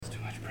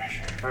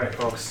All right,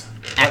 folks.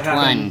 Act What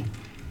happened 1.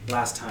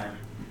 last time?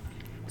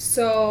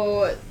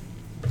 So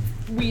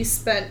we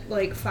spent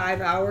like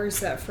 5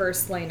 hours at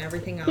first laying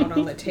everything out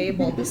on the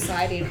table,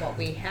 deciding what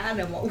we had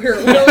and what we were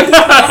willing to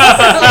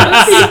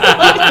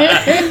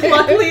do.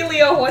 Luckily,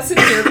 Leo wasn't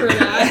here for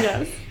that.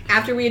 Yes.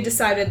 After we had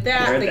decided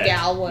that, the that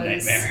gal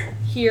was nightmare.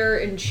 here,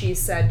 and she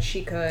said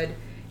she could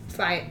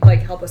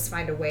help us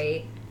find a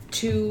way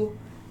to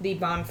the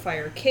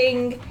Bonfire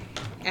King.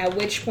 At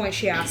which point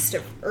she asked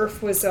if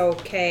Earth was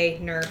okay,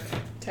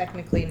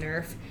 technically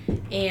Nerf,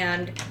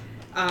 and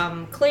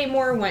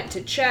Claymore went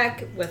to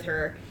check with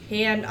her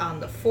hand on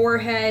the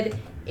forehead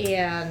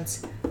and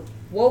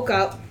woke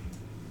up.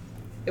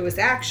 It was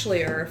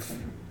actually Earth.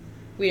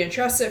 We didn't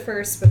trust it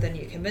first, but then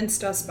you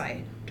convinced us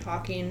by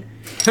talking.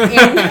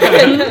 And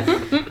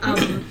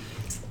then,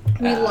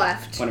 we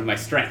left. One of my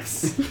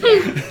strengths.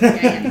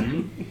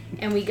 Yeah.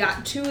 And we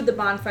got to the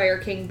Bonfire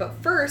King, but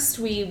first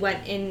we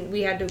went in,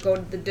 we had to go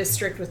to the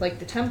district with like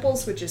the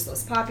temples, which is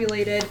less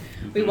populated.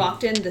 We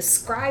walked in, the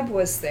scribe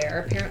was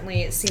there.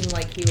 Apparently it seemed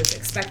like he was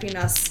expecting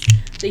us.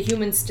 The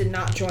humans did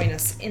not join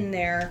us in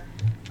there.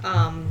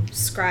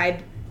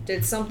 Scribe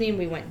did something,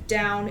 we went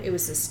down. It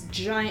was this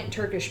giant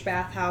Turkish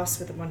bathhouse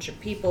with a bunch of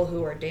people who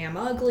were damn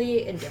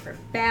ugly in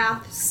different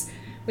baths.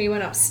 We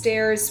went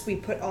upstairs, we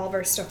put all of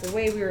our stuff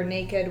away, we were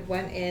naked,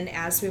 went in.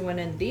 As we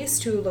went in, these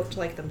two looked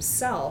like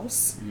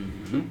themselves.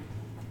 Mm-hmm.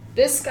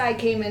 This guy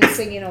came in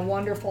singing a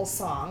wonderful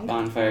song.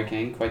 Bonfire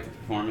King, quite the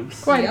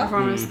performance. Quite Yep. a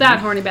performance. That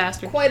horny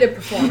bastard. Quite a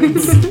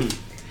performance.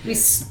 We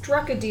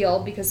struck a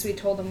deal because we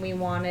told him we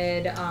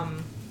wanted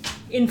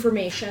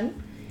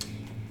information.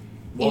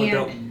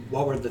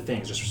 What were the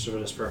things,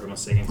 just for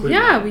everyone's sake? Including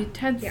Yeah, we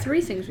had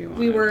 3 things we wanted.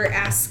 We were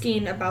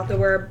asking about the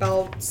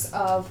whereabouts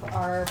of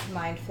our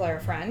Mind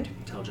Flayer friend.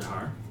 Tel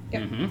Jahar,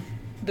 Yep. Mm-hmm.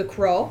 The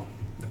Crow.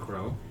 the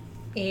Crow.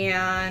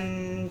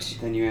 And...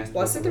 Then you asked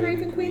was about it the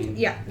Raven Queen?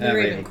 Yeah, the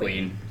Raven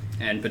Queen.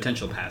 And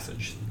potential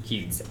passage.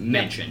 He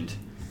mentioned.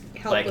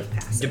 Help Like, with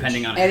passage.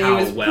 depending on And he how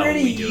was well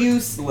pretty we do it.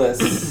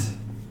 useless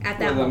At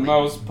for that the moment.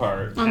 most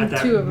part. On At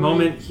that 2 of them.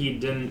 moment, he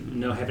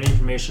didn't have any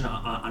information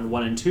on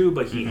 1 and 2,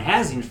 but he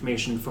has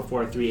information for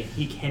 4 and 3.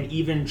 He can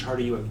even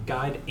charter you a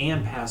guide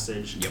and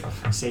passage,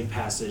 safe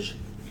passage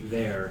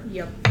there,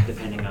 Yep.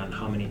 depending on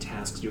how many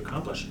tasks you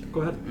accomplish.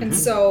 Go ahead. And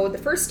so the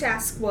first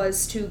task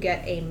was to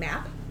get a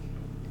map.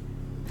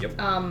 Yep.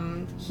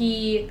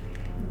 He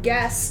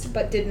guessed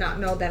but did not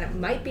know that it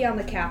might be on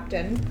the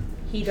captain.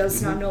 He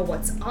does not know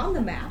what's on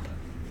the map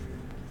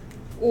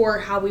or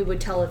how we would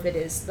tell if it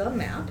is the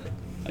map.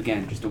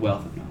 Again, just a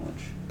wealth of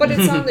knowledge. But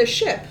it's on the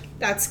ship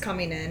that's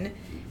coming in,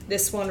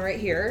 this one right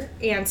here.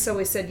 And so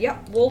we said,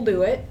 yep, we'll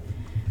do it.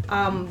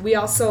 We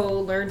also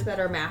learned that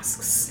our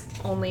masks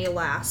only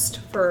last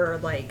for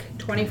like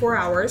 24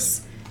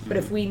 hours. But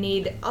if we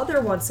need other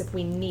ones, if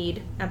we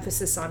need,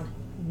 emphasis on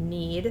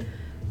need,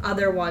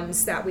 other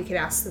ones that we could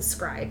ask the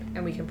scribe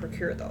and we can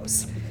procure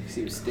those. He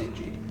seems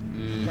stingy.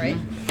 Right?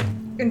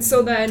 And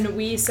so then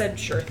we said,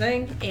 sure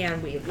thing,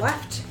 and we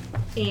left.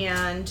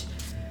 And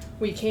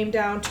we came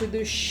down to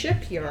the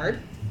shipyard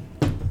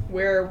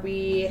where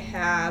we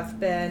have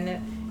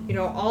been,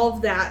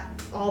 all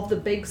of the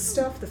big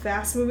stuff, the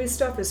fast moving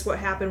stuff is what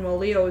happened while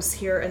Leo was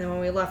here. And then when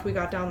we left, we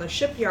got down the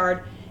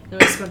shipyard and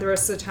we spent the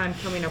rest of the time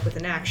coming up with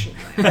an action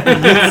plan. We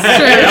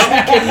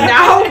can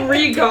now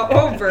re-go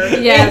over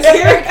Yes.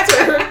 in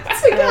character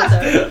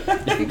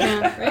together. You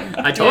can. Right?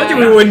 I told you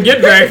we wouldn't get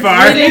very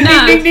far. We did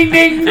not. Ding, ding,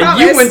 ding, ding. And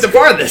you went the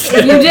farthest.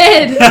 You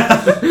did.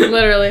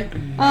 Literally.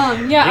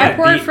 Yeah, Our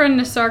poor the- friend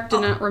Nasark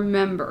did not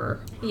remember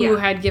who Yeah.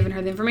 had given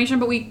her the information,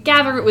 but we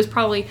gather it was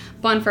probably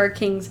Bonfire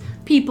King's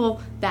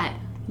people that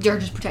are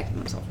just protecting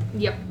themselves.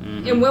 Yep.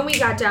 And when we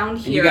got down And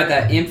here... you got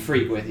that imp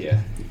freak with you.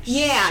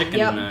 Yeah, Chicken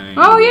yep. nine.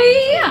 Oh,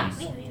 yeah.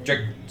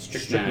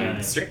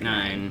 Strychnine.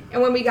 Strychnine.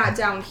 And when we got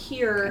down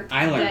here,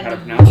 I learned how to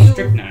then pronounce you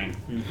strychnine.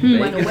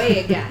 went away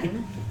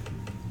again.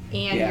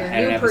 And Yeah, I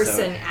had your an new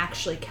person episode.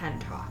 actually can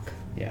talk,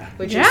 Yeah.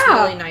 which is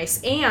Yeah. really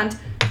nice. And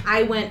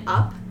I went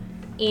up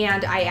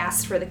and I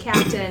asked for the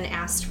captain,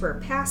 asked for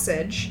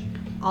passage,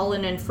 all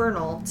in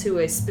Infernal, to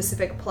a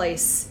specific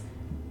place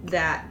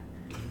that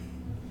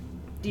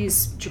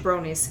these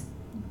jabronis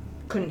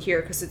couldn't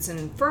hear because it's in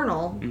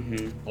Infernal.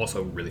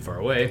 Also really far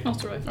away.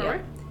 Also really far Yeah.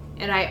 away.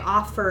 And I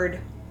offered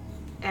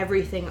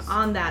everything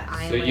on that So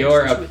island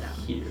you're to up them.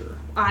 here.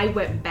 I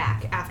went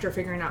back after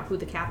figuring out who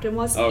the captain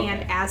was, Okay.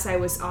 and as I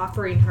was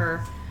offering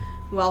her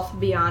wealth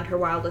beyond her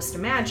wildest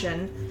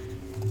imagine,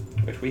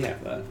 Which we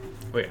have that.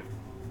 Oh yeah.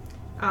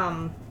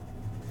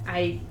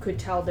 I could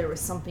tell there was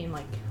something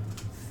like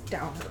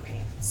down her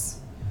pants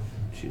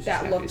She was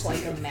that just looked happy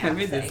like to a see map I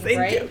made the thing, same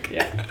right? joke.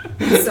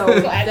 Yeah. So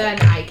then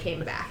I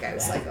came back. I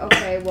was like,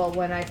 okay, well,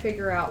 when I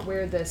figure out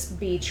where this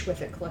beach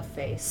with a cliff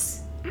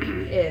face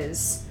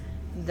is,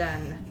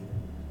 then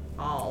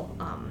I'll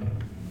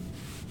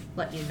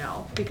let you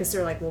know. Because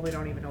they're like, well, we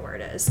don't even know where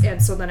it is.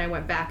 And so then I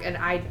went back and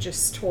I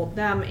just told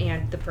them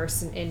and the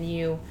person in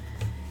you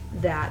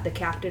that the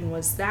captain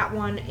was that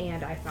one,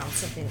 and I found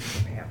something in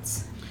her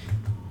pants.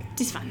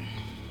 This fun.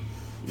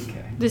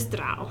 Okay. This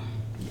drow.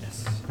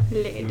 Yes.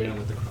 Moving Lady. on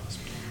with the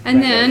crossbow.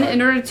 And then,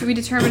 in order to be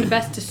determined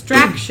best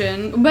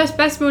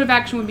mode of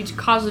action would be to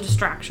cause a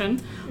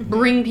distraction,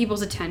 bring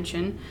people's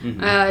attention,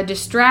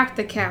 distract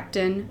the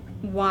captain,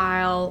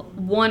 while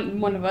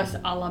one of us,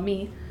 a la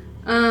me,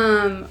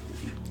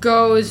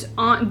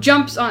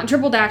 jumps on,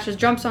 triple dashes,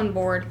 jumps on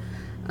board,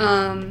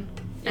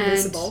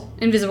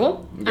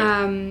 invisible,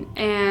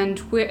 and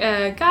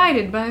we're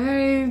guided by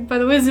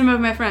the wisdom of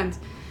my friends,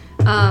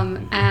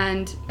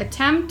 and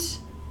attempt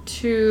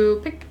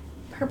to pick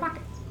her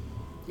pockets.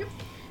 Yep.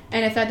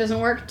 And if that doesn't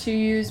work, to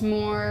use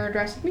more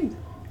drastic means.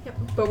 Yep.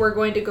 But we're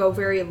going to go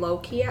very low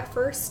key at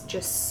first,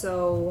 just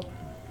so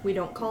we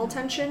don't call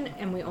attention,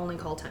 and we only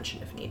call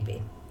attention if need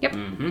be. Yep.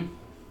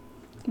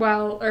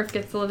 While Earth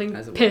gets the living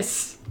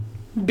piss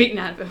beaten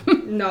out of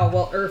him. No,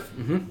 well, Earth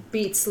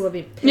beats the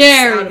living piss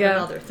There we out of go.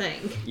 another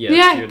thing.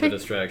 Yes, you're the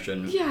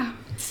distraction. Yeah.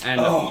 And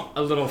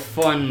a little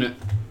fun,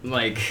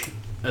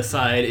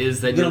 aside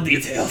is that Little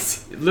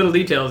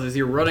details is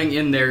you're running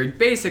in there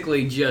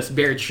basically just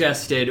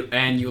bare-chested,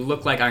 and you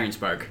look like Iron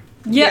Spark.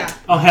 Yeah.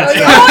 Oh, that's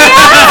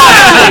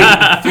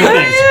yeah. Three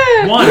things.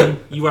 One,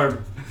 you are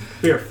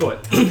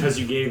barefoot because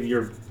you gave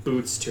your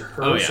boots to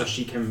her so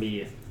she can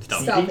be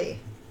Stealthy.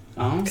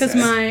 Because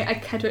I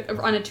had to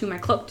run it to my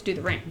cloak to do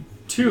the ring.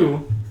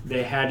 Two,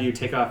 they had you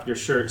take off your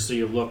shirt so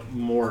you look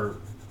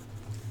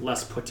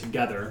less put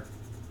together,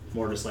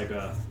 more just like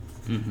a.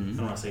 I don't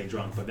want to say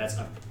drunk, but that's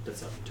up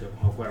to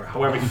whoever.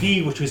 However,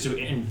 he would choose to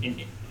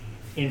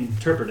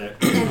interpret it.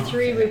 And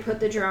three, we put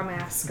the drow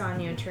mask on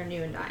you and turn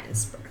you into Iron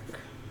Spark.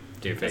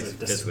 Do your face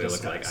physically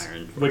look like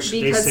iron? Which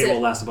because they say will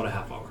last about a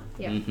half hour.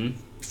 Yeah. And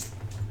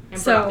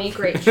brought me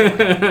great joy.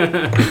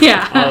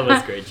 Yeah. All of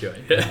us great joy.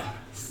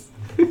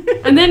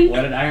 And then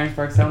what did Iron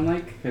Spark sound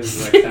like?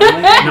 Sound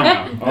like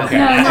no. Okay.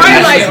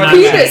 I like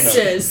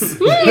penises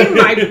in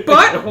my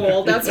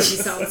butthole. That's what he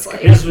sounds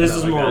like. This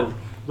is more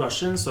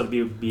Russian, so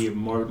it'd be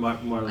more like.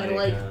 I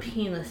like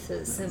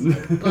penises in my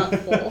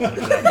butthole.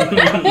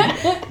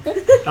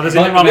 Now, there's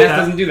anything wrong with that?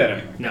 Doesn't do that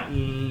anymore.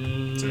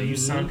 No. So you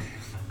sound.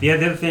 The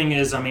other thing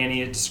is,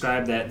 Manny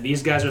described that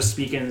these guys are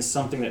speaking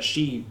something that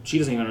she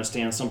doesn't even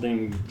understand,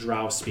 something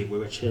drow speak,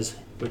 which is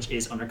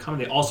undercommon.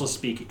 They also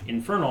speak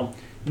Infernal,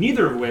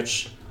 neither of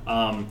which,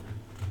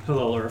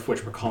 Hello Earth,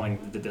 which we're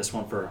calling this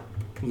one for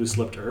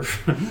loose-lipped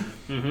Earth.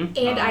 And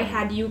I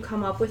had you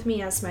come up with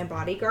me as my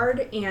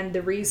bodyguard, and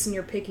the reason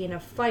you're picking a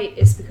fight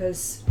is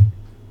because...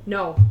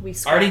 No, we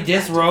already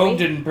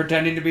disrobed and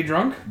pretending to be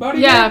drunk,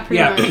 buddy. Yeah,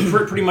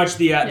 pretty much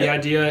the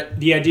idea.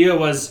 The idea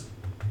was,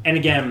 and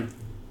again,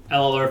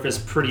 LL Earth is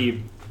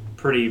pretty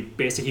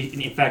basic.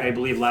 In fact, I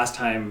believe last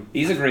time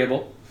he's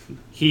agreeable.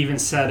 He even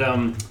said,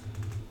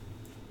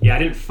 "Yeah, I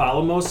didn't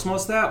follow most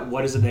of that.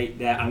 What is it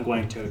that I'm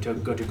going to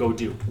go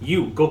do?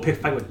 You go pick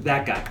fight with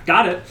that guy.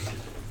 Got it."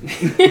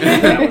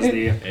 That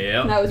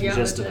was the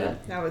gist of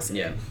it. That was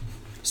it.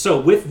 So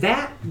with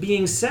that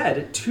being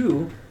said,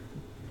 to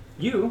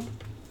you,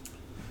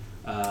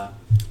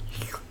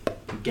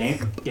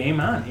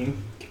 game on.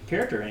 In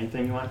character,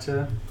 anything you want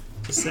to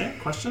say?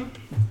 Question?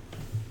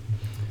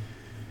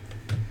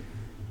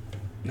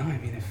 No, I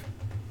mean if.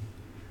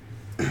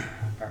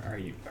 Are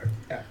you?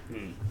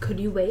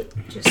 Could you wait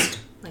just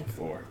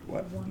for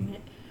what? 1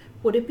 minute?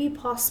 Would it be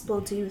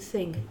possible? Do you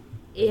think,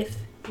 if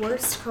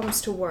worst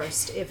comes to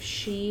worst, if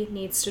she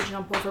needs to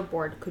jump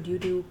overboard, could you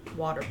do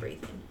water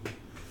breathing?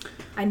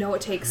 I know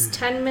it takes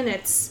 10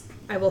 minutes.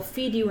 I will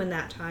feed you in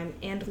that time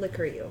and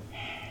liquor you,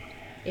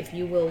 if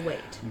you will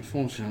wait.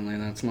 Unfortunately,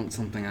 that's not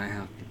something I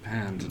have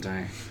prepared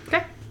today.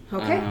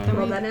 Okay.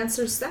 Well, that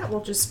answers that. We'll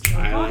just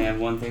jump I on. only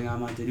have one thing on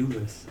my to-do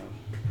list, so.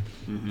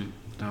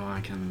 Though I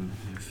can,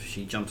 if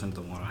she jumps into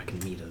the water, I can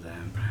meet her there,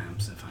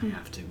 perhaps, if I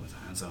have to, with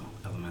her as an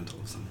elemental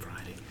of some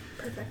variety.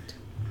 Perfect.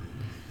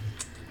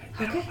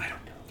 I don't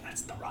know.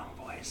 That's the wrong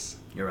voice.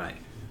 You're right.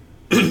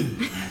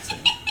 That's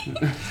it.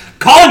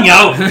 Calling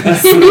you!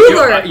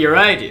 Smoother! You're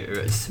right.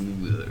 You're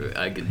smoother.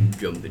 I can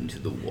jump into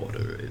the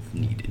water if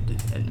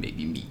needed, and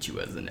maybe meet you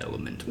as an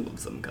elemental of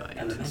some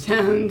kind.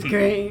 Sounds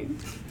great.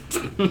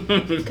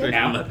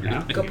 Now?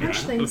 Go punch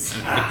things.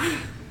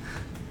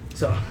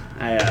 So,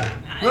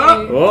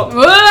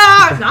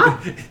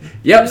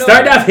 Yep,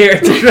 start up here.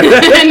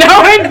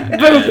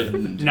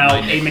 Now,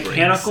 a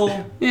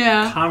mechanical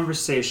Yeah.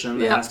 conversation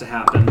that has to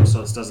happen,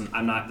 so this doesn't.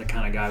 I'm not the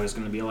kind of guy who's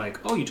going to be like,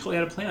 "Oh, you totally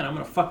had a plan. I'm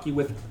going to fuck you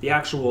with the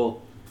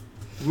actual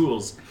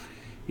rules."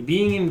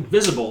 Being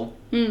invisible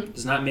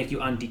does not make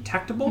you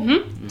undetectable.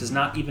 Does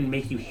not even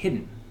make you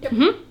hidden.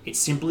 It's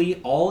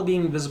simply all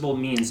being invisible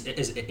means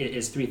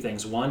is three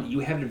things. One, you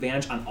have an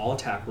advantage on all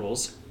attack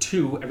rolls.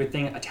 Two,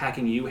 everything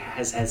attacking you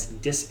has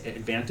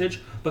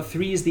disadvantage. But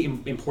three is the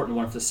important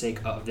one for the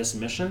sake of this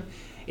mission.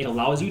 It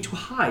allows you to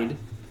hide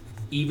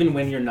even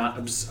when you're not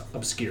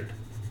obscured.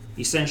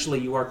 Essentially,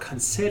 you are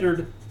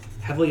considered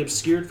heavily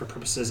obscured for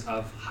purposes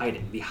of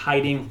hiding. The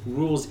hiding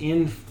rules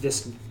in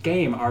this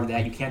game are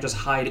that you can't just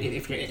hide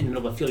if you're in the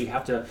middle of the field. You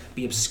have to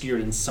be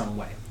obscured in some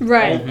way.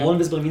 Right. All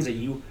invisibility means that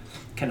you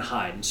can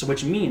hide. So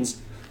which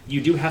means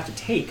you do have to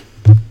take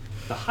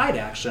the hide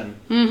action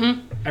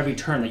every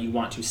turn that you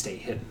want to stay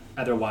hidden.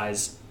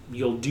 Otherwise,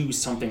 you'll do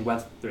something,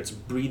 whether it's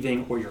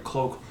breathing or your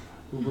cloak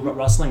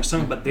rustling or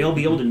something, but they'll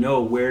be able to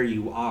know where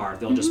you are.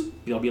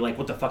 They'll be like,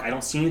 what the fuck, I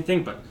don't see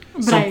anything, but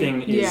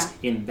something is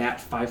in that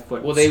 5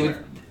 foot Well, they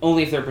would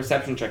only if their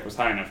perception check was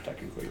high enough,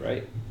 technically,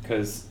 right?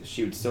 Because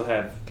she would still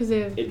have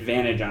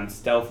advantage on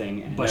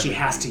stealthing. And but she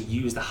has to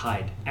use the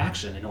hide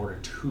action in order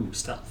to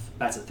stealth.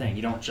 That's the thing.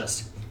 You don't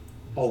just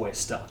always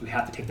stealth. You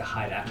have to take the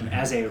hide action.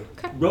 As a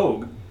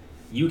rogue,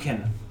 you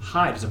can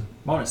hide as a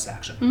bonus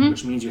action,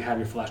 which means you have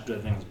your flash do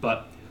other things.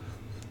 But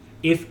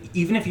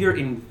even if you're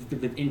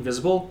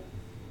invisible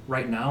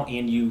right now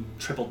and you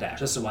triple dash,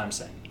 this is what I'm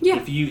saying. Yeah.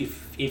 If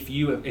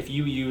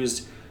you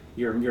used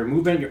your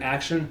movement, your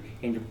action,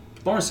 and your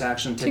bonus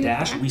action to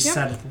dash, we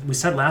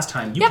said last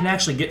time you can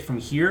actually get from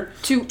here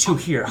to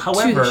here.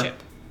 However, to the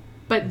ship.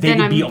 But they then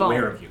would be I'm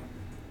aware of you.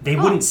 They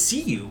wouldn't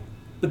see you,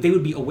 but they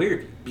would be aware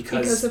of you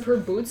because of her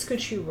boots.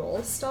 Could she roll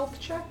a stealth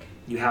check?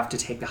 You have to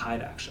take the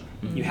hide action.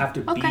 You have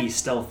to be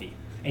stealthy.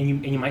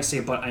 And you might say,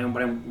 but I'm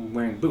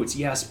wearing boots.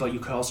 Yes, but you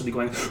could also be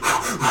going,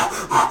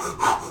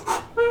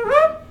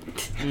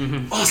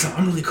 awesome,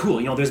 I'm really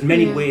cool. There's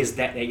many ways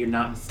that you're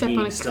not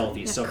being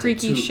stealthy. So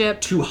creaky ship.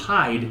 To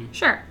hide,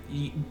 sure.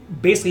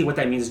 Basically what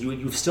that means is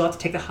you still have to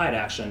take the hide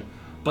action,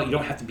 but you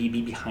don't have to be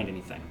behind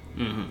anything.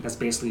 That's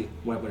basically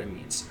what it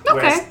means. Okay.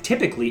 Whereas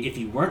typically, if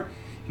you weren't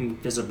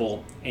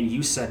invisible and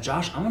you said,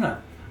 Josh, I'm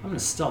gonna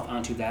stealth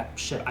onto that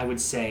ship, I would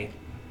say,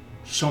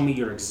 show me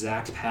your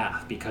exact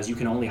path, because you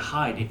can only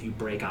hide if you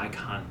break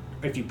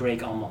if you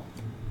break almost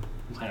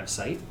line of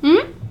sight.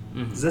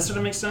 Does that sort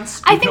of make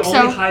sense? I think so. You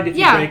can only hide if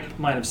you break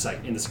line of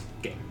sight in this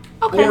game.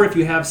 Okay. Or if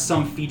you have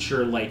some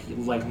feature like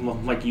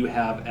you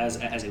have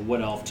as a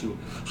wood elf to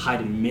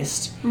hide in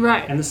mist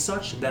and the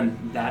such,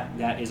 then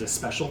that is a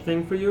special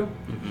thing for you.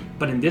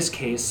 But in this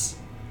case,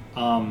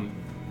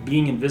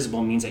 being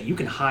invisible means that you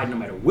can hide no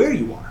matter where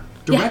you are.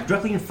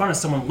 Directly in front of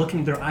someone looking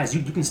in their eyes,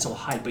 you can still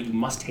hide, but you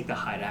must take the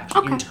hide action.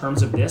 Okay. In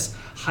terms of this,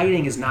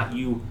 hiding is not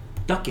you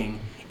ducking,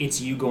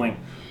 it's you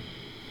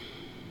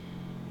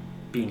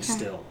being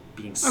still,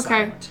 being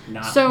silent,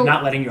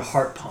 not letting your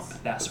heart pump.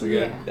 That's what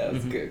that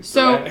was good.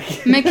 So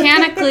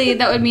mechanically,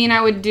 that would mean I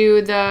would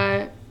do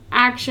the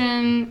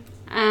action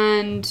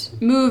and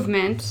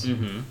movement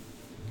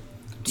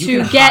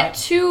to get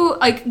to,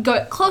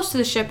 go close to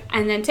the ship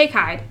and then take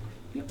hide.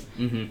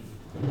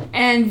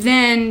 And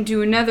then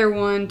do another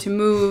one to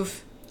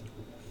move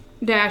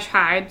dash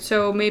hide.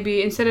 So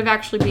maybe instead of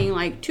actually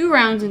being 2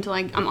 rounds until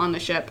I'm on the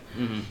ship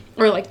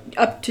or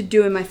up to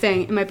doing my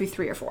thing, it might be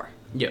 3 or 4.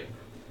 Yep.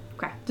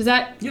 Okay. Does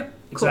that? Yep.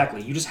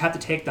 Exactly. You just have to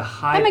take the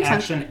hide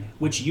action,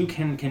 which you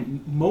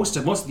can. Most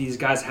of these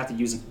guys have to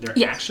use their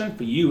action.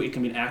 For you, it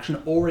can be an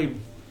action or a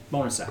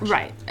bonus action.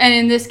 Right. And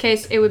in this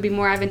case, it would be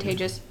more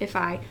advantageous if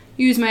I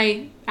use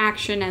my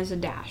action as a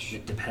dash.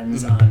 It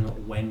depends on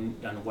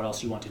what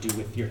else you want to do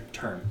with your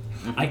turn.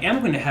 I am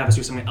going to have us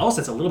do something else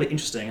that's a little bit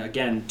interesting.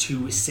 Again,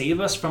 to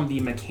save us from the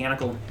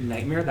mechanical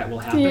nightmare that will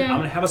happen, I'm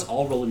going to have us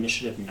all roll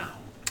initiative now.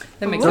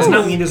 That makes sense. Does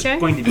not mean there's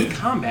going to be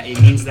combat.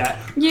 It means that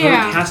when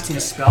casting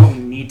a spell, we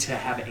need to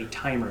have a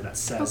timer that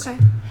says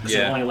because it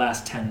only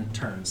lasts 10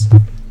 turns.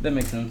 That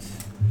makes sense.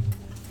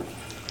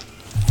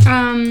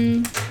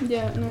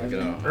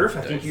 Earth,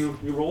 I think you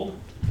rolled.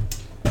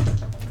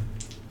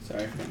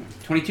 Sorry.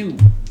 22.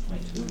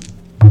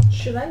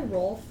 Should I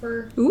roll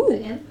for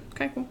the inn?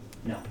 Okay, cool.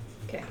 No.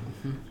 Okay.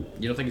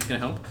 You don't think it's gonna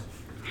help?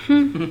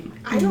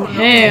 I don't know.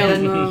 Hell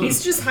no.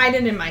 He's just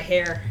hiding in my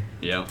hair.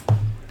 Yeah.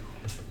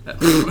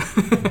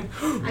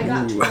 I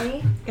got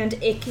 20 and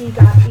Icky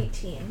got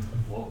 18.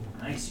 Whoa,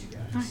 nice, you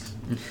guys.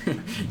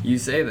 You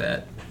say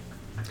that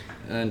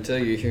until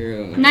you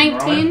hear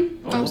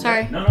 19. Oh,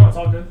 sorry. No, it's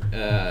all good.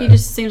 He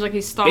just seems like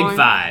he's stalling. Big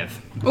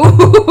 5.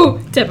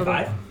 Ooh,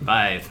 typical.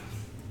 5.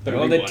 But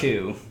Rolled a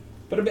 2.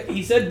 But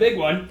he said big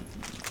one.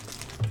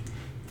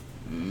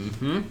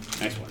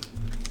 Nice one.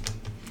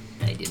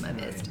 I did my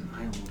best.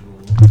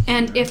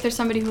 And if there's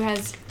somebody who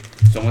has,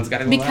 someone's got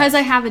to go. Because last.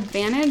 I have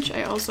advantage,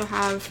 I also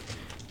have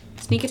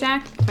sneak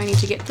attack if I need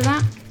to get to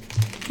that.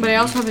 But I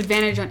also have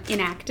advantage on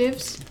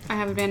inactives. I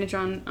have advantage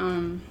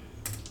on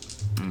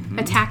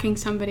attacking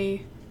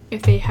somebody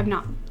if they have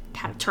not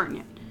had a turn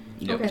yet.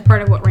 Yep. It's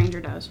part of what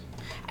Ranger does.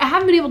 I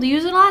haven't been able to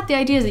use it a lot. The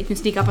idea is that you can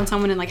sneak up on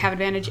someone and have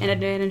advantage and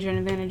advantage and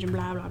advantage and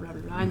blah blah blah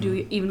blah blah and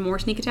do even more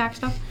sneak attack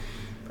stuff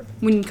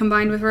when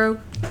combined with rogue.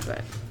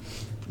 But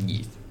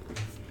Yes.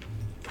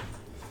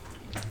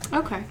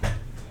 okay.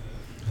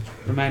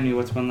 Remind me,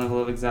 what's one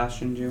level of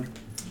exhaustion, Jew?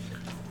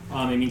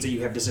 It means that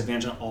you have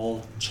disadvantage on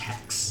all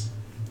checks.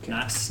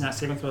 Not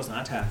saving throws,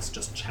 not attacks,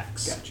 just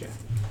checks. Gotcha.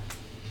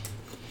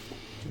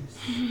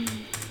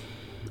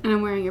 And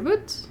I'm wearing your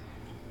boots.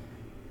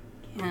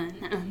 And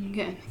I'm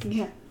gonna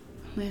get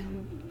a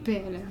little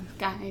bit of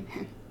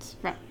guidance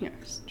from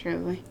yours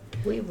truly.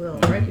 We will,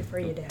 right before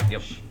you dash.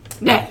 Yep.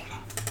 Yeah.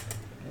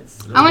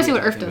 I want to see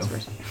what Earth does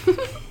first.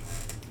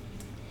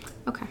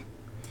 Okay.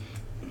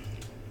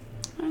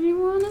 I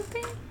wanna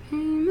be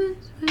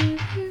famous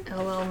with you.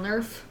 LL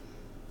Nerf.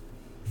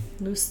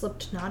 Loose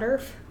slipped not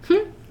Earth.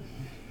 Is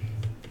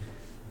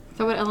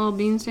that what LL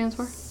Bean stands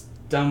for?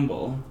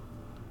 Stumble.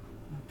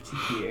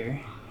 here.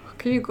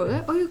 Can you go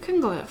that? Oh, you can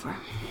go that far.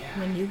 Yeah.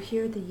 When you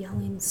hear the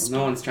yelling stop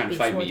no one's trying to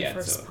fight me before yet,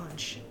 the first so.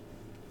 punch,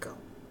 go.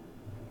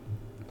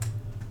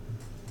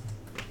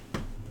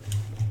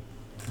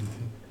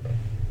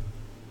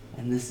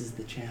 And this is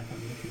the champ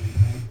I'm looking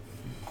at, right?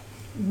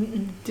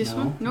 This No,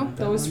 one? Nope. not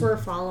that Those one? were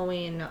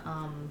following,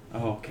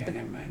 Oh, okay,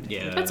 never mind.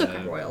 Yeah. That's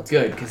okay. royalty.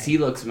 Good, because he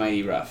looks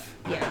mighty rough.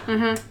 Yeah.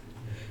 Uh-huh.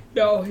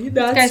 No, guy's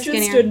that's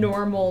just skinnier. a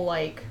normal,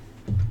 like,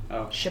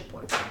 Oh, ship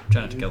work.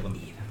 Trying to kill them.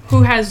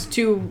 Who has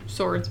 2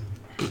 swords?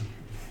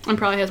 And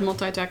probably has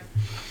multi-attack.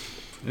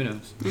 Who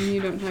knows? And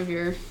you don't have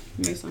your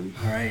mace on.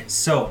 All right.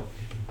 So,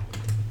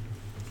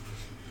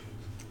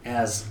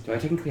 as do I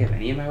technically have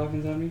any of my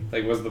weapons on me?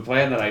 Like, was the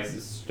plan that I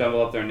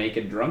stumble up there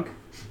naked drunk?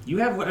 you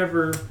have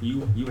whatever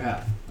you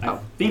have. Oh.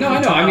 think No, you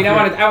I know. took I mean,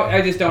 off your-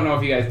 I just don't know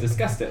if you guys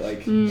discussed it.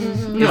 Like,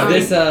 No.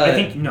 is this I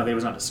think no, they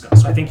was not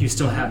discussed. So I think you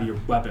still have your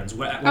weapons.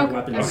 What Okay.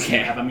 weapons Okay.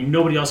 you have? I mean,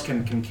 nobody else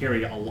can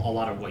carry a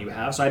lot of what you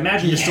have. So I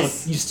imagine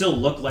Yes. you still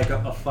look like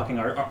a fucking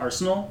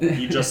arsenal.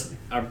 You just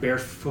are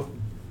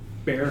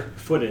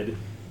barefooted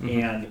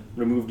and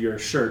removed your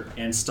shirt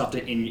and stuffed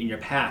it in your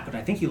pack. But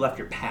I think you left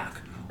your pack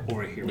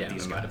over here Yeah, with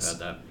these we might have guys. had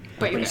that. But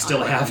But you you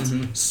still have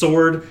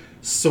sword,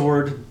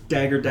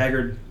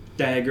 dagger,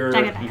 Dagger.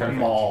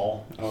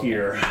 maul Okay.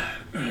 here.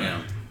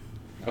 Yeah.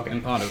 okay.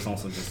 And part of it's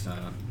also just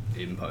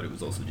In part, it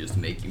was also just to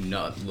make you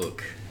not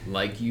look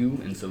like you,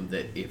 and so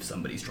that if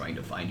somebody's trying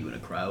to find you in a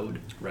crowd,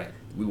 Right.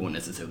 we won't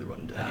necessarily run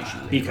into that issue.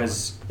 later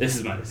Because This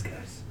is my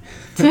disguise.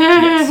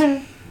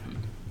 yes.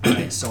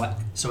 Alright,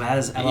 so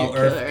as LL Your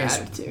Earth killer is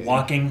attitude.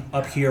 walking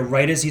up here,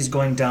 right as he's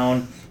going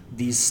down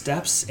these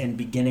steps and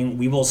beginning,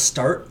 we will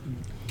start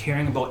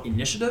caring about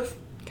initiative.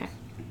 Okay.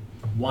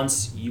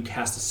 Once you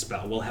cast a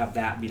spell, we'll have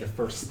that be the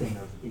first thing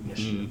of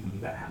initiative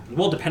that happens.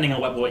 Well, depending on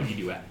what you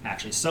do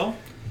actually. So,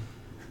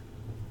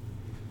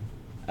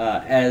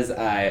 As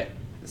I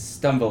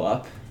stumble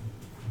up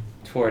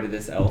toward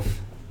this elf,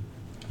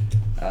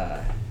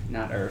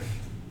 not Earth,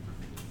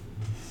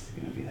 it's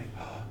gonna be like,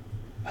 oh,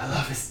 my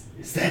love is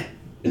that?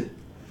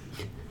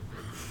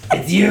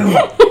 It's you!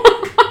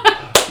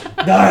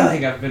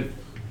 Darling, I've been.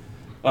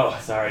 Oh,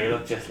 sorry, you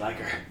look just like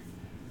her.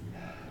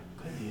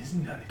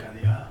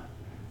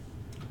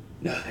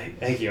 No,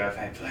 thank you, I've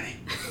had plenty.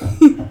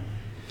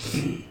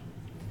 Do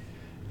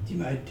you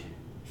mind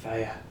if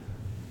I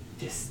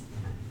just.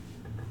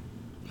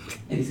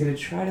 And he's gonna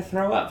try to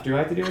throw up. Do I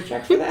have to do a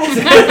check for that?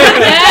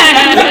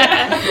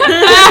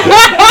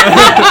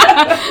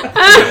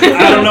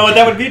 I don't know what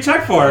that would be a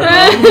check for.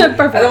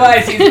 Perfect.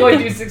 Otherwise, he's going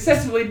to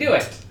successfully do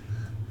it.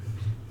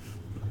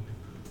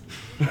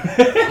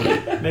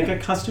 Make a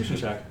Constitution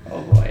check.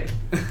 Oh boy.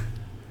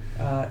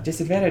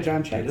 Disadvantage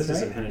on checks. It is right?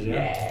 disadvantage,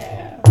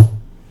 yeah.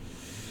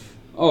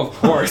 Oh, of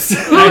course.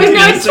 Oh,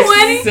 he's got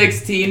 20?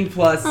 16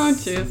 plus Oh,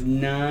 jeez.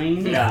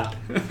 9. Yeah.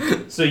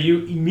 So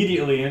you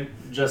immediately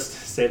just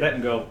say that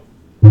and go.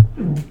 What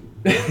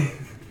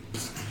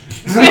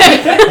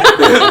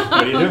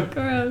do you do?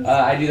 Gross.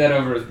 I do that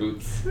over his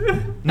boots.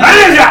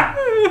 Nadia!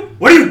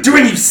 What are you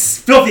doing, you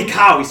filthy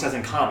cow? He says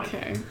in common.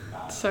 Okay.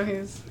 So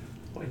he's.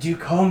 What'd you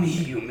call me,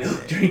 you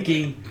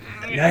milk-drinking,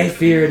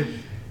 knife-eared,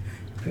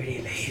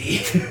 pretty lady?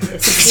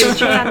 This is your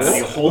chance. He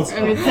holds a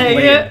Let me take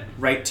blade it.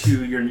 right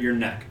to your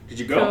neck. Did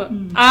you go?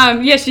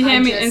 Yeah, she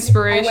handed me I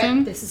inspiration.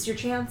 went, this is your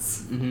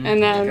chance. And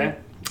then. Okay.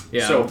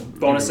 Yeah. So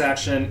bonus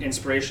action,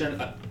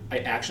 inspiration,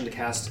 action to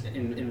cast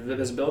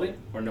invisibility,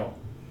 or no?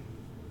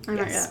 Or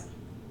not Yes.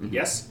 yet.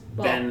 Yes.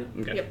 Well, Then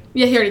Okay. Yep.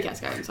 Yeah, he already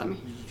cast guidance on me.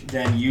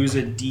 use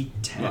a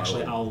D10.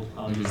 Actually, I'll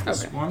use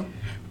this Okay. one.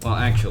 Well,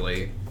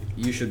 actually,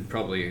 you should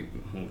probably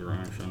hold your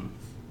action.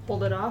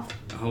 Hold it off.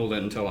 Hold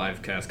it until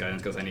I've cast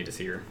guidance because I need to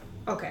see her.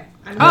 Okay.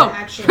 I'm Oh. gonna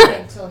actually wait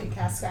until he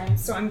casts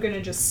guidance, so I'm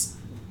gonna just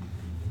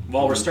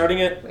While we're starting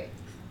it, wait.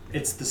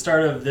 it's the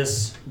start of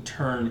this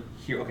turn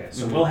here. Okay,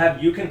 so we'll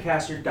have you can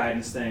cast your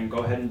guidance thing. Go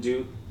ahead and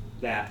do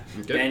that.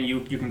 Okay. Then you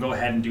can go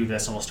ahead and do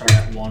this, and we'll start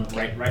at one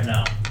right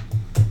now.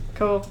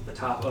 Cool. The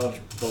top of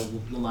the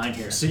line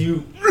here. So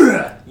you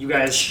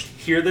guys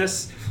hear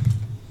this,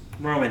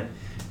 Roman?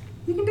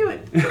 You can do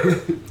it.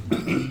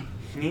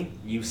 Me?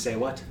 You say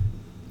what?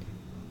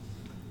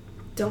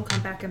 Don't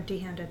come back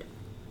empty-handed.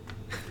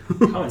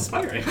 How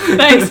inspiring!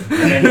 Thanks. And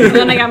then And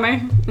then I got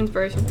my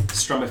inspiration.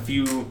 strum a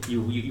few.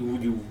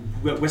 You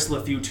whistle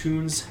a few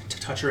tunes to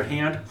touch her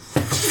hand.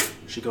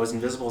 She goes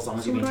invisible as long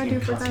as you What do I maintain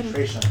do for guidance?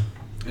 concentration.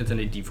 It's an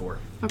 8d4.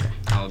 Okay.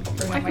 I'll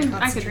Bring I up my can. I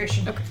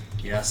concentration. can. Okay.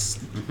 Yes.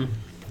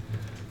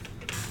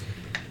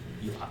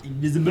 You are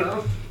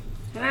invisible.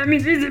 I'm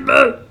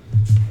invisible.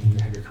 And you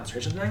have your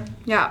concentration thing.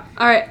 Yeah.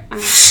 All right.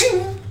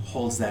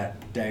 Holds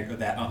that dagger,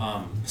 that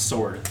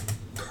sword,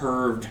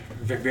 curved,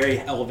 very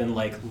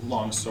elven-like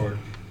long sword,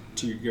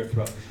 to your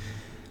throat.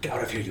 Get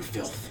out of here, you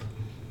filth!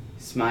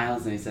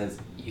 Smiles and he says,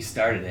 "You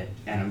started it,"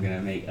 and I'm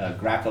gonna make a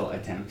grapple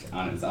attempt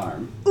on his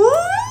arm.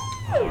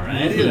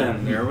 Alrighty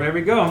then. There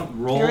we go.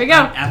 Roll Here we go.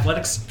 an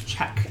athletics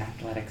check.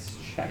 Athletics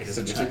check. It is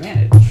So a check.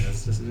 disadvantage.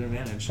 That's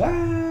disadvantage. What?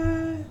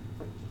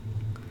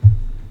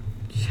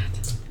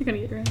 Shit. You're gonna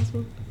get your ass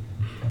whooped.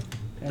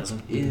 That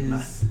Doesn't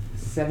is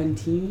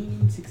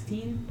 17,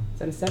 16? Is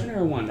that a 7 or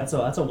a 1? That's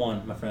a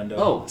 1, my friend.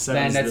 Oh,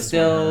 then that's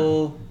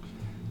still...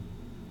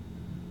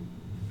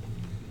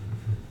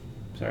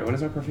 Sorry, what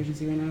is our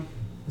proficiency right now?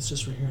 It's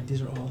just right here.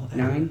 These are all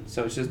 9,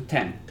 so it's just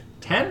 10.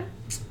 10?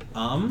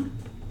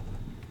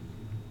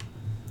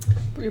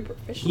 Your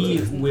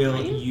He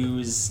will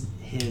use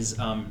his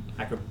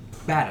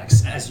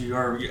acrobatics as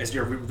you're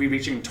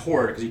reaching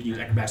toward, because you can use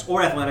acrobatics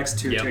or athletics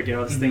to get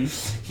out of this thing.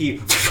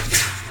 He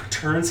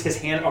turns his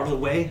hand out of the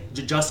way,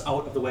 just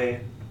out of the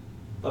way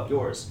of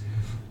yours.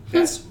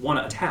 That's one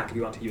attack. If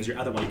you want to use your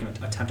other one, you can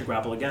attempt to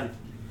grapple again.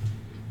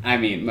 I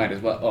mean, might as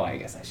well. Oh, I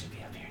guess I should be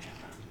up here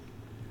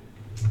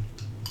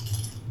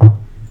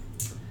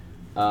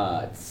now.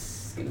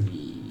 It's gonna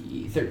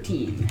be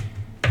 13.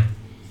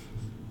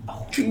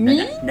 Oh,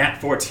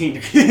 nat 14.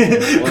 Well,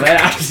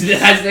 that's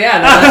what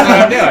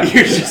I'm doing.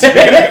 You're just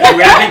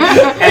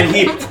grabbing, and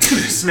he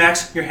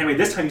smacks your hand away.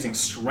 This time using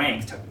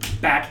strength to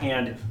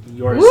backhand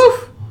yours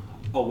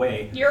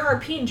away. You're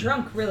RPing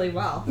drunk really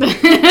well.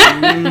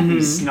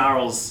 He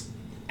snarls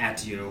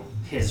at you,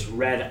 his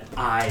red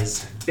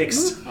eyes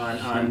fixed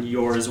on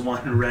yours,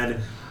 one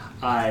red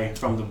eye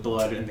from the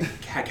blood, and the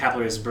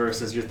capillaries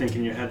burst as you're thinking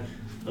in your head,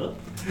 oh.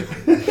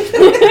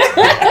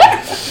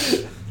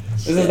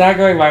 This is not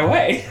going my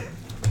way.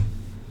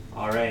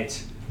 All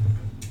right.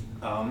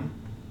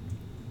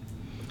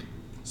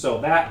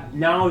 So that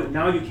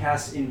now you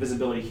cast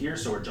invisibility here,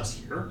 so we're just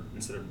here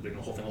instead of doing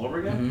the whole thing all over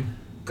again.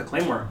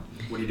 Claymore,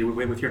 what do you do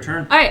with your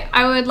turn?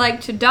 I would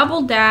like to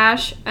double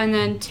dash and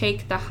then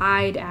take the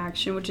hide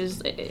action, which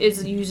is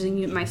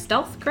using my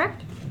stealth,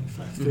 correct?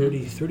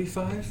 30,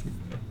 35,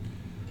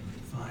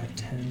 5,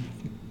 10,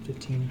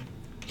 15,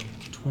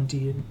 20,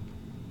 25,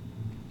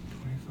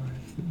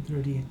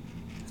 30,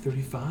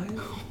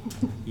 35.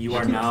 You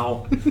are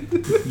now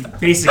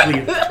basically.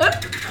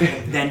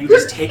 Then you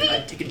just take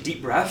a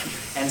deep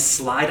breath and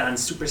slide on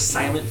super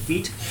silent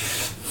feet.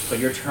 But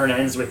your turn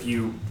ends with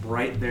you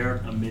right there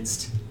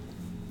amidst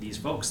these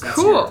folks. That's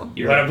cool.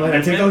 You want to play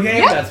a tickle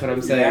game? Yeah. That's what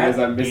I'm saying. Is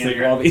I'm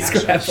missing all these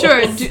grapples.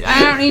 Sure.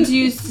 I don't need to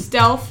use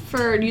stealth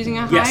for using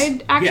a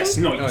hide action. Yes.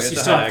 No. You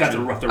still have got the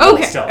roll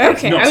stealth.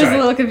 Okay. No, I was a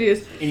little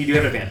confused. And you do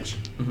have advantage.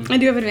 I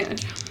do have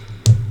advantage.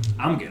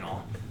 I'm getting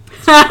all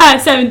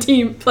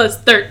 17 plus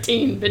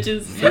 13,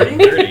 bitches.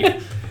 30.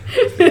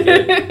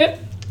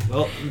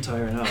 Well, I'm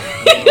tired now.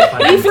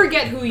 You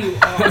forget who you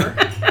are.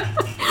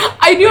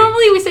 I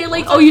normally would say,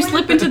 like, oh, you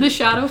slip into the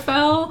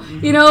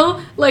Shadowfell, you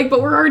know? Like,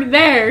 but we're already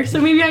there, so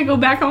maybe I go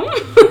back home.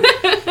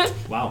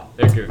 Wow.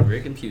 They're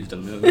very confused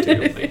on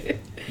the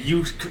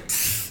You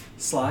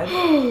slide,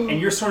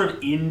 and you're sort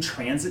of in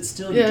transit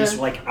still. You just,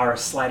 like, are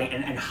sliding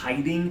and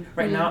hiding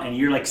right now, and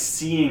you're, like,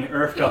 seeing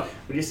Earth go,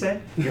 what do you say?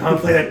 You want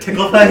to play that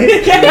tickle fight?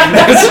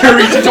 As you're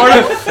reaching toward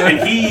him, and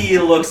he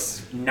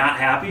looks not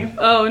happy.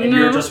 Oh, and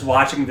you're just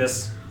watching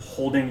this,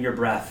 holding your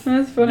breath.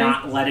 That's funny.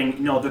 Not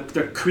letting,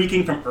 the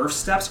creaking from Earth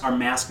steps are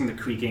masking the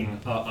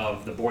creaking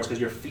of the boards, because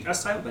your feet are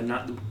silent, but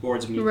not the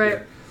boards beneath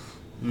your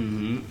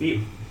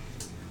feet.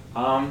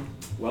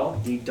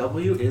 Well, the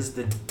W is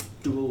the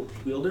dual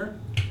wielder.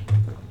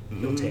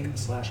 You'll take a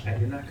slash at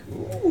your neck.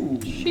 Ooh.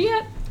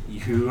 Shit.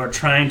 You are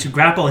trying to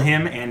grapple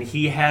him, and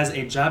he has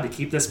a job to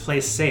keep this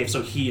place safe.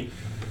 So he,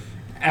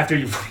 after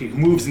he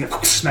moves and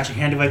smacks your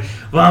hand away,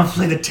 well, I'll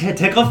play the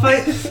tickle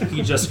fight.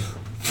 He just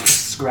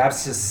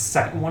grabs his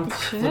second one,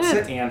 flips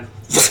it, and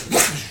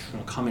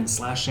will come in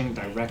slashing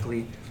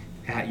directly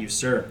at you,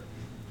 sir.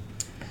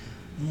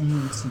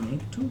 And let's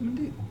make 2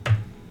 indeed.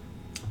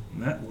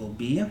 That will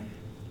be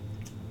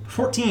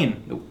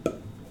 14. Nope.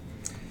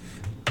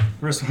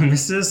 First one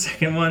misses,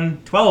 second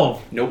one,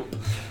 12. Nope.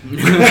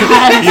 You're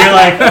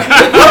like,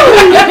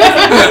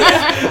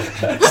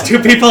 it's two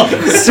people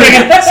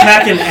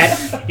smacking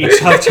at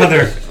each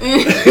other.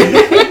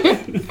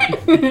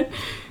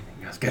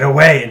 Get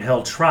away, and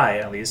he'll try,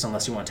 at least,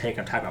 unless you want to take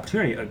an attack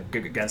opportunity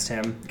against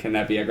him. Can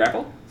that be a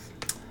grapple?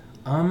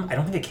 I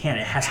don't think it can.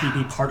 It has to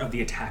be part of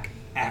the attack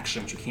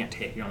action, which you can't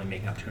take. You only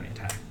make an opportunity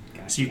attack.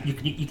 Gotcha. So you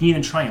can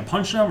either try and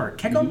punch him or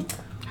kick him.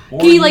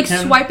 Or can you, like,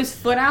 swipe his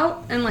foot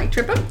out and, like,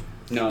 trip him?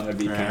 No, that'd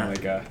be kind of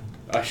like a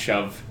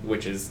shove,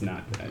 which is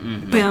not.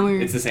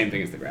 It's the same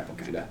thing as the grapple,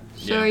 kind of.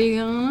 So are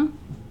you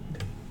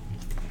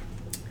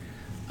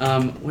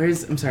gonna?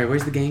 Where's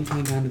the gang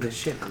coming down to the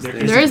ship?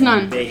 There is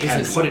none. They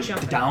had put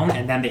it down,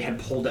 and then they had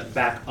pulled it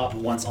back up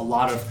once a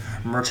lot of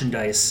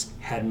merchandise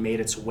had made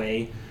its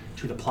way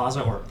to the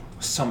plaza or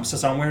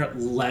somewhere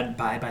led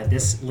by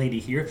this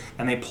lady here,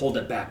 and they pulled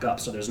it back up,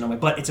 so there's no way.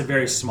 But it's a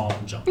very small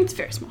jump. It's a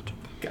very small jump.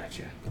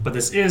 Gotcha. But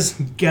this is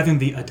gathering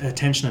the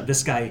attention of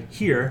this guy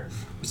here,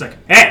 who's like,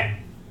 hey,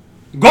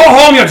 go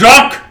home, you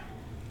drunk!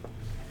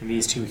 And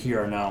these two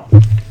here are now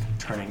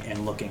turning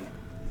and looking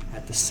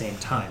at the same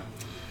time.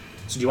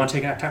 So do you want to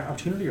take an attack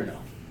opportunity or no?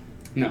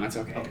 No, that's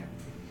okay. Okay.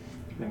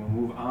 Then we'll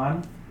move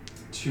on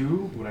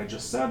to what I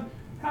just said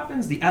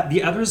happens.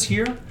 The others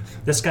here,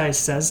 this guy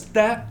says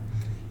that,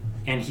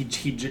 and he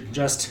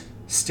just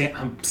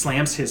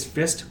slams his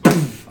fist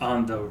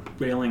on the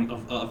railing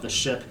of the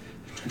ship,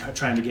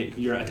 trying to get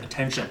your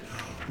attention.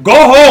 Go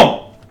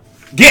home!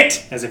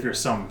 Get! As if you're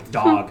some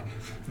dog.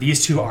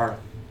 These two are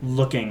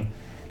looking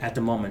at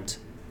the moment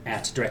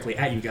directly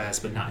at you guys,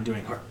 but not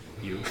doing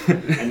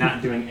and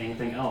not doing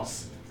anything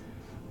else.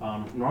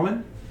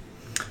 Norman?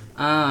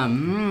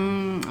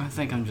 I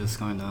think I'm just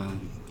going to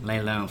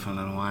lay low for a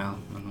little while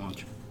and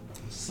watch.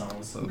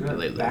 Sounds Okay, good.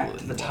 lay low Back and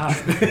to the watch.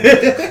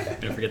 top.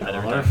 Don't forget that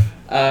every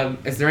time.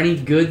 Is there any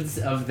goods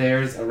of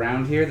theirs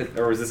around here,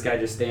 or is this guy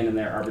just standing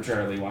there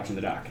arbitrarily watching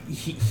the dock?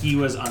 He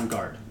was on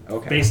guard.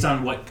 Okay. Based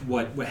on what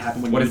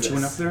happened when What you is two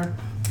went up this? there.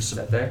 Is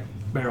that there?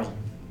 Barrel.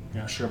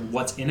 You're not sure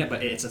what's in it,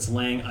 but it's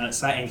laying on its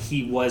side, and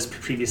he was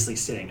previously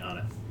sitting on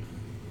it.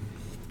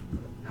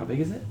 How big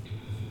is it?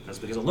 That's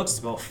because it looks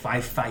about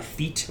 5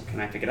 feet. Can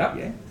I pick it up?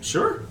 Yeah.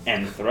 Sure.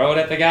 And throw it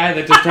at the guy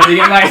that just tried to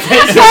get my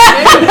attention?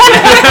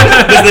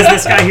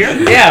 this guy here?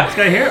 Yeah. This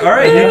guy here?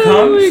 Alright, here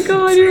comes. Oh my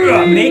god, you're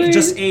right. Make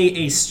just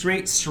a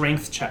straight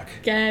strength check.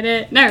 Get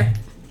it? No.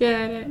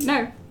 Get it?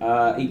 No.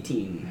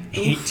 18.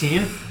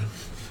 18.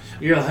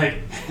 You're like,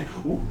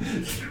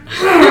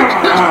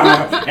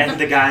 and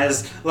the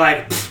guy's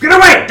like, get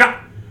away!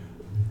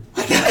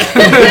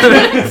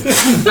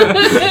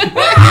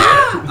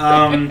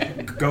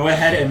 Go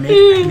ahead and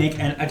make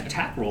an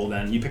attack roll.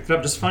 Then you picked it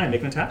up just fine.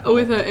 Make an attack roll. Oh,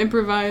 with an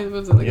improvised,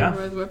 was it like Yeah.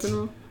 improvised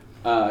weapon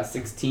roll?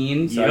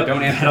 16, so Yep. I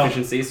don't have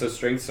proficiency, so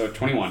strength, so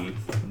 21.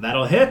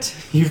 That'll hit.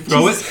 You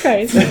throw Jesus it.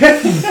 Christ.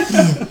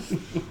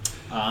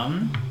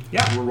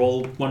 Yeah, we'll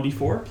roll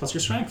 1d4 plus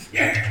your strength.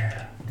 8.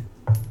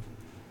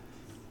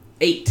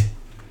 8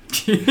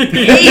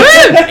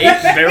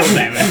 barrel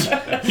damage.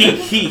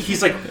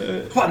 He's like,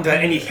 what in the?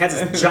 And he has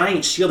this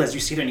giant shield as you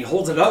see it, and he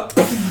holds it up,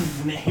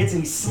 and it hits,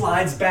 and he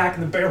slides back,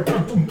 and the barrel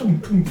boom, boom, boom,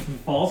 boom,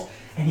 falls,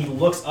 and he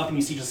looks up, and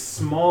you see just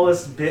the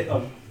smallest bit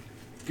of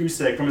goose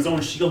egg from his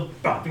own shield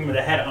bopping him in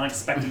the head,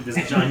 unexpected, this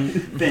giant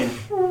thing.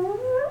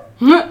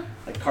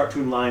 Like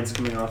cartoon lines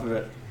coming off of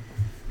it.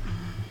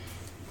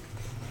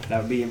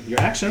 That would be your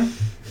action.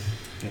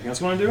 Anything else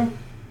you want to do?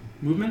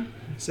 Movement?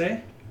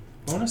 Say?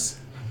 Bonus?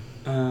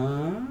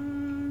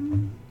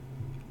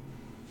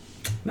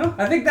 No,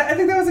 I think that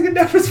was a good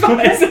enough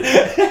response.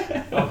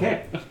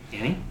 Okay.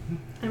 Annie?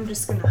 I'm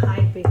just gonna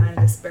hide behind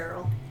this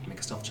barrel. Make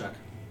a stealth check.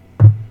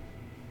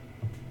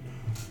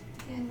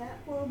 And that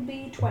will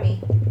be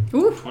 20.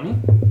 Ooh, 20?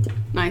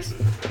 nice.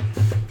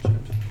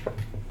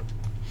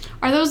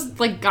 Are those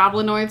like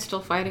goblinoids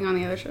still fighting on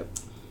the other ship?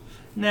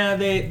 Nah,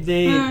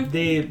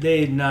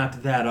 they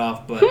knocked that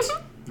off, but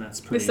that's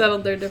They pretty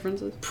settled their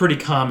differences. pretty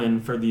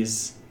common for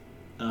these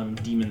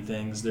demon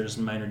things. There's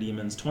minor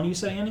demons. 20, you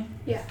say, Annie?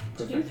 Yeah.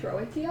 Did you Perfect. throw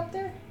it up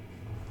there?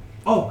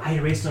 Oh, I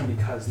erased them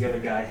because the other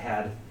guy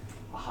had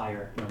a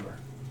higher number.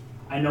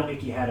 I know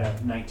Icky had a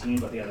 19,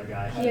 but the other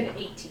guy had... He had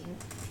 18.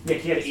 Yeah,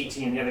 he had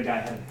 18, the other guy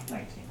had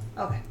 19.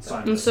 Okay. So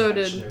I'm And just so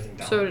scratching did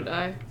everything down.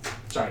 I.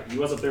 Sorry, he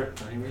was up there.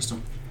 I erased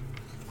him.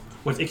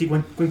 What's Icky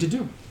going to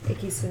do?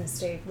 Icky's gonna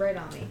stay right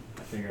on me.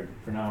 I figured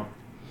for now.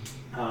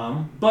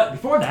 But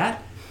before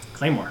that,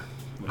 Claymore.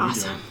 What are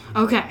Awesome. you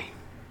doing? Okay.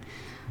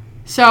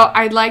 So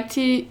I'd like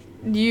to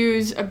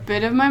use a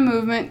bit of my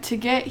movement to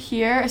get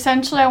here.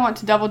 Essentially, I want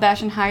to double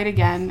dash and hide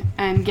again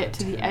and get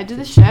to the edge of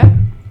the ship.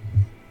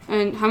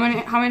 And how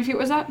many feet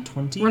was that?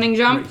 20. Running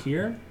jump? Right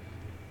here.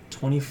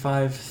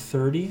 25,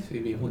 30. So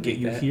you'd be able We'll to get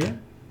you make that here.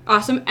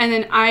 Awesome. And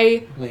then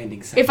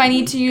landing if I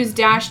need to use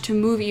dash to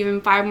move even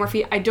 5 more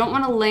feet, I don't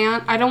want to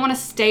land. I don't want to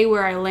stay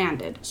where I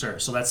landed. Sir,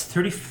 so that's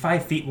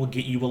 35 feet. Will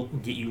get you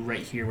right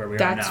here where we are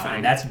That's now, fine.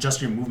 and that's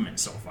just your movement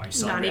so far. You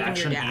still have Not your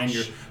even your action and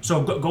dash. your.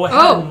 So go ahead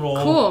and roll.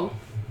 Oh,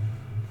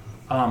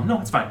 cool.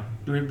 No, it's fine.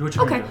 Do what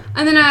you're Okay. gonna do.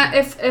 And then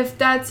if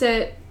that's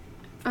it,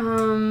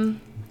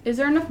 is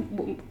there enough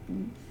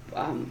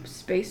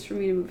space for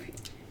me to move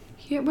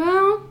here?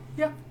 Well,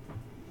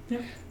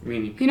 I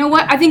mean, you know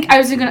what? I think I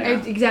was gonna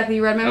Yeah. exactly.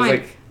 You read my I was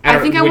mind. like, I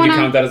think I would wanna- you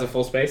count that as a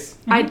full space?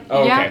 I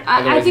Oh, yeah. okay. I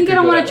Otherwise think you I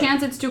don't could go want a that way.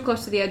 chance. It's too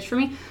close to the edge for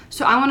me.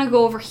 So I want to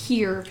go over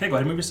here. Okay, go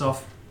ahead and move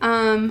yourself.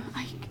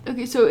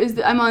 Okay. So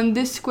I'm on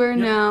this square Yep.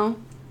 now.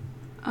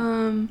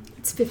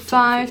 It's 15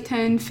 5, feet.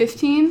 10,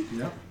 15,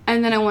 Yep.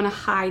 and then I want to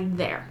hide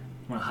there.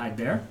 Want to hide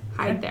there?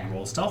 Hide Okay, there.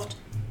 Roll stealth.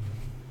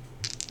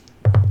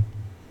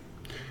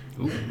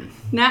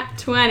 Nat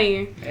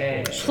 20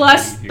 Hey.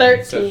 plus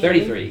 13. So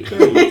 33.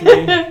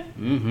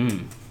 Mm-hmm.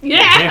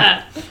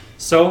 Yeah.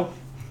 So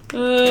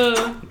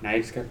Now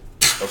you just got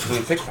focus on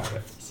the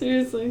pickpocket.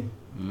 Seriously.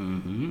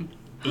 Mm-hmm.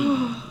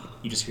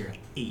 you just hear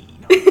a.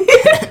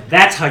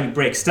 That's how you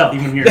break stealth,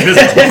 even when you're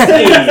invisible.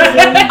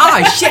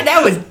 Oh shit,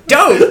 that was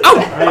dope! Oh!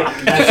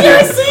 Right, that's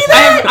your-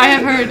 I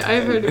have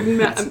heard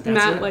That's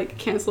Matt it? like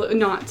cancel it,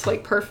 not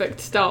like perfect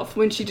stealth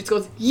when she just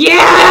goes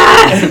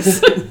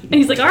yes, and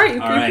he's like, all right,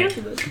 you All can right.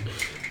 cancel this.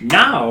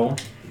 Now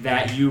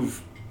that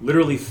you've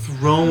literally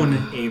thrown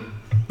a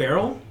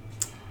barrel,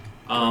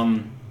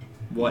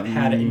 what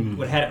had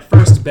at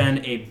first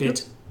been a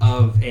bit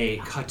of a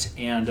cut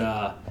and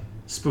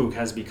spook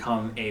has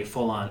become a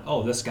full-on.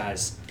 Oh, this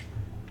guy's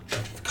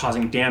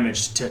causing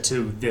damage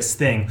to this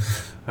thing.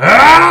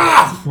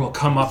 Ah! Will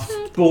come up.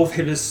 Both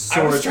hit his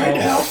swords. trying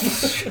to help.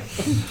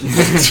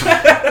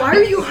 Why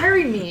are you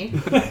hiring me?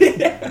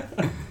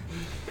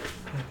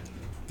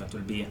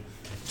 be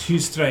 2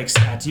 strikes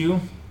at you.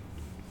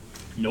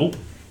 Nope.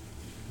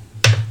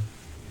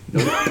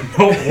 Nope.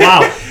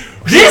 Wow.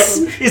 This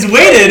is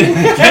weighted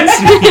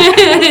against me.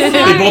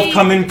 They both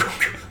come in.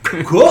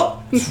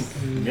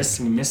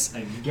 Miss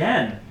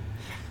again.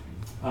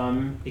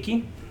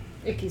 Icky?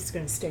 Icky's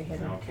gonna stay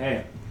hidden.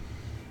 Okay.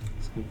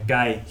 So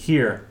guy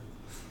here.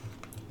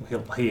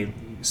 He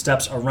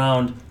steps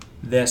around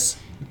this,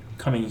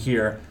 coming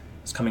here.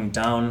 It's coming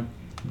down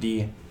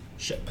the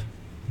ship.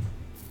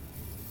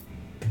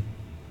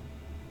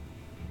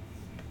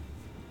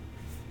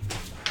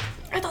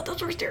 I thought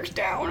those were stairs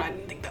down. I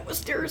didn't think that was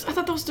stairs. I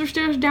thought those were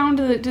stairs down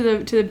to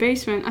the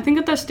basement. I think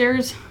that those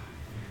stairs.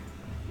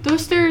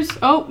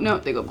 Oh no,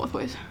 they go both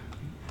ways.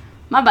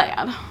 My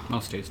bad.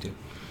 Most stairs do.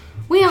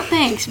 Well,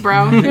 thanks,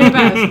 bro. You're the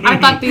best. I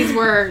thought these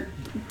were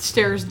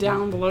stairs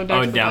down below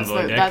deck. Oh, down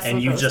below deck.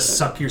 And you just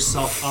suck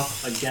yourself up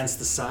against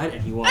the side,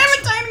 and he walks I'm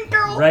a tiny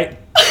girl. right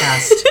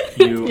past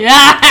you.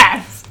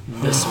 Yes.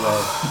 This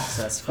way.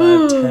 So that's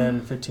 5,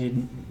 10,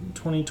 15,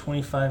 20,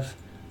 25,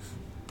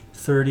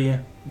 30.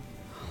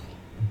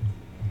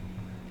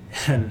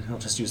 And he'll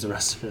just use the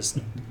rest of his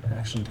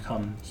action to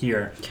come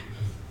here.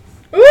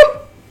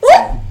 So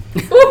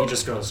he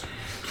just goes,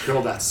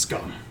 kill that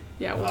scum.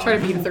 Yeah, we'll try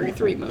to beat a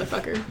 33,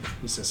 motherfucker.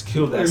 He says,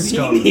 kill that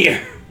scum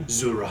here.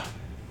 Zura.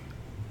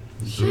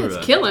 Shit,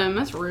 let's kill him.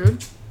 That's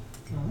rude.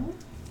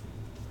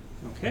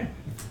 Okay.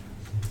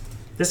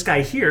 This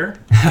guy here,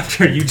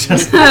 after you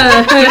just threw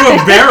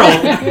a barrel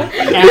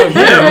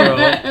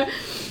at him,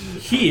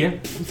 he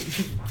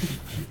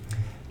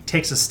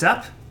takes a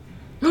step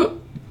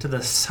to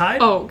the side.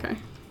 Oh, okay.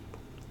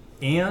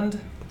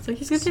 And So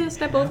he's gonna take a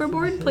step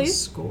overboard, please,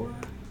 score.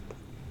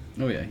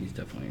 Oh yeah, he's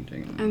definitely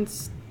taking it.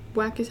 and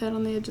whack his head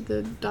on the edge of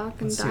the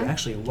dock and Let's see. die.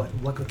 Actually,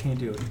 what can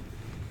you do?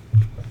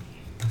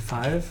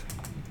 5,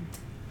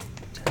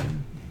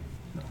 10.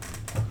 No,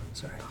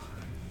 sorry.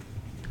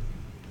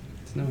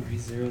 No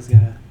worries, Zero's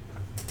got a...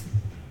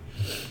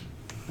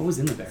 What was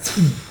in the barrel?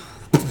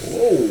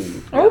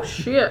 Whoa. Oh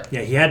shit!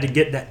 Yeah, he had to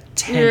get that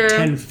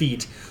 10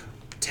 feet.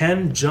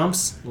 10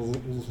 jumps,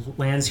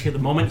 lands here. The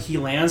moment he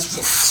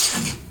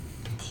lands,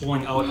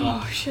 pulling out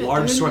a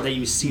large sword that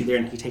you see there,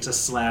 and he takes a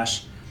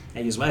slash.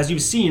 And as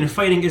you've seen,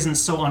 fighting isn't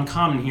so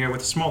uncommon here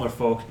with smaller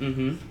folk.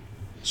 Mm-hmm.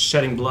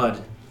 Shedding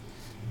blood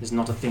is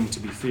not a thing to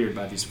be feared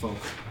by these folk.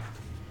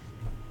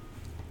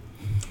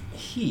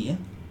 He,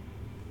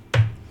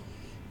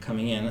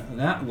 coming in,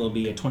 that will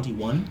be a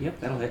 21. Yep,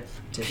 that'll hit.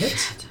 To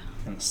hit.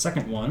 And the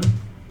second one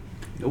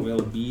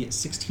will be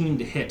 16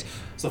 to hit.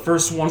 So the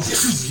first one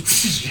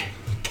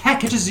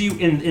catches you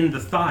in the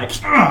thigh.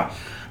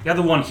 The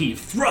other one he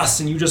thrusts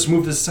and you just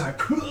move to the side.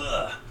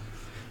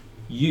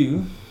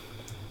 You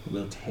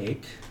will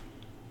take...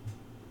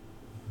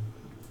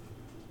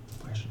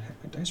 I should have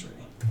my dice ready.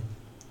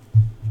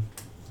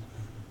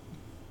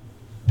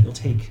 You'll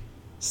take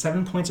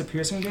 7 points of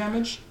piercing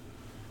damage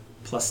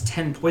plus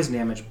 10 poison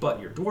damage, but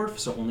you're dwarf,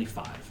 so only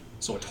 5.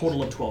 So a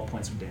total of 12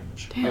 points of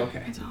damage. Damn,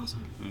 Okay. that's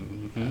awesome.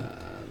 Mm-hmm.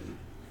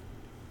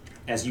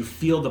 As you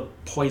feel the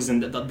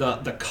poison,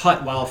 the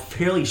cut, while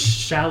fairly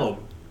shallow,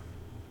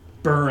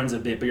 burns a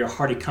bit, but your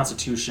hardy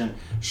constitution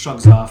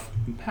shrugs off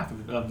half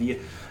of the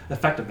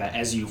effect of that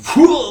as you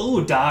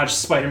dodge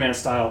Spider-Man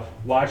style,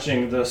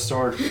 watching the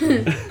sword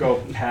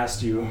go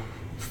past you.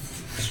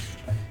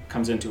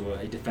 Comes into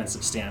a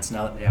defensive stance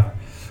now that they are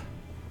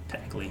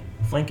technically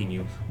flanking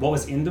you. What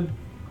was in the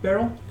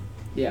barrel?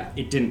 Yeah.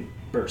 It didn't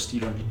burst.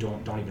 You don't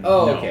even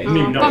Oh, know. okay. You don't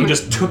even know. Bummer. You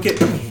just took it,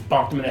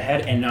 bonked him in the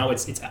head, and now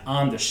it's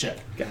on the ship.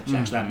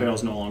 Gotcha. So that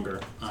barrel's no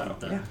longer on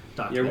the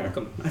dock. You're there.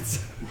 welcome.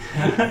 That's...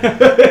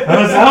 I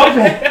was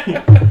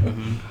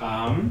helping.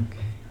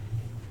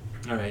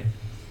 All right.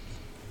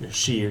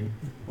 She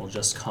will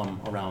just come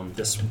around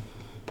this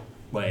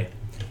way,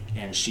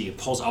 and she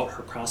pulls out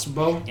her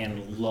crossbow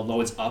and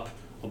loads up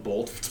a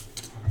bolt,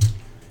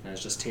 and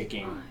is just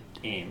taking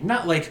aim.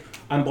 Not like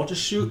I'm about to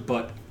shoot,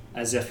 but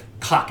as if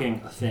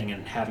cocking a thing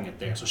and having it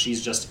there. So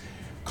she's just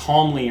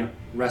calmly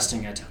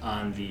resting it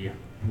on the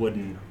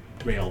wooden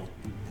rail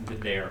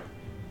there,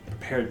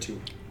 prepared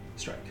to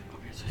strike.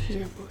 Okay, so she's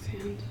got both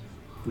hands.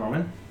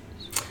 Norman?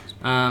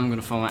 I'm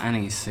gonna follow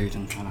Annie's suit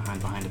and try to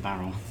hide behind a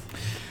barrel.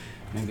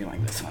 Maybe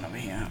like this one over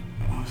here,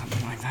 or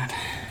something like that.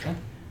 Okay.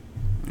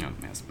 Yep,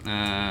 yes.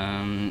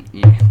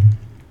 Yeah.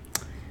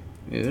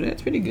 Ooh,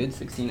 that's pretty good.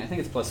 16. I think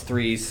it's plus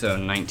 3, so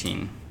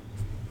 19.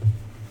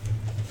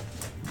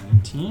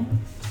 19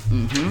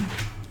 Mm-hmm.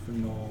 for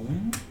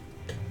Norman.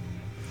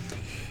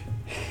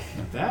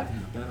 Not bad.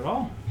 Not bad at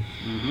all.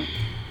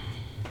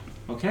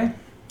 Mm-hmm. Okay.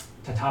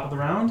 To top of the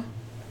round.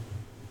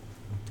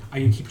 Are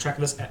you keep track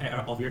of this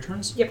at all of your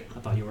turns? Yep. I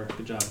thought you were.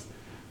 Good job.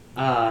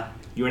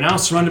 You are now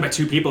surrounded by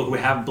 2 people who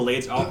have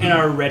blades out and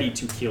are ready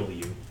to kill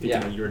you.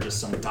 Yeah. You're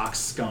just some dock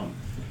scum.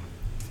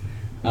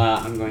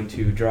 I'm going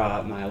to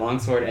draw my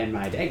longsword and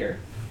my dagger.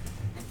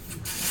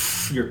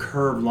 Your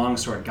curved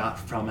longsword got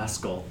from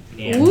Eskel.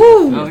 And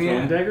Ooh. Oh, your yeah.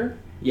 thrown dagger?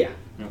 Yeah.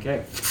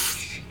 Okay.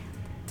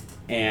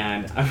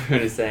 And I'm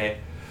going to say,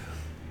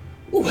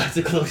 ooh, that's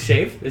a close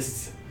shave. This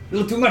is a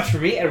little too much for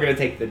me. And we're going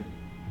to take the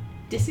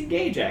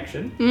disengage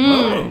action.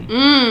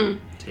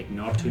 Take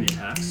no opportunity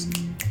attacks.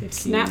 15,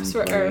 Snaps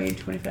for 20, Earth.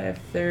 25,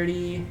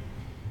 30,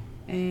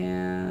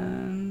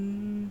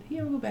 and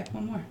yeah, we'll go back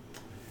one more.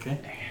 Okay.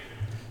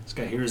 This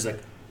guy here is like,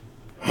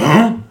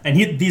 huh? And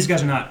these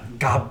guys are not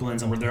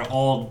goblins, and they're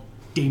all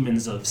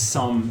demons of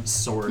some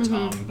sort.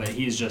 But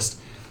he's just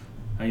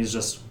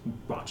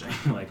watching,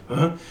 like,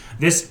 huh?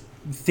 This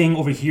thing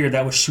over here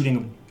that was shooting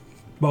a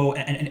bow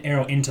and an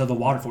arrow into the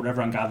water for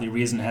whatever ungodly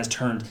reason has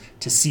turned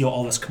to seal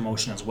all this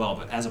commotion as well.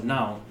 But as of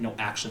now, no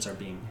actions are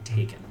being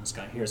taken. This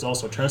guy here is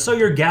also turned. So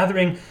you're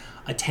gathering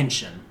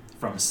attention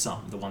from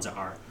some, the ones that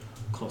are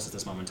close at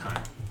this moment in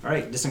time. All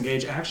right,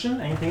 disengage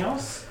action. Anything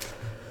else?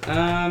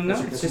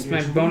 No, it's just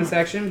my bonus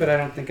action, but I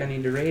don't think I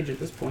need to rage at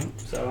this point,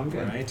 so I'm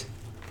good. All right.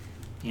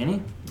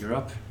 Annie, you're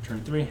up.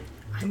 Turn 3.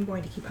 I'm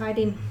going to keep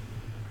hiding.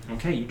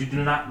 Okay, you do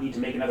not need to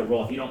make another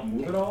roll. If you don't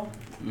move at all,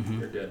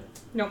 you're good.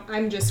 No,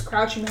 I'm just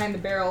crouching behind the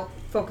barrel,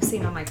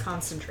 focusing on my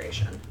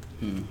concentration.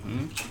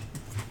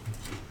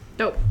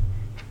 Dope.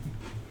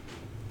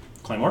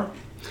 Claymore?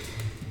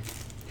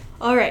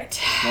 All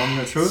right.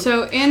 Moment of truth.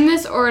 So in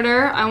this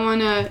order, I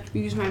want to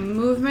use my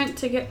movement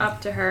to get up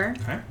to her.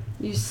 Okay.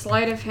 Use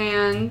sleight of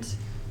hand,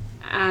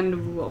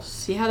 and we'll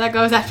see how that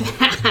goes after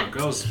that. There it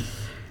goes.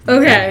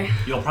 Okay.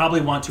 You'll probably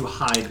want to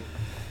hide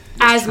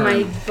As turn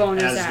my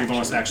bonus as action. your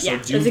bonus action.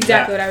 Yeah, So do that's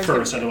exactly that what I was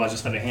first, doing. otherwise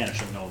just let a hand.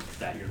 She'll know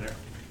that you're there.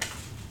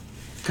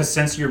 Because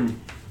since you're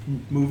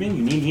moving,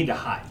 you need to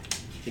hide.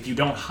 If you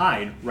don't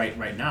hide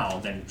right now,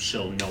 then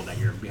she'll know that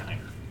you're behind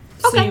her.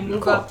 So Okay, you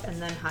move cool. up and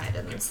then hide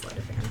and then sleight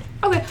of hand.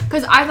 Okay,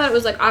 because I thought it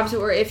was like opposite,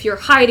 where if you're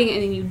hiding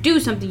and then you do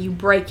something, you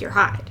break your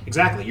hide.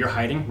 Exactly. You're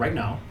hiding right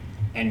now,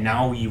 and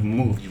now you've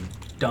moved. You've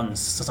done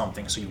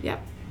something, so you've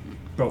Yep.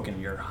 broken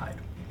your hide.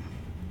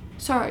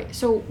 Sorry,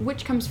 so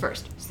which comes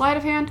first? Sleight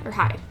of hand or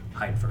hide?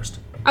 Hide first.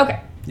 Okay,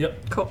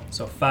 Yep. cool.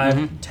 So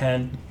 5,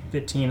 10,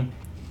 15,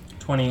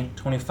 20,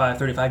 25,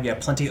 35. You have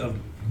plenty of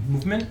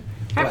movement.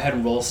 Go Okay. ahead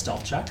and roll a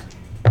stealth check.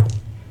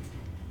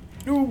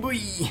 Oh boy.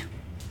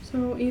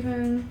 So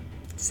even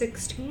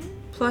 16?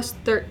 plus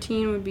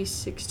 13 would be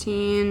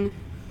 16.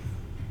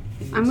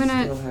 And I'm you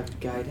gonna- still have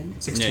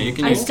guidance. 16. Yeah, you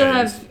can I use still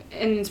guidance. have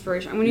an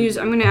inspiration.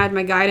 I'm gonna add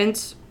my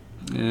guidance.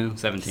 Yeah,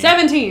 17.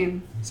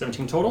 17.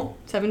 17 total.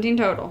 17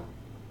 total.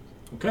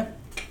 Okay.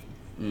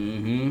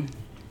 Mm-hmm.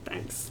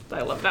 Thanks.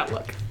 I love that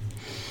look.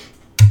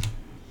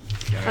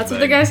 That's what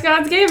the Dice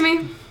Gods gave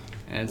me.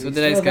 That's what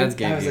the Dice Gods I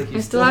gave was you. like, you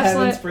I still still have have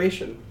sleight-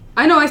 inspiration.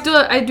 I know. I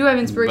do have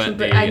inspiration,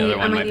 But but the I other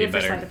one might might need be it for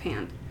better. sleight of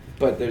hand.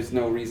 But there's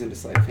no reason to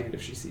sleight of hand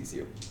if she sees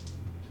you.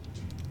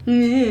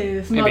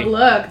 Yeah, smug Maybe.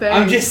 luck. Thanks.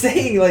 I'm just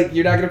saying, like,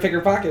 you're not going to pick her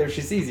pocket if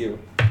she sees you.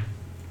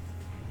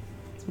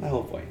 That's my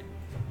whole point.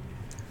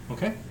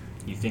 Okay.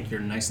 You think you're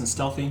nice and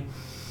stealthy,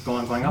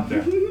 going up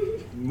there.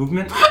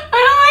 Movement.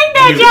 I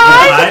don't like You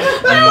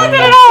that, John. I don't like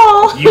that at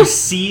all. You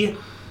see.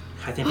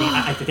 I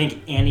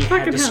think Annie had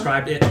Dr.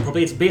 described it.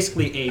 Probably it's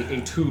basically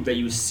a tube that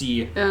you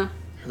see. Yeah.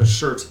 The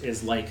shirt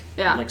is like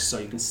so.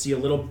 You can see a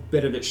little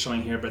bit of it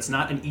showing here, but it's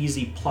not an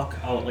easy pluck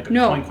out like a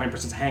coin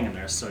person's hanging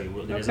there. So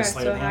it is a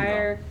sleight of hand.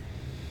 higher.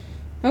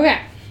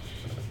 Okay.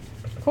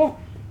 Cool.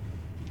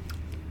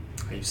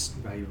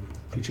 Are you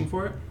reaching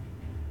for it?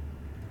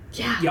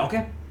 Yeah. Yeah.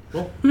 Okay.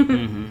 Cool.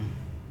 Mm-hmm.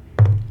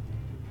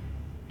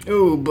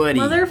 Oh, buddy.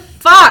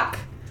 Motherfuck.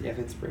 Do you have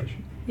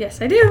inspiration?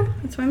 Yes, I do.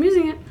 That's why I'm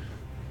using it.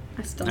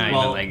 I still. I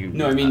Well, know, like,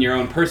 No, I mean your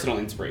own personal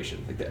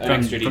inspiration. Like an From-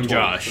 extra from D20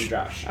 Josh. From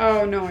Josh.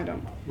 Oh no, I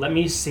don't. Let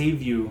me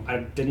save you. I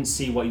didn't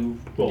see what you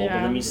rolled, but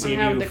Yeah, let me I save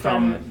have you the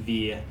from credit.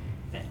 the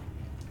thing.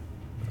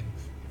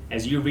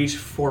 As you reach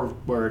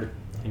forward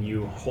and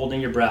you holding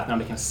your breath, not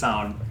making a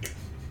sound,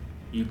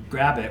 you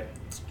grab it.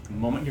 The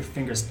moment your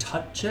fingers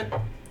touch it,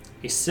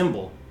 a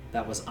symbol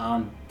that was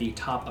on the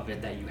top of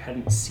it that you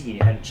hadn't seen,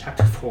 you hadn't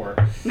checked for,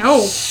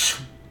 No.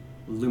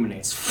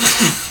 illuminates.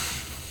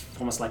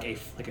 Almost like a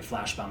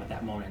flash bomb at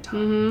that moment in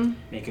time.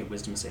 Make a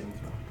wisdom saving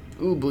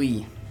throw. Oh,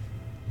 boy.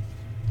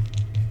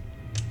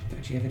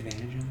 Don't you have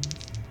advantage on this?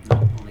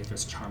 No, only if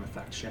there's a charm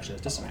effect. She actually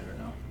has disadvantage right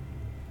now.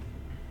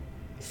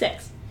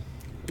 6.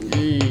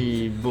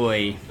 Hey,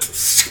 boy.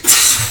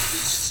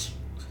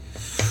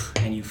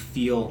 And you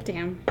feel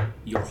Damn.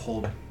 your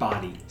whole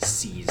body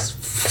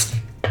seize.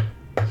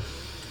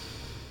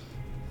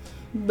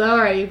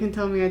 Alright, you can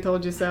tell me I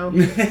told you so.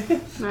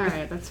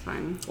 Alright, that's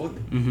fine.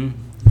 Mm-hmm.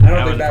 I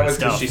don't think that was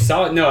because she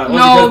saw it. No, it wasn't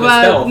because of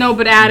the stealth.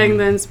 but adding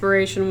the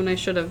inspiration when I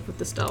should have with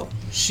the stealth.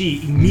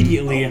 She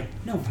immediately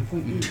No,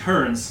 5.8.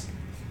 turns,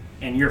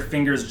 and your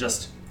fingers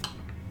just,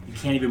 you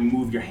can't even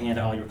move your hand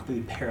at all. You're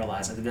completely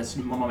paralyzed at this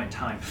moment in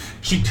time.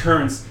 She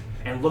turns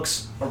and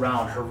looks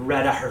around, her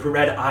red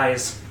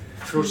eyes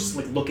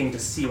ferociously looking to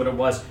see what it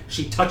was.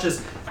 She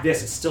touches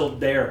this, it's still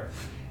there,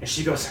 and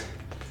she goes,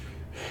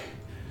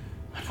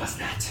 "What was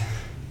that?"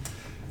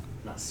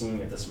 I'm not seeing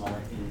it at this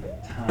moment in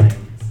time.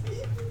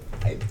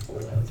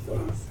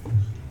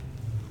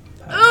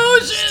 Oh,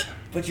 shit.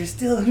 But you're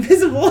still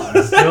invisible.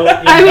 Still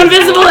I'm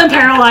invisible and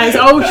paralyzed.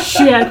 Oh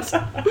shit.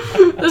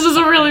 This is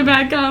a really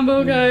bad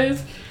combo,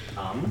 guys.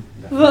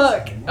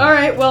 Fuck.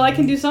 Alright, well I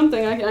can do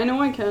something. I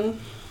know I can.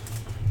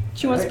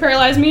 She wants to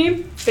paralyze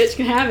me. Bitch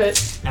can have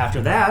it.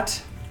 After that,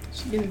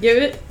 She can give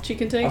it. She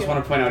can take I just it.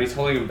 want to point out he's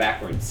holding him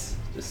backwards,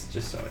 just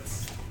so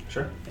it's.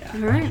 sure. Yeah. All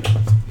right.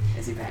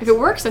 Is he back? If it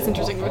works, that's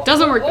interesting. If it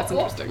doesn't work, that's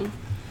interesting.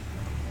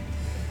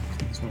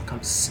 This one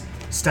comes,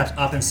 steps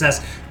up and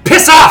says,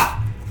 "Piss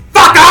off!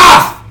 Fuck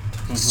off!"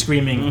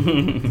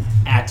 Screaming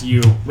at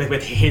you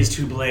with his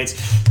 2 blades.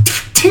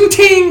 Ting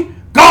ting!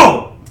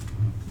 Go!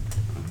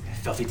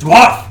 Filthy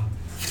dwarf!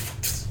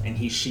 And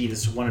he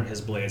sheathes one of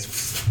his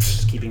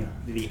blades, keeping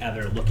the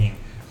other looking.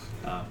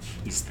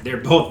 They're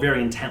both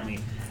very intently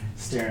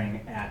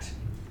staring at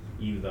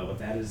you, though. But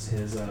that is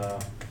his.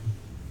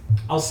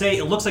 I'll say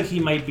it looks like he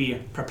might be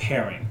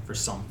preparing for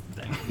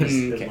something.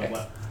 Is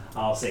what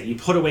I'll say. You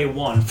put away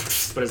one,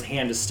 but his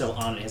hand is still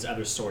on it. His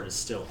other sword is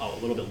still a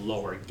little bit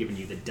lower, giving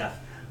you the death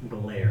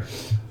glare.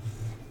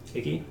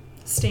 Icky?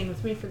 Staying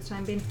with me for the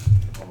time being.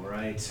 All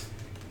right.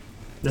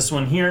 This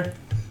one here.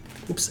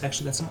 Oops,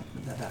 actually, that's not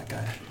that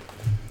guy.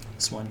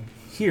 This one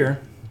here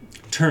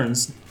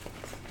turns.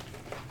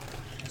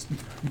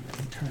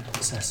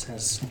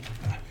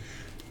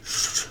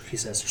 He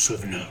says,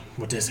 "Souvenir,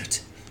 what is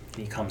it?"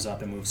 And he comes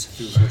up and moves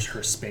through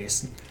her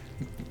space.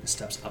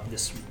 Steps up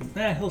this.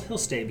 He'll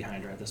stay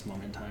behind her at this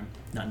moment in time,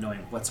 not knowing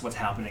what's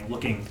happening,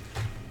 looking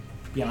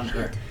beyond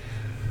her.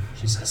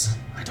 She says,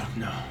 "I don't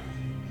know.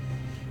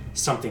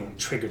 Something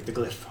triggered the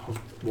glyph of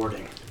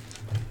warding.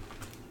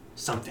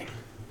 Something."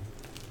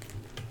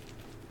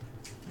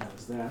 That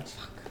was that.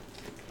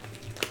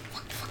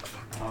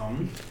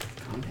 Calm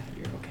down,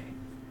 you're okay.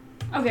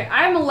 Okay,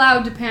 I'm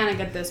allowed to panic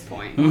at this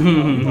point.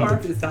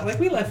 It's not like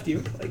we left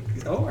you.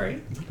 Like, don't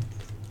worry.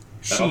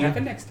 That'll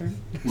happen next turn.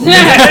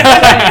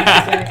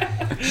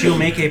 She'll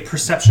make a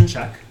perception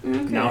check. Okay.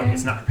 Now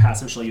it's not her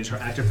passive. She'll use her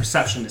active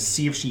perception to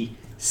see if she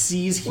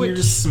sees,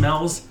 hears,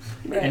 smells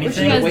Which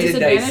anything. she has Weighted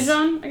disadvantage dice.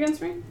 on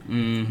against me?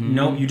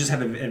 No, you just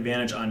have an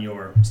advantage on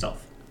your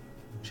stealth.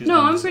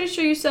 No, I'm pretty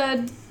sure you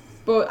said,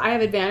 but I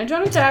have advantage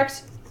on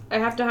attacks. I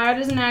have to hide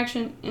as an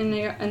action in the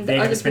They have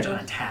other advantage on people.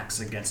 attacks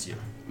against you.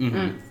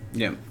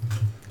 Yeah.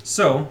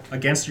 So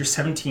against your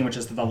 17, which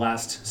is the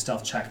last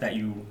stealth check that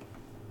you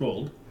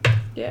rolled.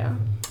 Yeah.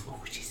 Oh,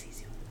 she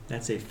sees you.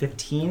 That's a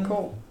 15.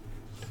 Cool.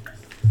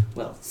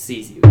 Well,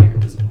 sees you. You're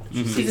invisible.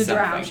 She She's sees a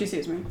drow. something. She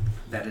sees me.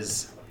 That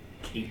is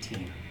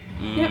 18.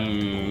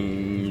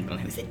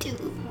 Was it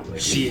 2?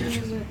 She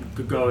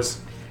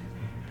goes,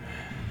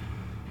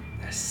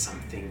 "There's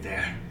something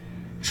there.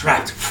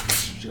 Trapped."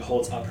 She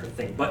holds up her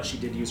thing, but she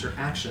did use her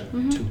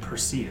action to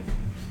perceive.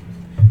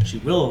 She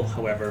will,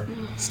 however,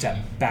 step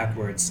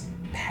backwards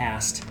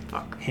past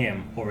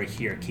him over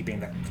here, keeping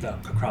the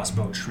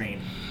crossbow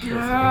trained carefully.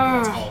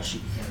 That's all she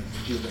can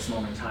do at this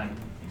moment in time.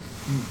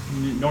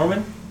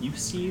 Norman, you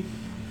see,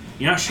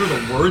 you're not sure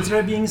the words that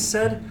are being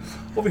said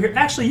over here.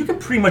 Actually, you can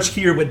pretty much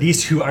hear what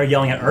these two are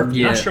yelling at Earth.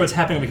 You're not sure what's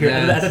happening over here,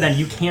 other than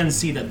you can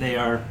see that they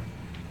are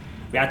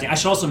reacting. I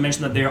should also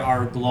mention that there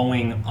are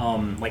glowing,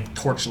 like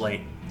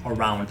torchlight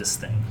around this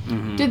thing.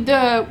 Did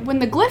when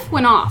the glyph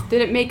went off,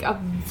 did it make a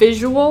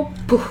visual?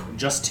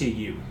 Just to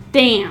you.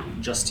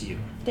 Damn. Just to you.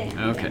 Damn.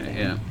 Okay,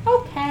 yeah.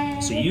 Okay.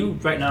 So you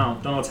right now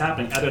don't know what's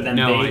happening, other than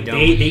No, I don't.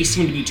 they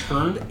seem to be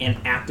turned and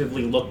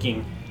actively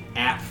looking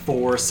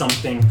for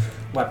something,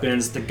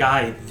 weapons. The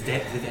guy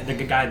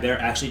there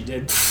actually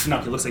did. No,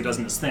 he looks like he does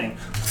in this thing.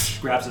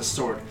 Grabs his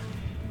sword.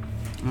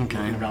 Okay.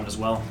 Looking around as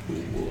well.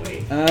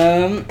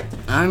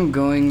 I'm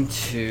going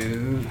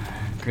to,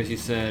 because you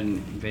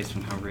said based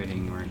on how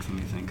rating works, let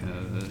me think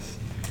of this.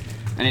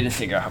 I need to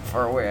figure out how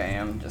far away I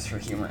am, just for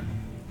humor.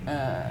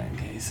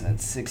 Okay, so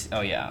that's 6. Oh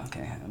yeah,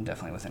 okay, I'm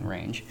definitely within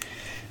range.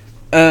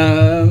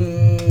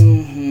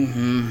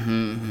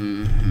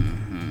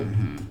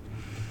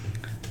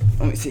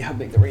 Let me see how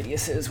big the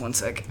radius is. 1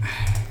 sec.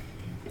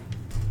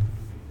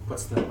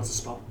 What's the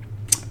spell?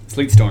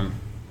 Sleet Storm.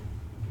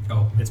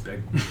 Oh, it's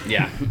big.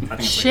 Yeah. I think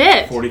it's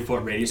Shit. like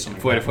 40-foot radius.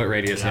 40-foot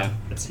radius, yeah.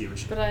 That's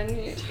huge. But I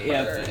need.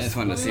 Yeah, I just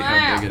wanted to see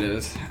how big it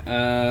is.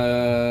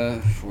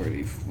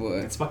 40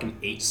 foot. It's fucking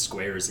 8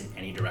 squares in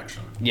any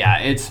direction. Yeah,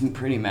 it's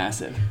pretty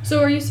massive.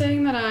 So are you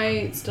saying that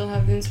I still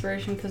have the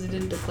inspiration because I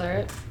didn't declare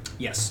it?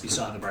 Yes, you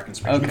still have the bark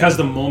inspiration. Okay. Because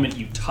the moment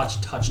you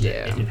touched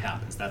it, Yeah. it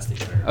happens. That's the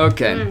trigger.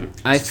 Okay,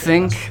 I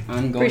think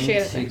I'm going Appreciate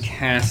it, to thanks.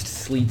 cast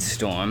Sleet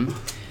Storm.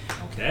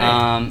 Okay.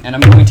 And I'm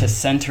going to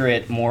center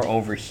it more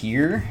over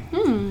here.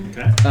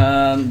 Okay.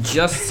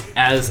 Just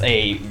as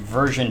a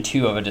version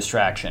 2 of a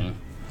distraction.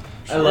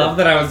 I love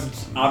that I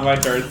was on my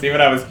turn. See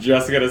what I was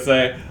just gonna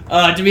say.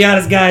 To be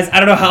honest, guys, I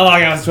don't know how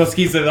long I was supposed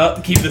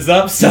to keep this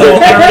up, so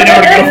I don't really know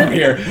where to go from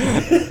here.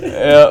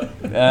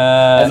 Yep.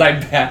 As I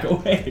back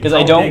away. Because How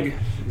I don't. big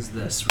is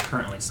this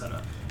currently set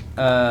up?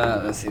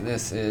 Let's see.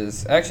 This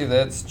is actually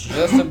that's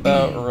just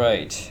about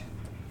right.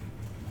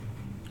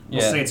 We'll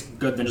say it's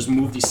good, then just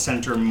move the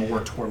center more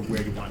toward where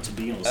you want it to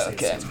be, and we'll say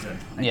Okay. it's good.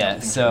 I Yeah.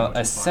 don't think So you're going too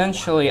far.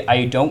 essentially,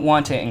 I don't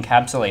want to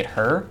encapsulate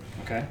her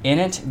Okay. in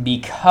it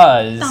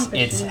because Dump it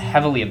it's in.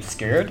 heavily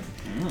obscured,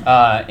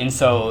 and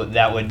so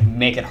that would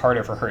make it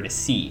harder for her to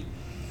see.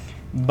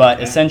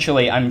 But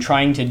essentially, I'm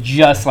trying to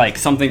just like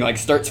something like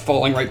starts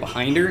falling right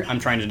behind her. I'm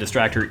trying to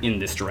distract her in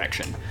this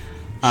direction.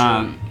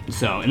 And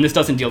this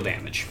doesn't deal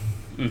damage.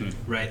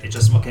 Right. It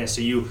just okay.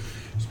 So you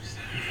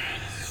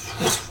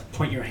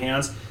point your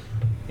hands.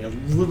 A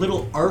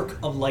little arc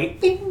of light,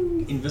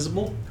 bing,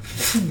 invisible,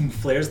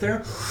 flares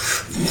there,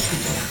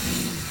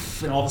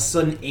 and all of a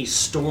sudden a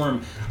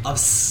storm of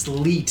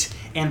sleet,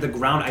 and the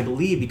ground, I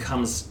believe,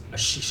 becomes a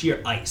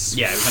sheer ice.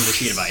 Yeah, it becomes a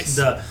sheet of ice.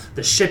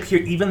 The ship here,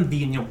 even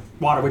the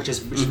water, which is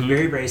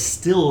very, very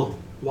still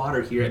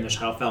water here in the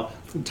Shadowfell,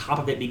 from top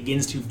of it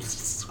begins to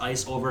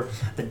ice over.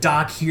 The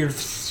dock here,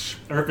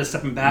 Earth is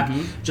stepping back,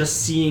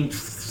 just seeing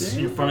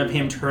in front of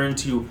him turn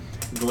to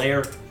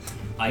glare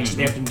ice. Do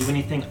they have to do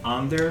anything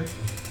on their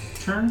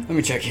turn? Let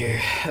me check here.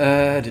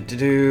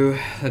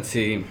 Let's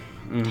see.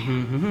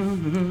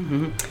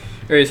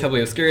 Area is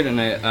heavily obscured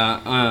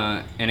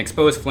and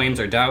exposed flames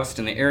are doused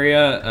in the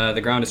area.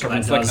 The ground is covered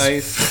in slick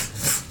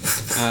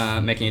ice,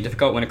 making it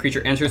difficult. When a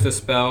creature enters the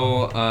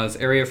spell's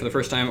area for the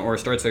first time or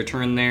starts their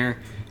turn there,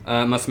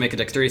 must make a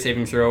dexterity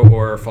saving throw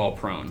or fall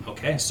prone.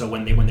 Okay, so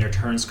when their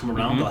turns come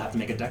around, they'll have to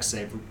make a dex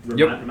save.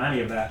 Remind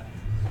me of that.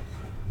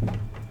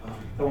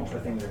 I won't put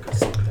a thing there because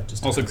that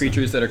just Also,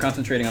 creatures that are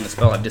concentrating on the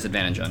spell have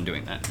disadvantage on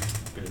doing that.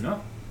 Good to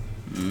know.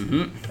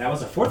 That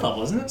was a 4th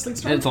level, isn't it? Sleep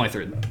Storm? It's only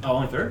 3rd. Oh,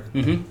 only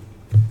 3rd?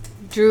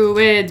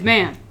 Druid's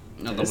man.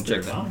 I'll double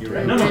check that. Oh, you're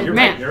right. No, you're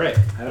Man. right. You're right.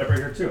 I have it up right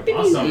here too.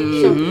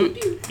 Awesome.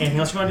 Anything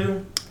else you want to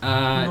do?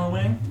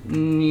 Norway?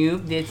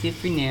 Nope, that's it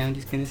for now. I'm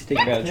just gonna stick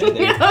out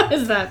there. What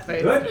is that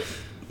face? Good.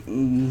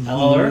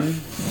 Hello,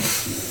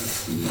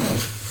 Earth.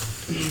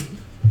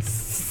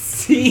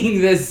 Seeing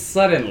this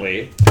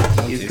suddenly,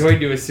 he's going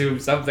to assume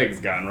something's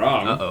gone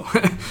wrong. Uh-oh.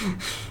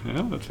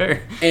 Well, that's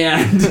fair.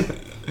 And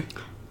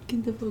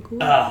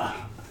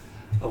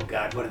Oh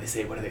God, what do they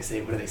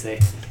say?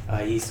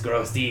 East,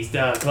 gross, east,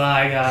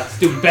 Clyde,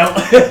 stupid belt.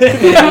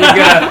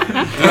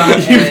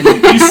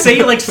 you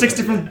say like 6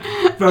 different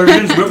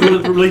versions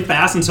really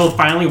fast until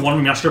finally one,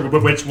 I'm not sure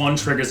which one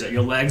triggers it.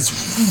 Your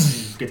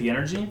legs get the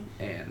energy.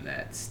 And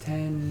that's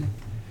 10,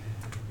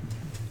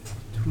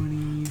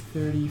 20,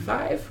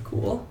 35.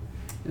 Cool.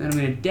 And then I'm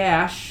going to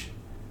dash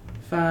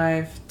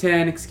 5,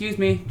 10, excuse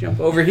me, jump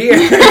over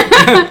here.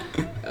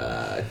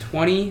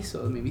 20,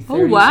 so maybe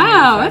 30. Oh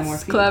wow, so maybe 5 more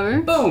that's feet.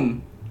 clever.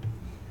 Boom.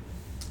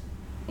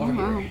 Over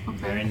Wow. here. Okay.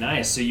 Very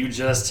nice. So you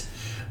just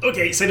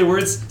say the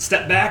words,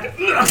 step back.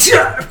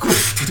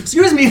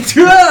 Excuse me.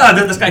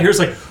 Then this guy here is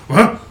like,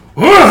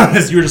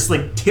 as you're just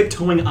like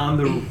tiptoeing on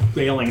the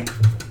railing,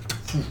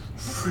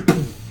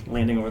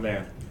 landing over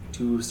there.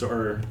 2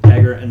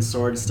 dagger and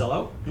sword still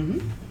out.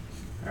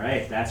 All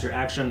right, that's your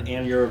action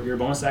and your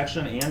bonus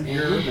action and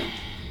your.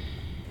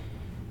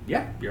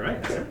 Yeah, you're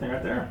right. That's everything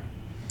right there.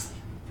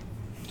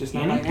 Just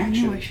not my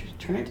action. I should have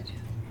tried to do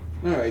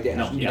Alright, dash.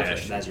 No, You yeah,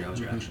 dash. that was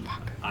your action.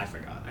 I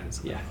forgot. I didn't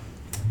say that.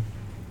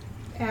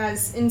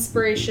 As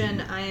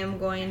inspiration, I am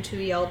going to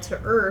yell to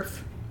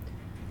Earth,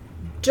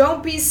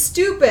 "Don't be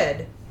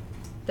stupid!"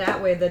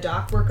 That way the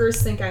dock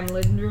workers think I'm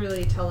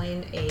literally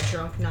telling a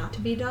drunk not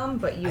to be dumb,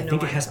 but I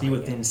think it has to be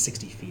within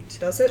 60 feet.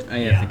 Does it? Oh,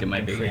 yeah, I think it might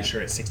I'm be. pretty Yeah.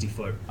 sure it's 60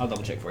 foot. I'll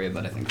double check for you,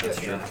 but I think that's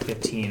true.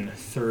 15,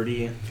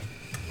 30,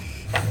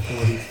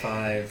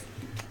 45,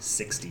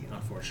 60,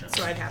 unfortunately.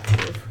 So I'd have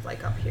to move,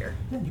 like, up here.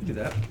 Yeah, you can do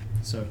that.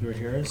 So you're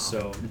here,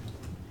 so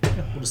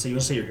yeah, we'll say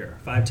you're here.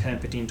 5, 10,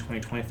 15, 20,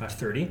 25,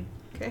 30.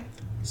 Okay.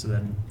 So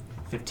then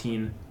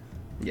 15,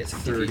 Yes,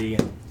 30,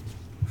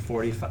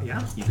 45.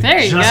 Yeah. You can There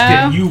you just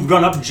go. you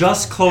run up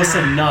just close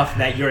enough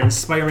that your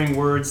inspiring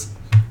words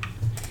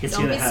hits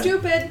you Don't in the be head.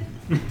 stupid.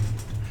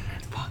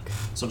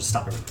 So just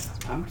stop everything.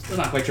 I'm still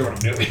not quite sure what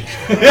I'm doing.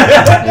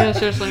 Yeah,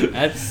 seriously.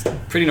 That's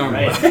pretty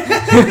normal.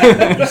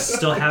 Right. You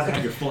still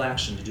have your full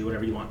action to do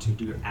whatever you want to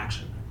do your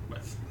action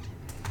with.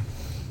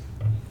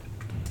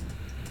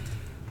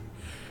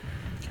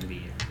 Can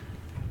be.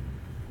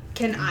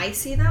 Can I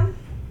see them?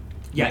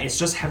 Yeah, it's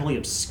just heavily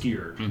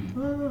obscured.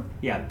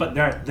 Yeah, but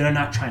they're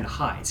not trying to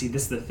hide. See,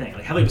 this is the thing.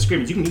 Like heavily obscured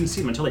means you can even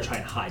see them until they try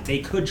and hide. They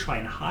could try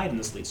and hide in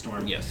the sleet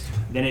storm. Yes.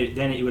 Then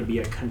it would be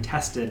a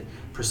contested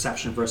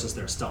perception versus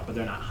their stealth. But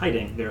they're not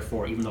hiding.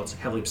 Therefore, even though it's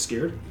heavily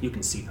obscured, you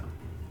can see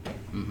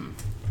them.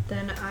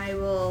 Then I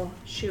will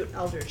shoot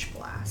Eldritch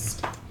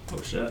Blast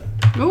Oh shit.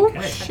 Oh Okay.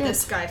 at shit.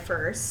 this guy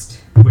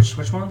first. Which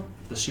one?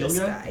 The shield This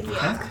guy? guy,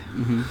 yeah.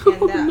 And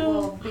that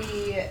will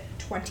be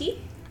 20.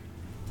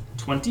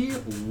 20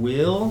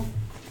 will.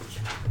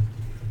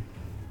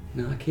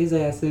 Knock his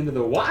ass into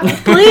the water.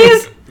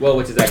 Please. Well,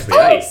 which is actually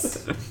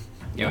ice.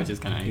 Yeah, which is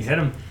kind of You nice. hit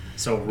him.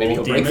 So Maybe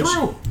roll he'll break damage.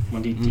 through.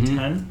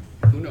 1d10.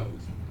 Who knows?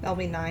 That'll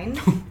be 9.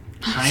 9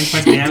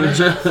 points damage.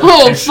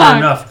 Oh And sure fuck.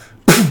 enough,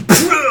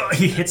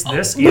 he hits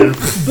this, and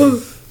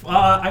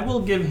I will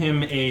give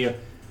him an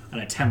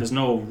attempt. There's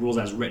no rules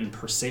as written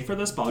per se for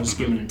this, but I'll just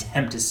give him an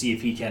attempt to see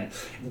if he can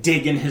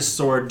dig in his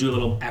sword, do a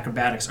little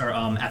acrobatics or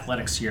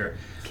athletics here.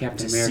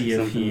 Captain To America see if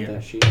something he- with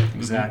that shield.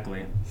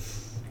 Exactly.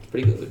 It's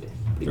pretty good.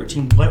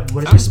 13. What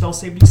is your spell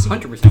save DC?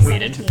 100%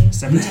 weighted.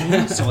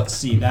 17. So let's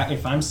see that.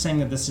 If I'm saying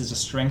that this is a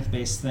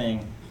strength-based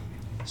thing,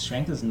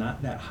 Strength is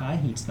not that high.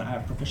 He does not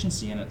have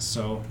proficiency in it.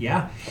 So,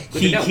 yeah.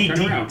 Good to know.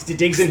 Turn around. He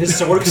digs in his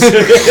sword,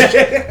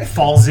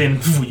 falls in.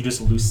 You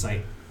just lose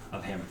sight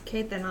of him.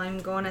 Okay, then I'm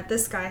going at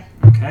this guy.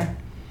 Okay.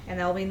 And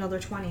that'll be another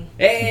 20.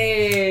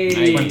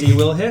 Hey! 20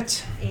 will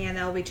hit. And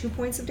that'll be 2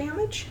 points of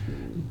damage.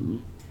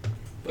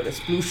 But a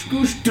sploosh,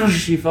 scoosh,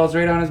 doosh, he falls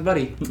right on his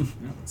buddy.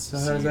 So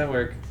how does that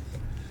work?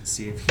 Let's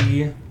see if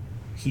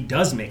he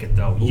does make it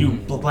though. You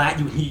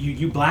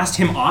blast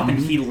him off and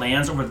he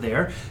lands over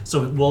there.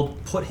 So we'll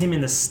put him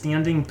in the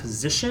standing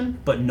position,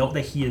 but note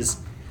that he's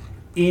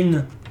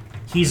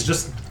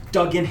just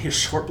dug in his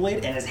short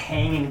blade and is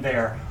hanging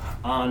there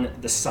on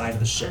the side of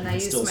the ship. And I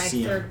used my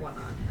third one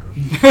on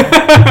him.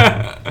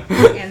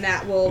 And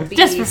that will be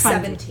Just for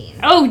fun. 17.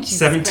 Oh, Jesus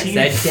 17.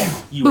 Christ.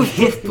 Down. You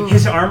hit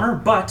his armor,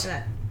 but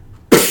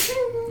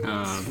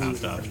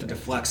Bounced off.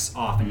 deflects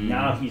off, and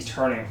now he's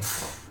turning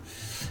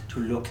to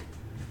look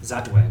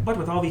that way. But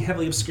with all the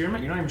heavily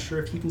obscurement, you're not even sure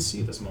if he can see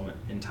at this moment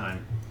in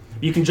time.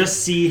 You can just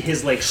see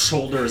his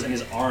shoulders and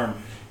his arm,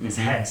 and his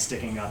head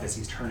sticking up as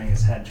he's turning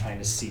his head, trying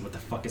to see what the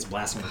fuck is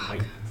blasting with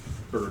white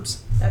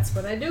birds. That's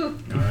what I do.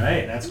 All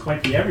right, that's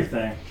quite the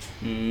everything.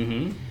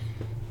 Mm-hmm.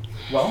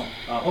 Well,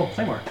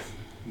 Playmore,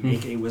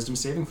 make a wisdom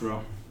saving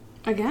throw.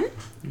 Again?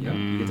 Yep,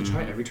 you get to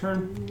try it every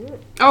turn.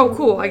 Oh,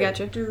 cool. I got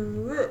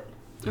you.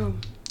 Oh.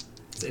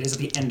 It is at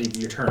the end of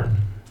your turn.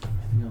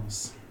 Anything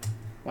else?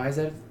 Why is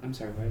that? I'm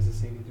sorry, why is the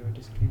saving throw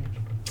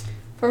disadvantage?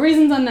 For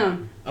reasons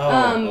unknown.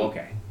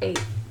 Okay.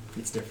 8.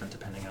 It's different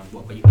depending on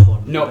what you pull out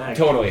of the No, bag.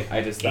 totally.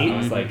 I just thought, I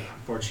was like...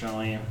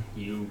 Unfortunately,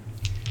 you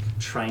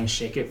try and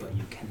shake it, but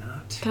you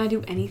cannot. Can I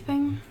do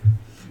anything?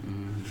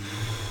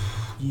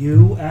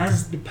 You,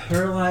 as the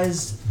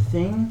paralyzed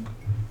thing,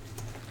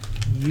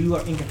 you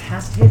are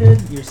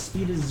incapacitated. Your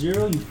speed is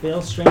 0. You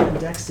fail strength and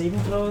dex saving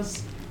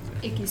throws.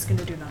 Icky's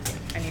gonna do nothing.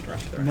 I need to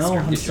rush the rest. No,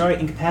 I'm sorry.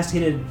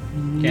 Incapacitated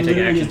take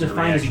literally is actions or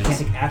defined as you can't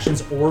reactions. take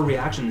actions or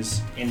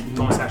reactions, and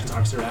bonus actions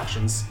are their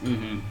actions.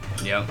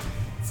 Mm-hmm. Yep.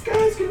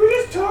 Guys, can we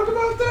just talk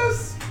about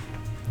this?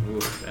 Ooh,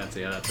 that's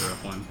a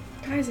rough one.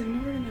 Guys, I'm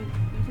never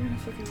gonna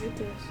fucking get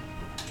this.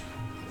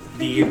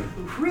 The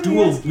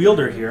dual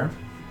wielder here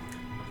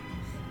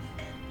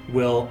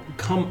will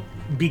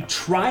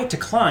try to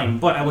climb,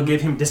 but I will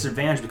give him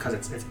disadvantage because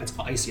it's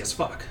icy as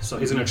fuck. So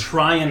he's gonna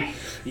try and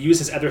use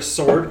his other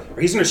sword,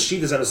 or he's gonna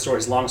sheath his other sword,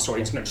 his long sword.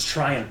 He's gonna just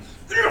try and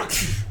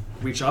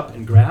reach up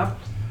and grab.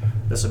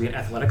 This will be an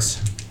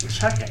athletics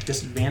check at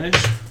disadvantage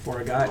for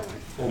a guy.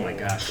 Oh my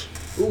gosh.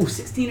 Ooh,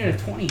 16 out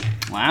of 20.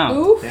 Wow.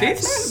 Ooh.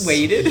 That's not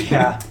weighted.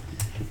 Yeah.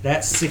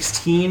 That's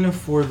 16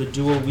 for the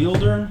dual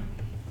wielder.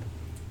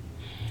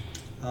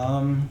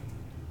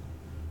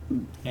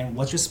 And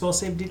what's your spell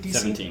save, DC?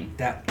 17.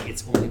 That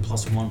it's only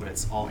 +1, but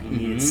it's all he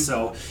needs.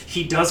 So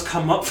he does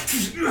come up.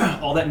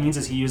 All that means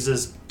is he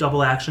uses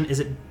double action. Is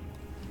it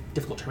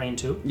difficult terrain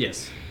too?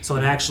 Yes. So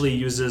it actually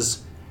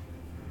uses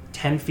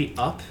 10 feet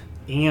up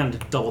and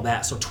double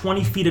that. So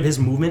 20 feet of his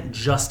movement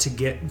just to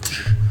get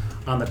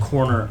on the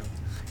corner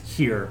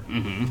here.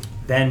 Mm-hmm.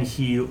 Then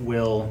he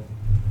will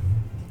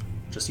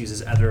just use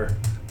his other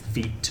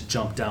feet to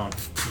jump down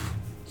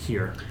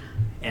here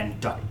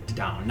and duck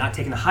down. Not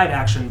taking the hide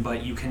action, but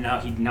he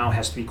now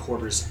has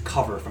 3/4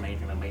 cover from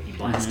anything that might be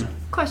blasted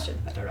Question.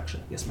 that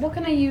direction. Yes, ma'am. What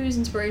can I use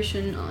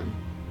inspiration on?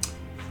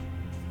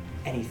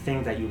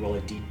 Anything that you roll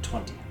a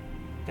d20.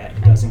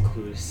 That does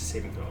include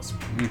saving throws.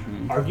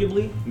 Mm-hmm.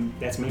 Arguably,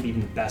 that's maybe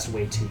even the best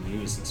way to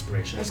use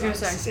inspiration I was is gonna on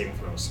say. saving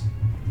throws.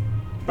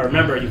 But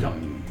remember,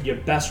 your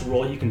best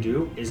roll you can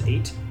do is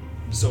 8.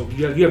 So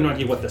you have no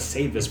idea what the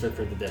save is for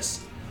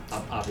this,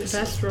 obviously.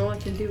 Best roll I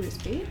can do is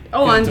 8?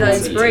 Oh, Yeah, on it's the a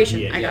inspiration.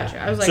 D8, I yeah.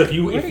 gotcha. I was like, so if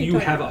you what are you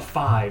talking have about? a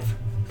 5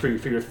 for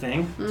your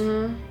thing,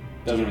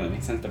 Doesn't really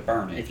make sense to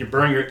burn it. if you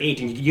burn your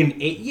 8 and you get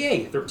an 8,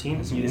 yay,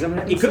 13. So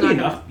it could be not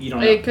enough. You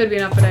don't know. It could be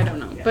enough, but I don't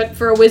know. Yeah. But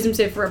for a wisdom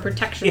save for a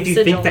protection If you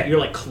sigil, think that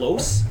you're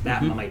close,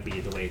 that might be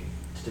the way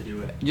to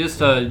do it. Just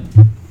for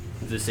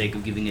the sake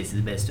of giving us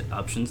the best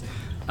options,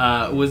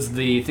 was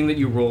the thing that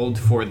you rolled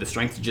for the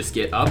strength to just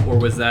get up, or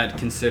was that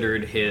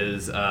considered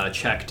his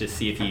check to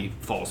see if he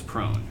falls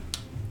prone?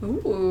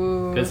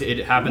 Ooh. Because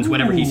it happens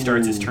whenever he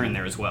starts his turn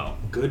there as well.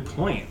 Good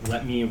point.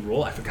 Let me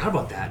roll. I forgot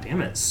about that.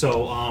 Damn it.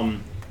 So,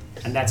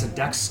 and that's a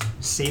dex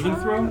saving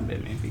throw.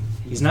 Maybe.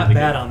 He's not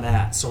bad on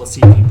that. So let's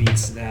see if he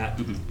beats that.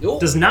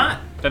 Does not.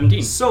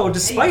 17. So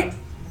despite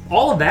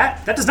all of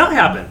that, that does not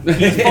happen.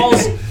 He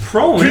falls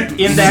prone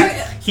in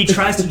that he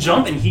tries to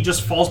jump and he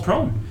just falls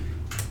prone.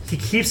 He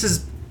keeps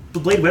his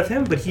blade with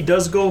him, but he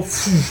does go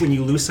when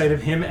you lose sight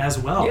of him as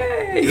well.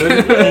 Yay!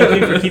 Good.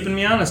 Thank you for keeping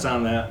me honest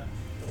on that.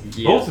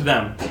 Yes. Both of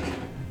them.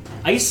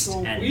 Iced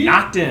and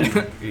knocked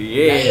in.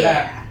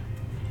 Yeah.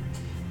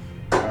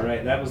 All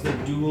right, that was the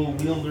dual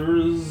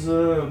wielders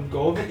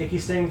go of it.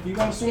 Icky's staying with you,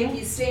 I'm assuming?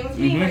 Icky's staying with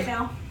me right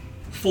now.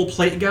 Full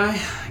plate guy.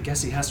 I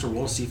guess he has to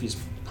roll to see if he's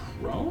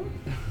prone.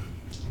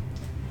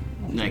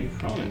 Like,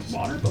 Prone in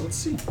water, but let's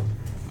see.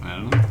 I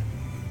don't know.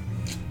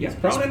 Yeah,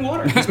 Prone in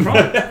water. he's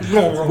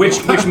prone.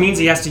 which means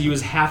he has to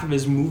use half of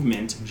his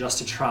movement just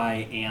to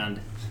try and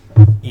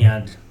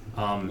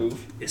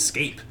Move.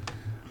 escape.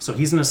 So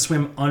he's going to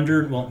swim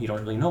under. Well, you don't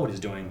really know what he's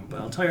doing,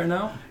 but I'll tell you right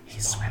now.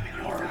 He's swimming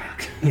Norman.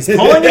 He's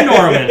pulling a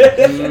Norman.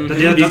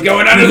 He's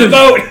going under the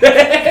boat.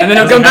 And then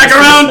he'll come back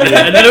around.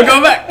 And then he'll go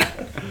back.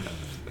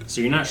 So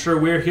you're not sure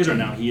where he is right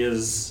now. He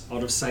is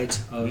out of sight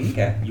of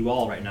you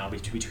all right now,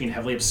 between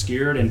heavily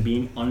obscured and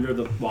being under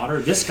the water.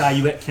 This guy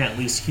you can at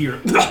least hear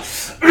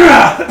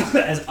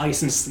as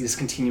ice is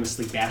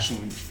continuously bashing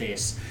him in the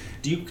face.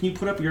 Can you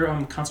put up your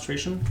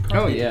concentration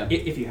card? Oh, yeah.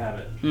 If you have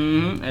it.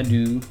 I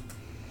do.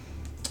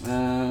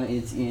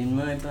 It's in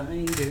my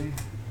binder,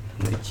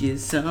 which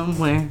is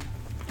somewhere.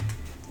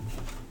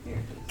 Here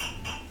it is.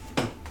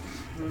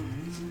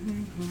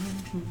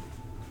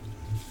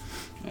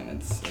 And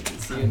I can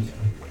see it.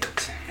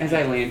 As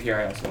I land here,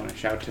 I also want to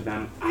shout to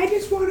them, I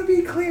just want to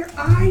be clear,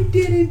 I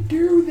didn't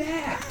do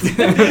that.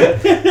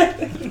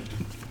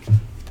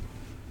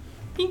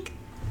 Pink.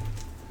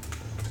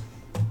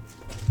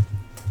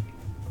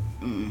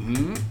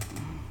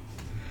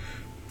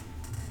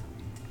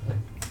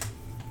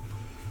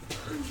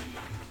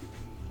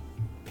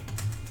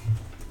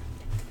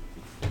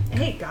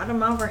 Hey, got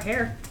him out of our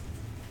hair.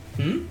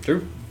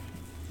 True.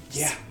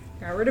 Yeah,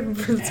 Got rid of him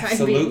for the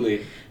time being.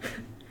 absolutely.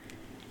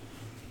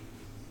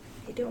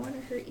 I don't want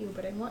to hurt you,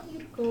 but I want you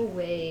to go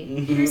away.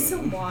 Here's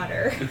some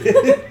water.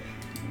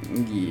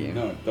 Yeah.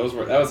 No,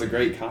 that was a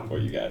great combo,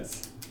 you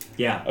guys.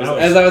 Yeah.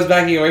 As I was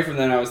backing away from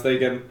them, I was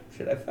thinking,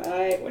 should I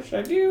fight? What should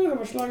I do? How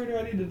much longer do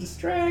I need to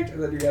distract?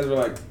 And then you guys were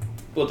like,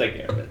 we'll take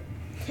care of it.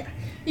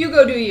 You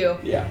go do you.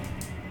 Yeah.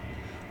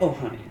 Oh,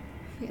 honey.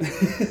 Yeah.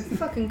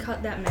 Fucking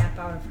cut that map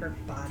out of her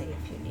body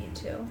if you need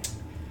to.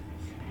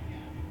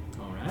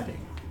 Alrighty.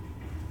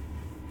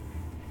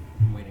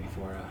 I'm waiting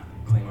for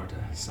Claymore to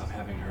stop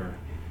having her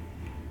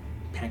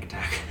panic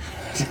attack.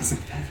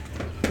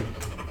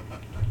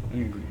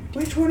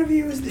 Which one of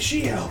you is the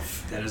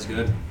she-elf? That is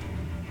good.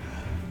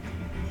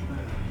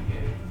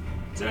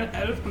 Is there an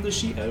elf on the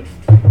she-elf?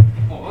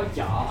 Oh,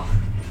 yeah.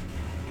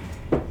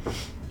 To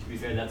be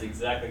fair, that's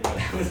exactly what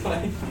I was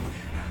like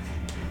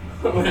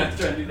when I was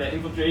trying to do that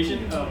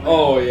infiltration.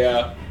 Oh,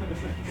 yeah.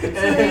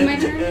 My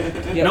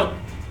turn? Yeah. Nope.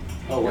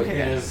 Oh, wait.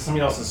 It is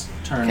somebody else's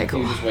turn. Okay,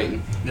 cool. You're just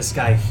waiting. This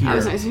guy here. That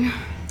was nice of you.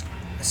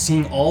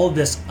 Seeing all of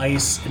this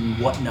ice and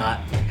whatnot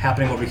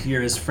happening over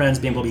here, his friends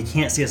being able to, he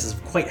can't see us, is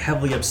quite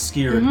heavily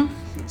obscured.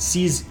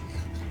 Sees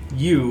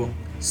you,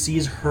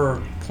 sees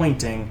her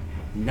pointing,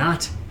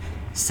 not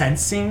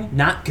sensing,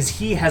 not because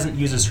he hasn't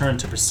used his turn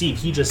to perceive,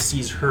 he just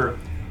sees her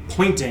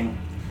pointing.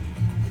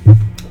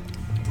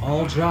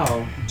 All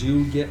Drow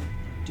do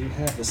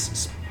have this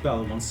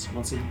spell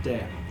once a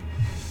day.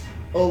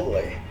 Oh,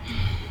 boy.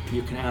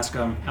 You can ask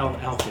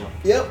Alfio.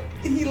 Yep,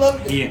 he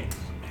loved it. He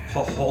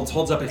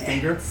holds up a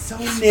finger. So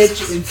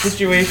niche in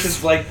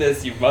situations like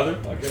this, you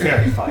motherfucker.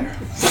 Fairy fire.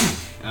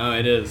 Oh,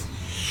 it is.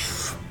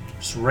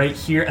 Just right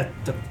here at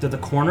the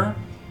corner,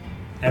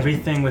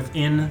 everything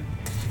within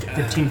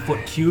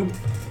 15-foot cube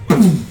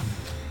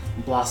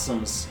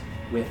blossoms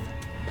with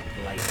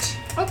light.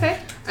 Okay.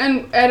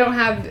 And I don't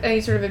have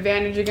any sort of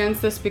advantage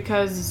against this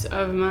because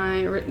of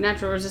my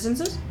natural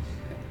resistances?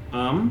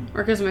 Or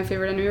because of my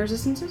favorite enemy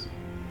resistances?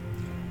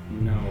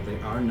 No, they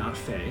are not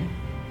Fae.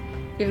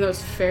 Even though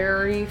it's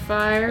fairy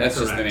fire? That's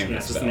just the Correct. name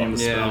That's of just the the name of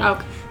the Yeah. spell.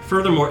 Okay.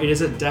 Furthermore, it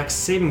is a Dex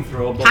saving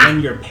throw, but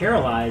when you're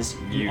paralyzed,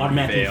 you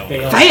automatically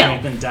fail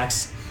strength and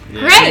Dex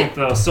saving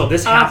throw. So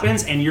this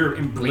happens, and you're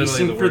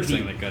embracing the for worst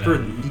thing that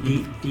could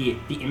the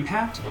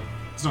impact.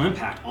 There's no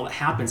impact. All that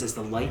happens is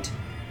the light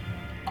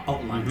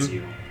outlines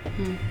you.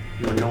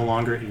 You are no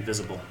longer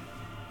invisible.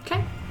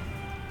 Okay.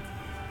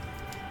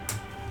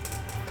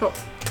 Cool.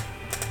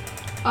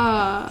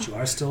 But you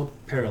are still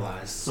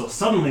paralyzed. So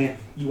suddenly,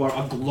 you are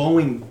a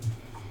glowing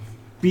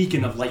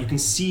beacon of light. You can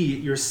see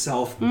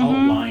yourself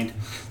outlined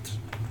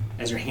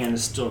as your hand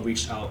is still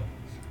reached out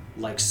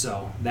like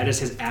so. That is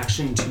his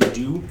action to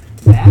do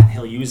that.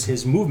 He'll use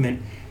his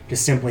movement to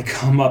simply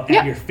come up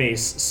at your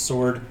face,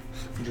 sword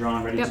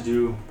drawn, ready to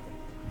do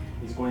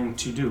what he's going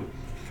to do.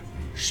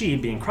 She,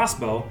 being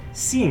crossbow,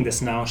 seeing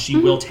this now, she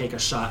will take a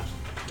shot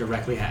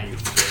directly at you,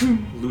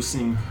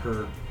 loosening her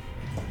arrow.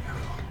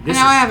 And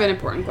now I have an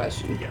important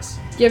question. Yes.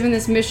 Given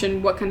this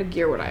mission, what kind of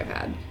gear would I have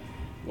had?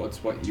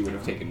 What's what you would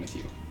have taken with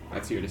you?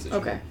 That's your decision.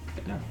 Okay.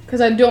 Yeah. Because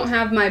I don't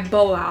have my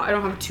bow out. I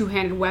don't have a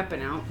two-handed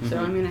weapon out. So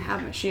I'm going to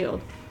have my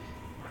shield.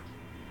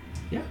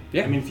 Yeah.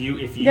 Yeah. I mean, if you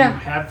Yeah.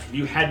 had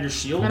your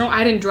shield.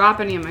 I didn't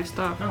drop any of my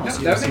stuff. No, Yeah,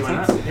 so that see makes why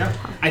not? sense. Yeah.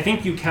 I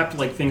think you kept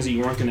like things that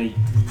you weren't going to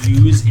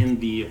use in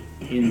the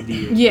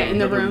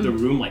room. the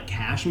room, like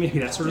cash, maybe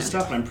that sort of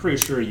stuff. But I'm pretty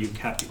sure you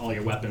kept all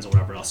your weapons or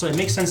whatever else. So it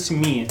makes sense to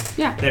me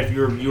that if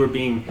you were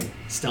being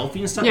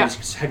stealthy and stuff, you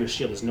just have your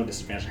shield. There's no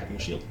disadvantage having a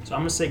shield. So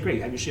I'm going to say, great,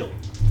 you have your shield.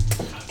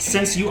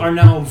 Since you are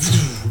now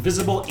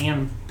visible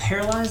and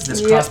paralyzed,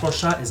 this crossbow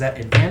shot is at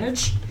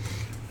advantage.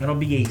 That'll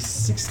be a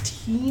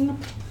 16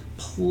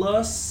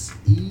 plus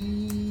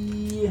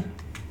E5,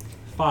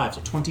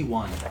 so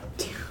 21.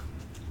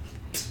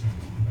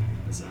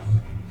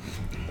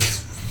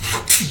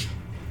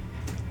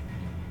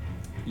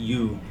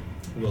 You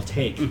will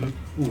take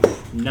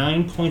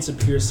 9 points of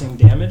piercing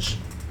damage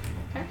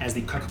as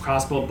the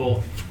crossbow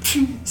bolt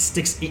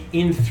sticks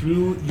in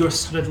through your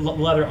studded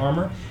leather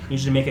armor. I need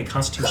you to make a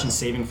Constitution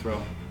saving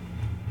throw.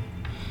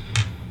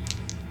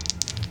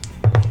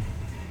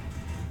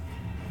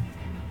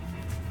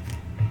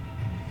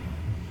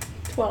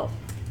 12.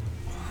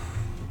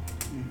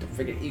 Don't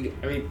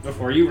forget,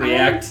 before you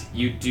react,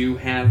 you do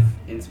have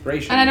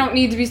inspiration. And I don't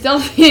need to be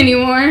stealthy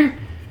anymore.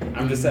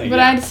 I'm just saying. But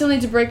yeah. I still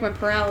need to break my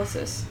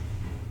paralysis.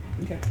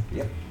 Okay.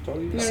 Yep.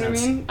 Totally. You know what I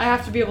mean? I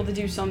have to be able to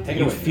do something.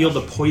 You feel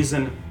the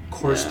poison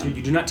course through.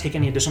 You do not take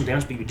any additional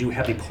damage, but you do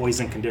have the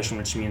poison condition,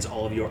 which means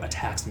all of your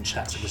attacks and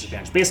checks are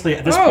disadvantaged. Basically,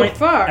 at this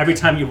point, every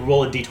time you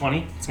roll a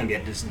d20, it's going to be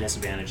at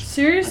disadvantage.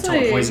 Seriously?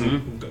 Until the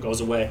poison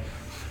goes away.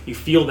 You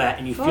feel that,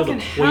 and you feel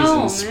the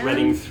poison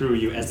spreading through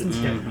you as the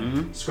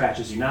tip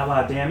scratches you. Not a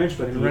lot of damage,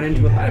 but run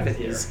into a lot of it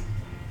here.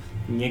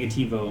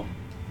 Negativo.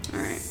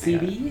 Alright.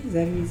 CD?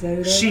 Is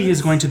that She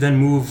is going to then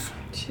move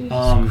Jesus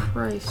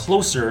Christ.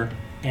 closer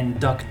and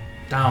duck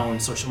down.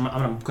 So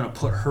I'm going to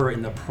put her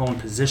in the prone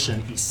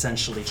position,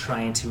 essentially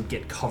trying to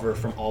get cover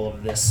from all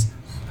of this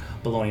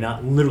below you.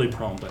 Not literally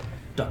prone, but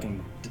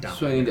ducking down.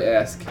 So I need to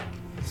ask,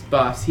 is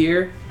boss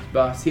here? Is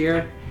boss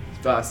here? Is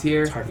boss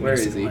here? It's hard for me Where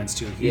to see is the he? lines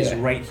too. He's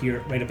right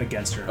here, right up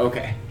against her.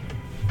 Okay.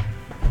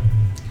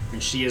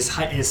 And she is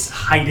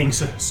hiding,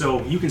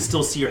 so you can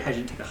still see her head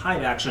and take a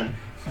hide action,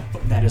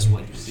 but that is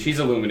what you see. She's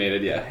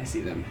illuminated, yeah. I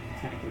see them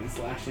hacking and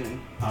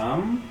slashing.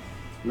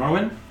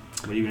 Norman,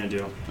 what are you going to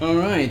do?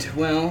 Alright,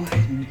 well,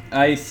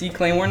 I see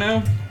Claymore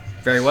now.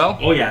 Very well.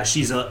 Oh yeah,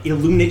 she's a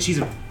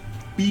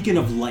beacon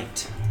of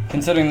light.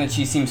 Considering that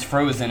she seems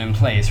frozen in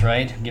place,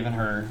 right? Given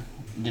her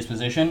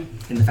disposition.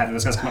 And the fact that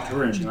this guy's come up to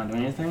her and she's not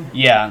doing anything?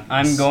 Yeah,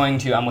 I'm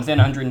within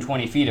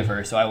 120 feet of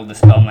her, so I will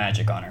dispel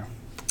magic on her.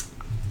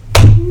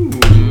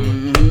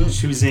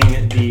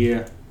 Choosing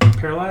the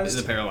paralyzed?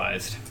 The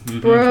paralyzed.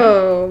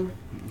 Bro.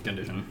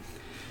 Condition.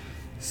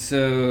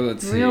 So,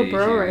 let's see. Real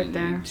bro here. right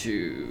there.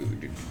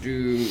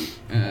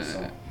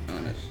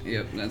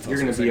 Yep, that's You're also going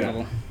to be second a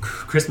level.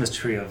 Christmas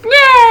tree of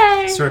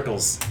Yay!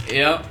 circles.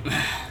 Yep.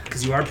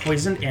 Because you are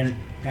poisoned, and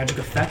magic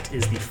effect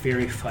is the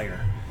fairy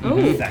fire. Ooh,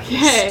 Effect will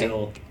okay.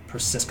 still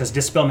persist. Because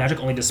dispel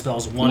magic only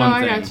dispels one No,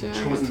 I thing.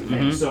 gotcha. Chosen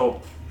thing.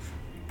 So,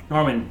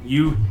 Norman,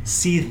 you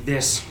see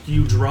this.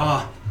 You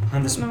draw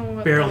on this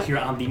barrel here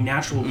on the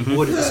natural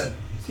wood. This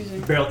Excuse me.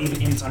 barrel,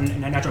 even in its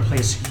unnatural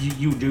place,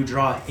 you do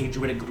draw a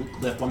druidic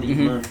glyph, one that you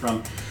learned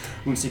from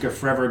Moonseeker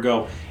forever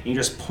ago. And you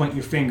just point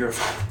your finger.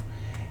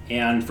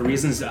 And for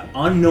reasons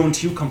unknown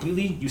to you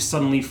completely, you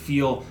suddenly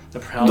feel the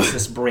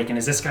paralysis break. And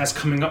as this guy's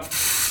coming up,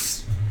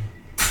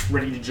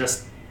 ready to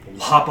just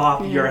hop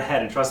off your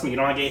head. And trust me, you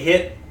don't want to get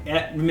hit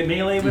at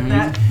melee with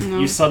that. No.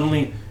 You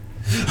suddenly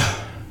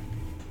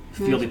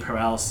feel the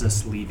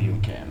paralysis leave you.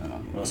 Okay, and then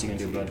What else are you going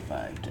to do, bud?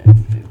 5,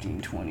 10,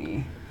 15,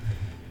 20,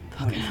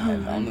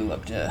 25. I'll move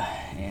up to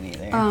Annie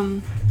there.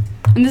 And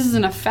this is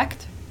an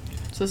effect,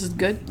 so this is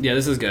good. Yeah,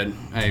 this is good.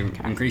 I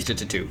increased it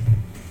to 2.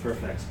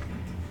 Perfect.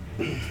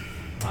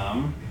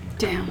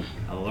 Damn.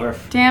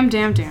 Alurf. Damn.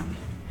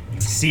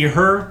 You see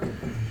her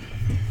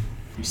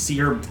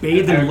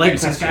bathed in light.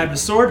 This guy with a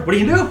sword. What do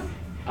you do?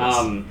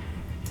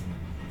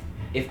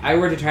 If I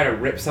were to try to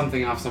rip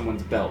something off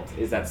someone's belt,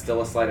 is that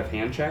still a sleight of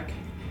hand check?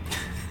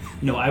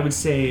 No, I would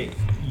say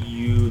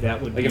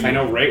that would Like be... if I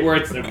know right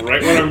what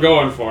I'm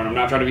going for and I'm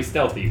not trying to be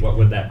stealthy, what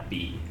would that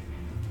be?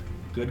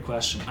 Good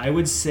question. I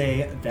would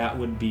say that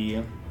would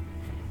be...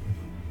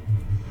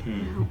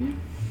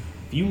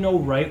 If you know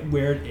right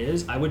where it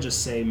is, I would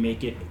just say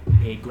make it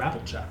a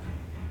grapple check.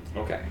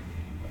 Okay.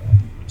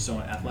 So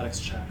an athletics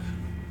check.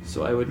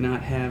 So I would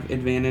not have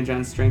advantage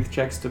on strength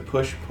checks to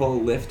push,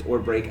 pull, lift, or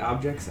break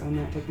objects on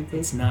that technically?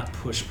 It's not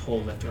push,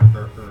 pull, lift,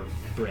 or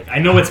break. I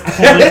know it's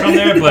pulling from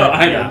there, but no,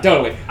 I know,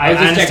 totally. I was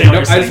I just understand checking. what Nope, you're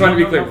I just saying. wanted to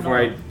be No, clear no, before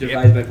no. I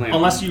devise my plan.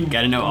 Unless you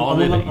Gotta know all of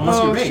it. Unless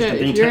Oh, you're raged, shit, then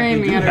you you're technically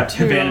aiming do at have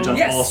a advantage on 2.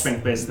 Yes. all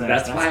strength-based things.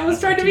 That's why I was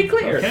trying to be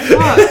clear. Okay.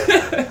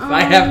 If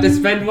I have to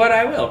spend what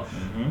I will.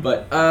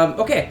 But,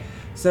 okay.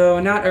 So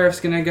not Earth's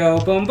gonna go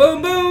boom,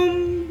 boom,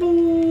 boom,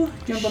 boom.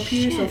 Jump up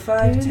here, so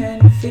 5,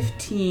 10,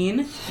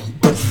 15.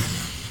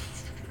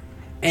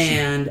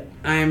 And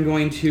I'm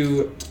going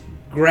to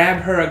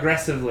grab her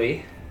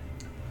aggressively.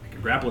 Make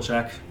a grapple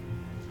check.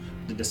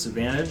 The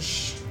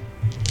disadvantage.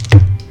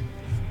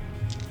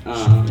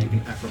 Make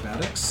an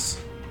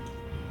acrobatics.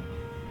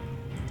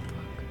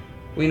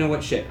 Well, you know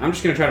what? Shit. I'm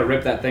just gonna try to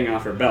rip that thing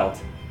off her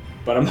belt.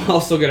 But I'm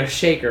also gonna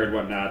shake her and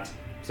whatnot.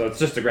 So it's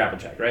just a grapple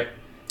check, right?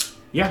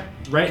 Yeah.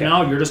 Right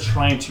now, you're just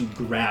trying to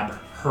grab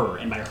her,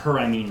 and by her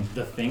I mean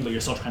the thing, but you're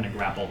still trying to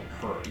grapple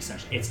her.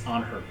 Essentially, it's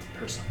on her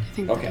person. I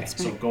think Okay,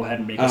 that's So go ahead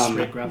and make a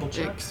straight grapple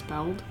been check.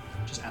 expelled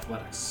Just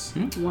athletics.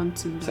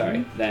 once and done.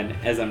 Sorry. Then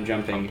as I'm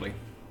jumping. Probably.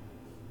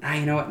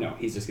 You know what? No,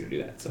 he's just gonna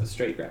do that. So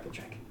straight grapple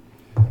check.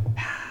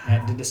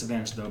 At the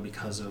disadvantage though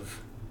because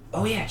of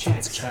Oh yeah, it's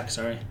checks. a check.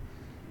 Sorry.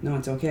 No,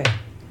 it's okay.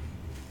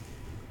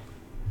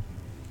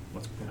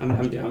 What's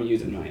I'm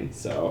using mine.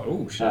 So.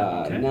 Oh shit.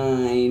 Okay.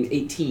 9,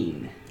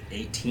 18.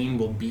 18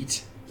 will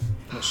beat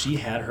what she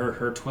had,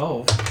 her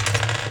 12.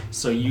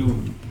 So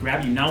you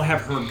now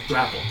have her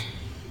grappled.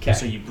 Okay.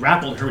 So you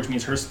grappled her, which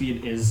means her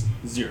speed is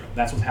 0.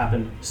 That's what's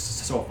happened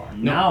so far.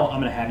 Now I'm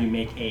going to have you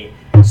make a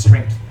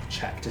strength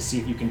check to see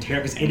if you can tear,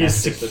 because it is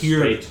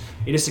secured.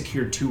 It is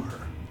secured to her.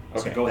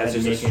 Okay. So go ahead and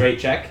make make a straight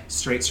check.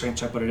 Straight strength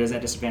check, but it is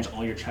at disadvantage.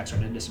 All your checks are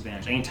at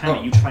disadvantage. Anytime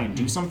that you try and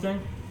do something,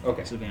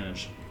 Okay.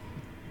 disadvantage.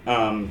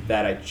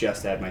 That I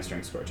just add my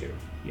strength score to.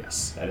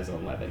 Yes. That is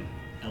 11.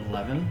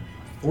 11.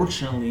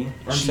 Fortunately,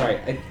 Or, I'm sorry.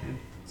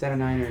 Is that a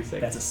 9 or a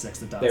 6? That's a 6.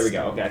 The dot's There we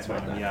go. Okay, that's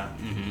what I thought. Yeah.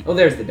 Oh,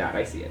 there's the dot.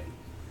 I see it.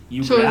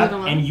 You So is grab it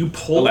 11? and you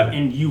pull 11.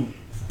 and you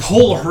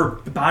pull her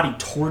body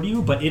toward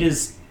you, but it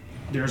is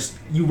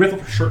you rip up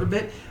her shirt a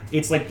bit.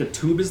 It's like the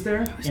tube is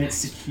there and it's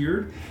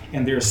secured,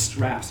 and there's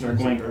straps that are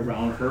going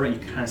around her, and you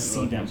kind of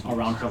see them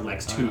around her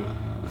legs too.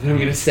 I'm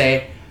gonna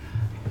say,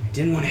 I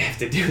didn't want to have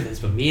to do this,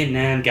 but me and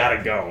Nan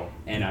gotta go,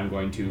 and I'm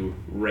going to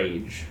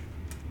rage.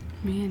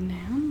 Me and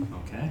Nan?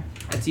 Okay.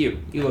 That's you.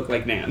 You look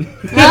like Nan.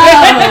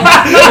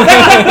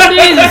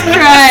 Jesus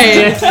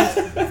Christ!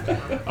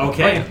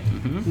 Okay.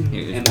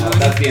 And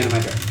that's the end of my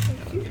turn.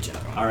 Good job.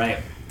 All right.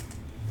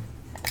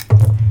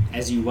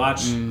 As you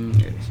watch,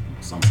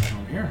 something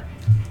over here.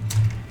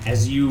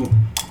 As you,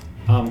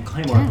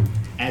 Claymore,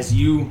 as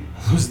you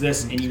lose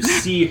this and you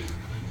see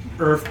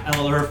Earth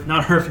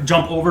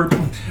jump over,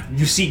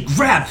 you see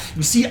grab,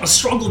 you see a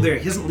struggle there.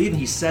 He doesn't leave, and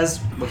he says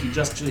what he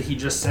just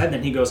said,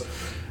 then he goes,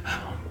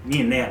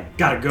 me and Nan,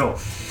 gotta go.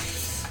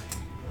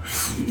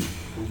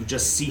 You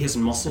just see his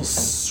muscles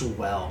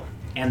swell,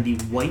 and the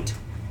white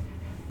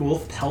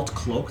wolf pelt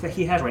cloak that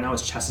he has right now,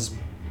 his chest is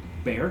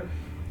bare,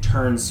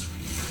 turns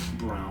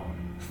brown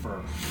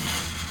fur.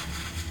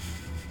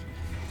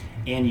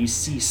 And you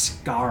see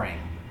scarring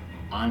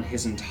on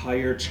his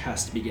entire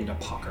chest begin to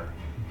pucker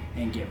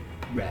and get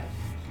red.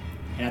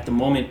 And at the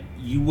moment,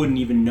 you wouldn't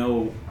even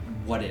know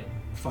what it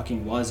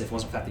fucking was if it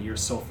wasn't the fact that you're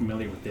so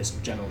familiar with this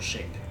general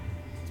shape.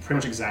 It's pretty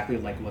much exactly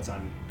like what's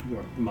on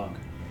your mug.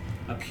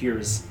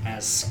 Appears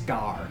as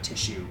scar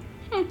tissue,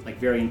 like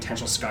very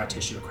intentional scar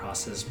tissue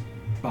across his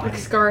body. Like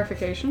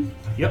scarification?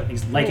 Yep,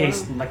 it's like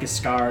a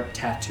scar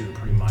tattoo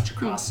pretty much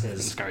across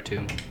his Scar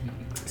 2.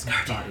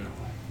 body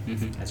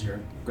as you're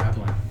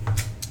grappling.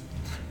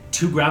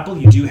 To grapple,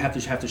 you do have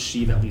to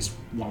sheath at least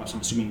one. So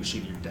I'm assuming you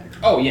sheath your dagger.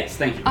 Oh yes,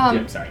 thank you.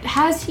 Yep, sorry.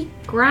 Has he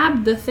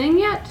grabbed the thing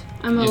yet?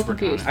 I'm a little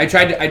confused. I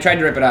tried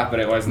to rip it off, but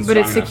it wasn't. But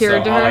strong it's enough,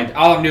 secured so to her?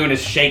 all I'm doing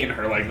is shaking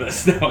her like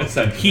this.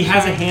 He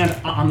has a hand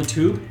on the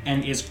tube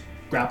and is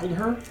grappled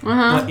her,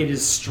 but it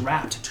is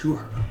strapped to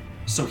her.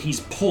 So he's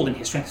pulled, and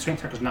his strength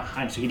tracker is not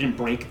high, so he didn't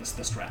break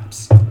the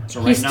straps. So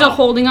right He's now, still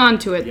holding on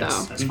to it,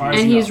 yes, though. as far as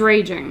And you he's know.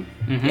 raging.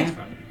 Yeah.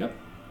 Yep.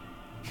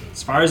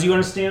 As far as you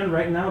understand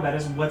right now, that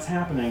is what's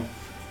happening.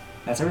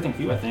 That's everything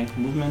for you, I think.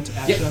 Movement,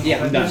 action. yeah,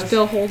 all I'm that done. jazz.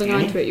 Still holding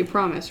on Annie? to it, you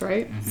promise,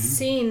 right?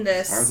 Seeing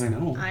this, As far as I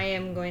know. I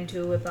am going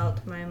to whip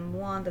out my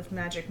wand of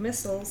magic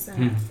missiles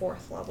and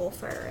 4th level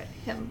fire at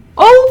him.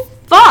 Oh,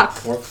 fuck!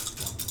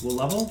 Fourth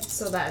level?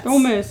 So that's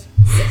Don't miss.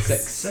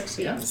 6,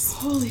 yeah.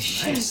 Holy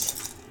shit.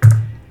 Nice.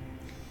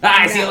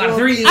 I see a lot of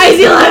threes. I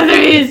see 11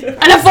 threes! And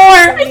a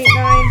 4! 8,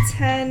 9,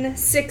 10,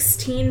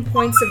 16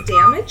 points of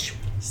damage.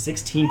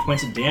 16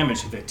 points of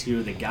damage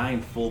to the guy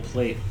in full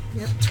plate.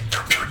 Yep.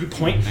 You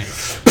point.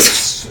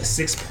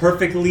 6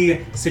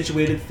 perfectly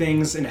situated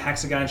things in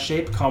hexagon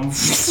shape come.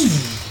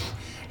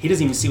 He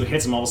doesn't even see what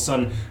hits him. All of a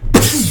sudden,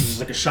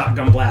 like a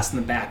shotgun blast in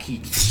the back,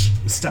 he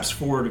steps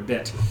forward a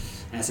bit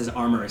as his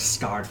armor is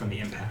scarred from the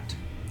impact.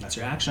 That's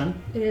your action.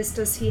 It is.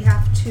 Does he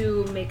have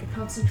to make a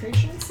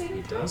concentration saving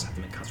He throw? does have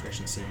to make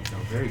concentration saving throw.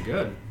 Very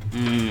good.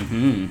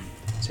 Mm-hmm.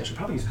 See, I should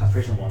probably use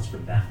concentration ones for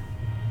that.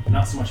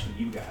 Not so much for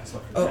you guys,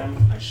 but for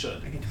them, I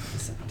should. I get to put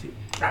this in too.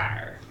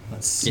 Rawr.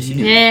 Let's see. Yes, you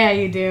do. Yeah,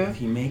 you do. If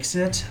he makes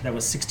it, that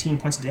was 16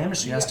 points of damage,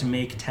 so he has to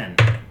make 10.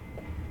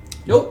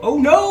 Nope. Oh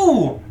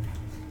no!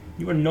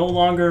 You are no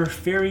longer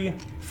fairy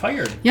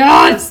fired.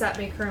 Yes! Does that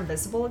make her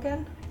invisible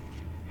again?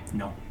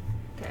 No.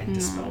 Okay. It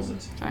dispels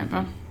it. Sorry,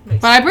 bro.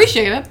 But I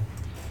appreciate it.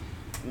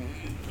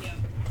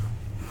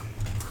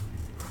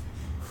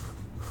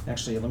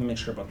 Actually, let me make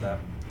sure about that.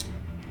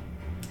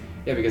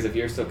 Yeah, because if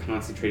you're still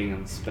concentrating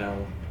on the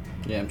spell,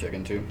 Yeah, I'm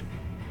checking too.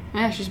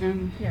 Yeah, she's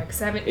been... Yeah,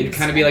 because I haven't. it'd used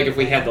kind of be like if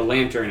we anything. had the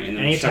lantern and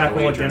then Any shut attack the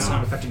roll lantern against an off.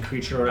 unaffected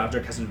creature or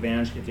object has an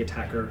advantage if the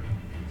attacker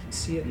can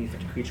see it, and the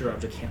affected creature or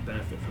object can't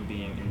benefit from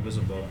being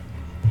invisible.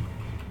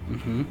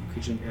 Mm-hmm.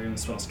 Creature in the area when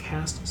the spell is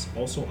cast is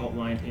also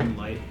outlined in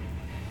light.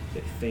 If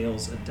it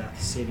fails a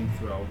death saving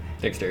throw.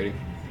 Dexterity.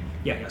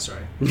 Yeah,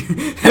 sorry.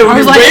 I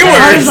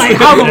was like,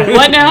 how,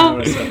 what now?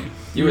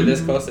 You were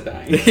this close to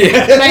dying.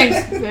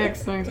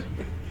 Thanks.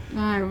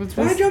 I was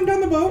I jumped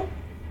on the boat.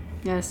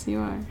 Yes, you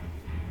are.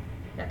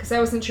 Yeah, because I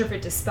wasn't sure if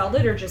it dispelled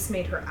it or just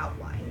made her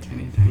outlined.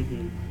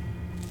 Anything.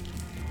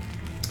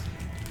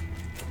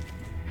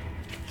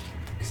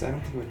 Because I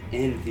don't think it would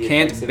end the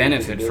Can't effects of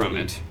benefit from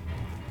invisibility.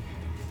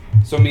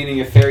 it. So meaning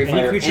if fairy Any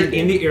fire creature ended,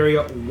 in the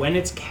area when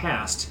it's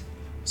cast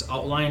is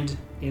outlined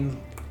in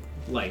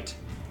light.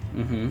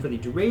 Mm-hmm. For the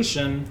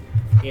duration,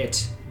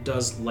 it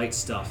does light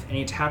stuff.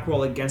 Any attack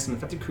roll against an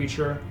affected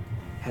creature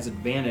has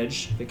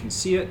advantage. If it can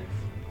see it,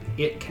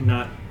 it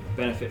cannot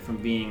benefit from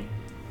being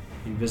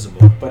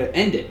invisible. But it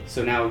ended,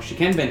 so now she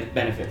can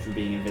benefit from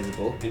being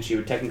invisible, and she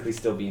would technically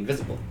still be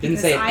invisible. Didn't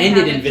Because say it I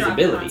ended haven't dropped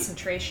invisibility.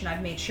 concentration.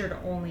 I've made sure to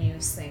only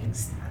use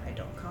things that I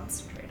don't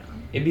concentrate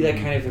on. It'd be like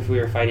kind of if we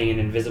were fighting an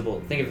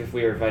invisible. Think of if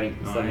we were fighting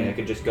something that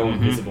could just go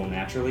invisible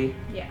naturally,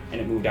 Yeah. and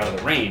it moved out of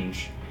the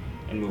range,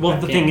 and moved Well,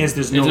 back the thing in. is,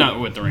 there's no. It's not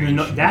with the range.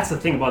 That's the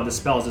thing about the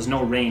spells. There's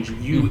no range.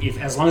 If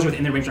as long as you're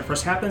within the range when it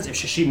first happens, if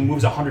she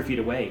moves 100 feet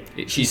away,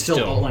 She's still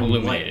outlined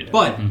with illuminated.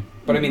 light.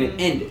 But I mean, it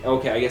ended.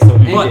 Okay, I guess so. It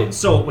But ended.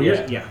 so what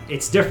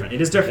it's different.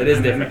 It is different. It is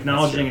I'm different.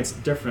 acknowledging it's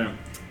different.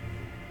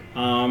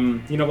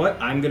 You know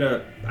what? I'm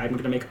gonna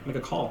make a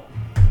call.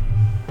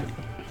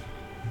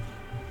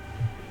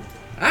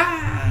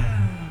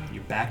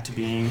 You're back to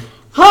being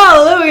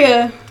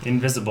Hallelujah!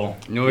 invisible.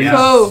 No, Yes.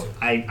 Go.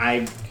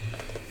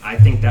 I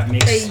think that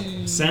makes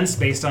sense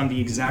based on the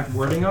exact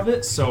wording of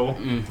it. So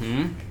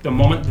the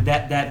moment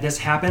that this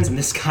happens and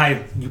this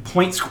guy you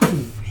point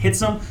hits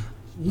him,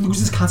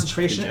 loses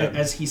concentration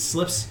as he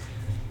slips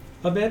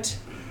a bit.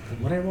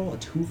 Would I roll a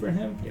 2 for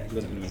him? Yeah, he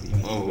wasn't going to make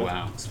it. Oh,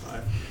 wow. It's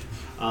 5.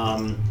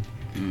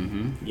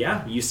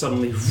 Yeah, you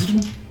suddenly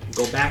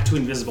go back to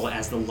invisible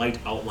as the light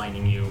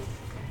outlining you.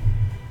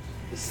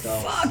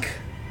 Fuck.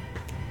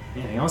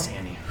 Anything else,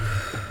 Annie?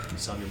 You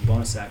still have your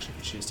bonus action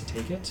if you choose to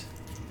take it.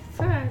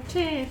 5,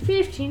 10,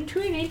 15,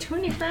 20,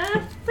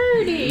 25,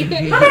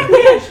 30.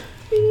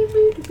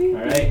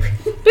 Alright.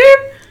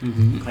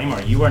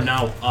 Claymore, you are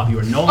now up. You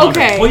are no longer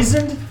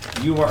poisoned.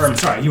 You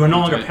are no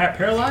longer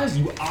paralyzed.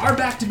 You are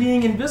back to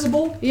being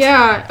invisible.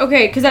 Yeah,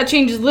 okay, because that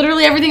changes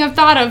literally everything I've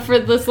thought of for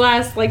this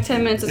last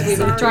 10 minutes as we've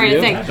been trying to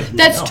think.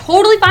 That's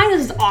totally fine.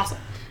 This is awesome.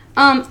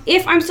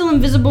 If I'm still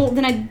invisible,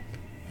 then I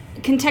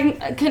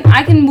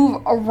can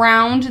move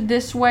around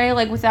this way,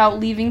 without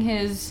leaving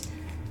his.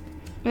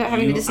 Without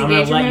having to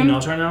disengage I'm gonna let him. you know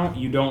right now.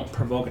 You don't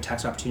provoke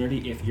attacks of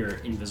opportunity if you're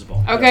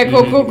invisible. Okay,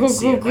 cool.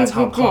 That's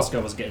how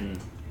Costco was getting.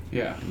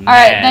 Yeah. All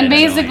right, then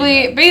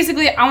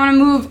basically, I want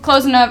to move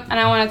close enough, and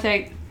I want to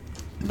take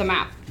the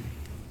map.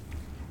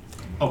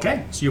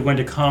 Okay, so you're going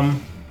to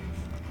come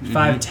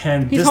 5,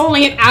 10. He's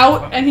holding it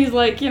out, and he's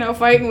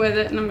fighting with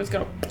it, and I'm just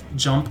gonna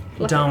jump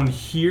down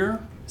here.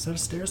 Is that a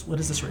stairs? What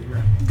is this right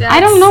here? I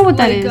don't know what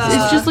that like is.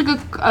 It's just like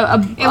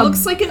It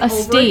looks like an a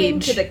overhang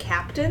stage. to the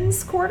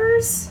captain's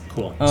quarters.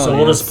 Cool. Oh, So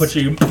we'll just put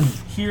you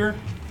here,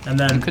 and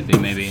then It could be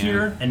maybe,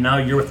 here, and now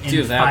you're within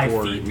Either that 5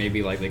 or feet.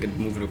 maybe they could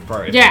move it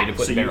apart if Yeah. they need to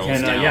put So you barrels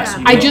can, down. yes,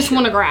 you I will. just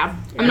want to grab.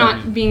 I'm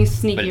not being But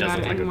sneaky it does about it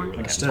look like a anymore. group.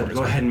 Understood.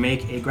 Go ahead and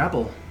make a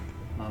grapple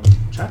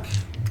check,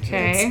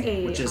 Okay. It's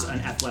a which is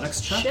an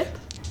athletics check. ship.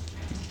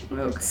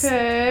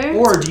 Okay.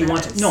 Or do you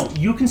want to? No,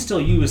 you can still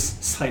use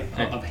sleight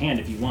of hand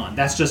if you want.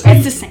 That's just It's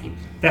you, the same.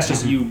 That's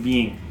just you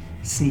being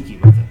sneaky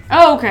with it.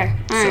 Oh, okay.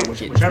 All right. So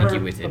Get whichever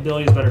sneaky with it.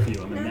 ability is better for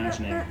you. I'm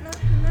imagining.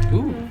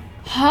 Ooh,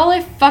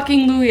 Holy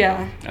fucking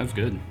Luya. that was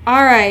good.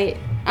 All right.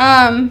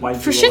 Why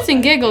did For you roll shits and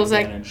at giggles,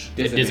 advantage?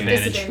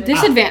 Disadvantage.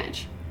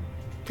 disadvantage.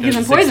 Because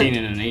I'm There's a 16 poisoned.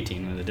 and an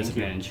 18 with a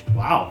disadvantage.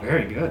 Wow,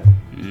 very good.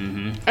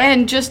 Mm-hmm.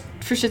 And just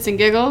for shits and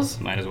giggles,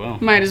 Might as well.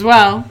 might as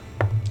well.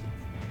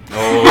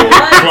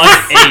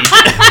 Oh,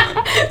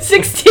 plus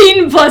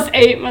 16 plus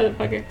 8,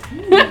 motherfucker.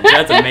 8.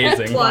 That's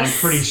amazing. Plus- I'm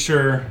pretty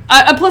sure.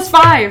 A plus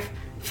 5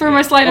 for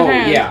my sleight of Oh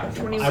hand. yeah.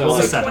 21, I rolled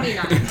a so 7.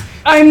 29.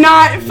 I'm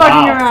not fucking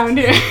Wow. around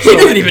here. He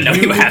doesn't even know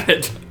you have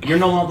it. You're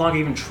no longer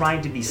even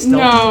trying to be stealthy.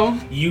 No.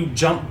 You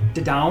jump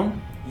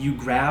down. You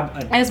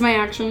grab As my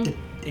action.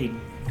 a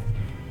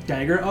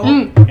dagger out,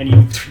 Mm.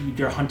 and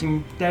your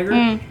hunting dagger,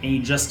 and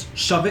you just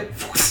shove it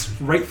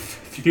right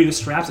through the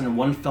straps, and in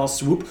one fell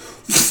swoop,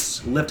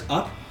 lift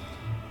up,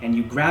 and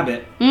you grab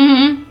it.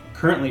 Mm-hmm.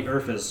 Currently,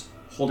 Urf is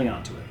holding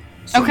on to it.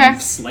 So Okay.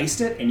 you've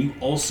sliced it, and you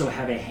also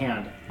have a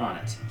hand on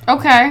it.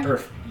 Okay.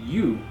 Urf,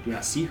 you do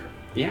not see her.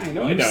 Yeah, I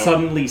know. You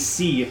suddenly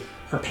see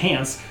her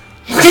pants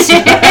and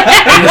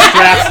the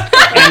straps,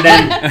 and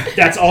then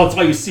that's all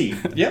you see.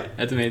 Yep.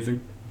 That's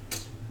amazing.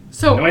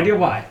 So, No idea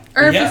why.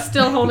 Earth Yeah. is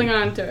still holding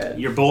on to it.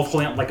 You're both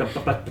holding up like a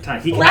baton.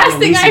 He cannot Last thing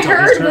release I until his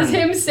heard turn. was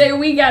him say,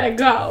 "We gotta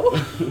go."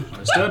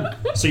 Understood.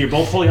 So you're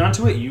both holding on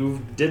to it.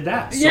 You did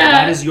that. So Yeah.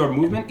 that is your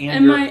movement and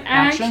And your my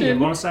action. Your action.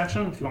 bonus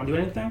action. If you want to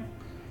do anything.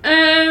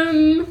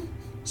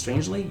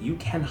 Strangely, you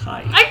can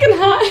hide. I can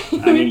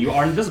hide. I mean, you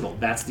are invisible.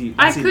 That's the.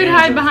 I That's the could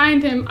advantage hide of-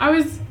 behind him.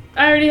 I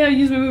already have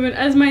used my movement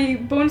as my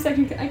bonus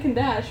action. I can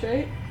dash,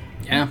 right?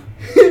 Yeah.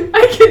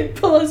 I can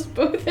pull us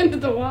both into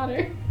the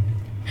water.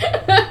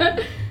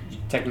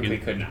 Technically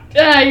could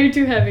not. You're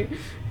too heavy.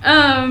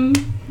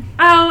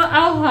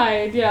 I'll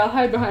hide. Yeah, I'll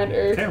hide behind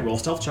Earth. Okay, roll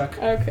stealth check.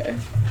 Okay.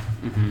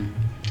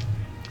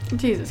 Mm-hmm.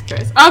 Jesus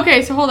Christ.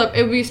 Okay, so hold up.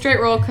 It would be straight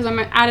roll because I'm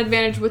at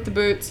advantage with the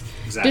boots.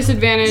 Exactly.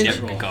 Disadvantage.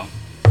 Yep, good call.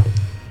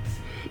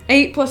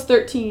 8 plus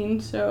 13,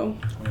 so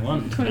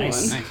 21. 21.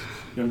 Nice. Nice.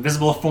 Your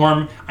invisible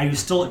form. Do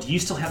you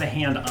still have a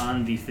hand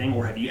on the thing,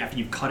 or have you, after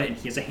you've cut it and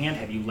he has a hand,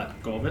 have you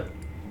let go of it?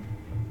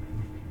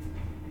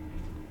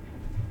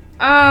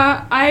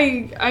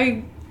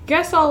 I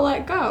guess I'll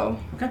let go.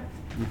 Okay.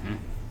 Mm-hmm.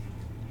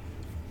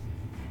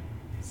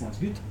 Sounds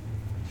good.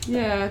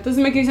 Yeah, it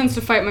doesn't make any sense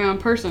to fight my own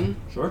person.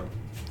 Sure.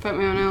 Fight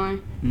my own ally.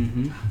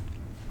 Mm-hmm.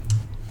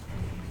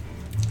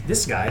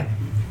 This guy,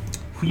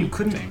 who you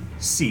couldn't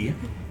see,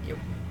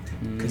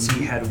 because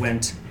he had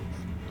went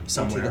To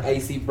somewhere the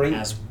icy brink.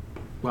 as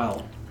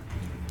well.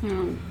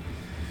 Oh.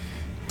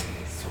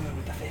 Swim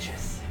with the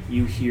fishes.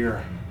 You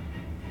hear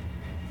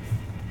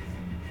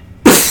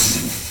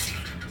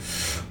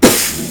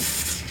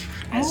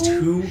as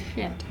two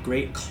Shit.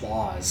 great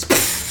claws,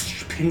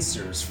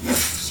 pincers,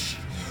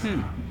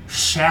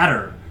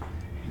 shatter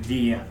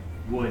the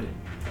wood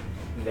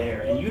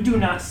there. And you do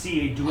not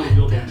see a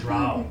dual-wielding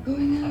drow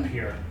up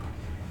here.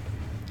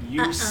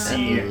 You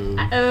see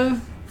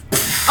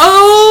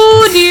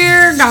Oh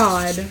dear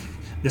God.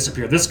 this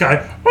appear. This guy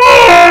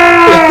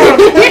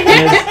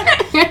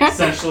is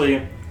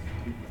essentially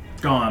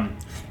gone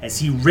as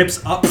he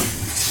rips up,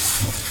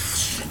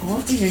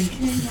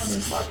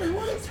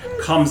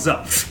 comes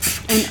up,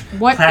 And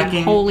what in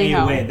clacking holy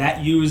hell? away.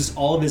 That used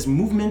all of his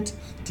movement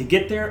to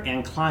get there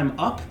and climb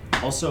up.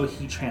 Also,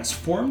 he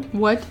transformed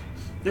What?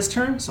 this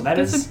turn, so that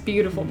That's is a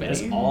beautiful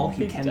bit. all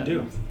he can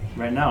do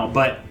right now.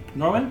 But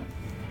Norman,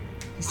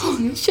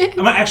 Holy shit.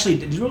 I'm not actually.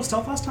 Did you roll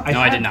stealth last time?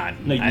 No, I did not.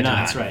 No, you I did did not.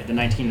 not. That's right. The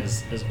 19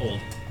 is old.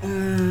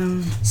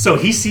 So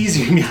he sees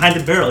you behind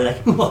the barrel. You're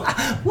like,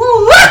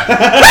 woo!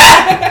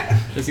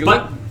 Does he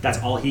But that's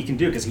all he can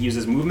do because he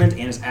uses movement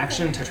and his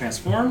action to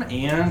transform.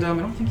 And I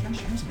don't think he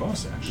actually has a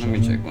bonus action.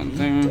 Let me check one He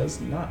thing. does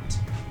not.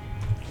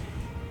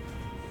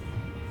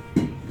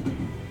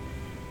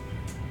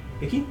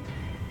 Vicky?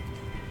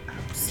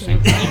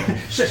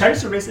 Should I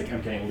just erase it?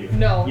 I'm kidding. Leave it.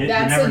 No, You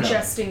that's never a know.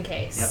 just in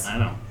case. Yep, I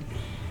know.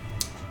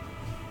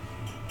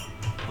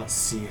 Let's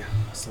see.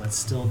 So that's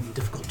still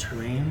difficult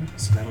terrain.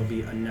 So that'll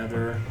be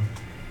another.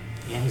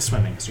 And he's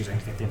swimming. So he's going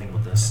to think anything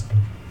about this.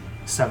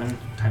 7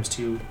 times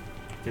 2,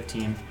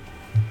 15.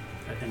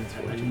 And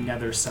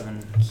another 7.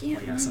 Can't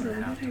Well, yeah, 7 and a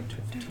remember half. what I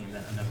put 15.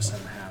 Then another 7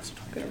 and a half. So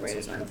 20. Gotta write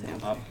it So down, it's gonna too.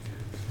 go up.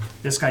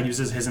 This guy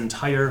uses his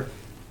entire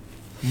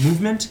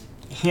movement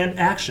and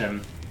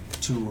action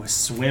to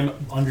swim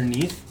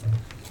underneath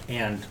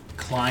and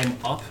climb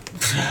up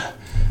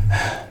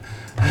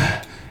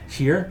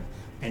here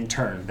and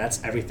turn.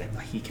 That's everything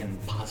he can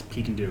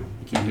do.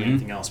 He can't do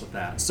anything else with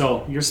that.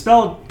 So your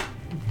spell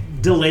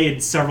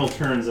delayed several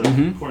turns of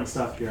important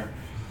stuff here.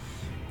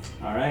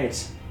 All right.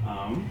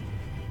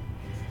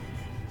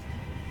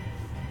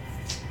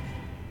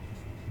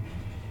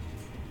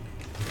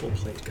 Full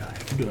plate guy.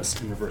 I can do this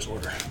in reverse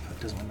order, but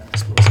it doesn't matter, I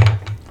suppose.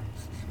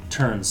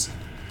 Turns.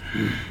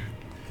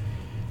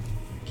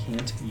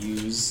 Can't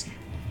use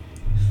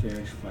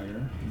Fairish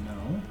Fire.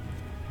 No.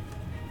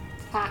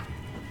 Ah.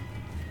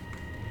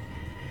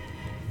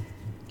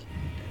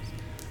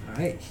 All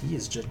right, he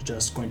is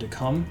just going to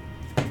come,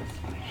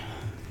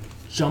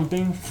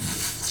 jumping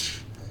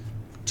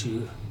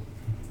to.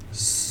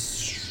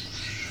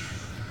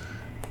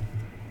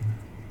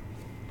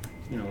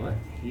 You know what?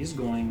 He's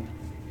going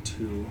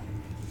to.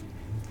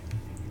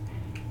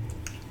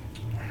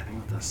 Hang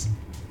with this.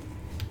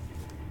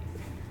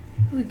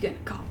 Who we gonna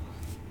call?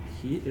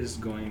 He is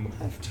going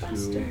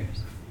to.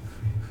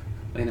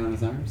 Laying on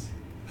his arms.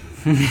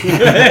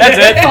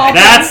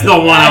 That's the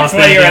one I was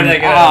thinking. I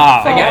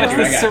got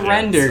you.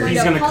 Surrender.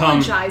 He's gonna come.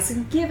 Apologize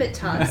and give it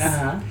to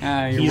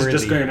us. He's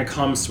just going to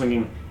come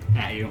swinging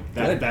at you.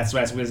 That's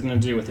what he's going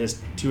to do with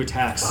his 2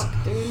 attacks.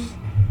 Dude.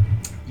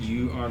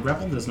 You are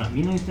grappled. Does not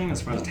mean anything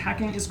as far as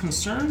attacking is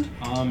concerned.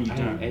 You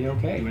didn't do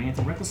A-okay.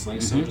 anything recklessly,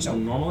 so just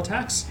normal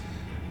attacks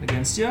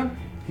against you.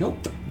 Nope.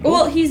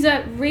 Well, he's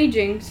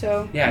raging,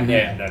 so. Yeah,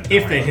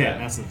 If they hit,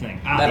 that's the thing.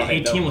 That'll The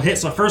hit, 18 though. will hit.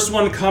 So the first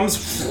one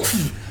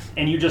comes,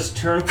 and you just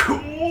turn,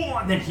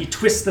 and then he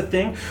twists the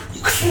thing,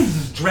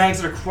 drags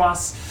it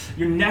across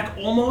your neck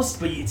almost,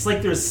 but it's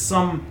like there's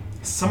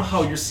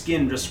somehow your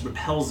skin just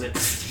repels it,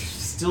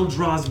 still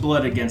draws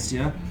blood against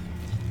you.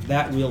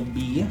 That will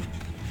be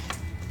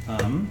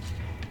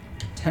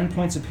 10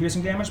 points of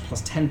piercing damage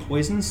plus 10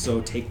 poisons,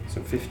 so take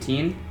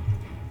 15.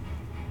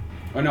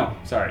 Oh no,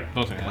 sorry.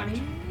 Both are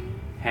 20?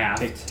 Half.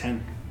 take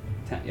 10.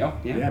 10. Yeah.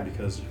 Yeah,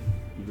 because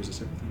you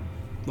resist everything.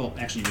 Well,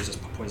 actually, you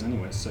resist poison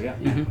anyways, so yeah.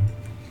 Mm-hmm.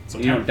 So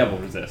You don't double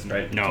resist,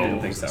 right? No. I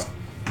don't think so.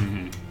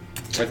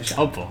 Worth a shot.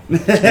 Hopeful.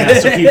 Yeah,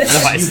 so you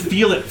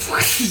feel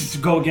it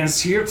go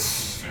against here.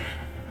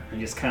 You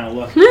just kind of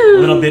look, a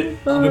little bit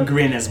of a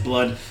grin as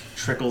blood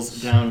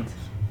trickles down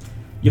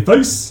your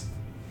face.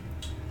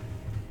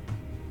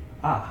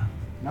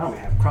 Now we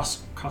have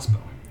crossbow,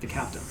 the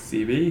captain.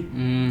 CB.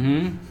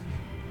 Mm-hmm.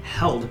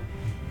 Held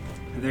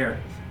there.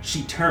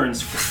 She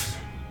turns,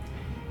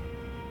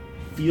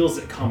 feels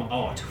it come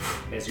out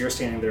as you're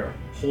standing there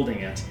holding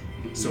it.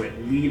 So it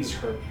leaves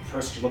her.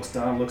 First she looks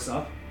down, looks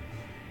up,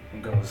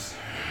 and goes.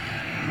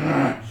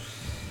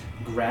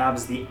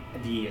 Grabs the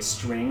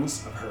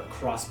strings of her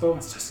crossbow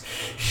and says,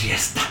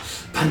 "Yes,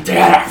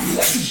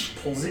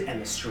 Pantera." Pulls it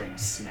and the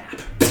strings snap.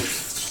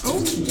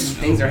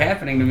 Things are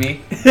happening to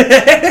me.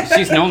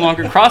 She's no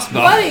longer crossbow.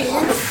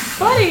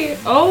 Buddy!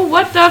 Oh,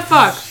 what the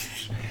fuck?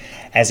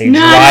 As a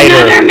Not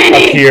another rider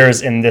mini!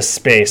 appears in this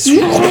space,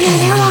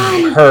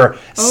 her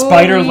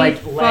spider-like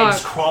Holy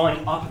legs fuck.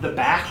 crawling up the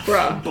back,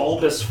 Bruh.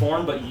 bulbous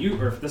form. But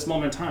you, or at this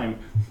moment in time,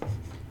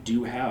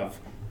 do have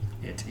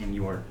it in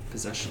your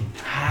possession.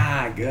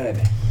 Ah, good.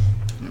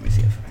 Let me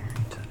see if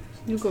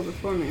I You go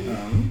before me.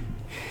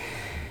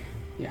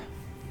 Yeah.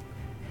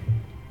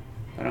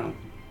 I don't.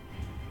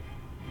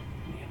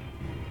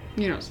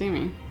 You don't see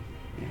me.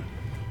 Yeah.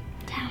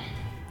 Damn.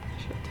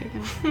 I should have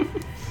taken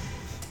it.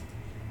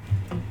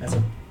 As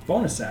a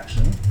bonus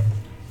action,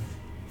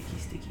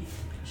 Sticky.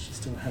 she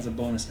still has a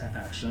bonus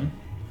action.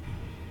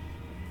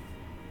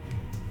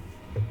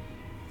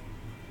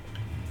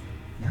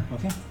 Yeah,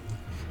 okay.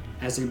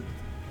 As a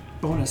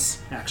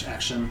bonus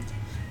action,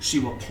 she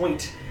will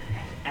point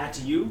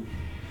at you,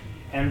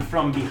 and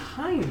from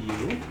behind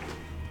you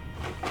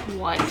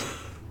What?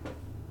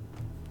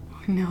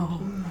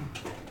 No.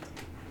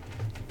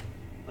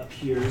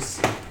 appears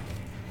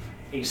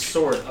a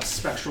sword of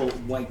spectral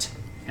white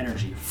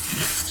energy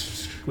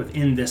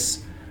within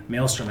this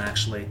maelstrom,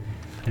 actually,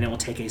 and it will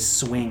take a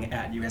swing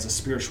at you as a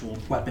spiritual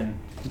weapon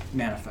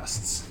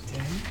manifests.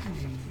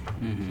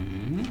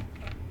 Mm-hmm.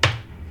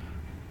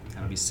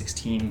 That'll be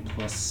 16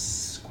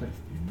 plus.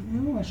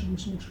 No, I should make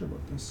sure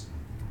about this.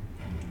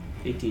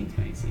 18's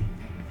my AC.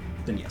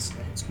 Then yes,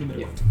 it's a little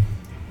bit.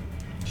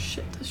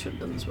 Shit, I should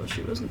have done this while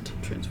she wasn't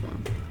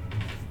transformed.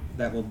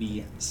 That will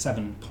be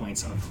 7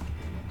 points of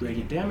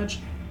radiant damage.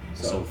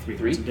 So 3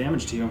 three? points of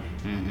damage to you.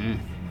 Mm-hmm.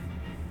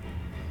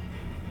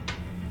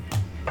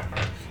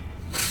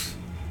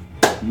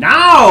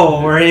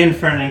 Now we're in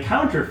for an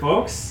encounter,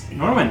 folks.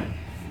 Norman.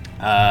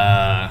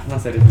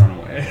 Unless I just run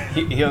away.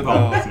 He'll go.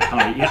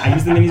 Oh, yeah, I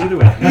use the minis either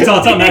way. That's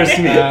all that matters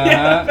to me.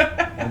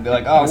 He'll be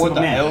like, oh, what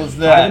the Man, hell is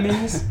buy that? the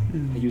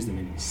minis? I use the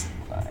minis.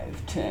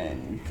 5,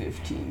 10,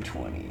 15,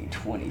 20,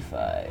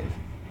 25.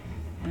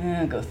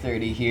 I'll go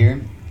 30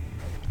 here.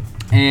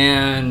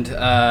 And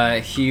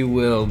he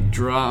will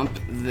drop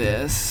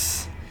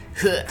this.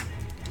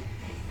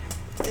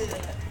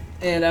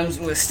 And I'm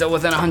still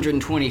within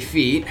 120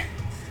 feet.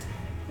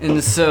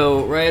 And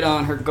so, right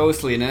on her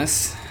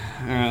ghostliness,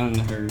 on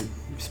her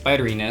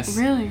spideriness,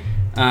 Really?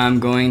 I'm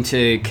going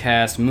to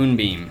cast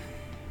Moonbeam.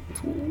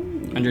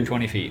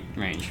 120 feet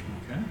range.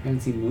 I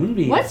haven't seen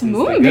Moonbeam. What's since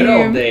Moonbeam? The good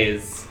old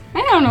days.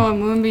 I don't know what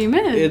Moonbeam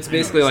is. It's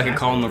basically like a exactly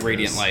column what of it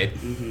radiant is. light.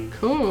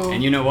 cool.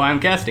 And you know why I'm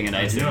casting it, I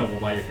I do assume. know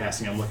why you're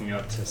casting. I'm looking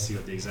up to see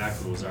what the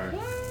exact rules are.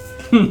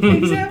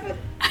 I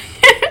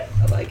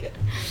like it.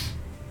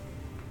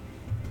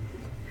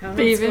 I don't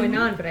know what's Steven. going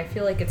on, but I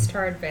feel like it's to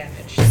our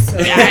advantage. So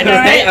Yeah, I know,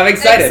 right? I'm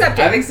excited. Accept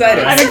it. I'm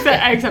excited.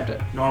 I accept it.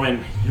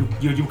 Norman,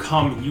 you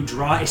come, you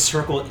draw a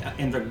circle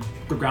in the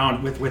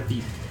ground with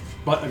the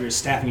butt of your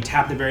staff, and you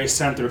tap the very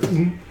center.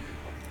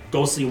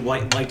 Ghostly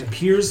white light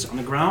appears on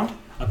the ground,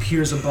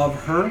 appears above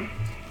her.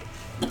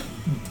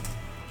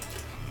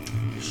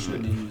 You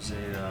should use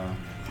a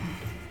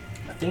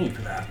thingy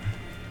for that.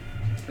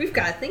 we've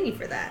got a thingy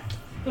for that.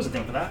 There's a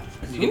thing for that.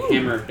 You can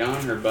hammer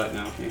down her butt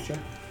now, can't you?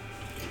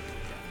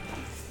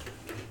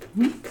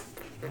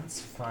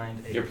 Let's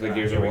find a. You ever play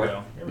Gears here of we War?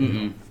 go. Here we go.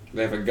 Mm-mm.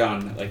 They have a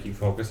gun that like you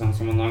focus on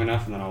someone long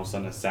enough, and then all of a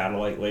sudden a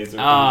satellite laser.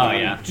 Oh, comes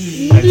yeah. down.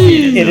 I've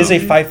seen It is though. a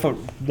 5-foot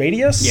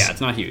radius. Yeah,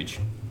 it's not huge.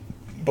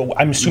 But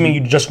I'm assuming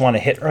you just want to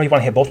hit, or you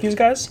want to hit both these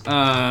guys.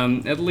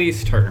 At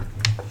least her.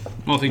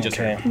 Mostly just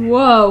Okay. her.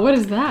 Whoa, what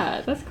is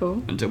that? That's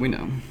cool. Until we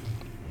know.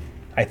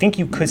 I think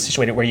you could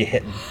situate it where you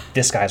hit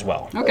this guy as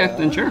well. Okay,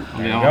 then sure. I'll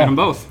you hit go. them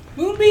both.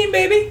 Moonbeam,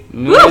 baby.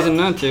 No reason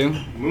not to.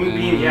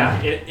 Moonbeam, yeah.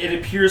 It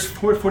appears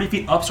 40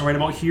 feet up, so right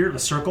about here, the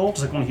circle,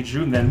 just like one he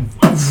drew, and then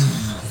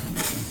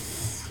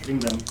hitting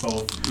them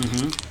both.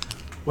 Mm-hmm.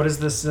 What is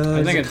this? I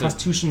Is think it it's a-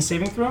 Constitution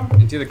saving throw?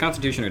 It's either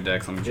Constitution or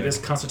Dex. Let me It check. is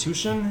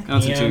Constitution.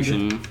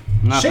 Constitution. And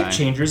Not shape high.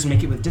 changers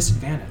make it with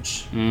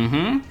disadvantage.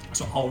 Mm-hmm.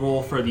 So I'll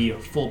roll for the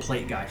full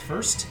plate guy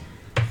first.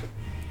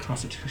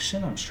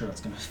 Constitution, I'm sure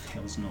that's gonna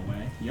fail. There's no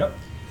way. Yep.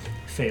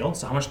 Fail.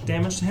 So how much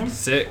damage to him?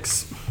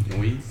 6.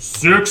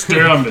 6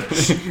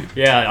 damage.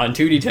 Yeah, on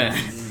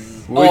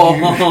 2d10.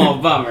 Oh,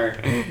 bummer.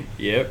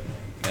 Yep.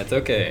 That's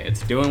okay.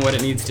 It's doing what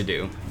it needs to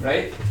do.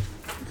 Right?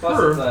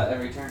 Her. Plus it's,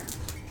 every turn.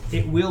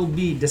 It will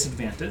be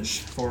disadvantage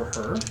for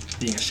her,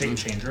 being a shape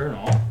changer and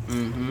all.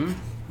 Mm-hmm.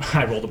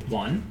 I rolled a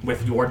 1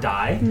 with your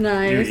die.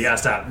 Nice. Dude, yeah,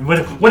 stop.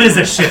 What is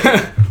this shit?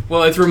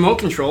 Well, it's remote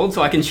controlled,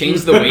 so I can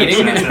change the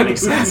weighting. That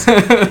makes sense.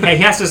 Hey,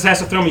 he has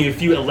to throw me a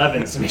few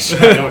 11s to make sure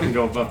I know it can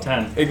go above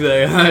 10.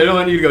 Exactly. I don't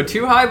want you to go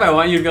too high, but I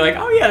want you to be like,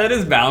 oh yeah, that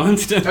is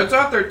balanced. That's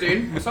on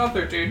 13. It's on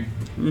 13.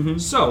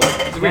 So, weird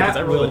 'cause that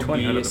I rolled a will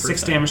 20 out be of the first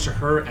 6 time. damage to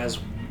her as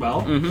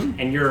well. Mhm.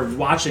 And you're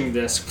watching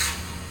this,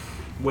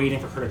 waiting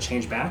for her to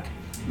change back.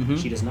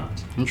 She does not.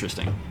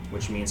 Interesting.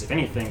 Which means, if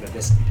anything, that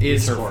this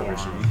Is is her her form.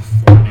 original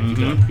form. And if you've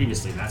done it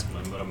previously, that's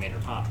what would have made her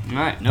pop. All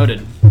right,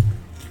 noted.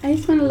 I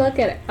just want to look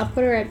at it. I'll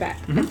put it right back.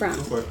 I Go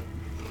promise. for it.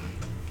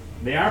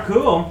 They are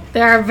cool.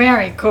 They are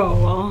very cool.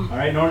 All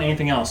right, Norton,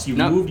 anything else? You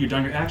Nope. moved, you've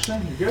done your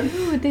action, you're good?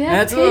 Ooh, they have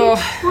That's tape. all.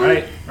 All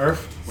right,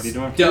 Earth, what are you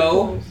doing?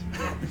 Doe.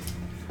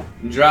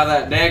 Draw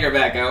that dagger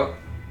back out.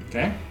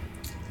 Okay.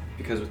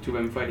 Because with 2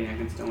 men fighting, I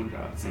can stone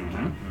draw at the same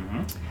time.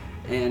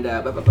 Mm-hmm. And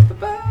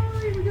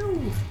here we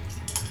go.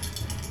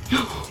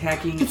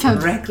 Attacking It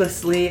sounds-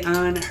 recklessly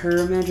on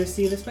Her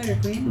Majesty the Spider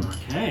Queen.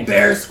 Okay.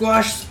 Bear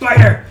squash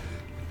spider.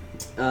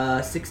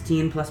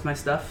 16 plus my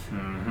stuff.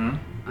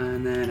 Mm-hmm.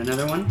 And then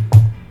another one.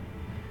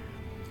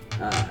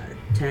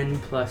 10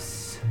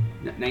 plus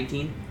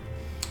 19.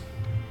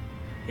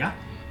 Yeah.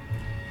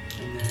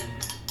 And then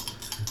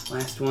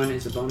last one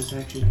is a bonus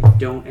action. I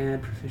don't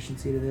add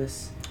proficiency to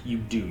this. You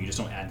do. You just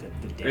don't add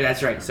the damage. Or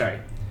that's right, sorry.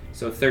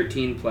 So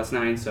 13 plus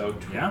 9, so...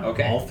 Yeah.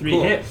 Okay. All 3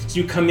 cool. hit. So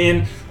you come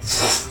in,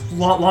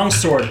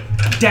 longsword,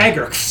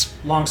 dagger,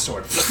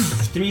 longsword,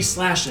 3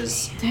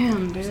 slashes.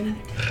 Damn, dude.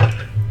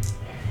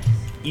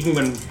 Even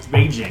when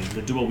raging,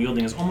 the dual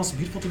wielding is almost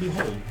beautiful to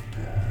behold.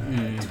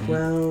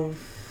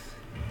 12.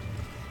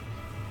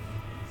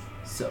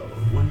 So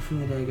 1 from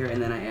the dagger,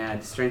 and then I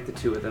add strength to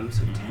 2 of them,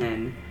 so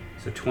 10.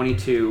 So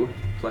 22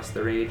 plus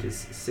the rage is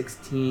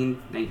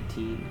 16,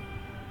 19,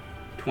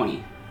 20.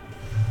 Is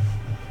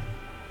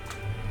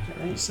that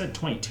You right? said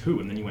 22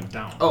 and then you went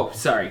down. Oh,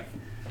 sorry.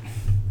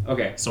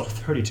 Okay. So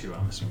 32,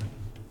 I'm assuming.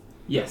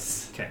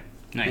 Yes. Okay.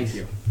 Nice. Thank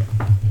you.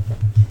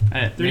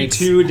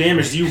 32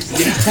 damage. You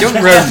Don't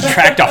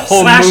retract a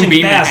whole slashing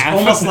movie in fast, half.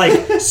 almost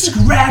like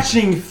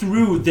scratching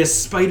through this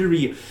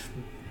spidery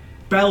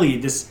belly,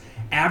 this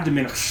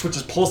abdomen, which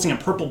is pulsing and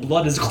purple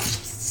blood is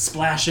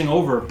splashing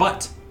over,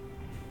 but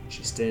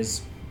she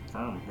stays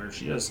firm where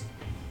she is.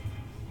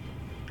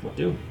 What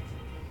do?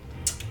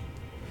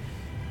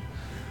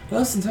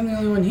 Well, since I'm the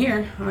only one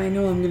here, I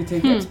know I'm going to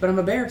take hits, but I'm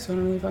a bear, so I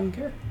don't really fucking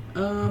care.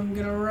 I'm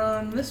going to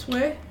run this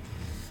way.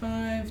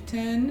 5,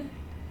 10,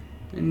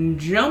 and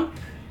jump.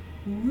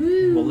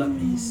 Woo. Well, let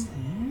me see.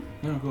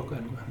 No, go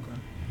ahead.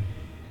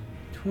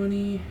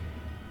 20,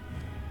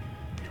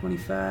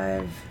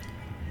 25,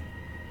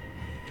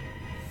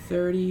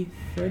 30,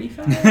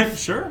 35?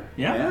 Sure.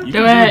 Yeah. Yeah. You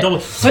Do can it. double.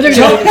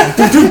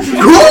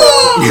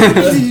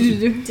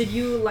 Did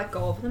you let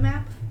go of the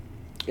map?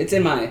 It's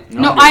in my...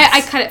 No,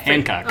 I cut it free.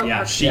 Hancock. Oh, Yeah,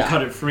 perfect. she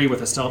cut it free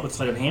with a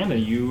sleight of hand,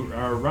 and you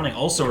are running.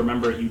 Also,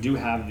 remember you do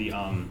have the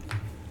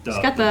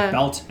got the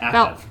belt active.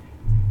 belt.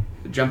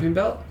 The jumping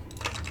belt?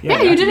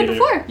 Yeah, you did it activated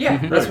before.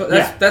 Yeah,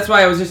 Right, that's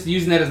why I was just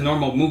using that as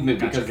normal movement,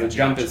 Gotcha, because the gotcha,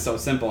 jump gotcha. is so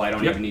simple, I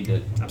don't Yep. even need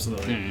to...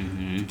 Absolutely.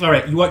 Mm-hmm. All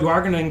right, you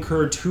are going to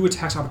incur 2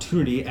 attacks of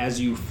opportunity as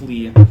you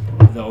flee,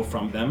 though,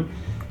 from them.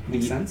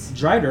 Makes The sense.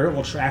 Drider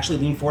will actually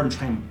lean forward and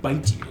try and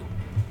bite you.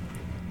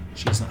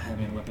 She is not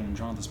having a weapon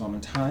drawn at this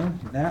moment in time.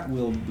 That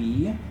will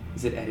be...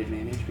 Is it at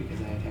advantage because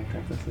I attacked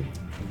recklessly?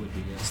 It would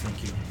be, yes,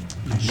 thank you.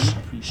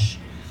 Appreciate.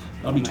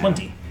 That'll be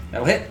 20.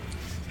 That'll hit.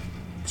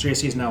 So your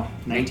AC is now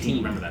 19. 19.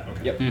 Remember that,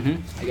 okay. Yep.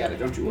 Mm-hmm. I got it,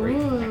 don't you worry.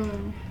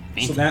 Ooh.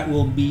 So that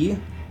will be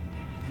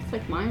It's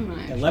like mine when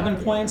I 11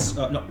 points,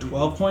 no,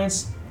 12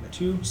 points,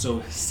 2,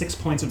 so 6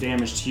 points of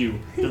damage to you.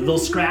 The little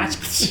scratch,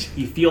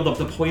 you feel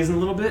the poison a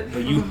little bit,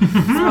 but you...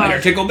 Spider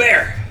tickle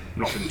bear!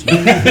 Nothing to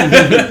you.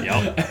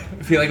 Yep.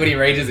 I feel like when he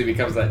rages, he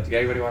becomes that... Did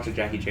anybody watch a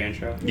Jackie Chan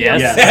show?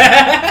 Yes.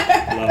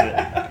 Love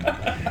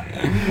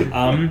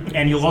it.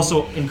 And you'll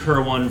also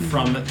incur one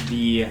from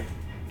the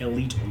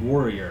elite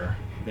warrior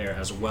there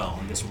as well,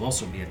 and this will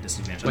also be a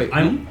disadvantage.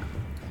 Wait,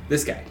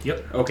 This guy?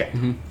 Yep. Okay.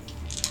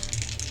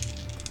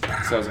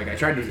 So I was like, I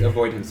tried to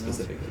avoid him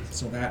specifically.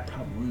 So that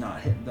probably will not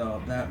hit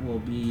though. That will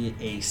be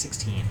a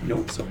 16.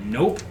 Nope. So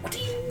nope.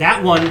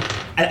 That one,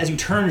 as you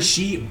turn,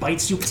 she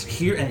bites you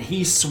here, and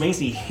he swings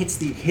and he hits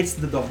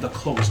the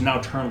cloak, which now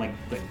turn like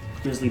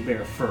grizzly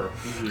bear fur.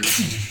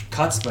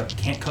 Cuts, but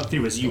can't cut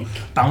through as you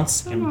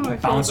bounce and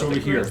bounce over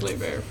here.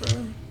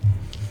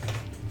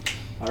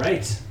 All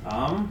right.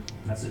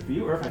 That's it for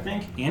you, Earth, I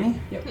think. Annie.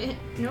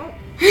 No.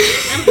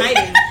 I'm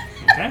hiding.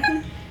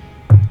 Okay.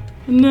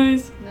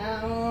 Nice.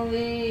 That will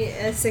be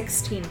a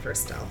 16 for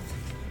stealth.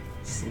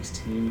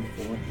 16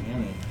 for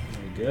Annie.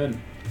 Very good.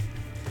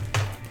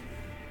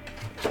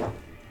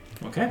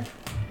 Okay.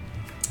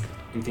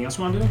 Anything else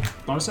you want to do?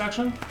 Bonus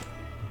action?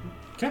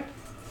 Okay.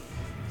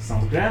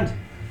 Sounds grand.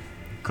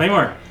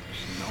 Claymore,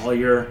 all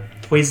your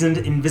poisoned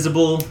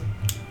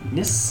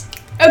invisibleness.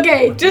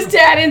 Okay, just to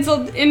add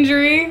insult to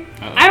injury,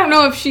 Uh-oh. I don't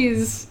know if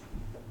she's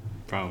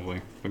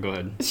Probably. But go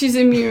ahead.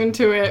 immune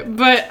to it,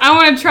 but I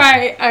want to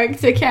try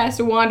to cast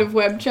a wand of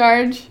web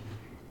charge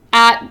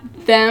at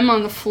them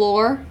on the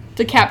floor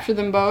to capture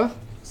them both.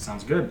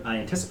 Sounds good. I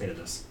anticipated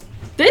this.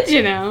 Did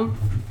you know?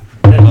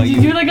 Well,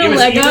 you do like a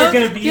Lego?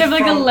 Do you have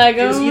like a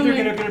Lego? It was either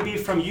going to be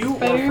from you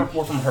Spider?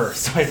 or from her.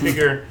 So I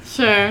figure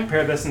Sure.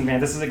 pair this and man,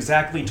 this is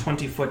exactly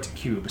 20-foot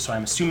cube. So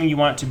I'm assuming you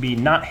want it to be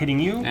not hitting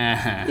you.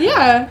 Uh-huh.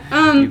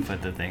 Yeah. You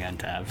put the thing on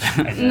tab.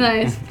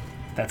 Nice.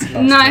 That's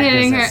Not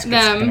hitting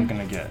them.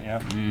 Gonna get, yeah.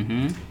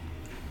 Mm-hmm.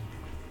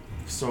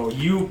 So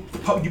you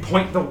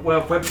point the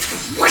web.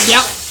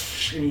 Yep.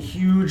 In a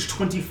huge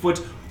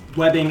 20-foot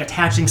webbing,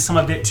 attaching some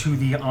of it to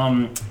the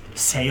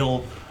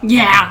sail.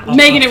 Yeah, Up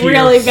making it here.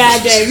 really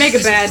bad day. Make a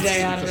bad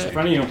day out of Just in it.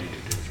 front of you.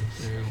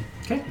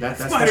 Okay,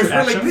 that's Spiders your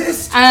really action.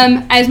 pissed!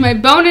 As my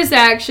bonus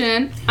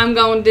action, I'm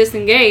going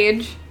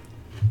disengage,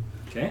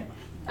 Okay.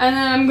 and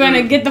then I'm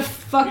gonna get the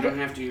fuck. You don't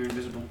have to, you're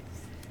invisible.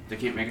 They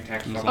can't make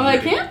attacks. Oh, I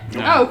can't?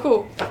 No. Oh,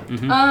 cool.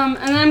 Mm-hmm. And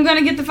then I'm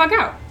gonna get the fuck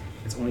out.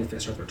 It's only if they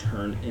start their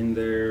turn in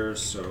there.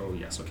 So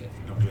yes, okay.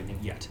 Don't do anything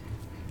yet.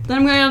 Then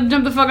I'm gonna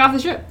jump the fuck off the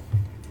ship.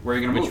 Where are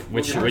you gonna move?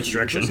 Which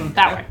direction?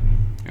 That way.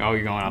 Oh,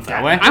 you're going off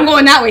that way? I'm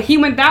going that way. He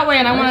went that way,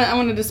 and I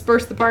want to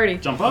disperse the party.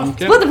 Jump up.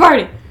 Okay. Split the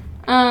party.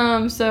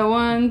 So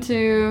 1,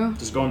 2.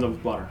 Just go in the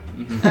water.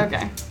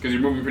 Okay. Because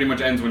your movement pretty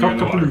much ends when you're in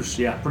the water.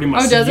 Yeah, pretty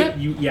much. Oh, does it?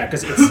 Yeah,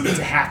 because it's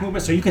a half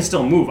movement, so you can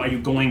still move. Are you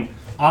going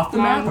off the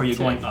map, or are you 2.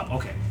 going up?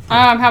 Okay.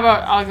 How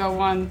about I'll go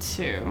 1,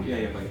 2. Yeah,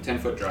 like a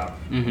 10-foot drop.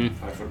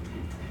 5 foot.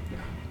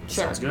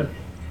 Sure. Sounds good.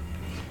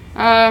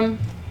 I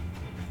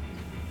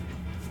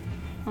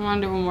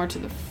want to do one more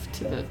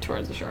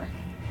towards the shore.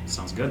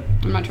 Sounds good.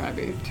 I'm not trying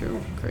to be too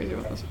crazy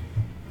with this.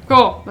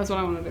 Cool. That's what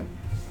I want to do.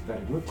 Very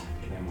good.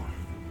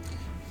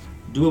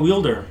 Dual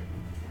wielder.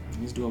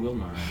 He's dual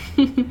wielding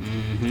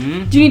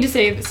alright. Do you need to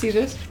see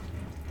this?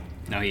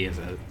 No, he is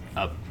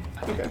up.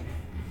 Okay.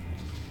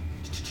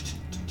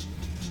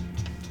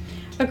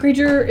 A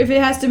creature, if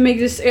it has to make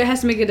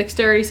a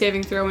dexterity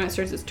saving throw when it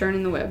starts its turn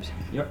in the webs.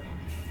 Yep.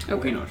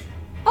 Okay. knows.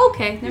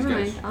 Okay, These never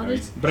guys. mind. I'll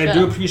just. But I shut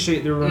do up.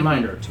 appreciate the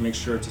reminder to make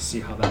sure to see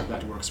how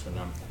that works for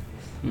them.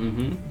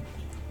 Mm-hmm.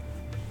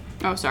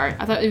 Oh, sorry.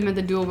 I thought you meant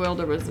the dual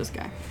wielder was this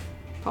guy.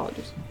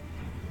 Apologies.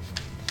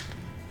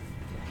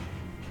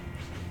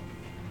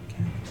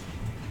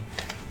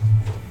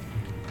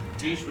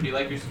 Jeesh, would you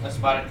like a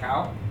spotted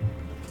cow?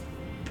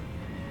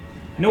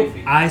 Nope.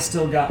 I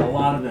still got a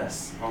lot of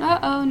this.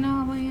 Uh-oh,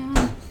 no,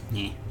 yeah.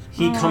 Yeah.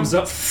 He comes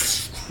up,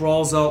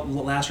 crawls out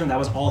last round. That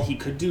was all he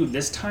could do.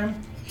 This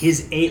time,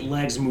 his 8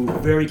 legs move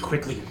very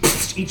quickly.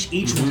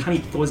 Each time he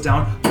goes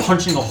down,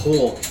 punching a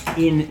hole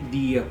in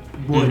the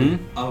wood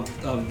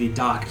of the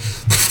dock.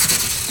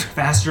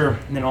 Faster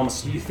than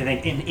almost you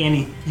think. And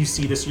Annie, you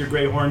see this, your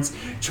gray horns,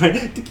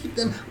 trying to keep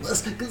them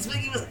less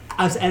conspicuous.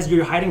 As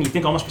you're hiding, you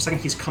think almost for a second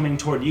he's coming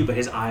toward you, but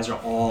his eyes are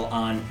all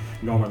on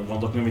Norma, the one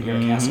looking over here,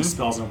 casting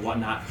spells and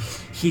whatnot.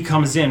 He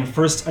comes in,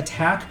 first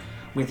attack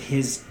with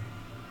his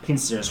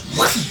pincers.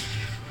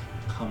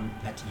 Come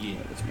at you.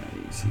 That's my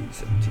AC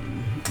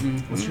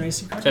 17. What's your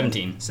AC?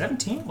 17.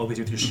 17? Well, with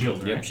your shield,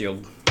 right? Yep,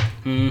 shield.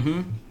 Mm-hmm.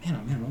 Man,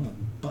 I'm on the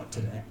butt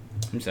today.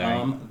 I'm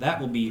sorry. That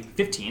will be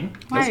 15.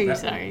 Why are you That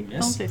sorry? will Don't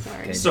miss. say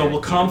sorry. So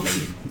we'll come,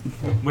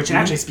 which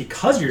actually is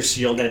because your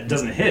shield that it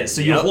doesn't hit.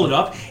 So you hold it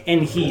up,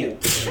 and he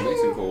Nice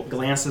and cold.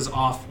 glances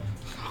off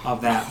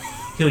of that.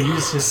 He'll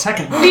use his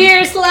second one.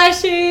 Beer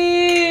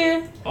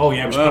slushy! Oh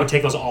yeah, we should probably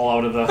take those all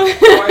out of the.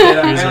 Oh,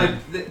 yeah,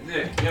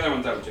 the other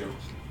one's out too.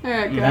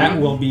 Okay. That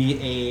will be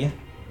a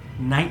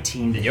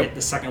 19 to hit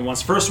the second one.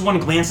 First one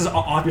glances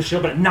off your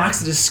shield, but it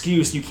knocks it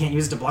askew, so you can't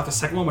use it to block the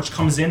second one, which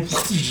comes in.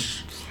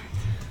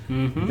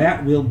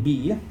 That will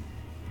be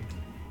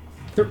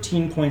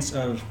 13 points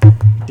of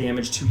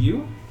damage to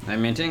you. I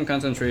maintain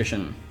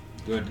concentration.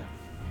 Good.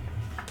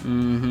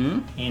 Mm-hmm.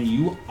 And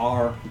you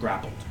are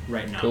grappled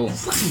right now. Cool.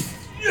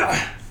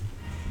 Yeah.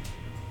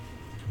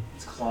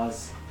 Its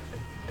claws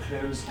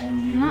close on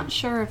you. I'm not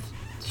sure if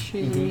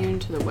she's immune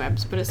to the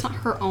webs, but it's not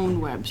her own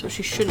web, so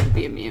she shouldn't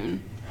be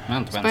immune.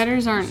 Well, it depends.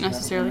 Spiders aren't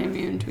necessarily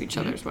immune to each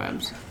other's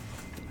webs.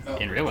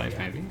 In real life,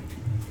 maybe.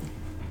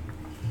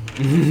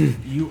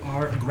 You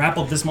are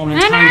grappled this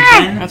moment in time.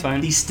 Then That's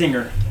fine. the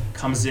stinger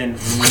comes in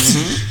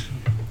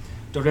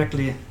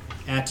directly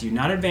at you.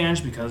 Not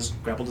advantage because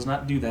grapple does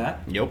not do that.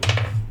 Yep.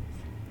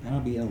 That'll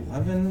be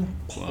 11 Well,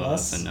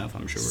 plus that's enough,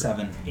 I'm sure.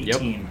 7, Yep.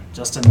 18.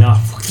 Just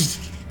enough.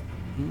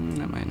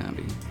 That might not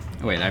be.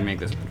 Oh, wait, I make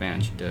this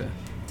advantage. Duh.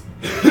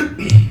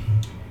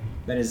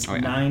 That is Oh,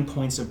 yeah. 9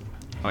 points of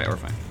Oh, yeah, we're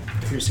fine.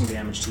 piercing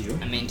damage to you.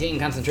 I maintain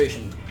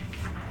concentration.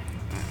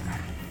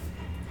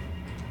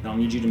 Now I'll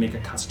need you to make a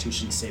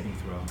Constitution saving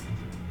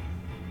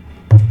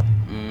throw.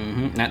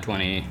 Mm-hmm. Not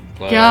 20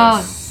 plus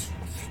God.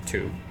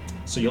 2.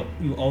 So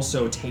you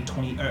also take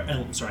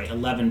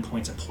 11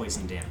 points of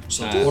poison damage.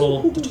 So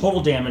Uh, the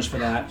total damage for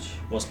that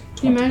was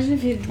Can you 20, imagine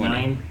if you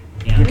 9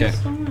 and Okay.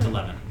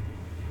 11.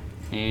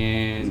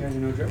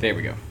 And there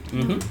we go.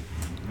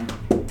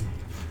 Mm-hmm.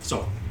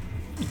 So,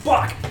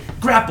 block,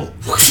 grapple,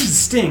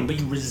 sting, but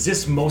you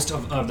resist most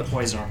of the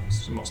poison.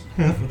 Most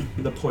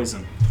the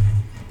poison.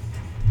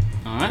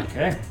 Alright.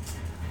 Okay,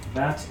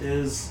 that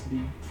is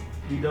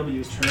the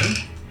DW's turn.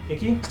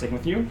 Icky, sticking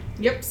with you.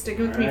 Yep,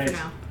 sticking with me Alright. for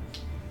now.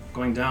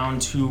 Going down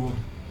to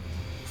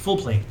full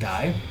plate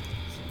guy,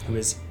 who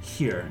is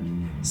here,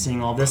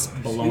 seeing all this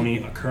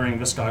baloney occurring.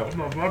 This guy, what the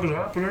fuck is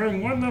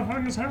happening? What the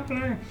fuck is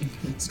happening?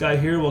 This guy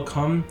here will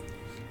come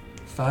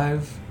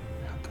 5.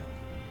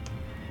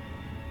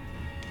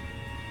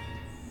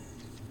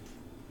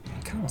 I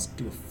kind of wants to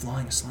do a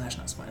flying slash,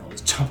 not spine. I'll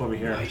just jump over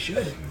here. I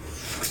should.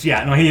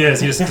 Yeah, no, he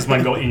is. He just doesn't want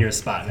to go in your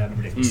spot. That'd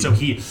be ridiculous. So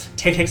he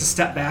takes a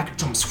step back,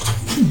 jumps,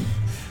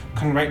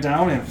 coming right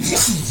down, and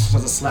does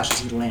a slash as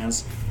he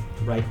lands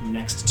right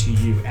next to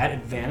you at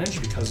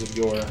advantage because of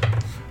your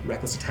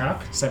reckless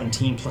attack.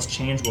 17 plus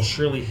change will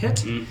surely hit.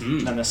 Mm-hmm.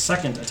 Then the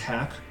second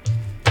attack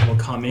will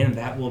come in.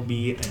 That will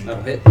be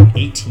That'll hit. an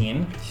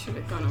 18. should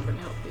have gone over to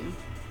help you.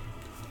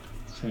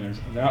 Change.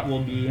 That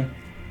will be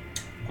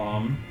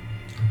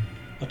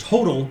a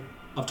total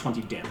of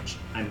 20 damage.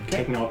 I'm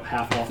taking out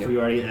half off for you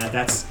already.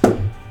 That's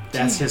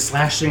his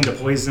slashing, the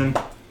poison.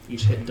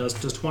 Each hit does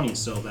 20,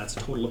 so that's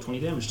a total of 20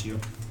 damage to you.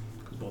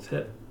 Because both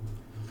hit.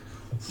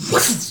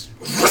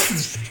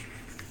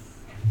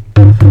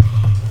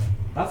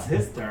 That's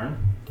his turn.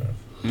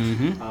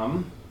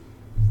 Mm-hmm.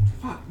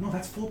 Fuck, no,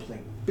 that's full plate.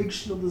 Big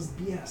shield is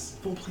BS.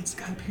 Full plate's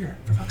the guy up here.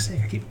 For fuck's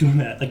sake, I keep doing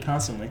that like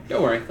constantly.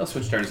 Don't worry, they'll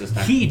switch turns this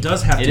time. He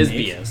does have It to is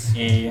make BS.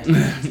 he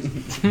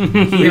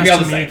has I'll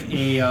to decide. make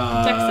a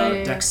Dex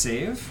save. dex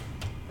save.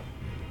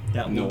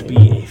 That No. will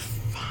be a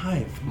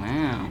 5.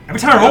 Wow. Every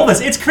time I roll this,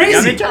 it's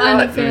crazy.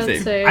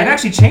 Unfailed save. I've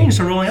actually changed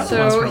to rolling other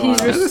ones So for a he's while.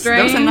 That was a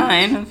restrained.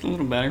 9. That's a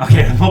little better.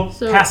 Okay, we'll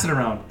So- pass it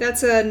around.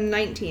 That's a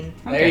 19.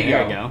 There you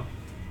There go. we go.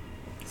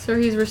 So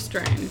he's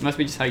restrained. Must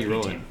be just how you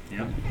roll it.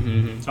 Yeah.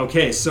 Mm-hmm.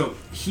 Okay, so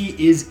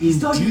he is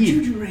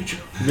indeed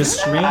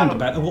restrained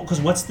by.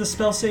 Because what's the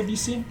spell save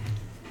DC?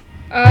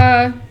 I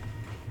I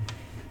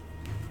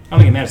don't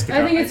think it matters.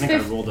 think it's I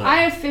rolled a I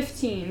have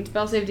 15.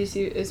 Spell save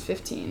DC is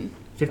 15.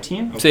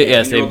 15. So yeah,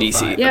 you save rolled a DC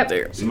 5. Yep. up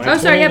there. So my Oh,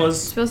 sorry. total Yep.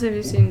 was Spell save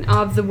DC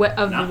of the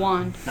Nah.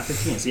 wand. not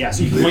 15. So yeah,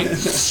 so you point,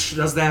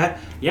 does that.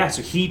 Yeah,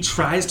 so he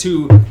tries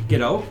to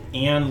get out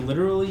and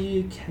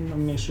literally can let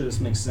me make sure this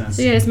makes sense.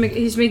 So yeah, he's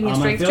making a On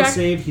strength fail check.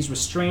 save, he's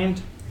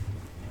restrained.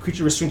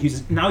 Creature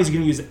restrained. Now he's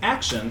going to use an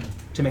action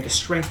to make a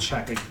strength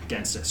check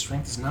against it.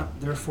 Strength is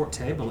not their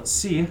forte, but let's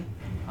see.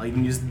 I'll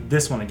even use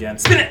this one again.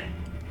 Spin it.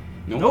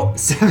 Nope.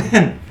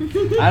 7.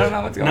 I don't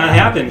know what's going Not on.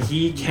 happen.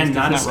 He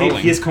cannot not escape.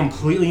 rolling. He is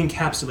completely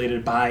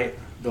encapsulated by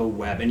the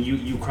web. And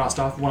you crossed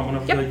off one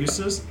of the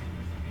uses.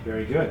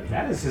 Very good.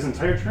 That is his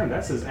entire turn.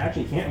 That's his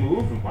action. He can't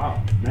move. And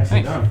wow,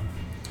 nicely Nice. done.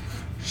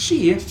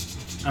 She,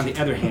 on the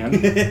other hand,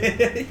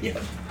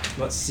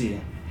 let's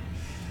see.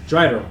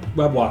 Drider,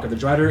 web walker. The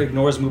Drider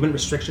ignores movement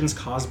restrictions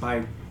caused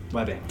by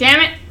webbing. Damn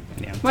it.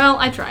 Yeah. Well,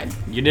 I tried.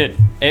 You did.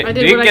 It I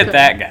did, did what I get could.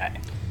 that guy.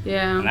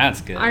 Yeah.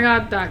 That's good. I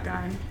got that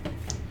guy.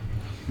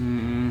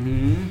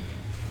 Mm-hmm.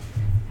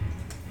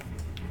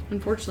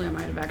 Unfortunately, I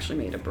might have actually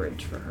made a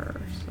bridge for her.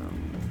 So.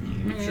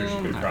 I'm sure she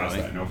could Not cross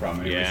really. that, no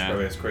problem. Anyway, Yeah. she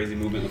probably has crazy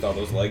movement with all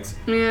those legs.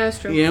 Yeah, that's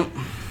true. Yep.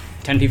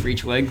 10 feet for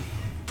each leg.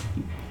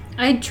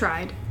 I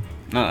tried.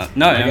 No, Like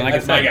like I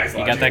that's my said, guy's you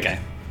got that logic. guy.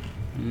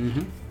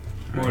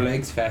 Mm-hmm. More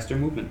legs, faster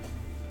movement.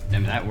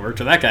 And that worked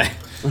for that guy.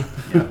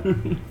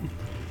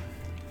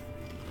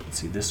 Let's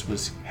see,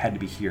 this had to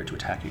be here to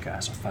attack you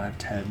guys. So 5,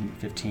 10,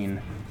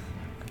 15,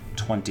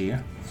 20.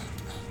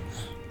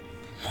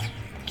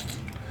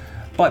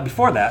 But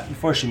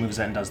before she moves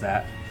that and does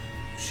that,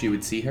 She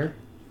would see her.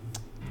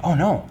 oh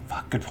no,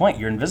 fuck, good point.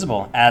 You're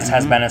invisible, as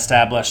has been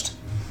established.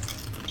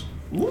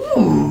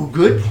 Ooh,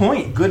 good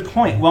point.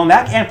 Well,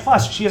 and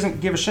plus, she doesn't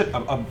give a shit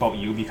about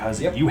you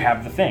because you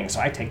have the thing,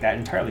 so I take that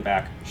entirely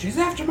back. She's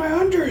after my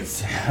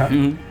hundreds.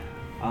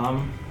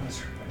 What's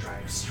her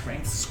drive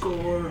strength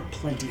score?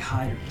 Plenty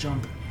high to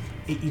jump.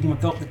 Even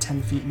without the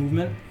 10 feet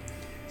movement.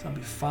 So that'll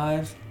be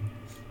 5,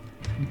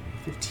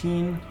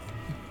 15,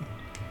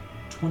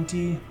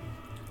 20,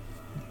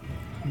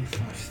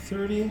 25,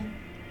 30.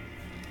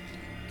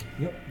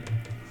 Yep.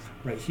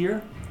 Right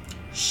here.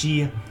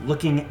 She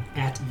looking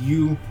at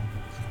you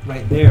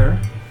right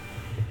there.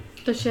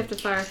 Does she have to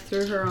fire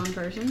through her own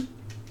person?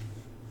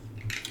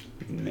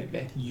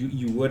 Maybe.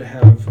 You would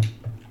have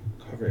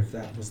cover if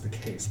that was the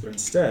case, but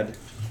instead,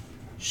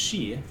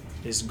 she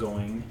is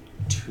going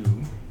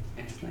to.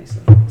 It's nice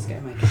of this guy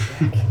might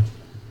get back.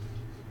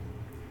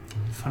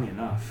 Funny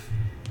enough,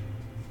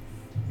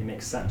 it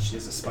makes sense. She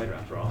is a spider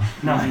after all.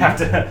 Now I have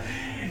to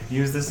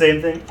use the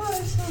same thing.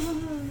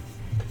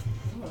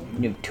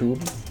 New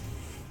tube.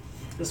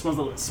 This one's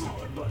a little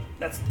smaller, but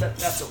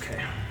that's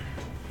okay.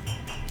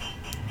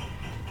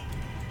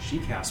 She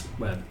casts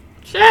web.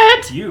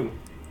 Shit! You.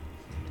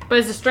 But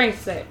it's a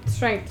strength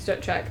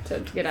check to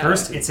get out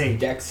First, of it. it's a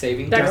Dex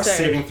saving. Dex dex save.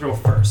 saving throw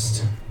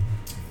first.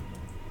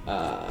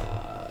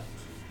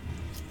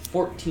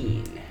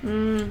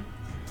 14.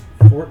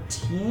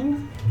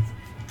 14?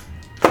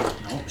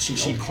 No,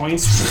 she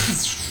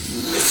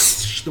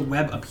points. The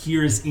web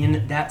appears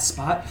in that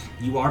spot.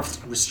 You are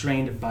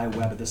restrained by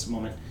web at this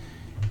moment.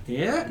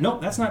 Yeah, no,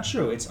 that's not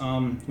true. It's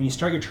when you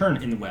start your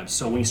turn in the web.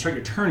 So when you start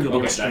your turn, you'll be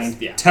Okay, restrained.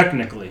 that's- yeah.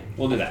 Technically.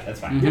 We'll do that. That's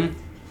fine.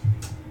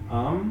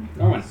 Mm-hmm.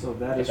 Norman. So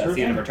that If is that's her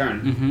the end of thing. her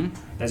turn.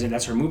 Mm-hmm. That's it.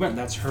 That's her movement.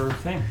 That's her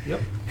thing. Yep.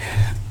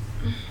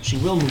 She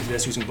will move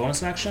this using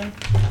bonus action.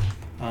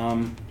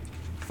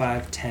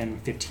 5, 10,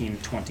 15,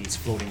 20. It's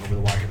floating over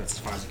the water. That's as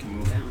far as it can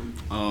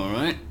move. All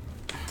right.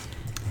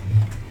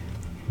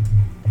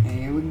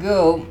 Here we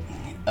go.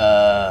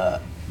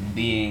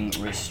 Being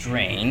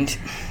restrained,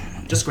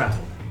 Just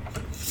grapple.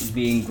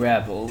 being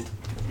grappled.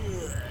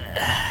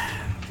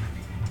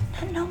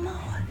 No more.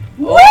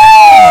 Nani?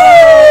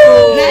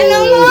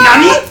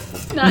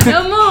 Not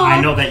no more. I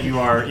know that you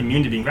are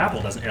immune to being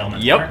grappled as an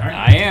element. Yep, Aren't you?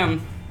 I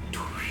am.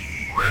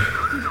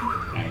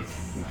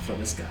 Nice. I'm gonna throw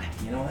this guy.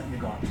 You know what? You're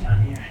going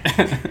down here.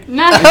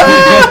 No.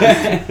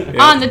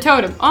 On the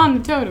totem. On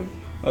the totem.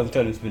 Well, the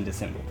totem's been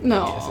dissembled.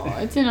 No,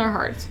 it's in our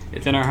hearts.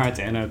 It's in our hearts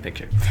and our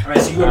picture. All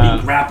right, so you are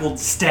being grappled,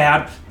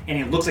 stabbed, and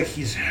it looks like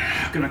he's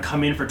gonna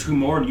come in for 2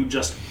 more, and you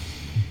just.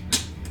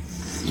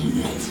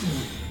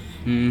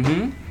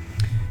 Mm-hmm.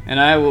 And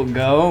I will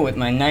go with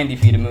my 90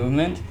 feet of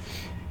movement.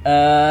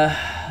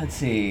 Let's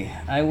see.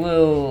 I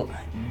will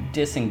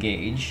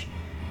disengage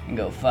and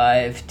go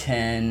 5,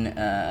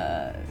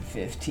 10,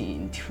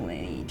 15,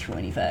 20,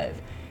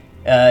 25.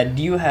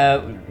 Do you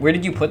have... Where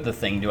did you put the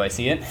thing? Do I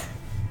see it?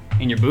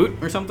 In your boot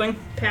or something?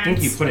 I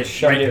think you put it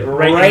Shoved right, it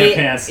right in right- your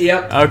pants.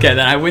 Yep. Okay,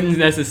 then I wouldn't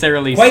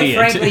necessarily Quite see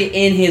frankly, it.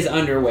 in his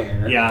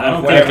underwear. Yeah, I don't Of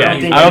think- whatever I don't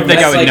he's think- I don't think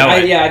I That's would know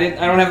it. Yeah,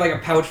 I don't have like a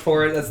pouch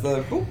for it. That's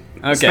the. Boop.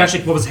 Okay. Especially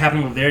what was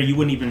happening over there, you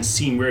wouldn't even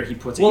see where he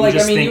puts it. Well, you like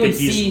just I mean, think you would that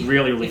he's see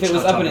really, really if it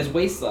was chucked up in his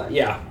waistline.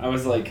 Yeah, I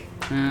was like,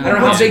 I Uh,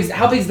 don't know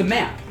how big's the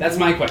map. That's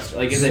my question.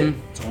 Like, is it?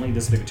 It's only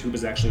this big. The tube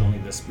is actually only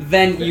this.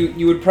 Then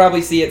you would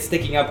probably see it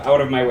sticking up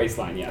out of my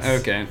waistline. Yes.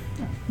 Okay.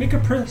 Make a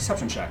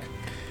perception check.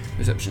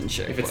 Perception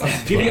check. If it's plus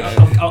that Give you,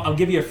 5. I'll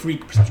give you a free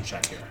perception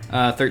check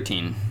here.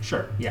 13.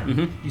 Sure. Yeah.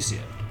 Mhm. You see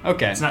it.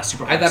 Okay. It's not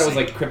super. I hard thought to it was see.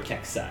 like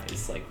Cryptek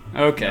size. Like.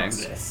 Okay.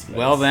 This, but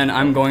Well, it's- then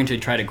I'm going to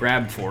try to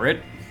grab for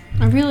it.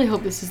 I really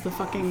hope this is the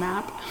fucking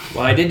map.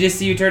 Well, I did just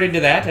see you turn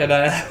into that, and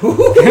that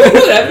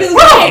feels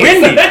nice.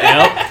 windy.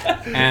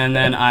 Yep. And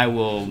then I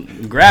will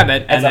grab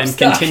it As and I'm then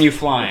stuck. continue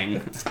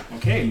flying.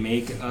 Okay,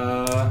 make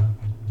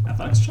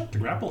athletics check to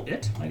grapple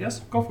it. I guess.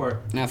 Go for it.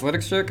 An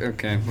athletics check?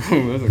 Okay. this is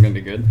going to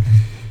be good.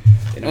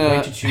 And I'm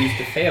going to choose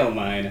to fail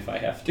mine if I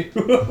have to.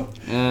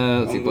 Let's see,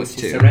 I'm going plus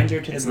to 2.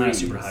 surrender to It's the not a breeze.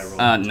 super high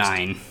roll.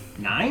 9.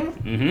 9?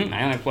 Mm-hmm.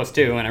 I only have plus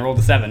 2, and I rolled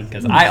a 7,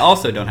 because I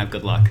also don't have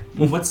good luck.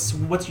 Well,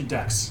 what's your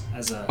dex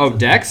as a? Oh,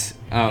 dex?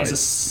 Oh,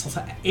 As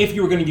a if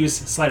you were going to use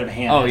sleight of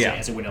hand Oh, as, yeah.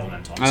 as a wind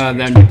elemental. I'm just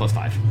then curious. be plus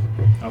 5.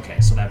 Okay,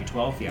 so that'd be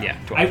 12? Yeah. Yeah,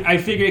 12. I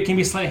figure it can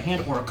be sleight of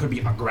hand or it could be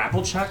a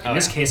grapple check. In Oh,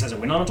 this yeah. case, as a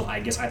wind elemental, I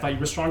guess I thought you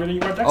were stronger than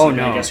you are dexy. Oh, but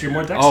no. I guess you're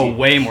more dexy. Oh,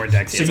 way more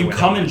dex. So you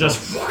come and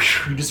just,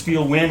 whoosh, you just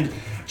feel wind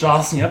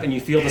jostling up and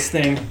you feel this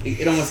thing.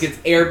 It almost gets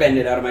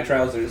airbended out of my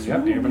trousers.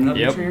 Yep, you're up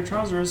Yep. into your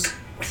trousers.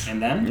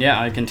 And then?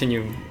 Yeah, I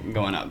continue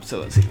going up. So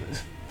let's see.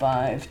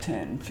 5,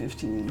 10,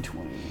 15,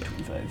 20,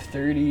 25,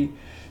 30.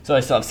 So I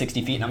still have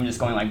 60 feet, and I'm just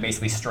going like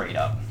basically straight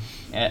up,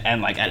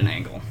 and like at an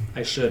angle.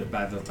 I should,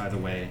 by the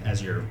way,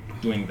 as you're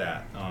doing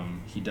that,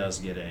 he does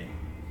get a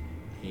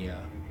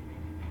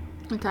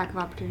Attack of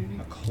opportunity.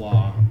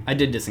 claw. I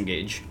did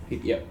disengage.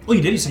 Yep. Oh,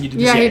 you did? You said you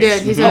did Yeah, he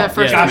did. He said that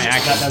first. Yeah, Gotcha. my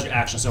action. That was your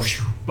action. So,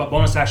 but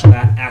bonus action of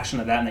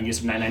that, and then you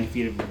just 90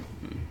 feet of.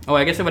 Oh,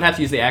 I guess I would have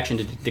to use the action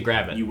to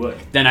grab it. You would.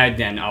 Then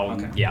I'll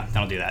Okay. yeah,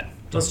 then I'll do that.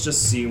 Let's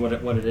just see what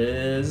it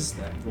is.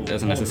 That will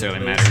Doesn't necessarily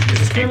it's- matter,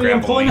 because It's it can't currently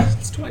grapple pulling. me.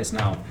 It's twice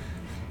now.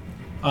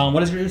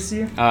 What is your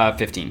AC?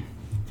 15.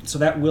 So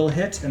that will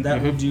hit, and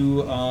that will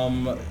do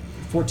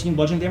 14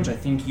 bludgeoning damage. I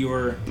think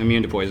you're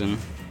Immune to poison,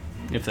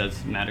 if that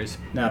matters.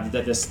 now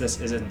that this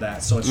isn't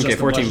that. So it's Okay, just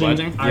the 14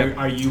 bludgeoning. bludgeoning, yep.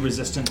 Are you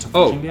resistant to Oh,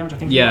 bludgeoning damage? I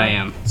think yeah, you are. I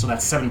am. So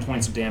that's 7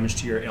 points of damage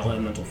to your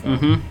elemental form.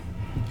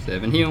 Mm-hmm.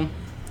 7 heal.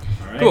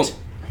 All right. Cool.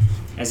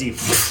 As he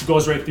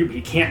goes right through, but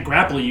he can't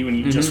grapple you, and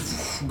you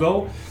just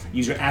go.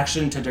 Use your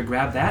action to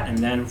grab that, and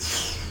then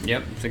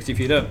Yep, 60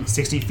 feet up.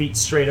 60 feet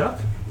straight up.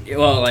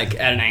 Well, like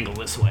at an angle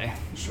this way.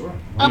 Sure.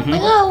 Up we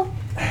go.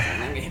 I'm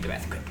gonna hit the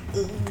bathroom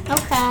quick.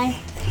 Okay.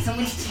 So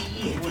much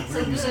tea.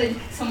 So good.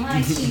 So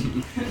much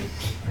tea.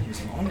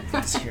 Using all of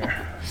this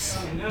here.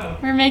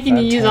 We're making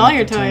you use all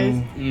your toys.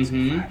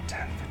 Mm-hmm.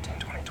 10, 15,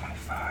 20,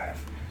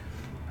 25.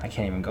 I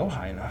can't even go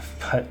high enough,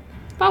 but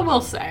But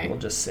we'll say. we'll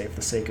just say for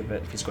the sake of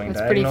it, if he's going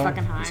That's pretty diagonal,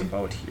 fucking high. he's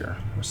about here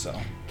or so.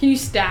 Can you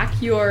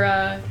stack your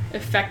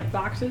effect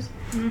boxes?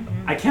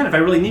 I can if I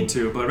really need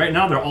to, but right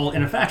now they're all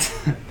in effect.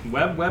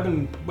 web,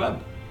 and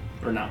web.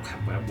 Or not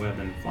web,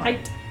 and fly.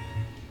 Height.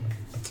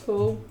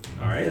 Cool.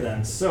 Alright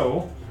then,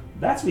 so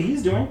that's what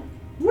he's doing.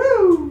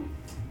 Woo!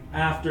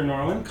 After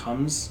Norwin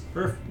comes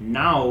Earth.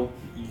 Now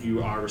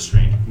you are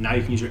restrained. Now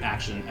you can use your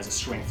action as a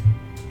strength.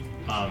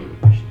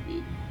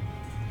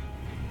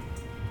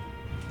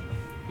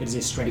 It is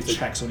a strength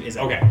check, so it is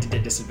Okay. a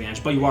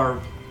disadvantage. But you are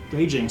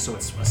raging, so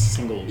it's a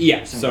single.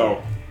 Yeah. single-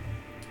 So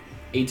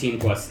 18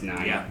 plus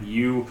 9. yeah,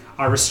 you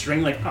are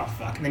restrained like, oh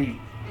fuck, and then you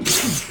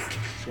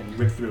and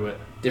rip through it.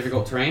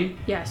 Difficult terrain.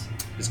 Yes.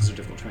 This is a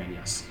difficult terrain,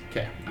 yes.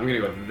 Okay, I'm gonna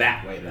go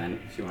that way then.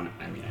 If you want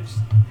to, I mean, I just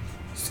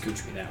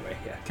scooch me that way.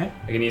 Yeah. Okay.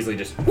 I can easily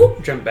just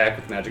whoop, jump back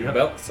with magic Yep.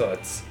 belt. So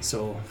it's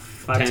So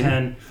 5,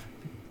 10.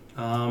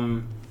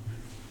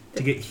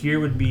 To get here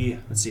would be,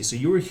 let's see, so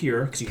you were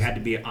here, because you had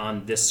to be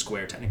on this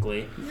square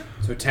technically.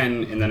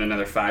 10 and then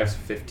another 5, so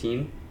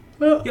 15.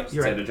 Yep, you're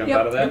So I had right. to jump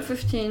out of that.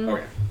 15.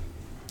 Okay.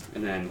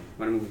 And then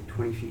when I move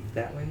 20 feet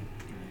that way,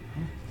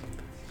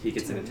 he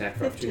gets an attack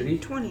for 15, opportunity.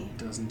 20. It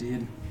does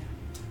indeed.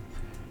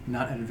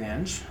 Not an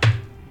advantage.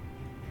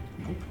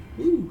 Nope.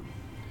 Ooh.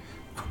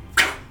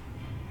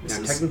 This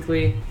Now is-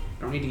 technically,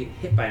 I don't need to get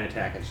hit by an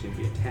attack. I just need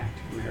to be attacked.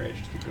 Am I right?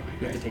 Just keep going.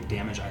 You have Right? to take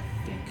damage, I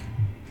think.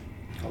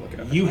 I'll look it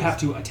up. You have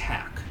to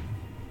attack.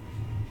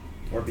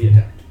 Or be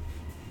attacked.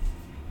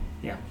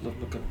 Yeah, look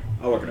up.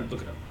 I'll look it up.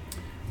 Look it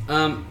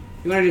up.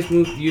 You want to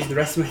just use the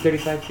rest of my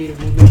 35 feet of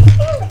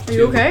movement? Are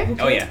you okay?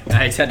 Oh yeah,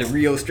 I just had to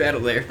Rio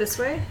straddle there. This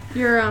way?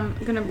 You're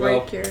gonna break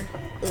Well- your.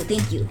 Oh,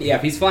 thank you. Yeah,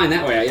 if he's flying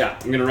that way, yeah,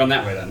 I'm gonna run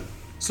that way then.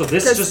 So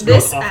this Because just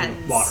this goes off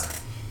ends. of water.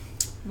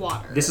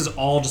 Water. This is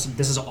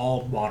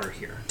all water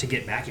here. To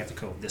get back, you have to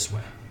go this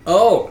way.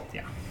 Oh.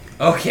 Yeah.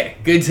 Okay.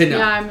 Good to know.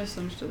 Yeah, I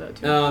misunderstood that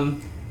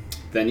too.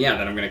 Then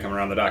I'm gonna come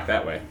around the dock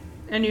that way.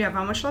 And you have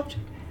how much left?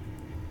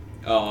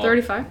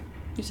 35.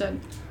 You said.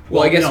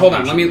 Well, I guess no, hold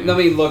on. no, Let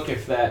me look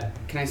if that.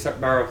 Can I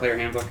borrow a player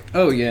handbook?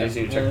 Oh I yeah. just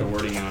need to check the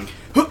wording on.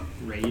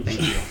 Rage.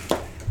 Thank you.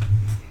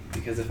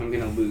 Because if I'm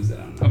gonna lose it,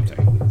 I'm not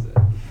gonna lose it.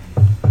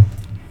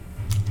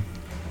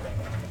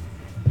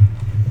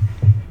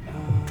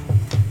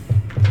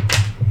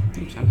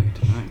 Sounds like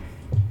a time.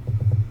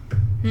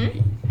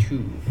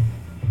 2.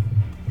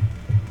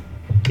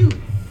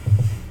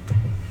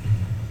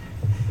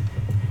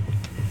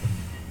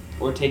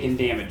 Or taking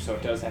damage, so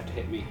it does have to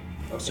hit me.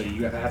 Okay. So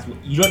you have to.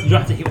 You don't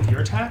have to hit with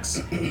your attacks,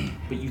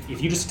 but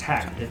if you just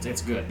attack,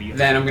 it's good. But you have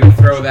Then I'm gonna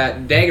throw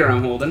that dagger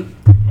I'm holding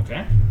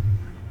okay.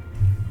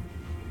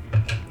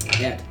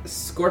 at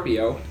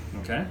Scorpio,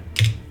 Okay.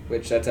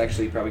 which that's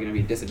actually probably gonna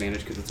be a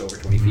disadvantage because it's over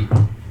 20 feet.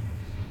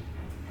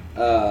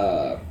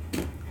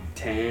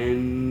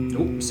 10.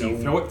 Nope. So you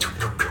throw it.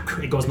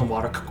 It goes in the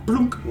water.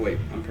 Blunk. Wait,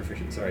 I'm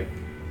proficient. Sorry.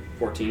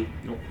 14.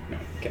 Nope. No.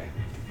 Okay.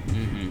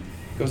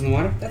 Goes in the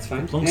water. That's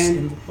fine. Plunks in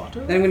And the water.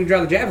 then I'm gonna draw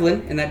the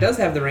javelin, and that does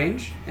have the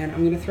range, and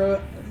I'm gonna throw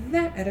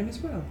that at him as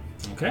well.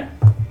 Okay.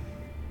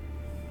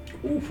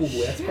 Ooh,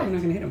 that's probably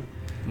not gonna hit him.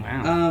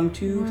 Wow.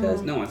 2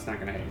 says no, it's not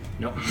gonna hit him.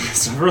 Nope.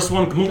 So the first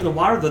one comes in the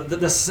water.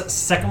 The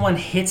second one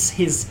hits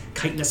his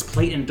chitinous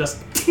plate and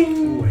just.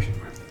 Ooh, I should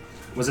mark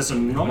that. Was this a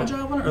normal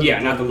javelin or Yeah,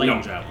 not the lightning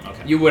no. javelin?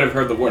 Okay. You would have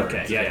heard the word.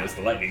 Okay, yeah, yeah. It's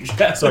the lightning.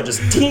 So it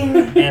just ting,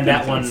 and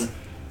that one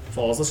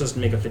falls. Let's just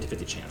make a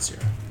 50-50 chance here.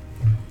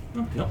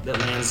 Oh, nope, that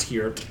lands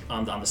here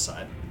on the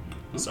side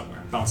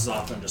somewhere. Bounces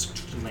off and just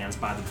lands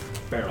by the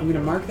barrel. I'm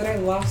gonna mark that I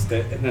lost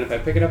it, and then if I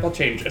pick it up, I'll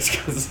change it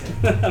because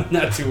I'm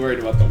not too worried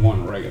about the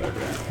one regular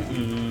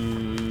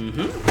javelin.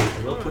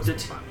 I will put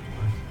it.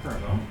 I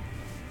don't know.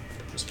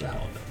 Just for the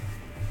hell of it.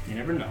 You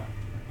never know.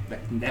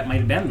 That might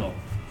have been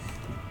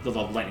the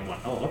lightning one.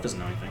 Oh, Luck doesn't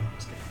know anything.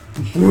 Just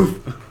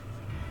kidding.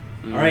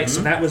 All right,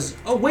 so that was.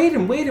 Oh, wait a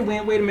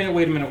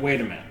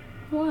minute.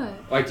 What? I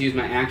like to use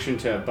my action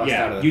to bust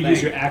Yeah, out of the you thing.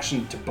 use your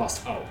action to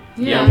bust out.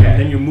 Yeah. Okay.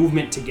 Then your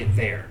movement to get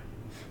there.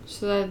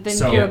 So then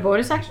So- you do a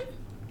bonus action?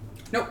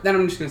 Nope, then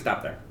I'm just gonna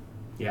stop there.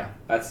 Yeah.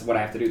 That's what I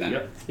have to do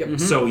then. Yep.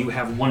 So you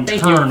have one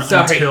Thank turn you. Sorry.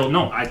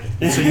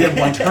 until So you have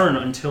one turn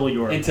until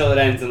your Until it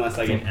ends, unless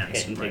I get Thing ends,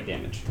 hit and right. take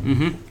damage.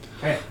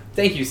 Okay.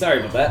 Thank you. Sorry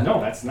about that.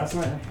 No, that's not.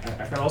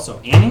 I forgot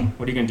also. Annie,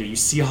 what are you gonna do? You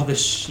see all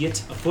this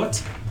shit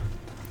afoot?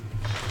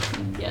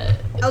 Yeah.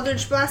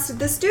 Eldritch blasted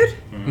this dude.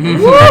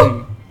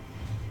 Mm-hmm.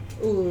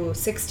 Ooh,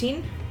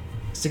 16.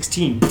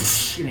 16.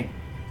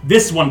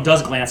 This one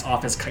does glance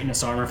off his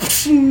chitinous armor,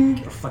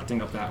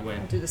 reflecting up that way.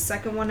 I'll do the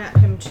second one at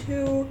him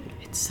too.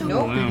 It's so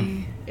Nope.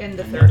 pretty. And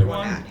the And third the one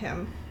one. at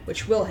him,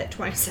 which will hit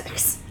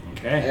 26.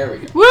 Okay. There we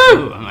go.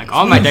 Ooh, I'm like,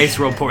 all my dice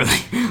roll poorly.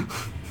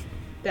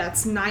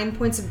 That's 9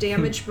 points of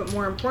damage, but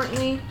more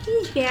importantly,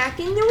 he's back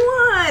in the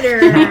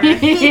water.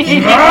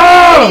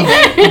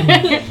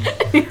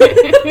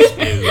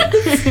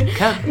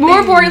 More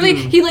importantly,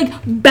 he like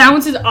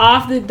bounces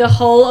off the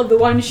hull of the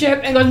one ship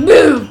and goes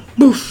boom,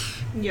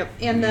 boof. Yep.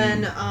 And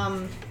then,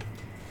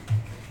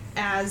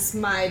 as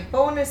my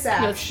bonus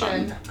That's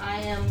action,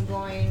 I am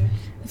going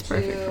It's to.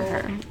 perfect for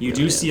her. You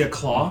do see a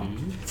claw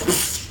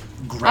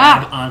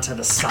grab onto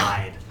the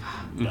side.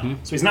 Mm-hmm.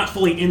 So he's not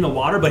fully in the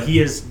water, but he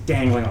is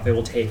dangling off. It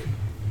will take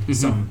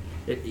some.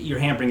 You're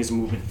hampering his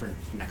movement for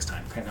next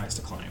time. Kind of nice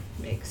to climb.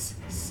 Makes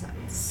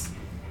sense.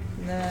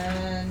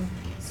 Then,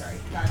 sorry,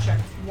 gotta check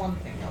one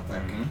thing real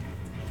quick.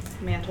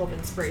 Mantle of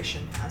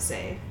Inspiration has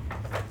a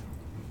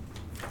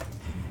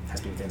Has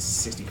to be within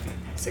 60 feet.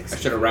 60. I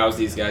should have roused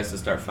these guys to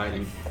start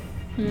fighting.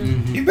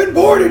 You've been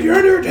boarded. You're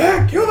under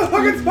attack. Kill the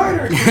fucking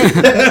spider.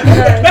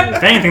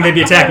 If anything, they'd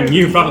be attacking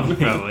you, probably.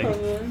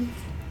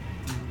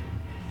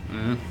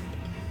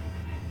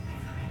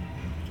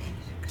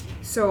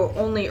 So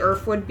only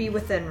Urf would be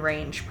within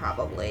range,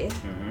 probably.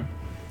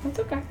 That's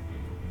okay.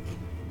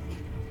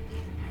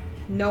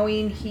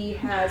 Knowing he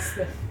has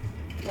the,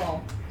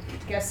 well,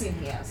 guessing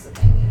he has the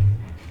thingy,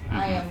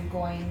 I am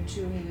going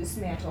to use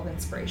Mantle of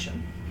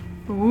Inspiration.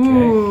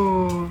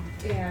 Ooh.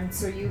 And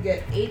so you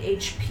get 8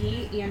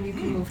 HP, and you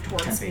can move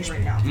towards 10 me HP.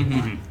 right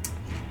now.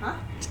 Huh?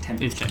 It's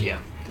 10 It's feet. yeah.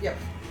 Yep.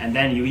 And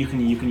then you can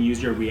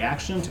use your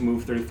reaction to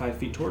move 35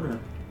 feet toward her.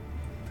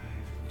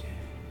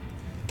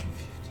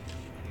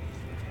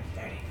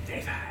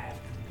 35.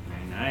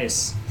 Very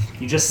nice.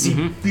 You just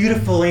see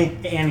beautifully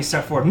Annie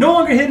step forward. No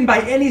longer hidden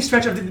by any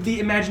stretch of the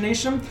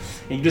imagination.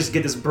 And you just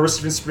get this burst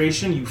of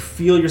inspiration. You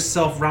feel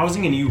yourself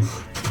rousing and you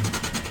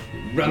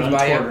Runs run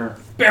by toward him. her.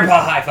 Bear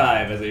paw high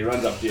five as he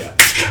runs up to you.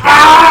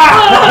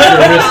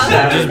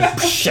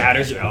 Just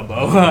shatters your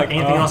elbow.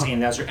 Anything else?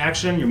 And that's your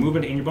action, your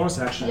movement, and your bonus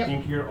action. Yep. I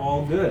think you're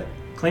all good.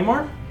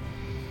 Claymore?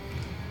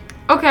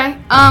 Okay.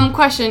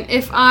 Question: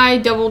 if I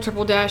double,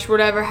 triple dash,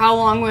 whatever, how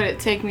long would it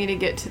take me to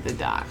get to the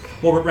dock?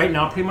 Well, right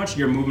now, pretty much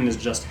your movement is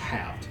just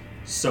halved.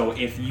 So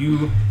if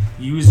you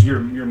use your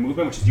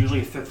movement, which is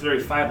usually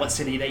 35, let's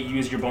say that you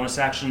use your bonus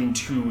action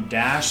to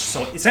dash.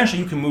 So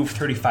essentially, you can move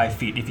 35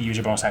 feet if you use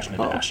your bonus action to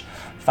dash.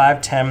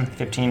 5, 10,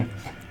 15,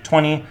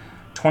 20,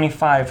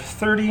 25,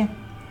 30.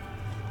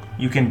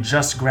 You can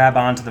just grab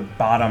onto the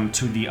bottom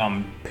to the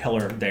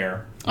pillar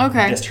there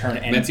Okay. this turn.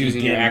 And That's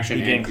using your action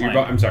and your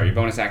your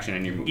bonus action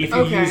and your movement. If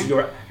you use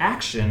your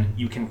action,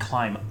 you can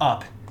climb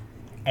up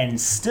and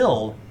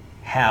still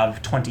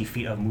have 20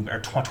 feet of movement or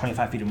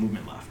 25 feet of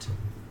movement left.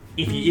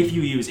 If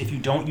you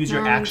don't use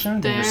your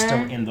action, then you're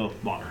still in the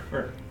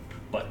water.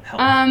 But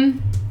help.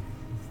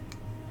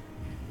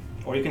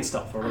 Or you can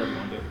stealth or whatever you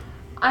want to do.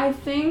 I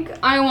think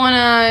I want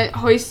to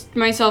hoist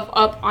myself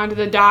up onto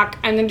the dock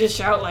and then just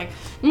shout like,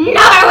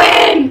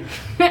 Norwind!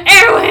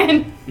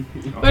 Airwind!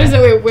 What is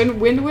it? Wait,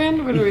 wind?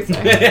 What do we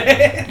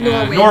say?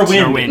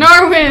 Norwind.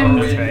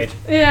 Norwind! Right.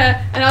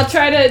 Yeah, and I'll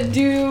try to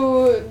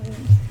do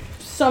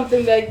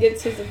something that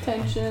gets his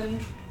attention.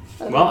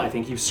 Well, I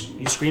think you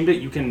screamed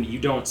it. You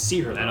don't see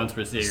her. Though. I don't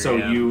perceive her. So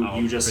yeah.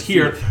 you just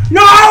hear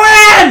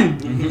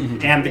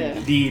Norwind!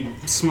 And the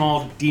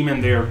small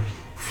demon there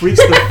freaks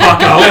the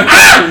fuck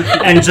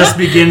out and just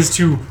begins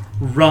to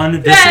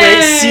run this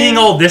way. Seeing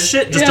all this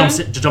shit, just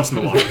jumps in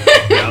the water.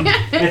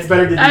 It's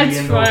better to be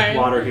in the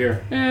water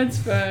here. That's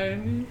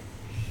fine.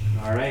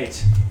 All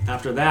right.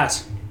 After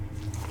that,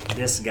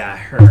 this guy,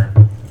 her.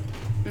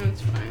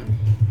 That's fine.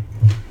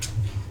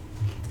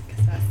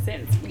 Because I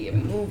sense we are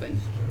moving.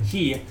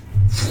 He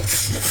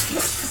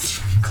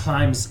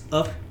climbs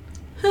up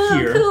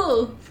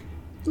here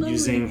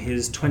using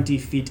his 20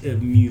 feet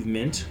of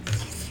movement.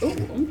 Oh,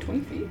 I'm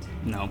 20 feet.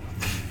 No.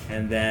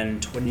 And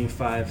then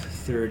 25,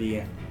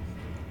 30.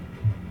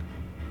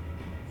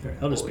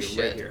 He'll just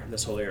be right here,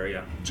 this whole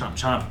area. Chomp,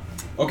 chomp.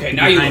 Okay,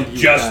 now you look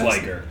just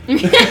like her.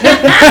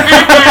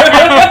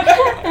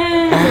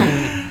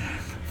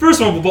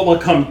 First one will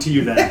come to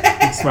you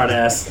then, smart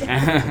ass.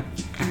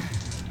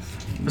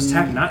 First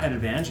attack not at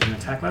advantage, and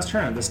attack last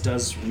turn. This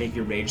does make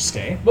your rage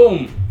stay.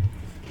 Boom.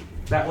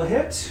 That will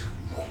hit.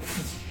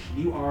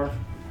 You are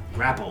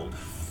grappled.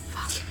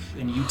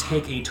 And you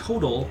take a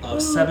total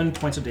of 7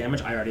 points of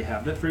damage. I already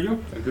have it for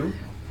you. Thank you.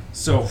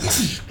 So,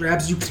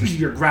 grabs you,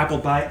 you're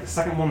grappled by it. The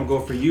second one will go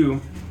for you,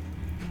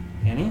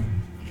 Annie.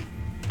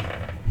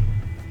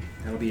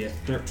 That'll be a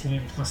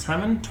 13 plus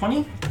 7,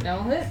 20.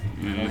 That'll hit.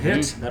 That'll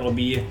hit. That'll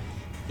be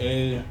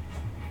a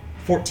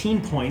 14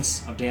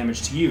 points of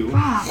damage to you.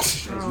 Wow.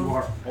 As you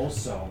are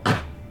also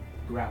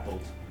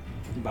grappled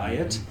by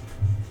it.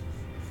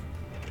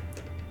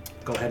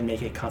 Go ahead and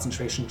make a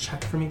concentration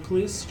check for me,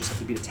 please. Just have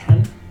to beat a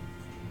 10.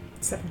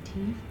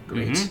 17.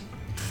 Great.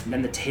 And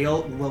then the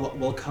tail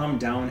will come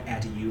down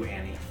at you,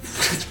 Annie.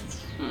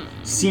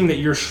 Seeing that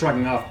you're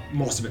shrugging off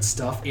most of its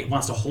stuff, it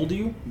wants to hold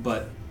you,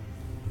 but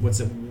what's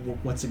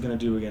it gonna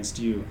do against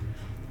you?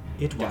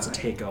 It wants to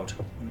take out,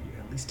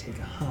 at least take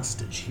a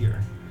hostage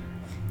here.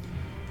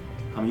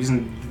 I'm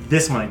using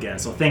this one again,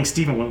 so thanks,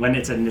 Stephen, when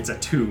it's a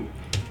 2.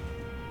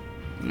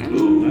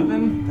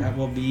 11. That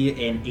will be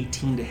an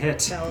 18 to hit.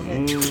 That'll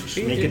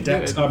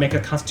hit. Make a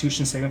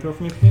Constitution saving throw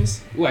for me,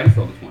 please. Ooh, I just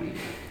rolled a 20.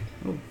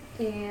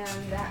 And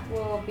that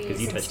will be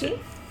 16.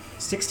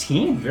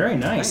 16, very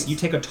nice. You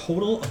take a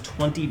total of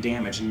 20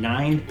 damage,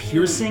 9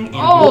 piercing, and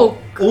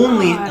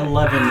only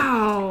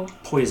 11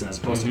 poison as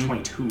opposed to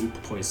 22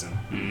 poison.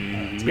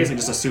 It's basically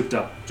just a souped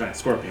up giant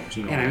scorpion.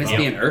 Man, I must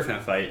be an Earth in a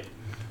fight.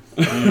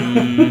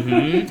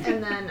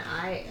 And then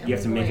I am You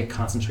have to make a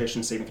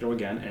concentration saving throw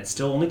again, and it's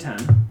still only 10.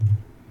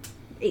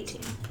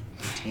 18.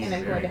 And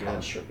I'm going to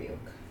Hellish Rebuke.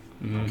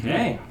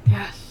 Okay.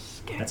 Yes.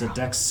 That's a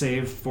dex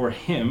save for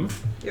him,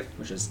 Yep.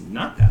 which is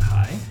not that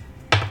high.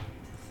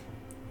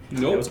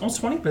 Nope. It was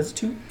almost 20, but it's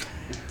 2.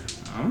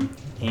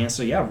 And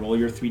so yeah, roll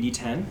your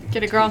 3d10.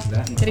 Get it, girl.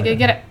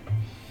 Get it.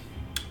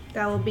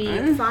 That will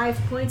be 5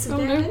 points of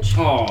damage.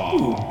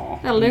 Oh.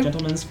 That'll do.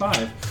 Gentleman's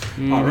 5.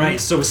 All right,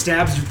 so it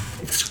stabs you,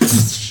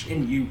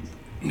 and you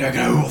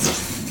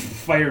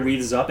fire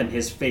wreaths up, and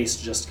his face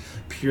just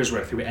peers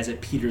right through it as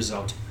it peters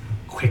out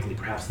quickly.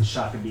 Perhaps the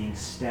shock of being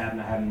stabbed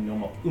not having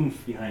normal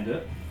oomph behind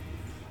it.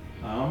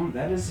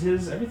 That is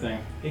his everything.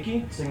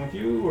 Icky, staying with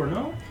you or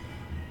no?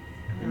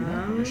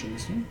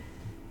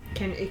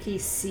 Can Icky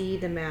see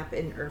the map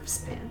in Earth's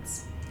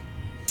pants?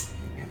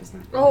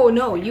 Oh,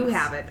 no, you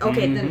have it.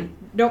 Okay, then,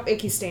 no,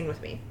 Icky's staying with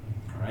me.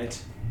 All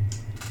right.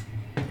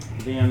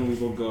 Then we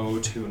will go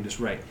to, and just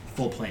write,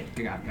 full plate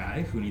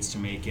guy who needs to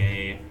make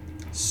a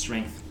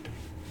strength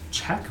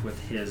check with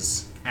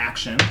his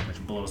action,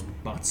 which blows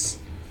butts.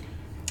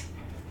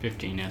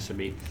 15 has to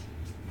be.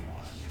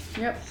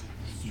 Yep.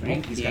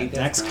 Strength. He's got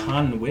Dex,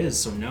 Con, and Wiz,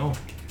 so no.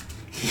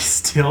 He's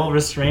still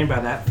restrained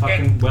by that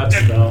fucking web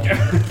spell.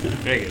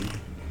 Very good.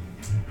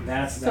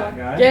 That's that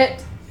guy.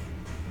 Get.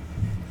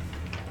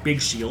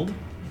 Big shield.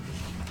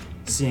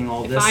 Seeing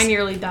all If this I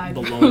nearly died.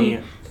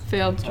 baloney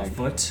Failed a strength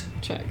foot.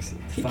 checks.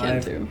 He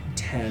can 5, too.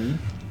 10.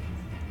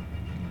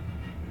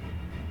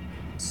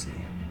 Let's see.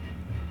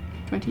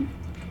 20.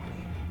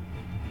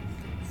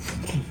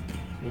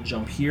 We'll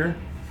jump here.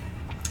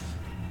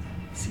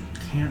 Let's see,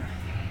 he can't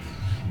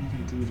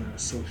do that.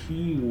 So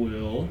he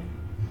will.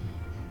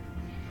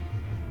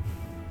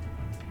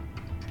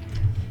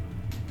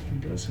 He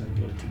does have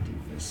the ability to do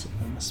this, so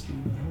that must be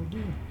what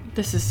he'll do.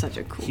 This is such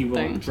a cool He will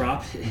thing.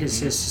 drop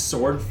his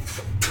sword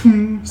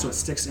so it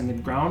sticks in the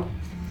ground,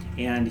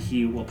 and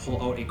he will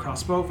pull out a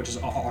crossbow, which is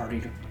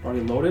already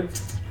loaded,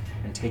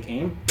 and take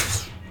aim.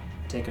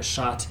 Take a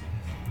shot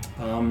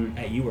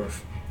at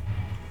Uwerf.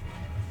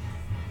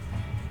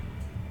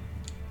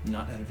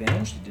 Not at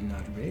advantage. He did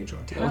not rage or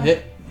attack. That'll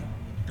hit.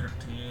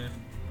 13.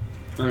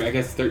 Or I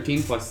guess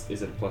 13 plus,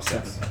 is it plus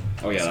 6?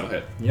 Oh yeah, that'll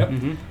hit. Yep.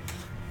 Mm-hmm.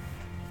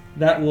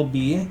 That will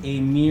be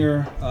a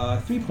mere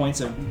 3 points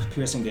of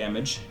piercing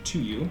damage to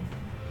you,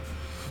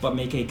 but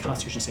make a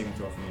Constitution saving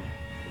throw for me.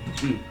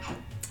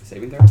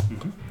 Saving throw?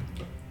 Mm-hmm.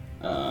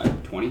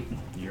 20.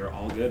 You're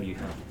all good. You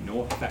have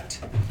no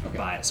effect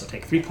by it. So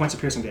take 3 points of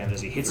piercing damage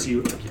as he hits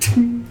you.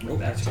 Oh,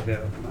 that's actually,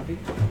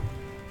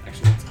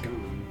 it's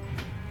gone.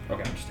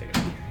 Okay, I'll just take it.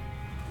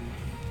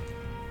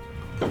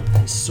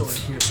 His sword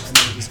here, so I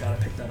know he's got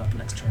to pick that up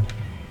next turn.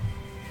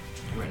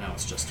 Right now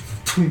it's just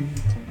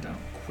down,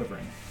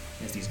 quivering,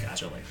 as these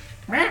guys are like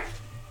hiding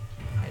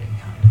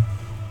behind.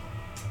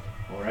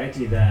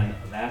 Alrighty then,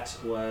 that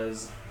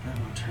was that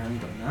one turn,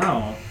 but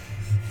now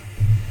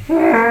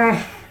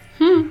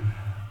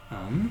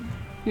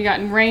You got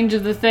in range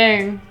of the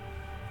thing.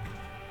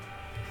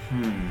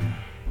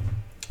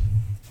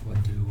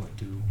 What do?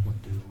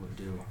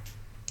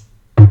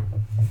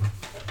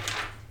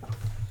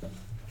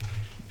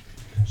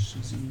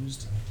 She's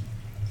used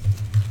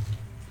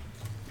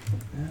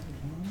that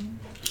one.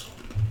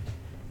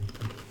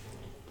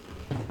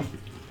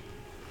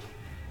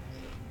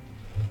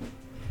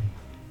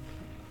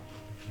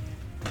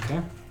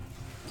 Okay.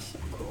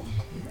 Cool.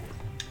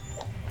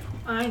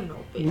 I know,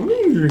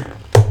 baby.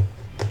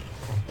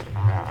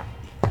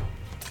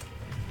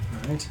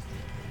 Alright.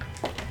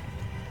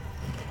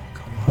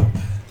 Come up.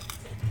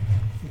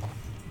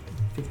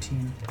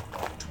 15,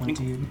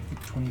 20,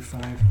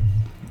 25,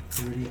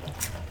 30.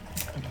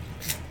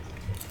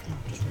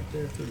 Just right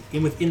there, 30.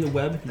 Within the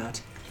web,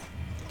 not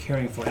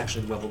caring for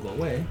actually the web will go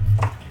away.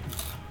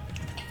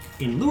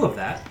 In lieu of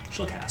that,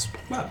 she'll cast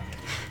web.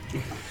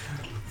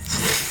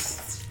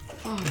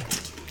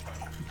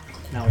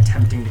 Now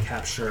attempting to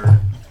capture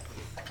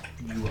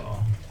you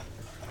all.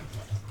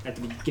 At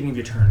the beginning of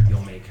your turn,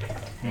 you'll make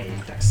a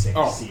dex save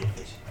to see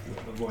if you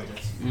avoid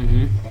it.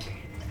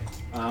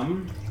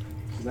 So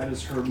that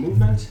is her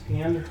movement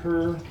and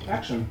her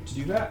action to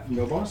do that.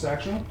 No bonus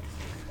action.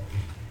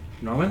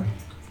 Norman?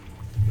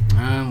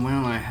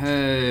 Well, I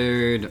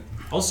heard...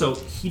 Also,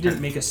 he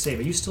didn't make a save.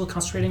 Are you still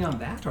concentrating on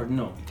that, or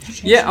no? Did you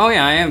change Yeah, oh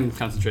yeah, I am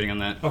concentrating on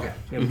that. Okay,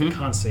 we have a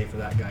con save for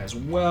that guy as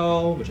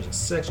well, which is a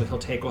 6, so he'll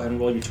take, go ahead and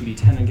roll your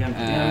 2d10 again for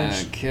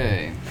damage.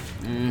 Okay.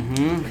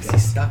 Is he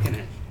stuck in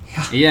it?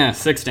 Yeah,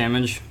 6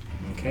 damage.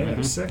 Okay, that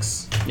was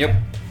 6. Yep.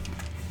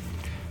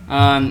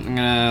 I'm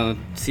gonna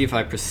see if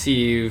I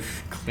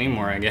perceive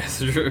Claymore, I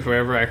guess,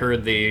 wherever I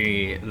heard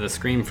the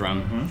scream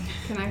from.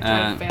 Can I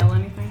try to fail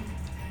anything?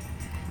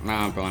 No,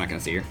 I'm probably not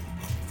gonna see her.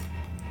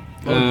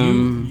 Well,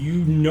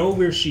 you know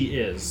where she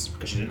is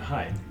because she didn't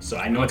hide. So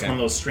I know it's one of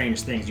those strange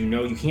things. You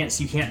know you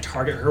can't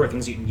target her with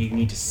things you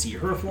need to see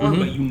her for,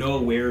 but you know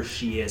where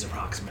she is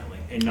approximately.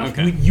 Enough.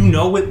 You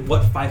know what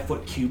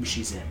 5-foot cube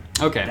she's in.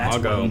 Okay, That's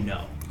I'll what go. you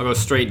know. I'll go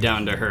straight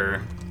down to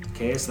her.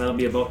 Okay, so that'll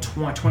be about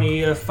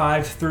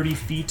 25, 30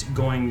 feet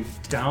going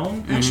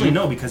down. Actually,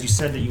 no, because you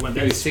said that you went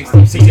there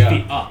 60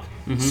 feet up.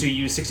 So you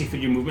use 60 feet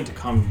of your movement to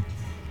come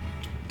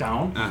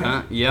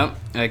down. Yep.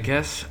 I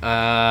guess.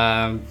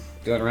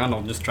 Going around,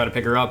 I'll just try to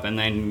pick her up and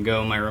then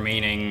go my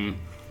remaining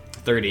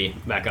 30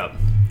 back up.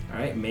 All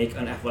right, make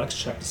an athletics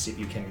check to see if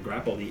you can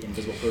grapple the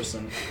invisible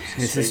person.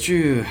 This is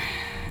true.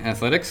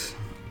 Athletics?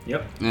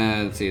 Yep.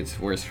 Let's see, it's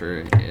worse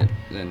for it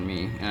than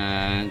me.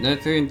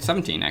 That's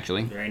 17,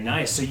 actually. Very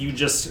nice. So you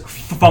just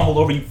fumble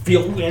over, you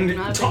feel wind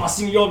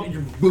tossing you over,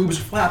 your boobs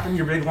flapping,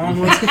 your big long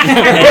ones.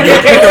 And you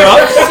pick her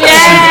up.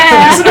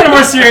 Yeah! This has been a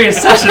more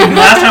serious session.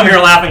 Last time we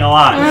were laughing a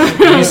lot.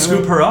 You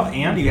scoop her up,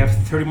 and you have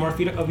 30 more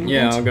feet of movement.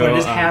 Yeah, I'll go. But it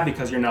is half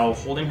because you're now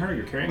holding her,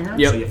 you're carrying her.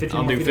 Yep, So you have 15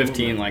 I'll more do feet of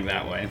 15 movement. like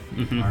that way.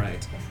 All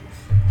right.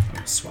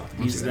 Swap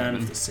these then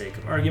for the sake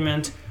of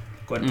argument.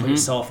 Go ahead and put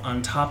yourself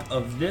on top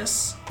of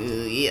this.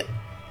 Yeah.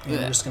 And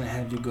I'm just going to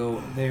have you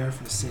go there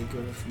for the sake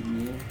of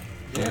me.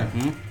 There.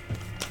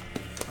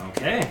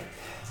 Okay.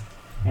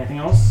 Anything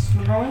else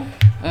we're going?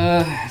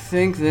 I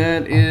think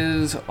that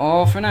is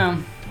all for now.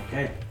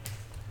 Okay.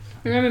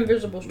 And I'm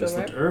invisible still,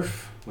 right?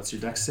 Earth. What's your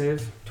dex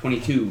save?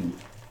 22.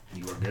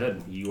 You are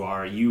good.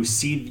 You've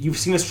seen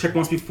this trick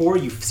once before.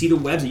 You see the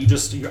webs and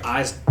your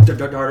eyes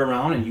dart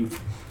around and you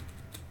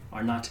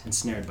are not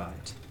ensnared by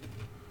it.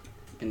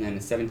 And then a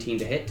 17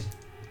 to hit.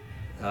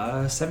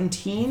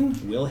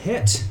 17 will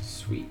hit.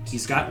 Sweet.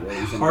 He's got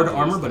hard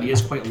armor, but he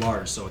is quite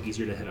large, so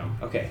easier to hit him.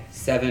 Okay,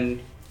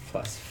 7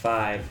 plus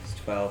 5 is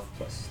 12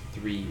 plus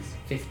 3 is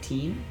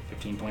 15.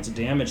 15 points of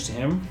damage to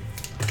him.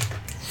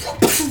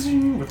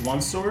 With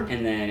one sword.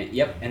 And then,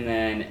 and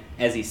then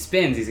as he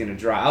spins, he's going to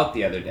draw out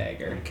the other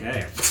dagger.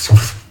 Okay.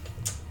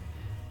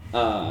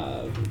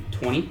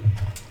 20.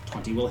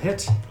 20 will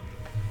hit.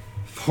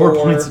 4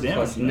 points of damage.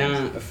 Plus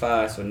 9,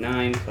 5, so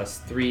 9 plus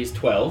 3 is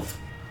 12.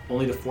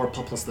 Only the 4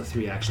 plus the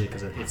 3, actually,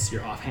 because it's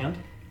your offhand.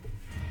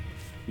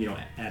 You don't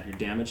add your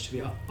damage to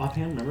the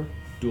offhand, remember?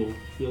 Dual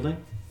wielding.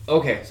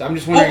 Okay, so I'm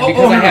just wondering,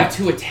 because I have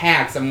 2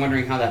 attacks, I'm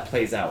wondering how that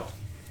plays out.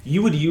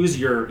 You would use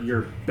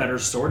your better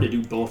sword to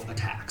do both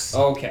attacks.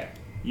 Okay.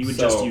 You would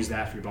just use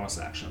that for your bonus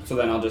action. So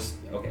then we'll just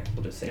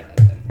say that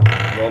then.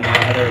 Roll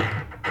my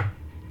other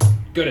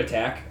good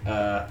attack.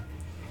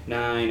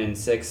 9 and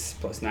 6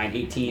 plus 9,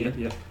 18.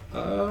 Yep.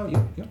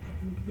 Yep.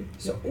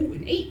 So,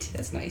 an 8.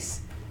 That's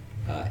nice.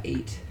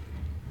 8,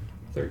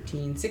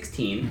 13,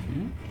 16.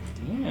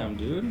 Mm-hmm. Damn,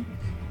 dude.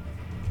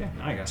 Okay,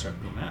 now I gotta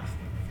start doing math.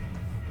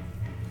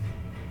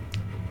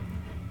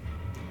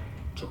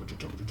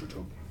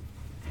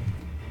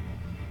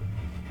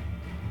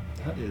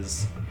 That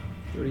is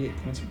 38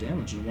 points of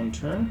damage in one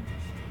turn,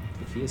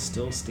 but he is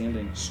still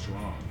standing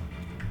strong.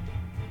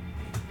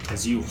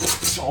 As you,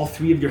 all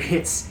 3 of your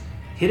hits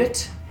hit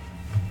it,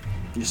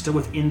 you're still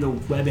within the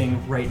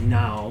webbing right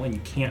now, and you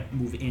can't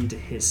move into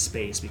his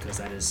space because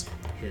that is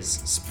his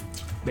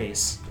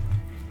space.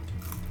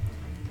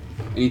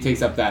 And he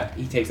takes up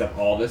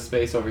all this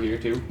space over here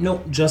too? No,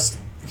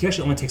 he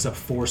actually only takes up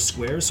 4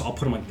 squares, so I'll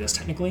put him like this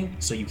technically,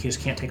 so you just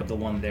can't take up the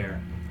one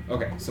there.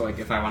 Okay, so like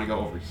if I want to go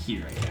over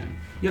here, I can.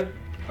 Yep.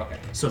 Okay.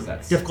 So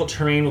that's difficult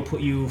terrain will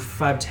put you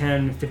 5,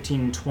 10,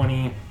 15,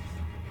 20,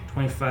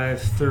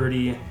 25,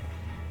 30,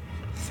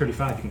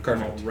 35. You can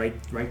come out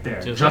right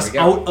there. Just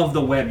out of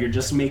the web. You're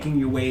just making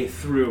your way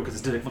through because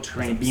it's difficult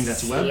terrain being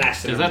that's web.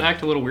 Does that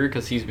act a little weird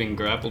because he's being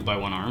grappled by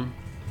one arm?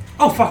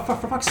 Oh,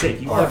 for fuck's sake.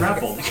 You are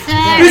grappled.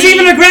 There's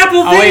even a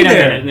grapple thing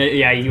there.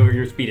 Yeah,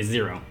 your speed is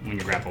 0 when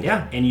you're grappled.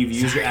 Yeah, and you've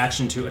used your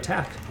action to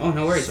attack. Oh,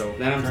 no worries. So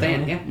then I'm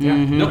staying. Yeah.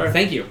 Mm-hmm. Nope,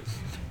 thank you.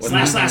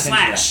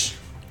 Slash.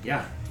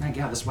 Yeah. Thank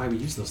God, that's why we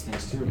use those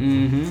things too.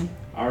 Mm-hmm.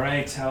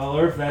 Alright,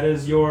 Ellerf, that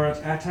is your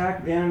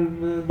attack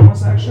and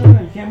bonus action.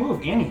 You can't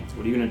move. Annie,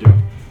 what are you going to do?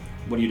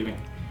 What are you doing?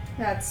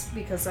 That's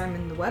because I'm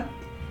in the web.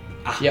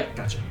 Yep.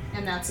 Gotcha.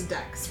 And that's a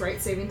dex,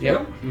 right? Saving throw?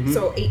 Yep. Mm-hmm.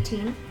 So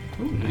 18.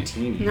 Ooh,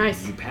 19.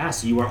 Nice. You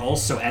pass. You are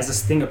also, as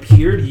this thing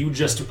appeared, you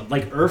just,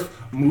 like Earth,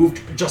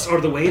 moved just out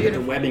of the way that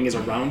the webbing is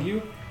around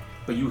you,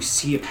 but you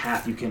see a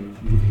path you can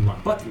move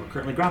along. But you are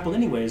currently grappled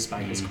anyways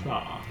by his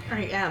claw.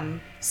 I am.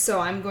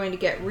 So I'm going to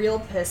get real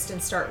pissed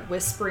and start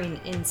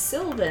whispering in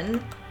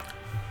Sylvan,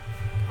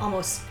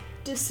 almost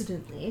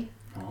dissidently.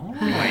 Oh,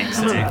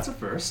 that's a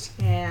first.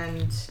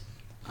 And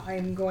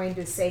I'm going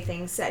to say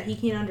things that he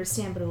can't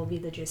understand, but it will be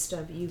the gist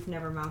of, you've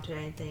never mounted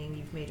anything,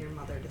 you've made your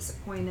mother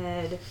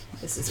disappointed,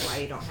 this is why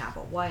you don't have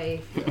a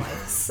wife, your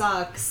life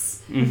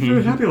sucks.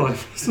 Very happy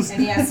life.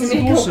 And he has to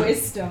make a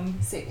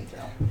wisdom saving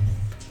throw.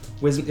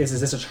 Wisdom,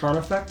 is this a charm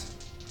effect?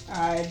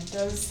 It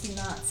does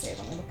not say.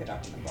 Let me look it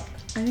up in the book.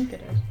 I think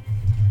it is.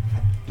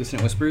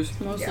 Dissonant Whispers?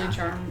 Mostly Yeah.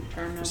 charm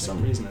For magic.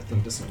 some reason, I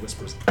think Dissonant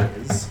Whispers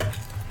is.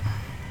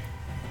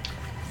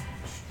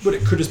 But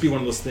it could just be one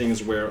of those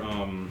things where,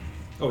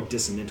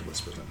 Dissonant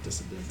Whispers, not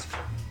Dissident.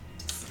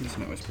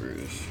 Dissonant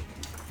Whispers.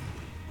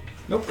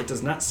 Nope, it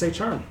does not say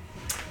charm.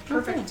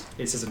 Perfect.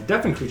 It says a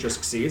deafened creature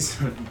succeeds,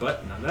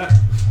 but not that.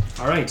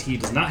 Alright, he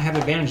does not have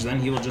advantage then.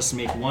 He will just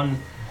make one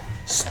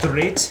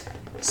straight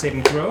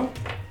saving throw.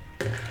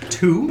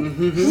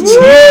 2.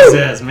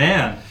 Jesus,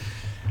 man.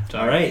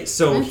 Alright,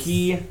 so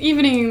he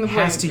Evening the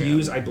has to playing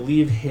use, I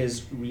believe,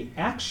 his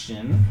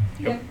reaction.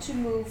 You get to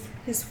move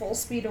his full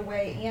speed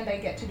away, and I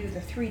get to do the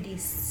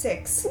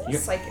 3d6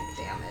 Yep. psychic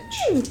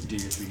damage. Do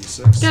your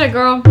 3d6. Get it,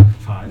 girl.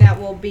 5.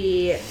 That will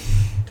be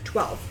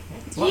 12.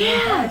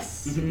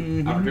 Yes.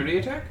 Opportunity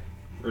attack?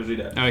 Or is he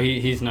dead? Oh,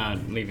 he's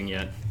not leaving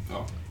yet.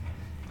 Oh.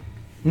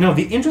 No,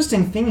 the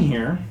interesting thing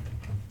here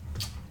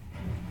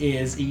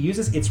is it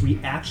uses its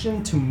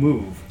reaction to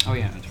move. Oh,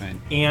 yeah, that's right.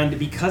 And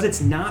because it's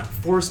not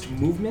forced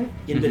movement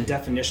in the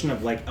definition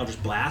of like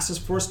Eldritch Blast is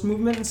forced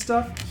movement and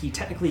stuff, he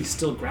technically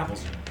still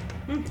grapples you.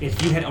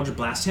 If you had Eldritch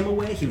Blast him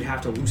away, he would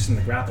have to loosen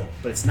the grapple.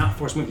 But it's not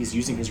forced movement, he's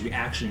using his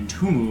reaction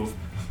to move.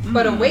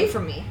 But away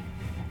from me.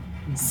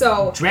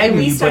 So Dragging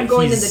at least you, I'm but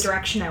going in he's- the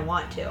direction I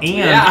want to. And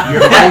you're out,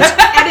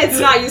 And it's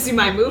not using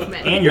my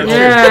movement. and you're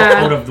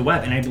Yeah. out of the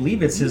web. And I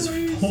believe it's his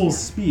full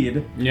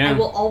speed. Yeah. I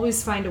will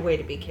always find a way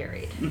to be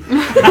carried. Even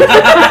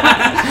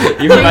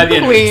by the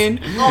end. Queen.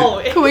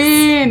 Always.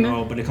 Queen.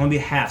 Oh, but it can only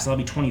be half, so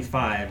that'll be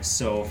 25.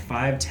 So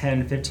 5,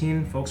 10,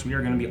 15. Folks, we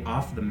are going to be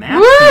off the map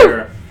Woo!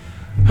 here.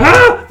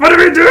 Ah, what do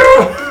we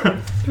do?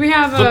 Do we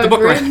have Flip a the book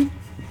grid? right.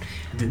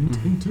 Didn't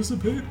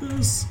anticipate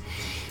this.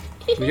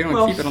 We're gonna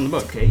Well, keep it on the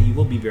book. Okay, you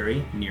will be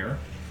very near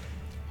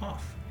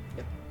off.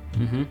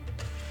 Mm-hmm.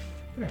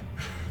 Okay.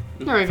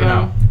 There we For go.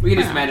 now. We can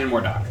just imagine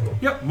more dock.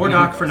 Yep, more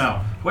dock for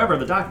now. However,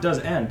 the dock does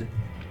end.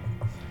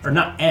 Or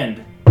not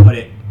end, but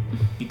it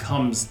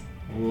becomes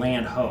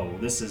land ho.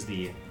 This is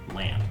the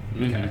land.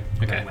 Okay.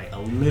 That way, a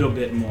little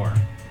bit more.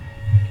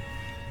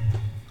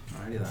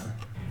 Alrighty then.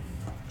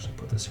 I'll actually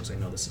put this because I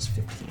know this is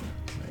 15,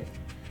 right?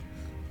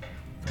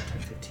 5,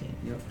 10, 15,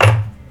 yep.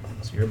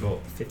 So you're about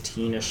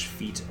 15-ish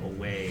feet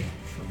away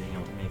from being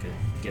able to make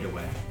a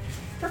getaway.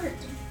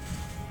 Perfect.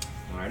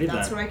 Alrighty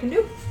That's then. what I can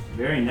do.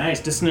 Very nice.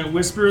 Dissonant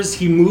Whispers.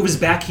 He moves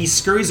back. He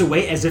scurries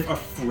away as if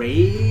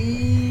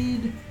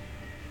afraid.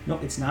 No,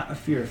 it's not a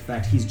fear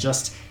effect. He's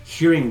just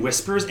hearing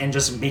whispers and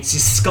just makes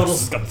his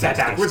scuttles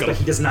backwards, but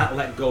he does not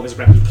let go of his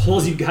grip. He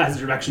pulls you guys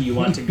the direction you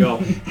want to go.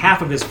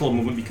 Half of his full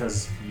movement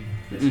because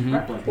he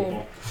grappling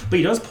people. But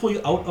he does pull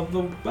you out of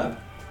the web.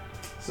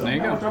 So There you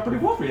that go. worked out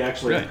pretty well for you,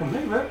 actually. Good. Come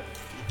think of it.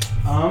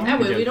 That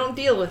way we don't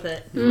deal with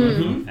it.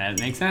 That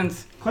makes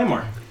sense.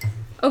 Claymore.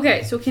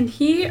 Okay, so can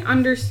you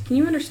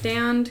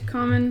understand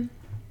common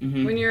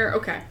when you're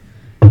okay?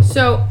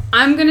 So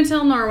I'm gonna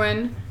tell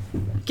Norwin,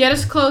 get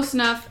us close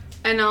enough,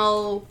 and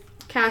I'll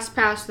cast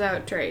Pass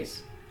Without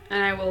Trace,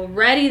 and I will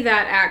ready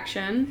that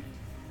action,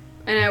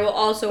 and I will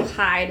also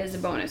hide as a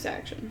bonus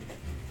action.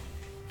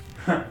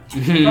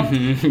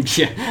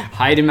 Yeah,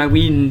 hide in my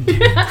wind.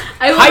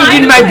 I will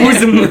Hide in my away.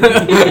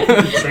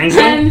 bosom.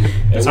 Strangely,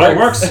 that's how it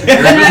works. You're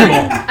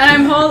invisible.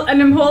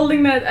 And I'm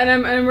holding that, and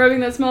I'm rubbing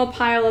that small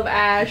pile of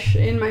ash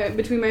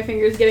between my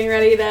fingers, getting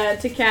ready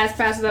to cast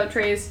Pass Without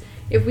Trace.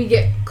 If we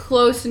get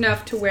close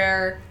enough to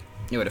where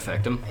It would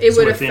affect him. it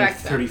would within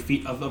affect them. 30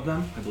 feet of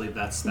them. I believe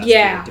that's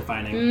Yeah. the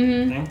defining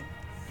thing.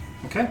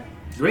 Okay,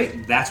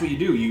 great. That's what you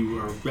do. You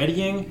are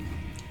readying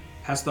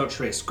Pass Without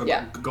Trace.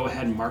 Go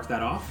ahead and mark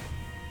that off.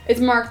 It's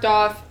marked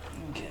off.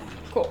 Okay.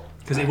 Cool.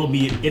 Because it will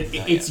be,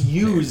 it's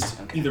used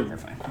either way.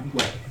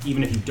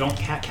 Even if you don't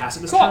cast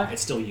it this turn,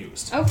 it's still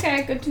used.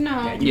 Okay, good to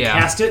know. You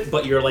cast it,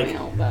 but you're like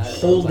Nailed that.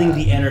 holding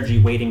the energy,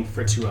 waiting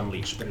for it to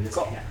unleash. But it is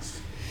cast.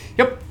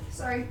 Yep.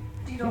 Sorry,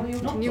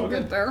 DW. No, You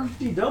good there?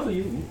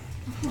 DW.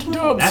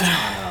 Dubs.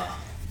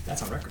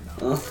 That's on record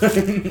now.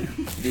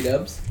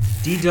 D-dubs?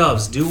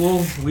 D-Dubs,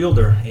 dual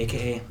wielder,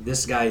 aka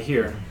this guy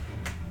here.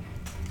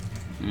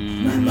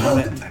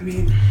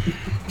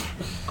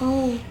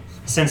 Oh.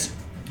 Since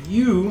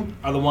you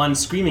are the one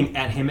screaming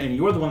at him and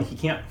you're the one that he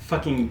can't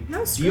fucking No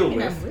deal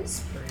screaming, I'm with.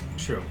 whispering.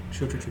 True.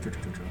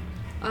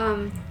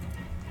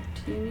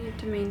 Do you need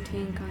to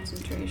maintain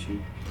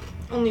concentration?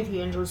 Only if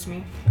he injures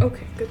me.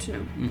 Okay, good to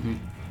know.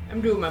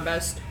 I'm doing my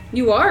best.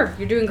 You are.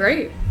 You're doing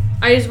great.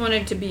 I just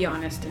wanted to be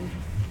honest and.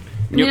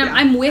 I mean, Yeah.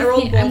 I'm with I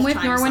rolled I'm both with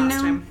times Norwin last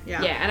now. time.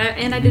 Yeah.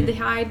 and I did the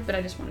hide, but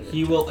I just wanted to.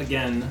 He will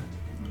again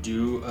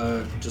do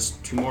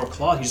just 2 more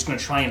claws. He's just gonna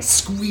try and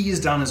squeeze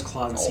down his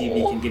claws and see if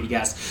he can give you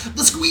guys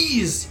the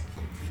squeeze.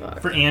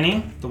 Fuck. For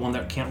Annie, the one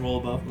that can't roll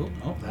above.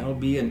 Oh, that'll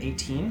be an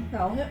 18.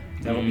 That'll hit.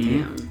 That'll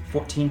be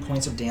 14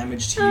 points of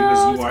damage to you Oh,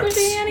 as you are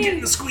squishy Annie.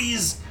 getting the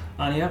squeeze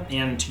on you,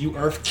 and to you,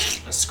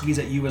 Earth, a squeeze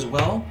at you as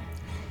well.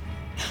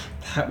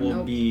 That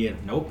will be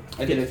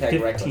I did attack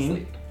 15.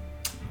 recklessly.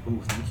 Ooh,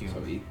 thank you.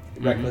 So he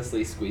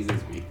recklessly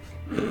squeezes me.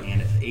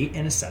 And an 8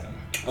 and a 7.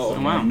 Oh,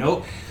 wow.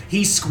 Nope.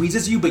 He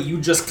squeezes you, but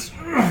you just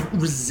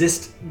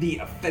resist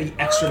the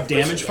extra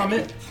damage from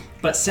it.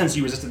 But since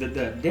you resisted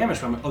the damage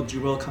from it, do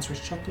you roll a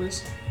concentration check,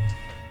 please?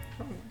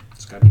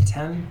 It's gotta be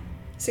 10.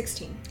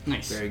 16.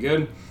 Nice. Very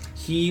good.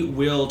 He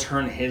will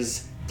turn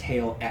his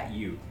tail at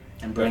you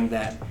and bring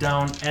that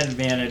down at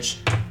advantage.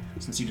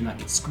 Since you did not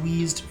get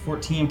squeezed,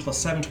 14 plus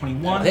 7,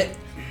 21.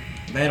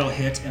 That'll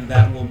hit, and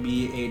that will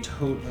be a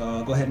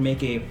total. Go ahead and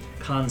make a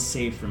con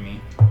save for me.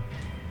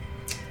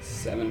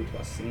 7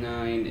 plus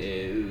 9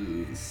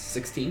 is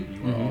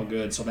 16. You are all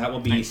good. So that will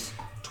be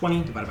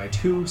 20 divided by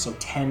 2, so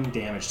 10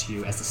 damage to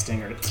you as the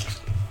stinger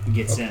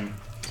gets in.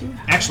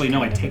 Actually,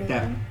 no, I take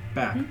that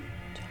back.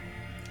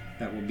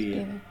 That will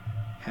be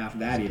half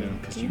that even,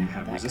 because you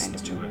have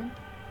resistance to it.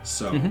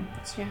 So,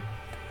 Yeah.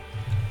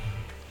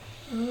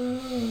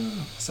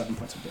 7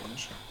 points of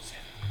damage.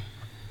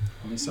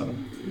 Only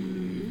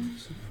 7.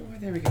 So 4,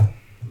 there we go.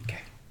 Okay.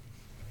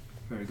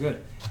 Very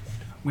good.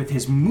 With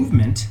his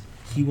movement,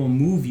 he will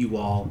move you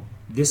all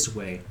this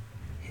way.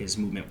 His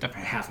movement,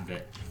 half of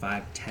it.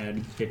 5,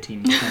 10,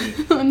 15,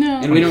 20, Oh no.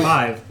 And we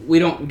 25.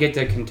 don't get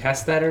to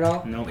contest that at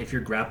all? No, if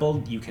you're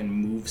grappled, you can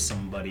move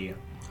somebody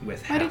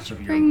with Why half did you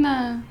of bring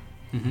your...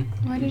 the?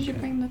 Why did you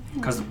bring the thing?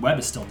 Because the web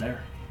is still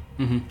there.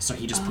 So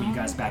he just put you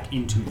guys back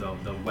into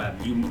the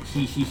web. He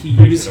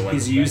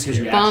used his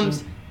reaction.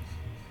 Bums.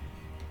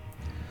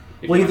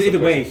 Well, either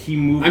way, he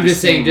moved. I'm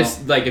just the same saying,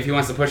 just like if he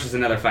wants to push us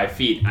another 5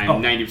 feet, I'm Oh.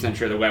 90%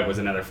 sure the web was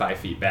another 5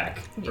 feet back,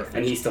 Perfect.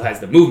 and he still has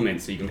the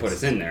movement, so you can put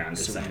us in there. I'm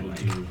just So saying, we'll like,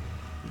 do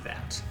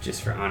that.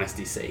 just for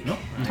honesty's sake. Nope.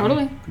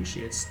 Totally.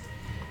 Appreciates.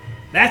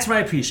 That's what I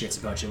appreciate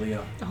about you,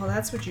 Leo. Oh,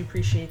 that's what you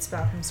appreciate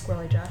about him,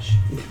 Squirrely Josh.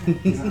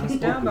 He's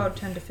down about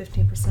 10 to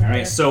 15%. All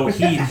right, so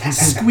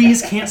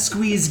his can't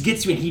squeeze,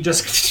 gets you, and he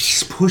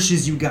just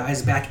pushes you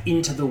guys back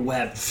into the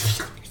web.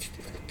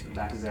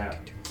 Back is out.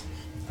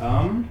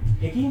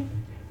 Icky?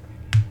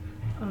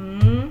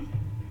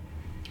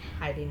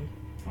 Hiding.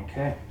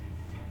 Okay.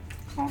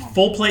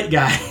 Full plate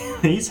guy.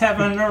 He's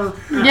having a...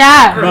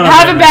 Yeah, Run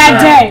have up a there.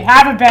 bad day.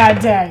 Have a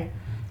bad day.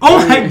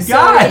 Oh my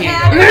god!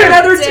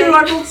 Another 2!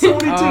 I rolled so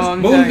many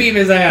 2s. Moonbeam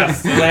his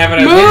ass. Will I have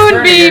it on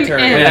Moonbeam his turn or your turn?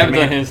 in. Yeah, happens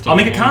on his I'll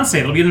make a turn. con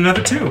save. It'll be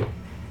another 2.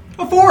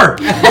 A 4!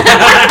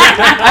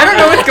 I don't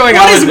know what's going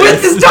on. What is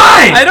with this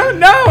die? I don't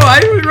know.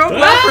 I rolled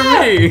well for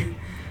me.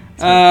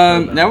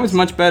 That was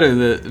much better.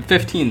 The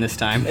 15 this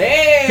time.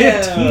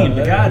 15,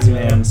 the gods,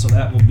 man. So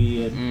that will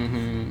be at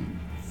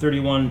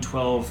 31,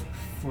 12,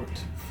 14,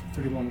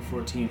 31,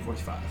 14,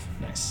 45.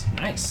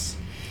 Nice.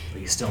 But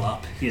he's still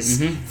up.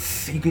 He's.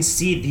 You can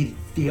see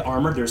the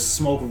armor. There's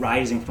smoke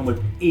rising from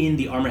within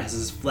the armor as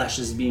his flesh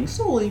is being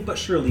slowly but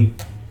surely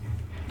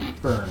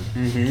burn.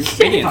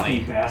 Radiantly.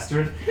 Fucking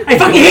bastard! I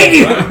fucking hate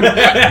you!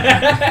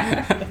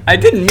 I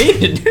didn't mean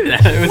to do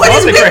that. It was What is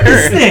also with for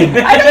this her. thing?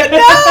 I don't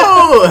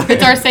know.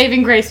 It's our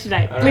saving grace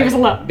tonight. All Leave right. us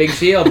alone. Big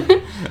shield.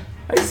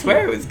 I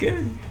swear it was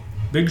good.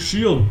 Big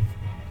shield.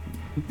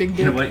 Big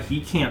You know what?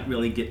 He can't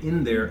really get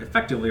in there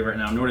effectively right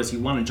now, nor does he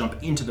want to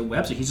jump into the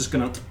web, so he's just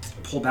gonna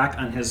pull back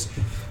on his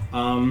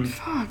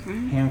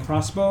hand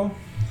crossbow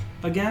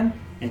again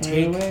and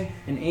take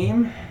an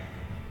aim.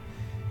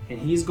 And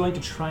he's going to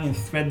try and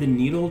thread the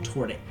needle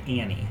toward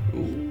Annie,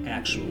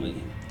 actually.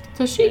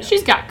 So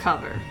she's got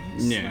cover.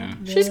 Yeah.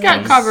 She's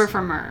got cover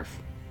from Merv.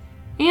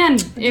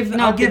 And if I'll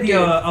not, give the you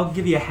dude. I'll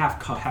give you a half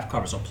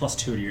cover, so +2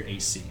 to your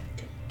AC.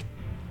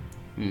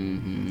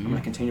 I'm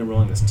gonna continue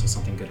rolling this until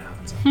something good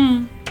happens.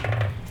 I'm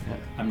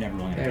never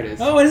rolling it. There it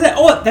is. Oh, what is that?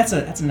 Oh, that's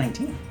a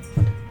 19.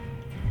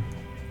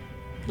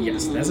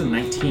 Yes, that's a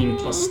 19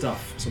 plus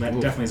stuff, so that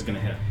definitely is gonna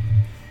hit.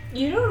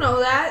 You don't know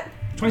that.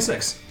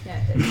 26.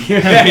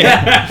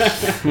 Yeah.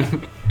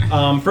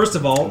 First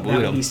of all,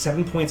 that would be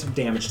 7 points of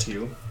damage to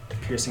you,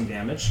 piercing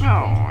damage. Oh,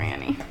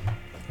 Annie.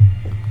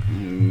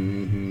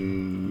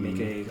 Make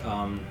a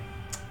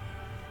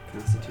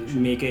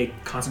Constitution. make a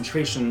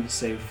concentration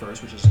save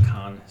first, which is a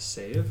con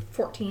save.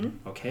 14.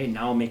 Okay,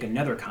 now make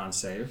another con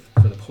save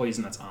for the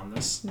poison that's on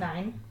this.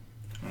 9.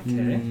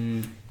 Okay.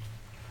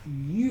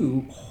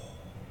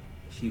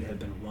 You have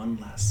been one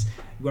less.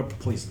 You are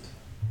poisoned.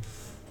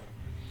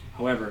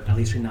 However, at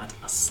least you're not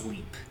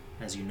asleep.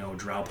 As you know,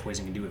 drow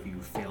poison can do if you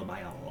fail by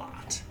a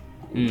lot.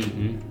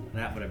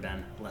 That would have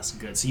been less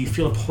good. So you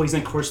feel a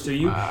poison course through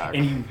you,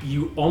 and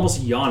you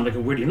almost yawn, like a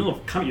weird. You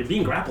know, you're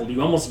being grappled.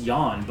 You almost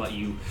yawn, but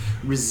you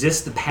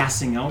resist the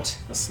passing out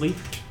asleep.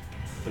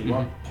 But you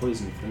are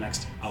poisoned for the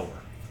next hour.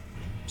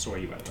 So are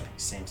you, by the way.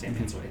 Same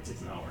pencil hits.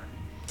 It's an hour.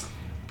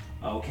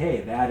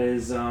 Okay, that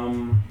is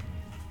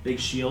big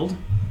shield.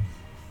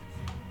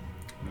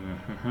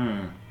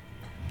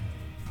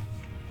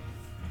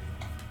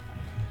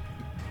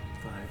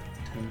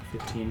 10,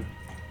 15,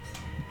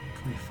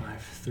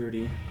 25,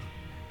 30.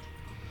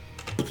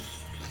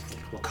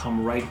 Will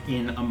come right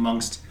in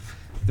amongst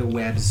the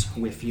webs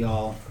with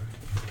y'all.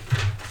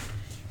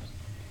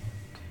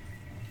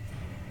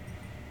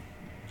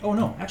 Oh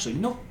no, actually,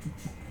 nope.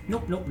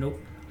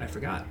 I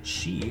forgot.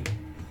 She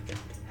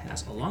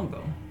has a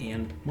longbow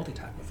and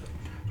multi-attack with it.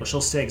 So she'll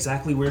stay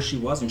exactly where she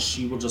was and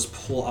she will just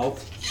pull out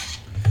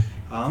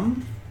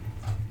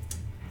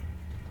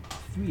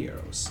 3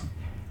 arrows.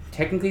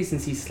 Technically,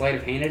 since he sleight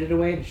of handed it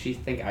away, does she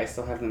think I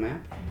still have the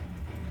map?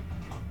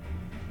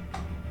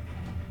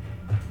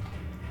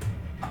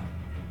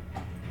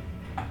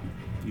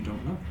 You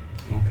don't know.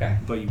 Okay.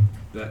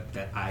 But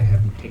that I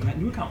haven't taken that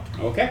into account.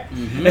 Okay.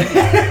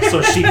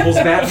 So she pulls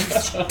back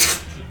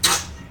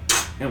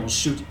and will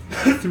shoot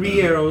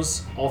 3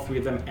 arrows, all 3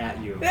 of them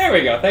at you. There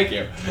we go. Thank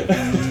you. Good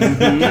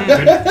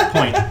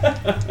point.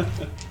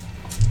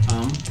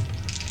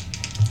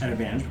 At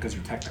advantage because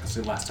you're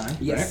technically last time.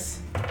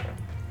 Yes. Right?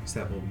 So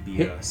that will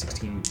be a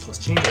 16 plus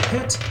change to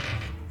hit.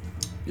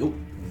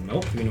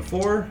 Nope. 3 and a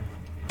 4.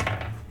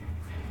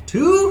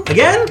 2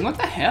 again. What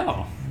the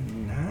hell?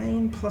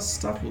 9 plus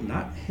stuff will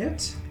not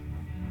hit.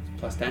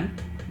 Plus 10?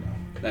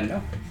 Then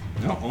no.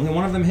 No, only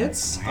one of them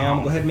hits.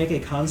 Wow. Go ahead and make a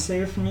con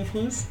save for me,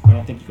 please. I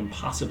don't think you can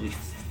possibly.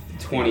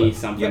 20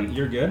 something. Yep,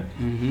 you're good.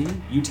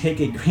 You take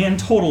a grand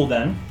total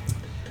then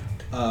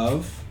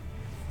of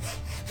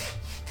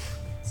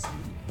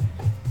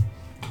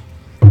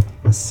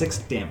 6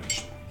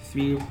 damage.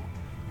 3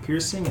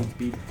 piercing and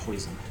 3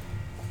 poison.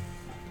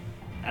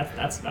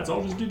 That's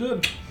all just do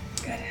good.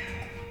 Good.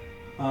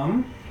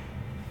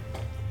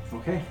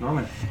 Okay,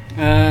 Norman.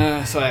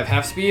 So I have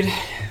half speed.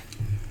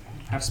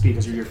 Half speed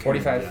because you're your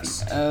 45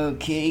 yes.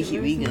 Okay,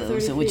 here we go. 30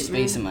 So which feet,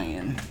 space man. am I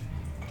in?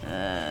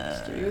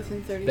 Stay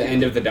within 30 The feet.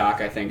 end of the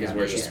dock, I think, is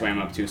where she swam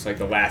up to. So like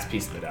the last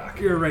piece of the dock.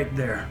 You're right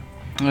there.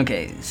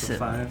 Okay, So so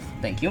 5.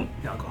 thank you.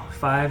 Yeah, I'll go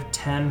 5,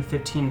 10,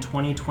 15,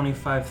 20,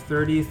 25,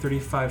 30,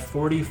 35,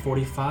 40,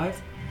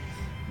 45.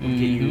 We'll get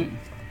you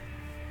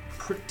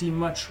pretty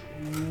much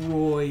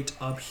right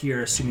up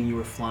here, assuming you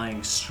were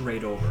flying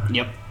straight over.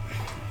 Yep.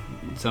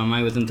 So am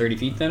I within 30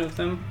 feet then of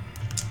them?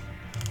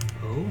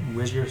 Oh,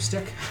 where's your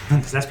stick?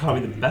 Because that's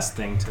probably the best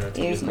thing to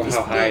Here's use. my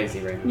Well, how high is he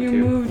right now? You too?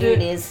 moved Here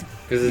it it. is.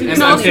 Because You it's can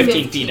not also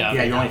 15 feet up.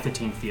 Yeah, you're only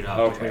 15 feet up,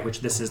 Okay. which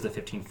this is the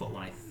 15-foot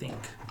one, I think.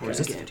 Or is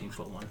this the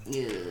 15-foot one?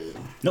 Yeah.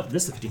 Nope,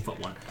 this is the 15-foot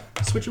one.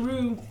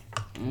 Switcheroo.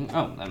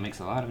 Oh, that makes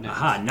a lot of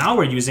difference. Aha, now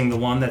we're using the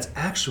one that's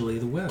actually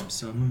the web,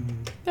 so...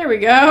 There we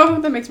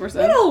go. That makes more It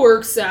sense. all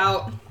works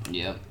out.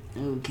 Yep.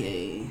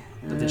 Okay.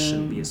 But this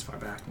shouldn't be as far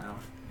back now.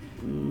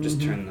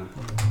 Just turn the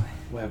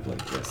web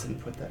like this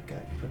and put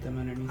them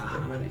underneath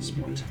it where they need to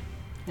be.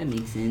 That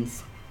makes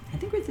sense. I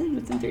think we're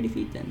within 30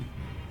 feet then.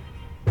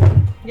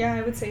 Yeah,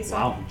 I would say so.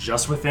 Wow,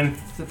 just within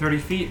 30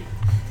 feet.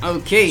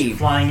 Okay.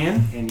 Flying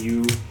in, and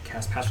you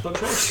cast Pass Without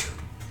Trace.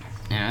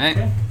 Alright.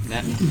 Okay.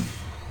 That.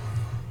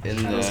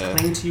 In That was the.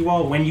 claimed to you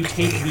all when you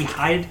take the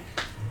hide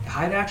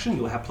hide action,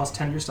 you'll have plus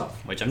 10 to your stealth.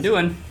 Which I'm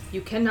doing.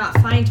 You cannot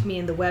find me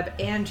in the web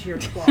and your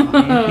claw.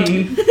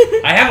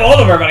 I have all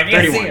of her, but I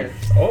can't 31. see her.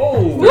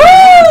 Oh.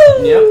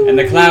 Woo! Yep. And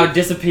the cloud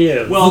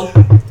disappears. Well,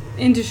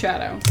 Into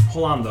shadow.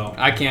 hold on though.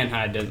 I can't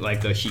hide it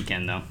like the she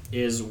can though.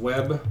 Is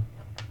web...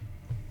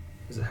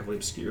 Is it heavily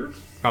obscured?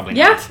 Probably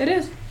Yeah, not. it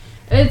is.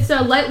 It's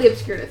lightly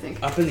obscured, I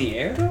think. Up in the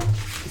air though?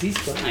 'Cause he's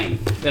flying.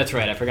 That's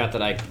right. I forgot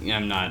that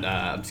I'm not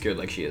obscured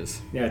like she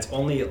is. Yeah, it's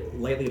only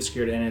lightly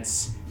obscured and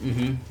it's...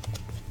 Mm-hmm.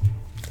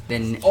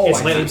 Then it's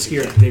I lightly see.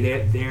 obscured.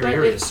 Their Lightly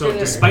areas. So obscured.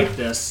 despite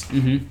this,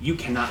 Mhm. you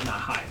cannot not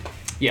hide.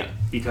 Yeah.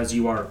 Because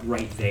you are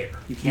right there.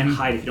 You can't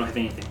hide if you don't have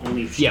anything.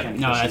 Only if she Yeah, can.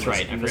 no, because she that's was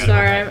right. I invisible.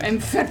 forgot Sorry, about I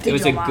infected It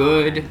was your a mind.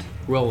 good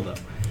roll though.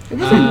 It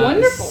was a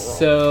wonderful roll.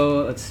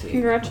 So let's see.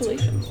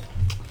 Congratulations.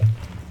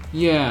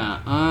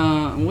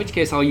 Yeah. In which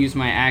case, I'll use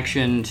my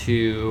action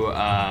to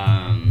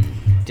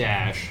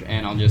dash,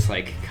 and I'll just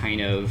like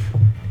kind of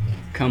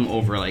come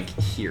over like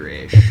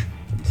here-ish,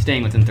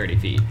 staying within 30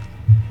 feet.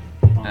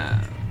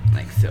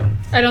 Like so.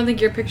 I don't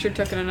think your picture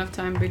took it enough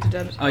time, Big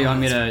Dubs. Oh, you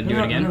want me to do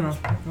it again? No,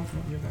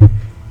 you're good.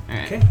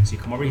 Alright. Okay, so you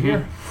come over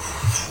here,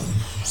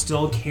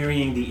 still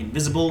carrying the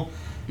invisible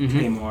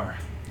Claymore.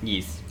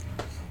 Yes.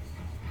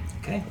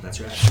 Okay, well, that's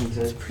your action to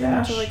That's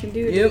dash. all I can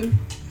do. Yep.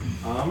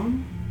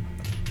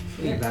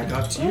 Yeah, back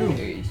up to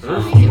you.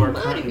 Oh, You are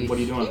currently, what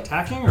are you doing?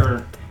 Attacking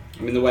or?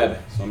 I'm in the web,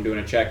 so I'm doing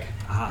a check.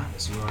 Ah,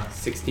 yes, you are.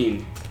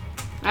 16.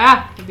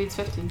 Ah, it beats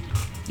 15.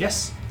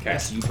 Yes. Okay.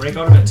 Yes, you break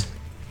out of it.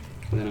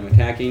 And then I'm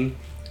attacking.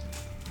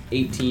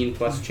 18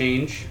 plus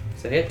change.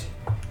 It's a hit.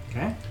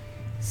 Okay.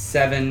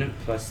 7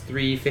 plus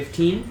 3,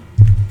 15.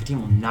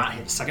 15 will not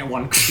hit. Second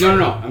one.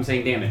 No. I'm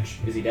saying damage.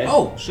 Is he dead?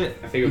 Oh, shit.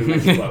 I figured it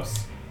might be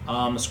close.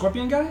 The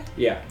scorpion guy?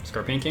 Yeah.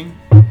 Scorpion King?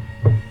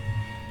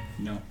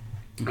 No.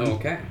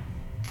 Okay.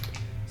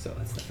 So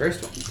that's the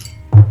first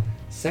one.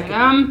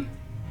 Second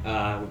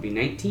one would be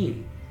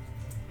 19.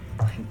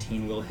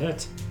 19 will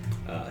hit.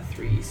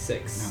 3,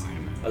 6, No, wait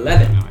a minute.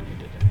 11. No, I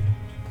needed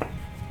it.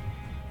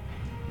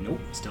 Nope,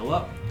 still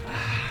up.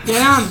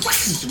 Damn.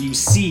 You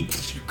see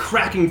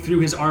cracking through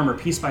his armor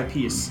piece by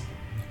piece.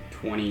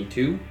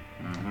 22.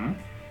 Mm-hmm.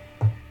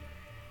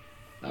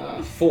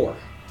 4.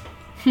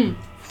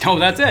 Oh,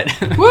 that's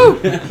it. Woo!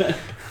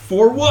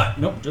 For what?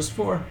 Nope, just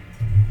 4.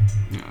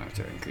 No, I have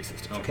to increase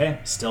this to Okay,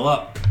 still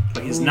up.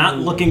 But he's not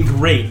looking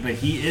great, but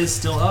he is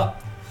still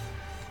up.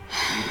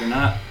 You're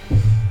not.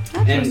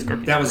 And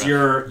That was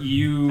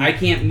you. I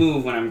can't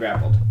move when I'm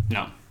grappled.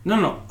 No.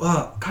 No.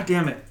 God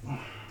damn it.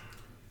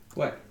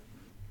 What?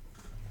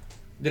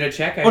 Did I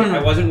check? Oh, no.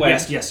 I wasn't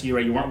wet. Yes, you're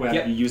right. You weren't wet.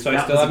 Yep. You used So I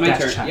that still was have a my dex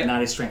turn. check, Yep.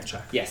 not a strength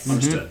check. Yes.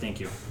 Understood. Thank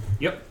you.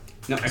 Yep.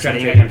 No, I Try tried to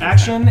to take take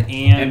action, but but I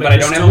you're don't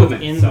have still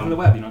movement, in so- the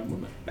web. You don't have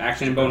movement.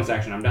 Action and bonus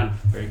action. I'm done.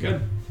 Very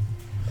good.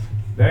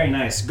 Very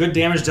nice. Good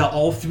damage dealt.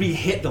 All 3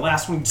 hit. The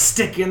last one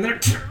stick in there,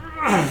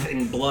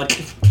 and blood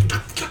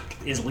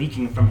is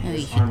leaking from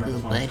his armor.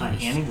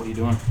 Annie, what are you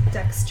doing?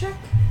 Dex check.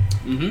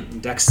 Mm-hmm.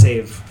 Dex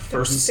save.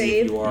 First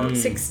Save. you are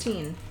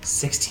 16.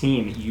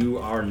 16. You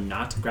are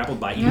not grappled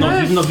by it.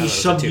 Even though he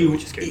shoved you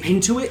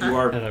into it, you I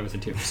are thought it was a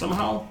 2.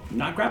 somehow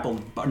not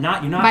grappled. You're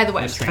not By the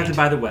webs. affected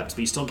by the webs, but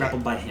you're still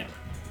grappled by him.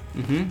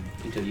 Mm-hmm.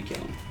 Until you kill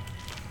him.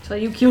 So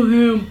you kill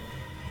him.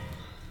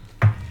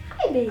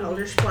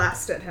 Eldritch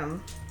blast at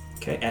him.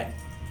 Okay, at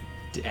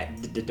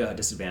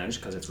disadvantage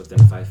because it's within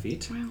 5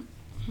 feet.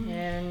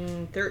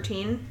 And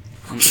 13.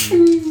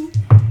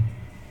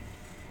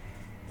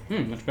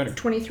 Much better.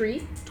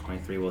 23.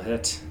 23 will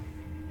hit.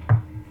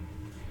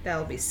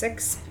 That'll be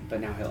 6.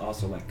 But now he'll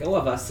also let go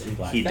of us and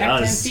blast He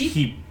back does. 10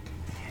 feet.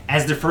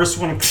 As the first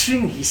one,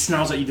 he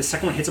snarls at you. The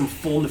second one hits him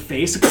full in the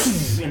face,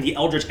 and the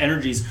eldritch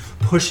energies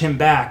push him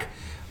back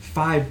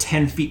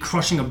 5-10 feet,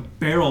 crushing a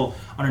barrel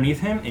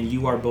underneath him, and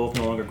you are both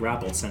no longer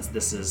grappled since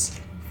this is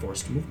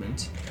forced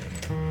movement.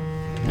 This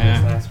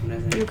Yeah. last one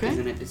isn't, You okay?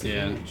 isn't it Yeah,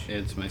 disadvantage?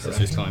 it's my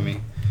sister's calling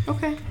me.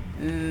 Okay.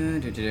 I'm You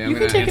gonna can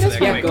take it answer as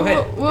that well. quick. go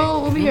ahead.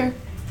 We'll be here.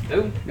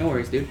 Oh, no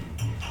worries, dude.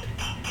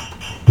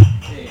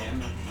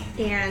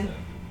 And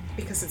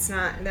because it's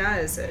not, that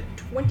is a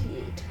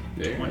 28.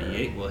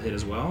 28 will hit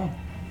as well.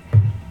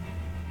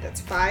 That's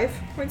 5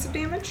 points of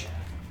damage.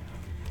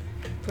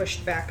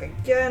 Pushed back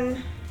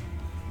again.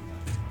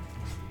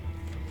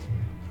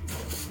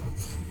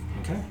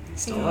 Okay,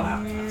 still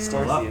up.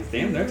 Still up.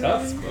 Damn, they're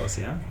tough. That's close,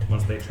 yeah.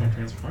 Once they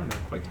transform, they're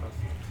quite tough.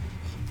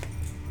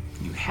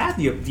 You had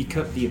the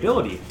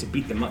ability to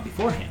beat them up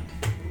beforehand,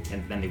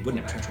 and then they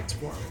wouldn't have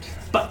transformed.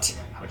 But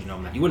how would you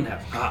know that? You wouldn't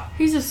have. Ah,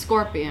 He's a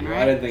scorpion, Well, I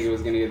right? didn't think it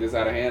was going to get this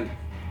out of hand.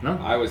 no.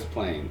 I was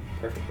playing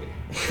perfectly.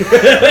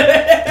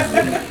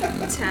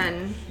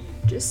 10.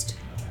 Just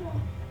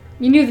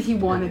You knew that he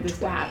wanted this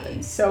to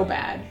happen so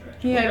bad.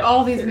 He had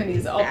all these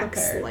minis all back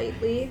prepared.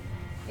 slightly.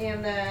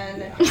 And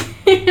then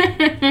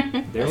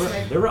There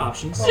were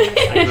options. I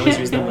can always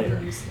use them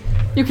later.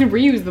 You can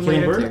reuse them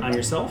Healing later word too. on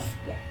yourself.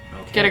 Yeah.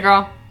 Okay. Get a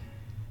girl.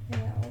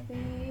 that'll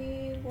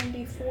be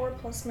 1d4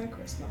 plus my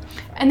charisma.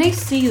 And they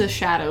see the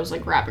shadows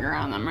like wrapping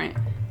around them, right?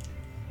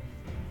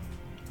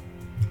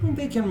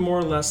 They can more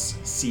or less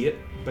see it,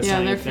 but Yeah, it's not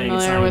they're anything,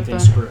 it's familiar not with anything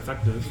the- super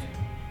effective.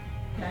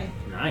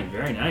 9,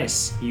 very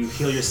nice. You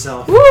heal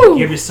yourself. Woo!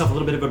 Give yourself a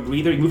little bit of a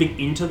breather. You're moving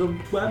into the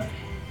web.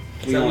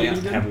 We only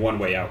have one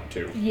way out,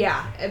 too.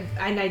 Yeah,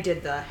 and I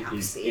did the half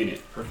He's speed. in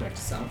it. Perfect.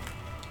 So,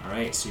 all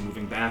right. So you're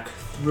moving back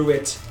through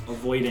it,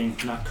 avoiding,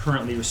 not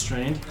currently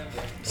restrained,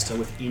 still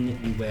within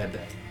the web.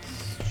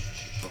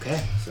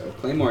 Okay. So,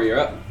 Claymore, you're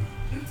up.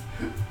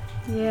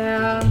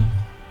 Yeah.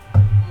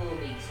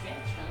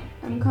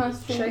 I'm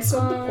concentrating. Should I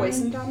soak the on-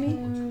 poison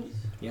dummy?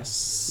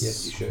 Yes.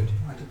 Yes, you should.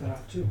 I took that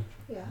off too.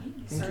 Yeah.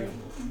 Thank Sorry. you.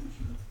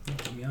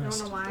 To be I don't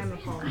honest. know why I'm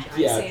apologizing.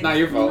 Yeah, it's not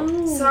your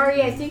fault.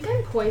 Sorry, I think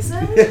I'm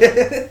poisoned.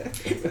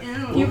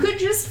 You could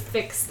just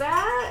fix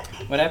that.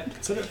 What happened?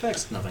 So that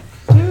fixed nothing.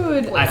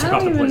 Dude, I I took don't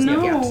off the even poison, yeah.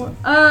 know.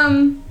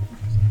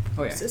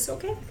 Oh yeah. Is this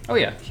okay? Oh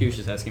yeah. She was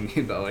just asking me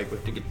about like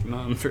what to get your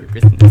mom for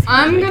Christmas.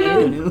 I'm Like, gonna- I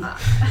don't know.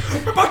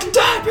 I'm about to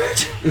die,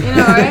 bitch. You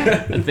know,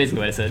 right? That's basically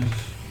what I said.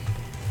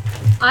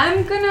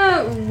 I'm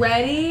gonna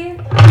ready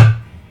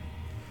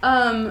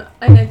an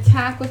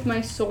attack with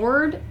my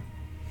sword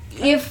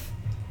if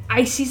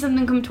I see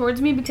something come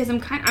towards me because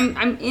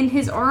I'm in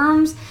his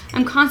arms.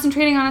 I'm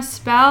concentrating on a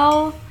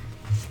spell.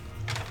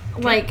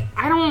 Like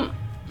I don't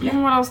know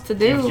what else to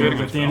do. If you're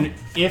within,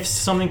 if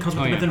something comes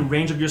Oh, yeah. within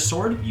range of your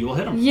sword, you will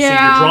hit him. So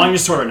Yeah. you're drawing your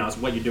sword right now. Is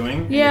what you're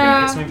doing. and Yeah.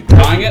 You're gonna hit something.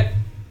 Drawing it?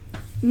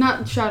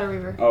 Not Shadow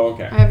Reaver. Oh,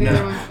 okay. I have the No.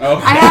 other one. Oh,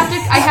 I have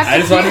to. I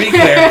just want to be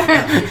clear.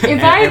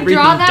 If I Everything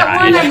draw that died.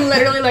 one, I'm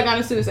literally like on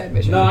a suicide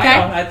mission. No, okay?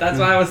 I know. That's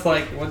why I was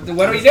like,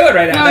 what are we doing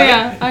right now? Oh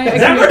yeah.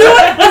 Is that what we're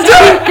doing? Let's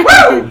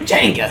do it.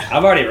 Jenga.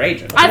 I'm already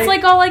raging. That's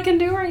like all I can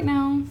do right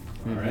now.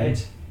 All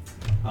right.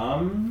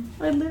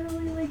 I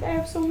literally like I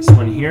have so many. This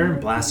one here,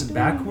 blasted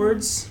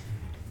backwards.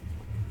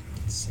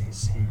 Let's see.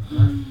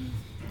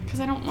 Because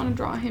I don't want to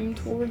draw him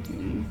towards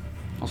me.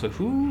 Also,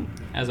 who,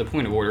 as a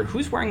point of order,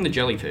 who's wearing the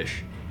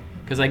jellyfish?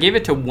 Because I gave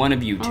it to one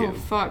of you two. Oh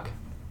fuck.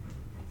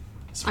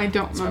 I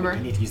don't That's why remember.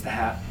 we need to use the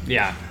hat.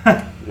 Yeah.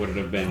 Would it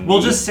have been? We'll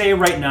me? just say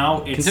right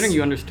now, it's Considering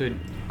you understood.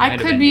 I might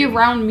have could been be you.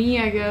 around me,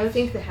 I I guess.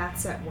 think the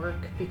hat's at work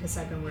because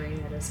I've been wearing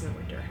it as my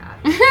winter hat.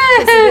 Because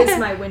it is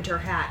my winter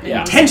hat. And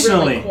Yeah. it's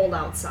Intentionally. really cold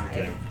outside.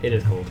 Okay. It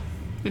is cold.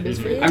 It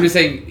is weird. I'm just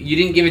saying, you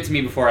didn't give it to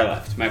me before I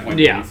left. My point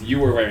Yeah. is, you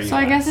were wearing it. So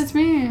I guess last. it's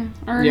me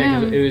or Yeah,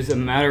 him. because it was a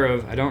matter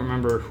of I don't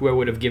remember who I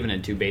would have given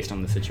it to based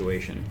on the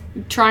situation.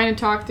 Trying to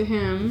talk to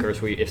him. Of course,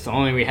 if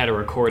only we had a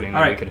recording,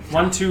 all then we right. could have.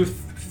 1, 2,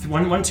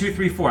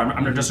 3, 4.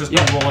 I'm just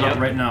gonna roll it up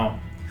right now.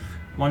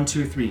 1,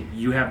 2, 3.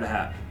 You have the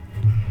hat.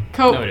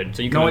 Coat. Noted.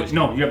 So you can. No, always-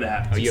 no, you have the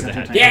hat. Oh, you have the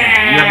hat. You have the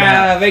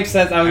hat. Yeah, makes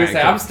sense. I was gonna Alright,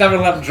 say, cool. I'm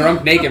stumbling up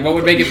drunk naked. What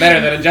would make it better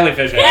than a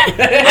jellyfish hat?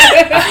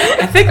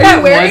 I think Are you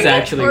that wearing was it,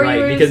 actually or right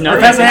you because were- now Or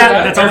if that's a hat,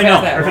 Yeah, that's all we know. or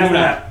if that's Or if that's a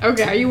hat.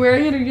 Okay, are you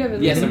wearing it or do you have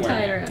it Yes, I'm tied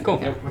wearing it. around? Cool.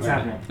 What's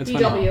happening? That's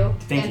fine. DW,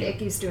 Thank and you.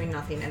 Icky's doing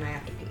nothing, and I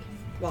have to pee.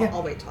 Well, Yeah.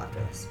 I'll wait till after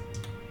this.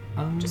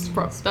 Just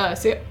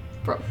Propecia.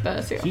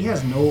 he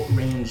has no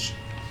range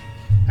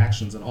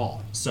actions at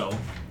all. So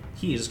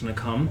he is going to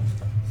come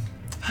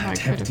 10,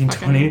 15,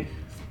 20,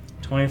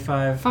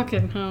 25,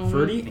 Fucking hell.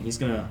 30, and he's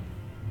going to...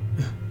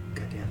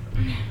 Goddamn.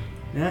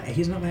 Nah,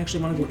 he's not going to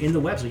actually want to go in the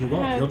web, so he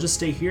won't. He'll just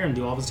stay here and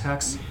do all of his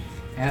attacks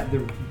at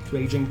the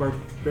Raging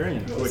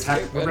Barbarian. Who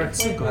attack... Go ahead.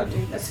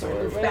 That's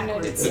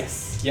backwards.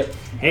 Yes. Yep.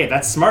 Hey,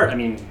 that's smart. I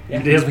mean, Yeah.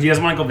 he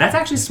doesn't want to go... That's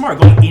actually smart.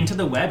 Going into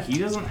the web, he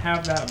doesn't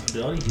have that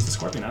ability. He's a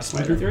scorpion, not a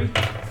 1, 2, spider.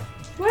 3.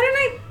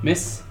 Why didn't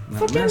Miss. I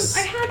fucking... miss.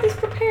 I had this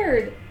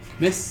prepared.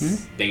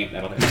 Miss. Dang it,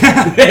 that'll hit.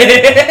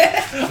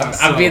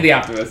 I'm being the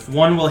optimist.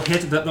 One will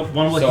hit, the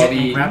one will So hit I'll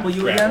be and grapple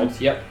you grappled.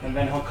 again, Yep. and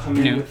then he'll come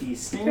in No. with the I could have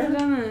stinger.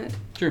 done it.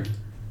 Sure.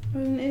 I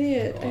was an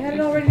idiot. I had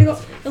it all ready to go.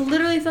 I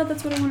literally thought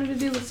that's what I wanted to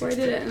do before I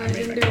did it, and I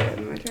didn't do it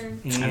in my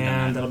turn.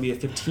 And that'll be a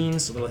 15,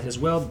 so that'll hit as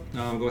well.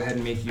 Go ahead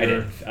and make I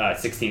your... did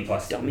 16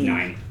 plus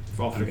 9.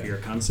 All for your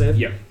con save.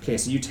 Yep. Okay,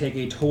 so you take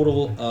a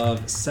total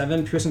of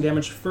 7 piercing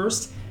damage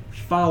first,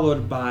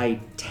 followed by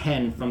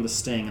 10 from the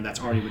sting, and that's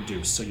already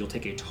reduced. So you'll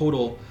take a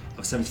total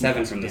of 17 7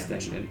 points from of this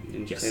damage. thing.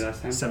 Didn't you Yes, say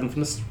last time? 7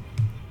 from this.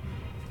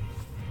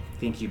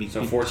 Thank you.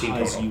 So 14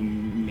 because total. you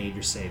made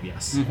your save.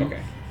 Yes.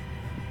 Okay.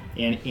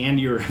 And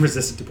you're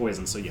resistant to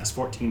poison, so yes,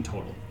 14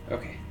 total.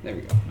 Okay. There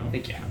we go.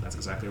 Thank you. That's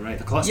exactly right.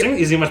 The claw sting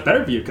is even much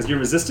better for you because you're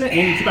resistant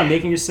and you keep on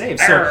making your save.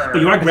 So, but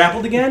you are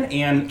grappled again,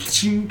 and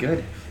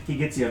good. He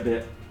gets you a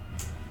bit.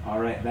 All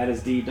right, that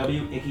is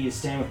DW. Icky is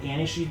staying with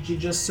Annie. She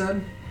just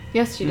said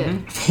Yes, she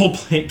did. full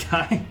plate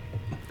guy.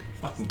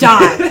 Fucking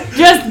Die.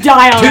 Just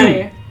die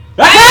already.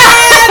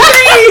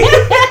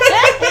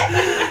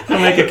 I'll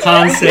make a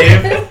con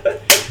save.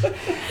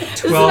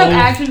 Is this enough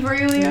action for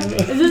you, Leo? Is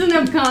this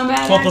enough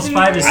combat 12 plus action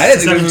 5 for is you? I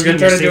didn't think this was 17. gonna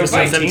turn Your into a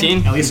save is fight.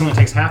 17? At least it only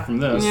takes half from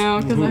this. Yeah,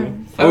 because Ooh.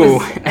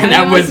 Oh, and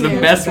that was the Yeah.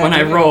 best one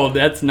I rolled.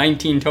 That's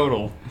 19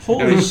 total.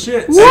 Holy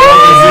shit. Whoa!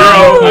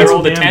 I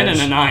rolled a Damage. 10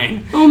 and a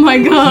 9. Oh my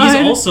god.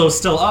 He's also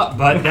still up,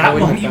 but that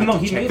one, even though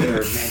he made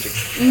their it, magic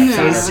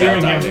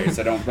Searing out him. there,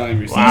 so don't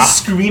blame yourself. he's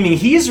screaming.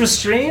 He's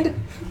restrained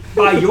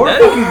by your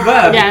fucking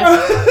web.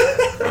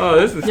 Yes. Oh,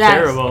 this is Yes.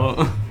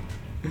 terrible.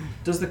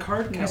 Does the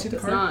card? Can I see the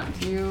It's card?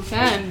 not. You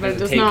can, but it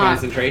does Take not.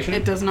 concentration?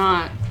 It does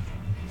not.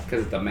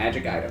 Because it's a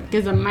magic item.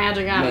 It's a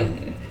magic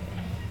item.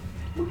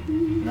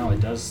 No, it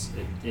does.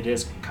 It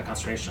is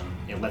concentration.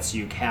 It lets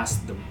you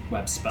cast the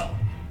web spell.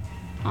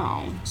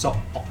 Oh. So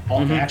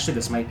actually,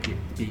 this might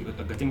be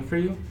a good thing for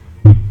you.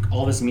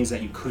 All this means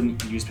that you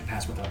couldn't use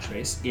Pass Without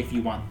Trace if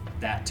you want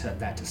that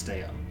to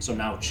stay up. So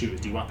now choose.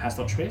 Do you want Pass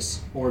Without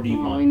Trace, or do you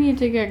Well, want? we need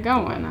to get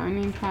going. I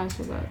need Pass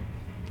Without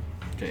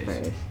Trace.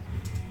 Trace.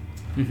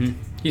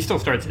 He still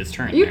starts his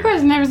turn. You there.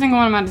 question every single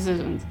one of my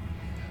decisions.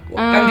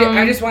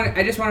 I just want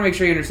to make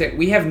sure you understand.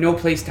 We have no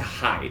place to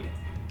hide,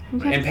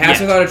 Okay. and Pass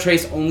Without a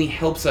Trace only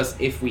helps us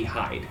if we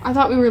hide. I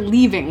thought we were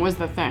leaving was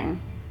the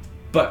thing.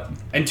 But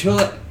until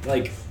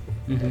it,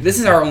 this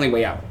is our only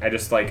way out. I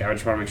just want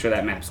to make sure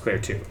that map's clear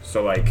too.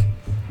 So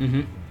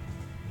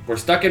we're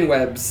stuck in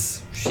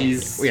webs.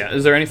 She's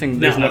Is there anything?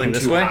 There's not nothing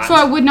this too way. hot. So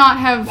I would not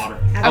have. Water.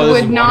 I Oh,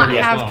 there's would not water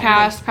as have well.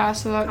 cast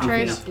Pass Without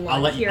Trace. Enough blood I'll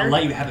let here.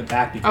 you have it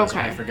back because Okay.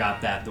 I forgot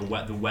that the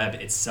web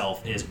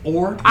itself is.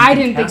 Or you I can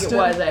didn't think cast it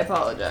was. I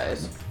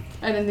apologize.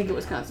 I didn't think it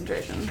was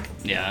concentration.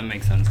 Yeah, that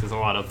makes sense because a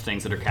lot of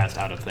things that are cast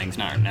out of things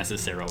aren't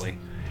necessarily.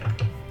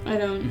 I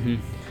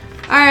don't.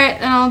 All right,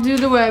 then I'll do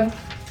the web.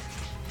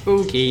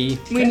 Okay.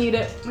 We need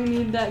it. We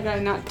need that guy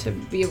not to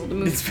be able to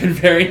move. It's been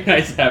very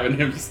nice having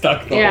him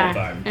stuck the whole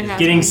time. it has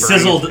Getting been.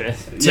 sizzled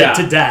Yeah.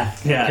 to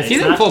death. Yeah, Because it's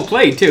he's in not- full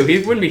play too. He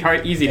wouldn't be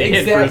easy to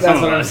hit for Exactly, some that's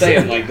of what I'm us.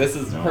 saying. Like this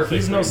is No, perfect.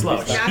 he's no for him to be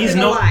slouch. stuck. Not He's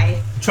gonna no.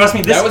 lie. Trust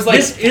me, this That was, like,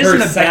 this her isn't a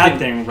bad second-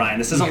 thing, Ryan.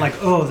 This isn't like,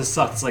 oh, this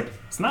sucks. It's like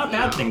it's not a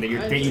bad thing that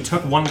you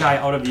took one guy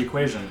out of the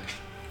equation.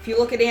 If you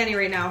look at Annie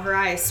right now, her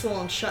eye is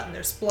swollen shut and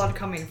there's blood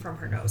coming from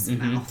her nose and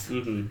mouth.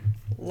 Mm-hmm.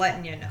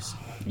 Letting you know.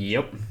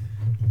 Yep.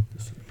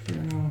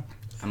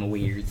 I'm a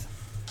weird.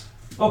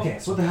 Okay,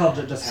 so what the hell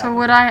just happened? So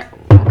would I?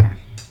 Okay.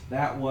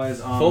 That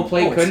was Full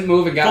plate couldn't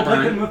move and got Full plate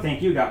couldn't burned. move.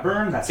 Thank you. Got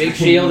burned. That's Big what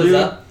you shield is do.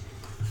 up,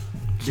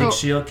 Big So-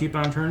 shield. Keep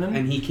on turning.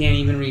 and he can't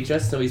even reach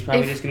us, so he's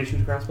probably If- just gonna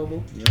shoot a crossbow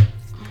bolt.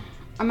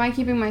 Am I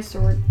keeping my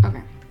sword?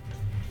 Okay.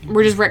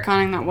 We're just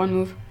retconning that one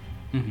move.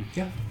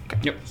 Yeah.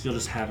 Yep. So you'll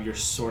just have your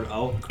sword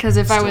out. Because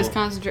if I was Still-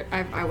 concentrate,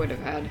 I would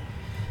have had.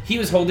 He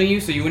was holding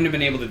you, so you wouldn't have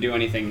been able to do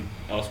anything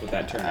else with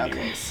that turn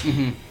anyways.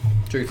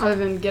 Other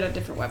than get a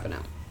different weapon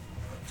out.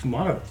 If you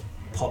want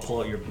to pull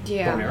out your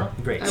Yeah, bow and arrow,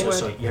 great. I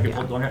So would. you have your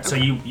Yeah. bow and arrow. So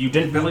you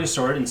didn't build your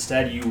sword.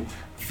 Instead, you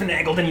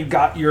finagled and you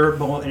got your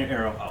bow and your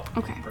arrow out.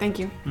 Okay, thank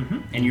you.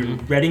 And you're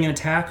readying an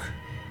attack.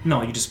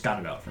 No, you just got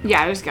it out. For now.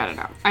 Yeah, I just got it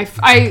out. I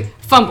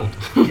fumbled.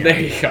 There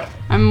you go.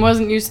 I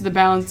wasn't used to the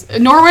balance.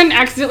 Norwin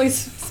accidentally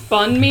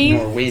spun me.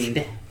 More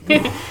wind.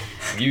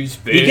 You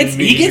spin He gets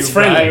me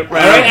friendly.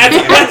 right All right,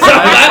 that's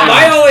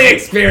my only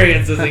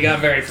experience is he got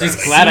very friendly.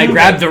 Just glad I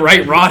grabbed the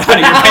right rod out of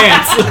your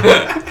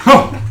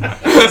pants.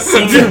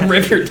 Just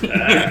rip your. It's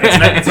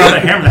not a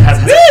hammer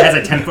that has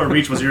a 10-foot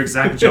reach was your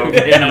exact joke.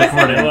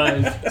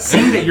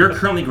 Seeing that you're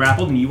currently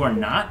grappled and you are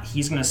not,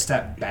 he's going to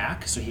step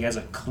back so he has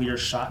a clear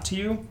shot to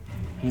you.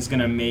 He's going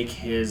to make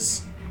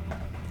his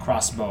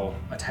crossbow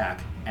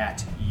attack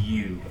at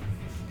you.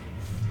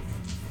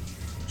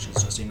 Which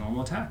is just a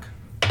normal attack.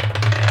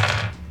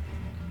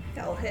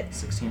 That'll hit.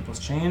 16 plus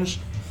change.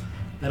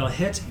 That'll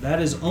hit.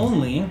 That is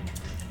only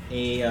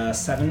a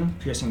 7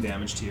 piercing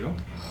damage to you.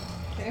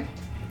 Okay.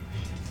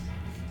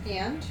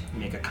 And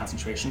Make a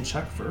concentration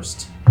check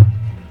first.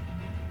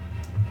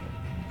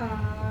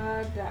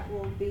 that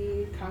will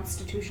be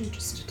Constitution,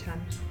 just a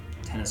 10.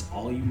 10 is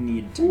all you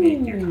need to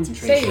make your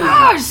concentration.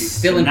 He's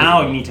still in.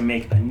 Now you need to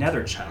make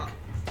another check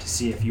to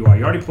see if you are.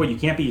 You already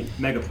poisoned. You can't be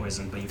mega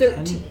poisoned, but you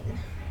 13. can.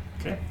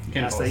 Okay. You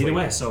Can passed fall that either asleep.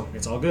 way, so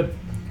it's all good.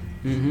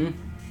 Mm-hmm.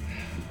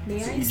 May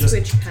So I you just-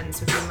 switch pens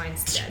with your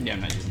mind's dead? Yeah,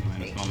 I'm not using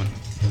mine at the moment.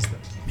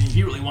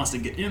 He really wants to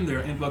get in there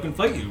and fucking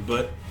fight you,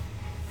 but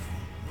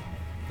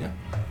yeah.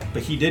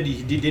 But he did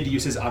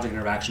use his object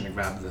interaction to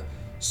grab the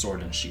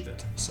sword and sheath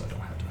it, so I don't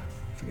have to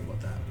forget about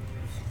that.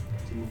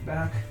 So move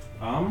back.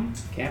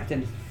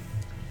 Captain.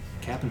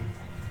 Captain.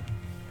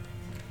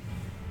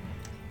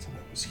 So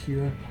that was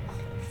here.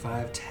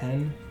 5,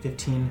 10,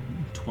 15,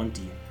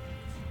 20.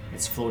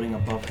 It's floating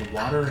above the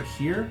water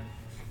here.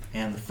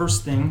 And the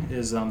first thing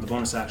is the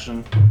bonus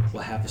action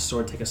will have the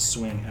sword take a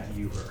swing at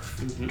you, Earth.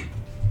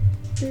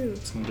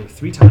 It's going to do it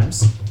 3 times.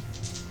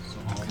 So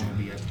all of them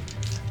will be at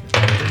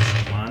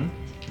advantage. 1,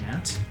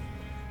 Nat.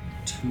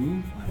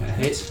 2,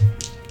 hit.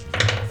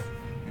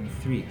 And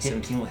 3.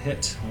 17 will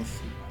hit.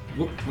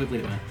 Whoop, wait a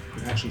minute.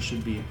 It actually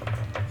should be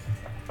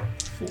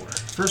 4.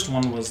 First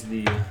one was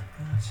the...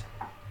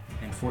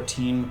 And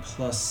 14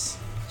 plus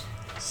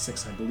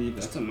 6, I believe.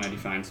 That's a mighty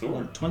fine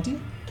sword. 20?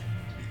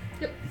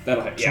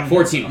 That'll hit. Yeah,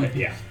 14 will hit.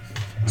 Yeah.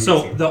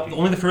 So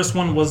only the first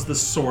one was the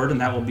sword, and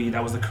that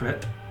was the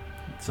crit.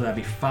 So that'd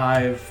be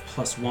 5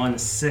 plus 1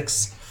 is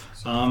 6,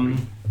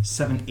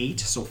 7, 8.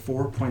 So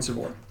 4 points of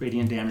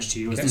radiant damage to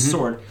you as the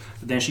sword.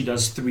 But then she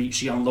does 3.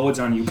 She unloads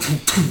on you.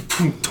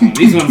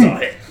 These ones all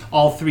hit.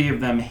 All 3 of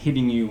them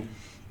hitting you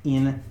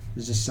in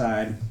the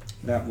side.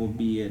 That will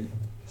be it.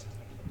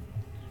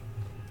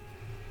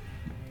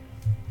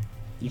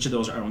 Each of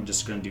those are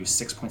just going to do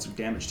 6 points of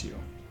damage to you.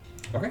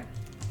 Okay.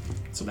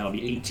 So that'll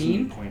be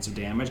 18 points of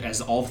damage as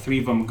all 3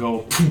 of them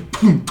go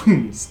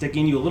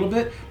sticking you a little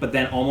bit, but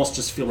then almost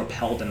just feel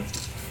repelled and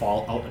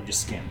fall out of your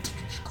skin.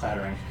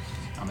 clattering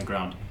on the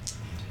ground.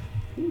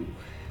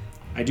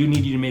 I do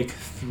need you to make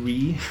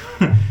 3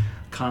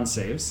 con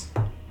saves.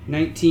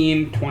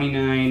 19,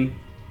 29,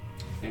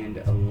 and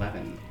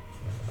 11.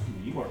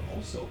 You are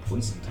also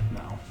poisoned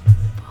now.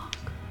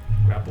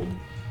 Grappled,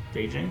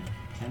 raging,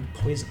 and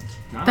poisoned.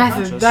 Not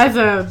unconscious.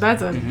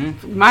 That's a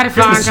mighty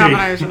fine Christmas tree.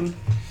 combination.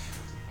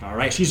 All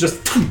right, she's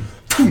just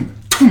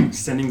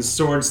sending the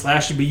sword,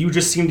 slashing, but you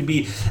just seem to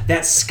be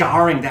that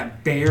scarring,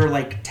 that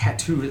bear-like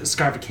tattoo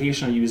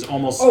scarification on you is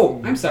almost.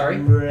 Oh, I'm sorry.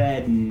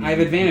 Red. I have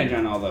advantage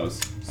on all those.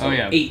 So Oh,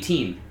 yeah.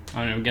 18.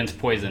 Against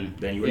poison.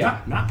 Then you were Yeah.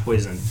 not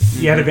poisoned.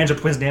 You had advantage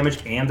of poison damage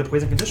and the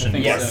poison condition.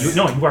 think Yes. so.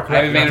 You are correct. I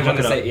have You have advantage to on look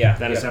the it up. save. Yeah.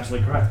 That is Yep.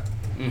 absolutely correct.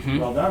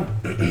 Well done.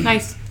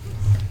 Nice.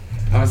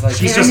 I was like,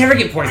 She's I just- never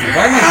get poisoned.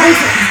 Why am I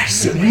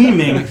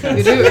Screaming. You do.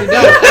 poisoned?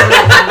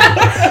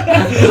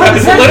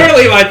 That's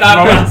literally my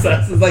thought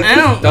process. It's like, I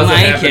don't doesn't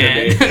like happen to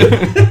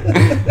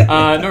me.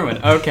 it.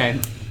 Norwood. Okay.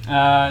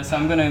 So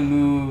I'm gonna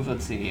move.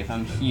 Let's see. If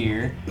I'm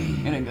here,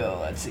 I'm gonna go.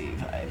 Let's see.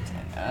 5, 10.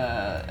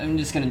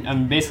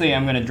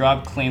 I'm gonna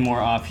drop Claymore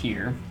off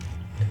here,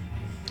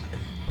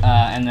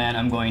 and then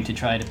I'm going to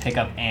try to pick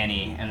up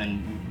Annie and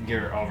then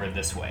get her over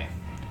this way.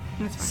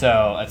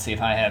 So let's see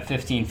if I have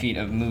 15 feet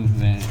of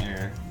movement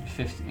or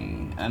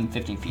 15. I'm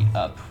 15 feet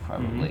up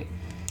probably.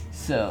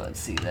 So let's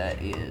see.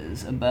 That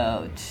is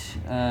about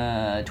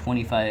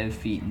 25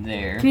 feet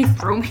there. Can you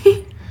throw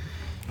me?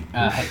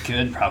 I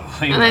could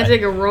probably. And I but-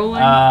 take a roll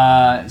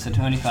in? So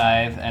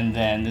 25, and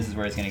then this is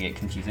where it's going to get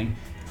confusing.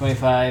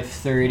 25,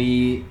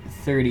 30,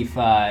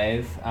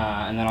 35,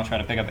 and then I'll try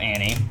to pick up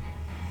Annie.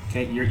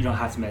 Okay, you don't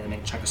have to make a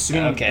check.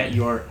 Assuming Okay. that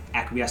you're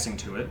acquiescing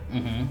to it,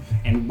 Mm-hmm.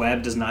 and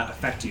web does not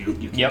affect you.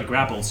 You can't Yep. be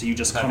grappled, so you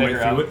just So I come right figure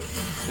through out it.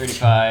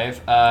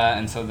 35,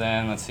 and so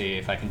then let's see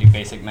if I can do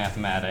basic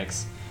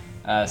mathematics.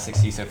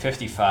 60, so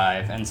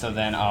 55, and so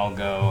then I'll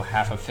go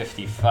half of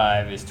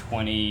 55 is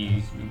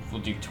 20.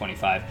 We'll do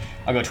 25.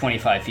 I'll go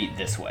 25 feet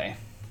this way.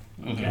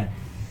 Okay.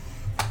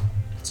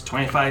 It's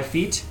 25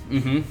 feet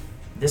Mm-hmm.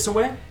 this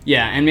way.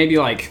 Yeah, and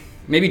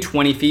maybe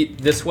 20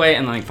 feet this way,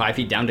 and then 5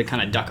 feet down to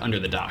kind of duck under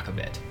the dock a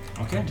bit.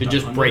 Okay. To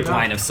just Under break the dock.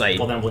 line of sight.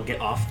 Well, then we'll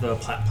get off the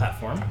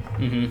platform.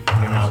 Mm-hmm.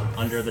 You're now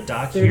under the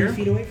dock 30 here.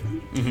 feet away from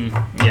me?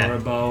 Mm-hmm. Or Yeah.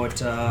 about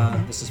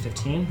this is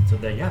 15. So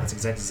there, yeah, that's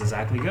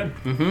exactly good.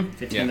 Mm-hmm.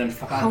 15, Yeah. then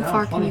How down,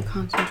 far can 20. you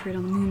concentrate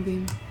on the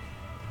moonbeam?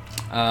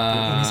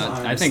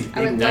 I think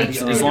I would that like as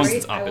to long as reiterate,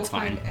 it's I up, will it's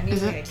fine. find any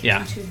Is way it? I can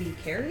Yeah. to be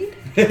carried.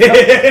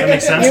 That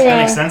makes sense. You, That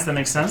makes sense. That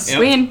makes sense. Yep.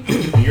 Win.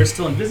 You're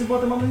still invisible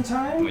at the moment in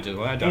time. Which is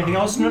what I don't. Anything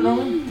else,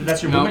 Nolan?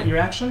 That's your No. movement, your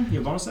action,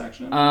 your bonus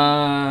action.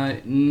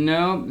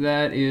 No,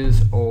 that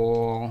is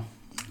all.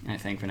 I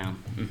think for now.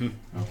 Mm-hmm.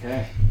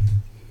 Okay.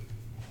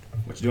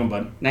 What you doing,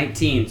 bud?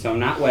 19, so I'm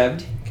not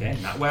webbed. Okay,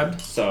 not webbed.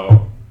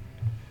 So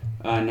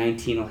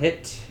 19 will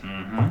hit.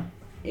 Mm-hmm.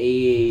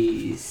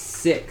 A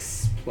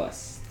 6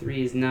 plus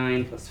 3 is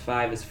 9 plus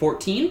 5 is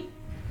 14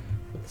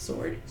 with the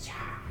sword. Yeah.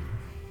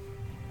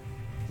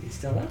 He's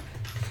still up.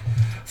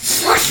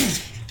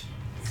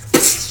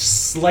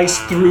 Slice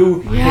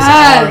through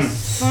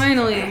Yes!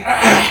 Finally. his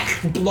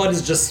arm. Blood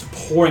is just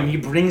pouring. He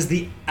brings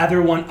the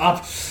other one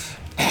up.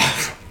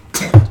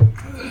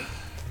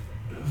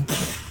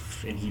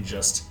 And he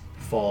just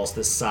falls to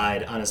the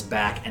side on his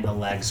back, and the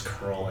legs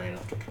curling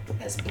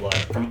as blood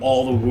from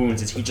all the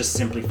wounds. As he just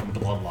simply from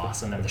blood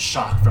loss, and then the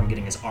shock from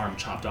getting his arm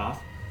chopped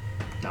off,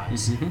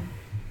 dies. And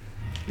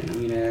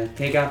I'm gonna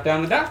take off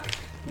down the dock.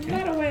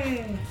 That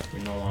away.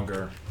 You're no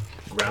longer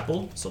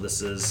grappled, so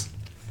this is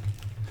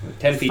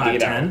 10 feet to 5,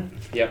 get 10.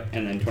 out. Yep,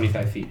 and then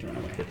 25 feet to run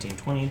away. 15,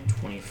 20,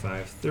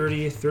 25,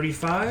 30,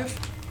 35.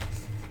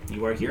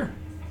 You are here.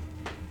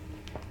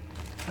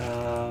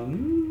 So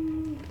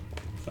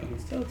I can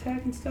still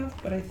attack and stuff,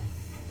 but I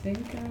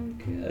think I'm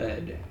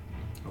good.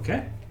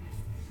 Okay.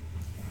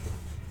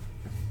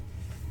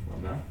 Well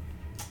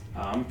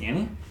done.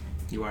 Annie,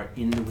 you are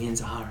in the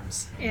wind's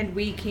arms. And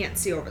we can't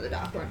see over the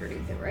dock or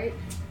underneath it, right?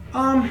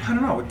 I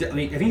don't know. I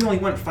mean, I think you only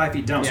went 5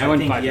 feet down. Yeah, so I went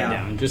think, 5 feet yeah.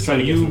 down. Just So trying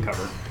to get you- some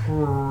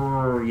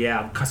cover.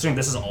 Yeah, considering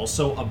this is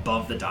also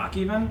above the dock,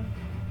 even.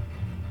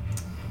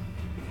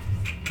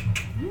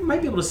 You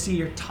might be able to see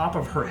your top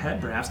of her head,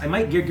 perhaps. I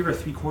might give her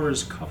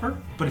 3/4 cover,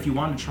 but if you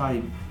want to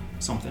try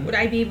something, Would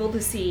I be able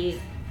to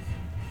see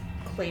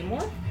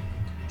Claymore?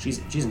 she's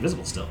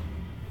invisible still.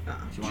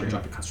 If you want Sure. to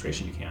drop your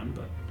concentration, you can.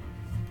 But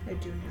I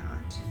do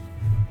not.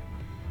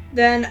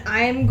 Then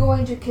I'm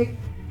going to kick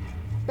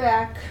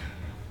back,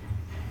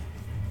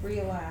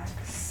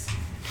 relax,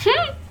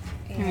 and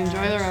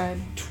Enjoy the ride.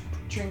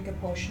 drink a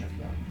potion of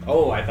healing.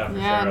 Oh, I thought for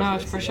Yeah, sure. no, I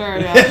was for gonna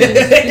sure. say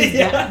Yeah, she's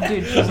down.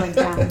 Dude, she's like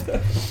down.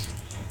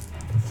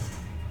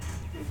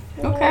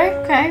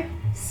 Okay.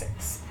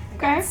 6. I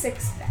Okay. got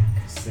 6 back.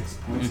 6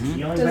 points of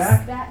healing Does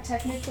back. that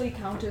technically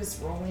count as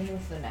rolling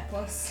with the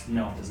necklace?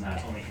 No, it does not.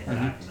 It's only hit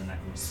back with the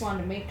necklace. Just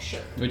wanted to make sure,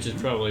 Which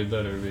is probably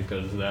better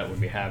because that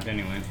would be halved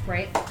anyway.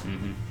 right?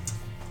 Mm-hmm.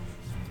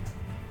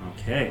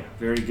 Okay,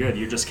 very good.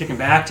 You're just kicking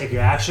back, take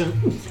your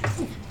action.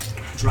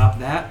 Drop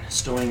that,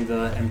 storing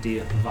the empty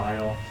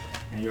vial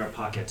in your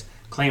pocket.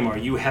 Claymore,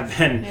 you have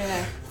been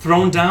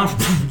thrown down.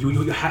 You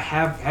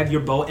have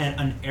your bow and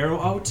an arrow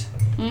out,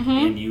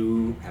 and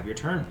you have your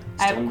turn.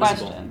 I have Still a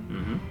invisible.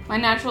 question. My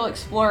natural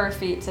explorer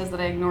feat says that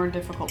I ignore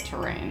difficult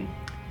terrain.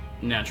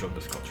 Natural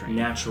difficult terrain.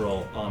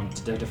 Natural,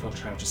 difficult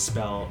terrain, which a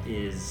spell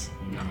is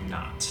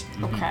not.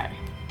 Okay.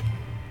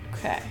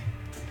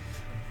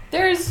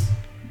 There's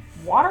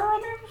water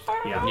on the other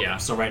side? Yeah.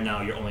 So right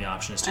now, your only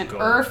option is to And go.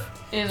 Earth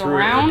is Through or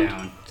around?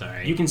 down.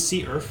 Sorry. You can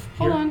see Earth.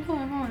 Hold Here.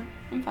 on.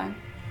 I'm fine.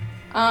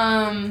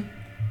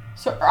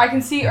 So I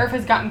can see Earth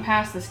has gotten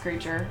past this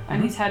creature,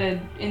 and he's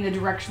headed in the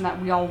direction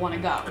that we all want to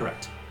go.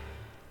 Correct.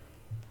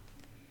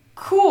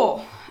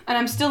 Cool. And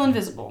I'm still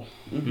invisible.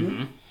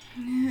 Mm-hmm.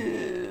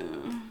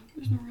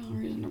 There's no real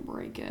reason to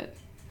break it.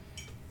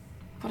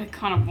 But I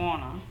kind of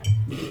wanna.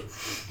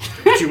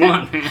 What you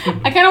want, man?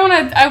 I kind of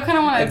wanna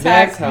That's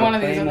attack how one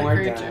of these other Claymore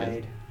creatures.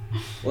 died.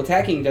 Well,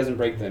 attacking doesn't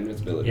break the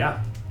invisibility.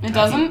 Yeah. It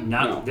doesn't?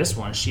 Not No. this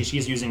one. She's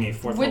using a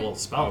fourth With- level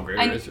spell. great.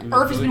 And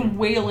Earth has been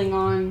wailing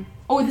on.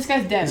 Oh, this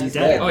guy's dead. He's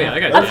dead. Oh yeah, that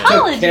guy's Let's dead.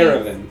 Apologies. take care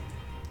of him.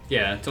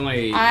 Yeah, it's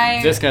only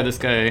I- this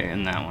guy,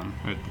 and that one.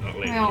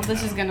 Well,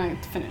 this is gonna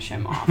finish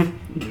him off.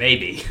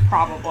 Maybe.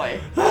 Probably.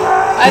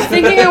 I'm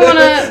thinking I wanna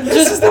just.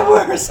 This is the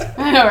worst.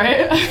 I know,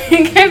 right? I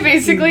think I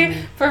basically,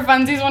 for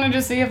funsies, want to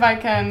just see if I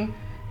can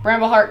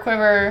Brambleheart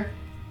Quiver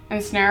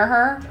and snare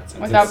her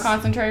without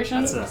concentration.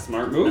 That's a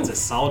Smart move. That's a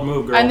solid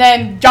move, girl. And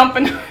then jump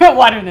in the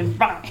water and then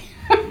bye.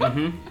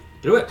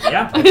 do it.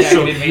 Yeah. Okay,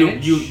 So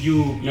advantage?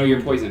 you No,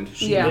 you're poisoned.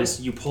 Yeah.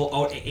 You pull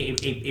out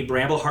a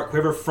bramble heart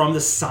quiver from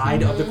the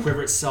side of the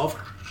quiver itself,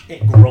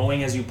 it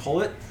growing as you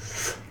pull it.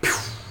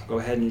 Go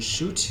ahead and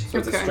shoot. So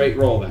it's a Okay. straight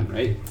roll then,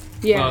 right?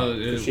 Yeah.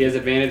 So she has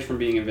advantage from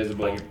being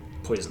invisible,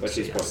 Poison. but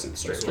she's Yes, poisoned.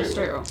 Straight Straight roll.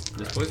 Straight roll.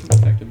 This poison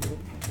effective.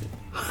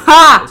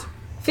 Ha!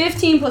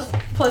 15 plus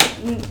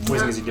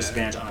Poison gives you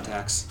disadvantage on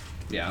attacks.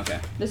 Yeah. Okay.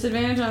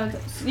 disadvantage on it.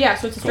 Yeah,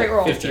 so it's a straight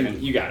roll.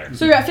 15. You got her.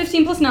 So you're at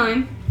 15 plus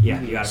 9.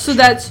 Yeah, you got it. So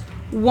that's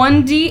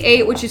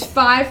 1d8, which is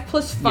 5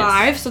 plus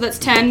 5. So that's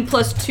 10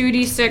 plus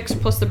 2d6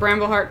 plus the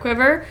Brambleheart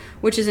Quiver,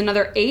 which is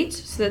another 8.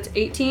 So that's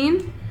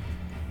 18.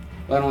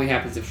 Well, that only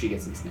happens if she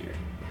gets ensnared.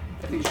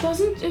 I think.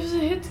 If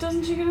it hits,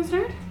 doesn't she get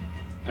ensnared?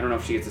 I don't know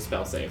if she gets a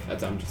spell save. I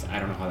don't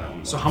know how that one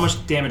works. So how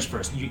much damage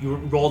first? You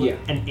rolled Yeah.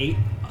 an 8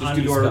 Just on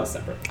do the your. spell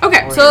separate.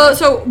 Okay, Or-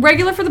 so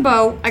regular for the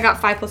bow, I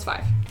got 5 plus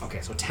 5. Okay,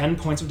 so 10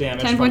 points of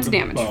damage. 10 from points the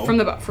of damage bow. from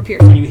the bow for When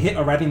piercing. you hit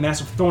a writhing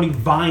mass of thorny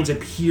vines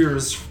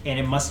appears, and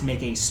it must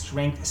make a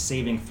strength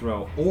saving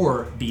throw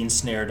or be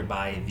ensnared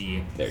by the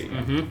There you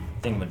go.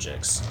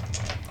 thingamajigs.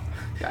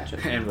 Gotcha.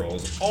 And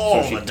rolls. So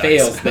if she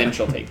fails, then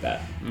she'll take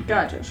that.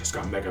 Gotcha. Just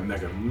got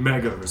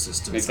mega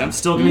resistance. Makes I'm sense.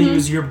 still gonna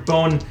use your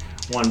bone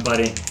one,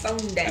 buddy. Bone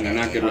dead. And they're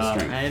not good with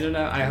strength. I don't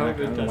know. I hope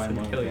it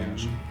doesn't kill you.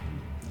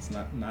 It's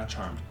not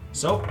charmed.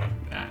 So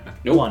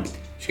Nope. 1.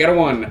 She got a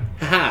 1.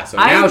 Haha, so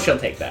now she'll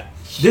take that.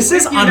 This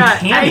is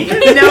uncanny. I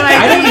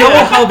I don't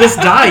know how this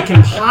die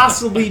can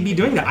possibly be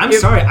doing that. I'm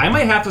sorry. I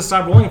might have to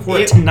stop rolling for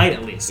it tonight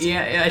at least.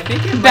 Yeah, I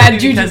think it Bad might be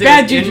juju, because bad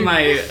it was juju. in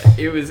my.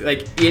 It was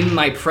like in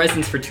my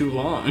presence for too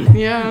long.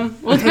 Yeah.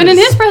 Well, it's been in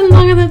his presence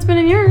longer than it's been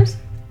in yours.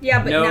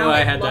 Yeah, but No, now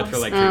I it had that for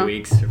loves- like Oh. 3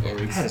 weeks or 4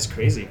 weeks. That is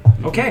crazy.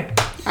 Okay.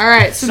 All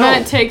right, so then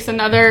So- it takes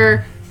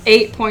another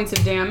 8 points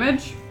of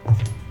damage.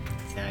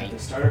 At the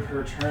start of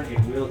her turn, it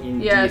will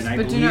indeed. Yes, and I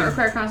but do believe not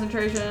require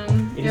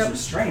concentration. It is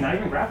restrained, not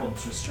even grappled.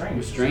 It's restrained.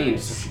 Restrained,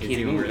 so she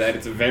can't move that.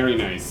 It's very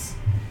nice.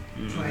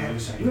 You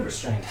have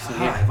restrained.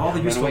 yeah, I have all the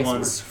run useful away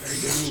ones.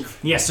 sword.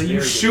 Yeah, so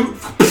you shoot,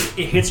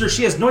 it hits her.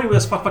 She has no idea where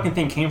this fucking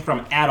thing came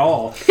from at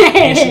all.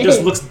 And she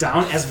just looks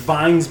down as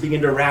vines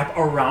begin to wrap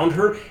around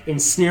her,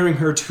 ensnaring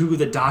her to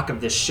the dock of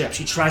this ship.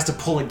 She tries to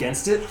pull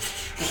against it,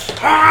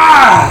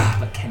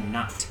 but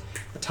cannot.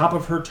 At the top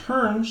of her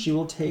turn, she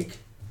will take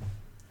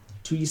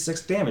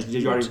 2d6 damage.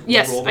 Did you already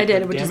Yes, roll I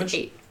did, the which is damage?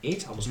 8.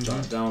 8? I'll just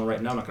jot it down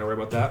right now. I'm not going to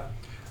worry about that.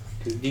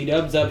 Because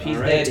D-Dub's up, he's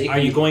All right. dead. Are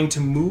you going to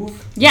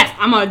move? Yes,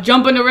 I'm gonna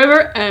jump in the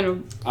river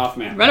and Off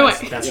map. run away.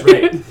 That's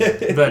right.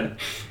 But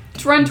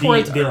Let's run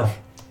towards the her.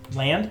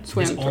 land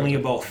Swim is towards only her.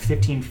 about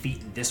 15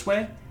 feet this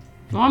way.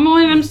 Well,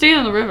 I'm staying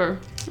in the river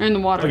or in the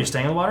water. Oh, you're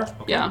staying in the water?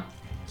 Okay. Yeah.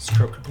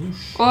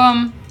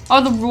 Skrokabloosh.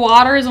 Oh,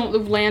 the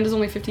land is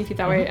only 15 feet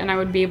that way, and I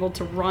would be able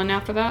to run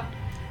after that.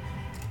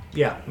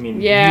 Yeah, I mean,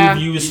 Yeah.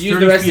 you've used You use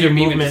 30 the rest feet of of your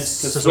movement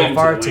movements to so swim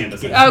far to to the land, get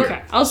essentially. here.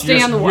 Okay, I'll So stay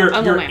you're on the just-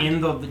 water. You're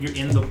land.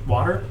 in the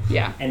water,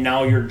 Yeah. and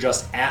now you're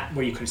just at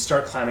where you can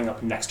start climbing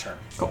up next turn.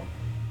 Cool.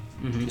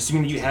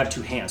 Assuming that you have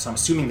 2 hands, so I'm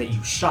assuming that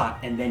you shot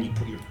and then you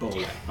put your bow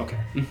away. Okay,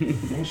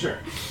 making sure.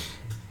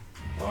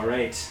 All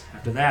right.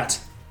 After that,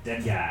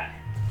 dead guy.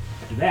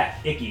 After that,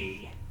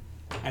 icky.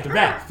 After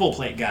that, full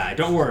plate guy.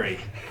 Don't worry.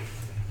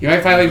 You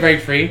might finally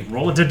break free.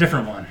 Roll a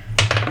different one.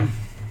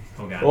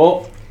 Oh god.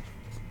 Well.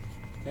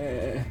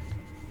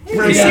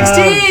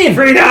 16!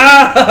 Freedom!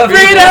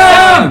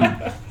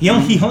 He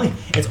only.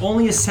 It's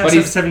only a set But of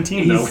he's-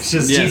 17 though, he's- which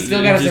is. He's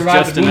still got to just-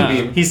 survive just the enough.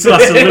 moonbeam. He still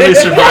has to literally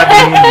survive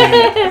the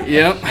moonbeam.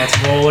 Yep.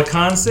 Let's roll a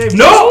con save.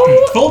 No!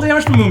 Full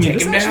damage from moonbeam. Take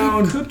This him actually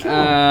down. could kill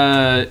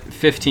him.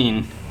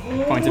 15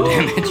 points of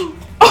damage. That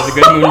was a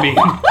good moonbeam.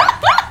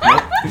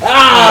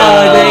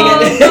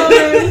 Dang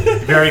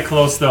it. Very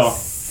close though.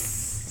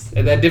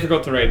 And that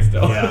difficult terrain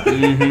still.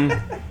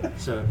 Yeah.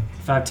 So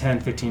 5, 10,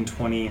 15,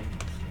 20, and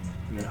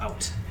then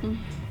out.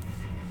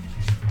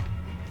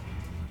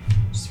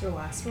 Just for the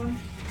last one.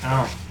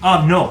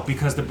 No,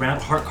 because the brown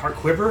heart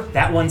quiver,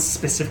 that one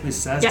specifically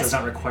says Yes. does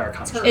not require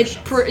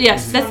concentration.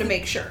 Yes, Just that's wanted to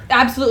make sure.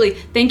 absolutely.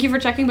 Thank you for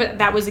checking, but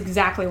that was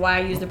exactly why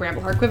I used the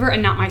Bramble Heart Quiver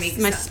and not my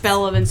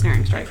spell of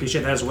Ensnaring Strike.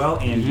 Appreciate that as well,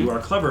 and you are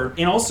clever.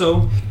 And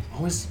also,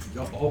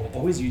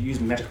 always you use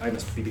magic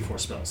items before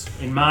spells,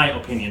 in my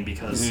opinion,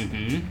 because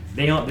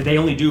they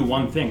only do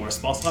one thing, where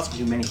spell slots can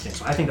do many things.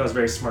 So I think that was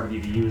very smart of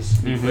you to use.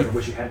 I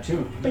wish you had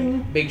two.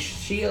 Big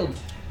shield.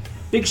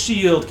 Big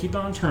shield, keep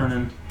on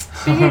turning.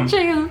 Big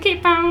shield,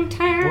 keep on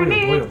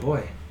turning. Boy, oh boy.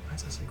 Why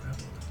does that say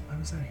grapple? Why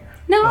was that here?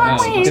 No,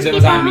 Because it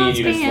was on me and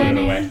you just slid it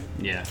away.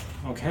 Yeah.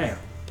 Okay.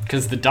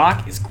 Because the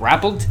dock is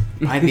grappled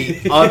by the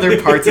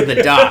other parts of the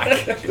dock.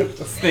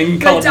 This thing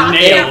The called dock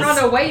nails. can't run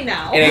away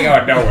now. It ain't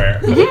going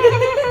nowhere.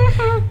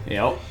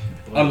 Yep.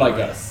 Unlike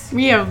us.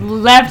 We have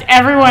left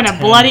everyone a 10,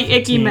 bloody,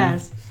 icky 15,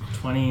 mess.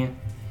 20,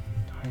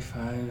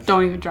 25.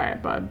 Don't even try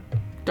it, bud.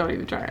 Don't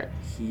even try it.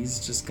 He's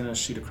just gonna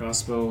shoot a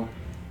crossbow.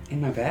 In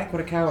my back? What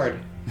a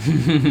coward.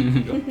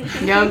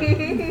 Yep.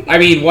 I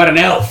mean, what an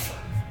elf.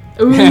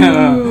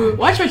 Ooh.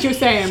 Watch what you're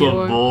saying,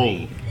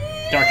 boy.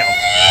 Dark elf.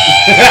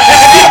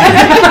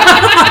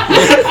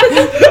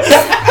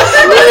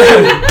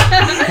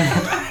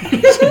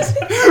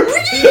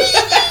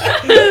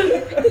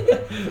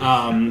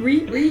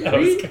 That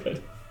was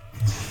good.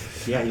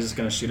 Yeah, he's just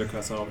gonna shoot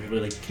across all. He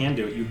really can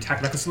do it. You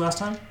attacked recklessly last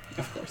time?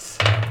 Of course.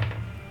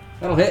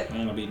 That'll hit.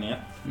 And I'll beat Nat.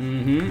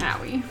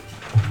 Owie.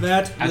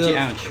 That Ouchie, will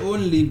ouch.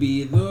 only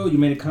be though. You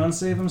made a con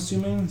save, I'm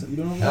assuming. Is that what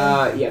you don't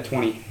know? Yeah,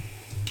 20.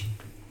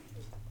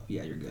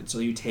 Yeah, you're good. So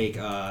you take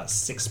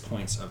 6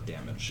 points of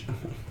damage.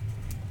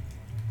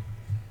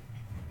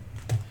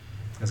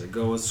 As it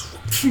goes,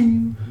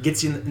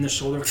 gets you in the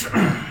shoulder,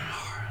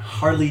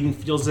 hardly even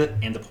feels it,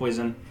 and the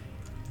poison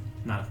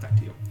not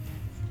affect you.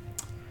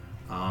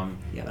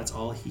 Yeah, that's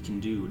all he can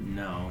do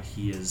now.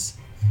 He is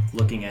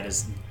looking at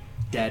his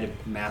dead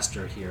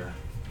master here.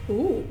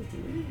 Ooh.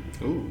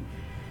 Ooh.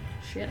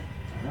 Shit.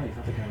 I don't know, you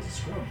thought the guy was a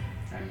scrub.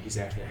 I mean, he's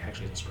actually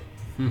a scrub.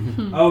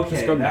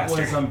 Okay, Scrub that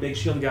master. was big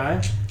shield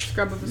guy.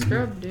 Scrub of a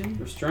scrub, dude.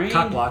 Restrained.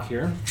 Cock block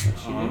here.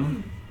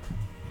 Can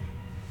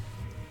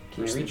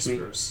you reach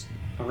me?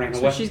 I ran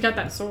So away. she's got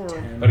that sword.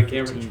 10, But it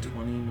can't 15, reach.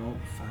 20, nope,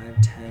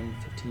 5, 10,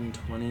 15,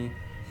 20.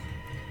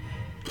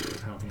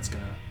 I don't think it's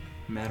gonna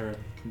matter at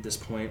this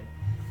point.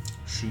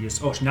 She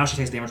is. Oh, now she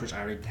takes damage, which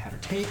I already had her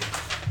take.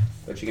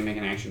 But she can make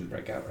an action to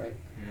break out, right?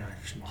 Yeah,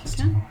 she wants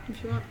Okay, to.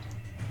 if you want.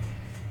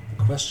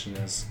 The question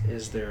is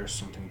there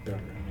something better?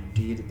 And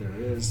indeed, there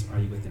is. Are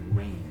you within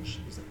range?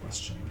 Is the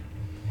question.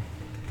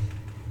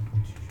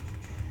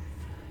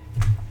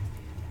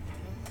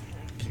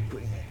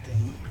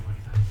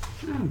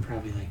 I'm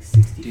probably like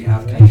 60. Do you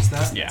have? Can I use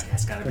that? Yeah.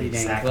 It's got to be Pretty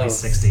dang exactly close.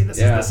 60. This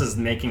Yeah. is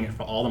making it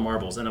for all the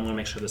marbles, and I'm gonna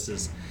make sure this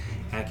is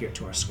accurate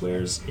to our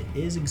squares. It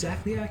is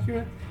exactly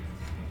accurate.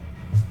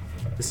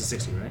 This is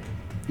 60, right?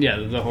 Yeah,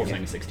 the whole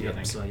thing is 60, I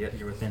think. So yeah,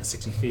 you're within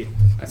 60 feet.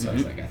 That's what I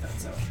was like. I thought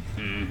so.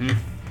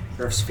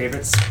 Earth's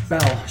favorite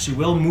spell. She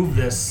will move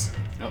this.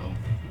 Uh-oh.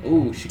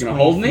 Ooh, she gonna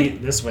 20 hold me?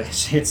 feet this way.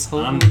 It's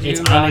Hold on you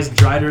his back.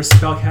 Drider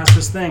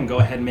spellcaster's thing. Go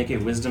ahead and make a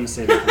wisdom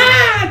saving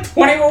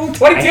throw.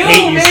 22, I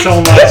hate you bitch. so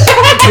much.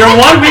 Your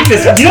one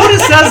weakness. You know what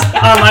it says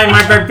on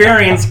my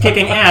barbarians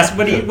kicking ass?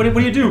 What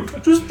do you do?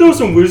 Just throw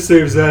some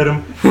wisdom saves at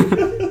him.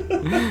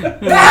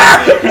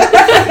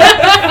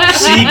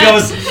 She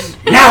goes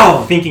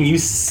now, thinking you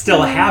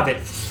still have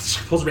it. She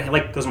pulls her hand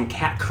like those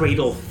cat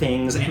cradle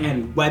things,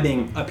 and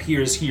webbing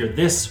appears here.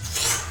 This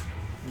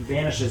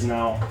vanishes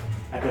now.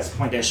 At this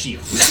point, as she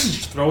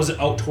throws it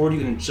out toward you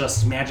and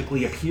just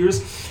magically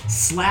appears,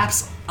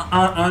 slaps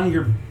on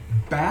your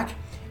back,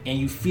 and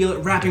you feel it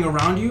wrapping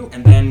around you,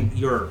 and then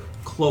your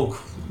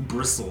cloak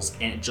bristles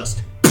and it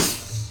just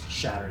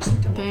shatters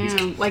into one piece.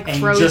 Damn, like and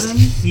frozen?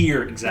 you just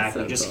hear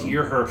exactly, That's so cool.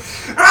 hear her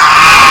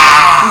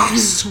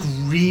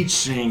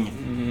screeching,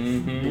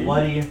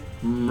 bloody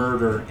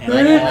murder, and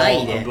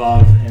all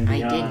above and I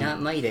beyond. did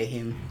not miter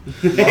him.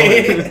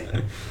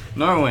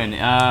 Norwin,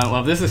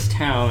 well, if this is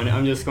town,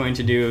 I'm just going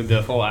to do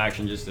the full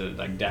action just to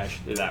like dash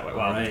that way.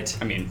 Well, Alright.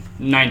 I mean,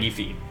 90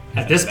 feet.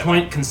 At this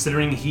point,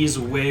 considering he's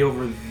way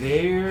over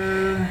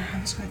there,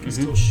 this guy can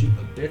still shoot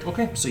a bit.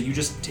 Okay, so you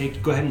just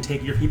go ahead and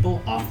take your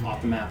people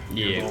off the map.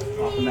 You're Yeah. both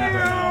off the map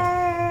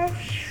right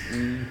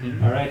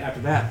now. All right,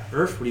 after that,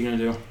 Earth, what are you gonna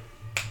do?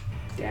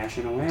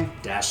 Dashing away.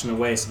 Dashing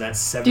away. So that's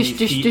 70 Dish,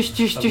 feet dish,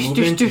 dish, of dish,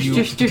 movement. dish,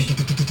 dish, dish,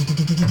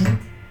 dish.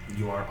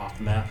 You are off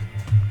the map.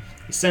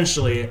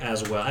 Essentially,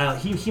 as well.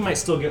 He might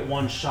still get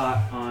one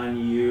shot on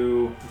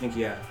you. I think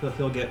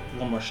he'll get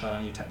one more shot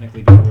on you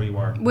technically before you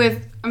are.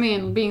 With, I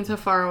mean, being so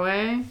far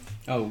away.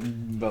 Oh,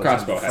 both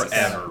Crossbow has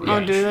forever. Oh,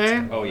 do they?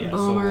 Oh, yeah.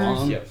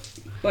 Boomers. Yep.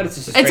 But it's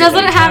just a It straight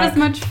doesn't line have attack. as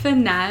much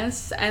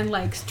finesse and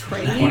like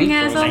training 20,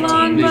 as a 19,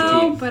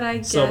 longbow, but I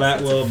guess So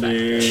that it's will effective.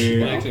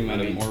 be It actually might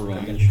have more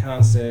range.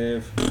 con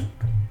save.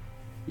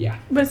 Yeah.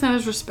 But it's not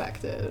as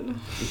respected.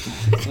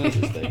 That's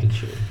respected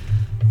shit.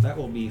 That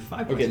will be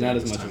 5 points. Okay, not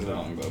as this much time. as the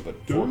longbow, but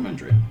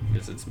 400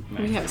 because it's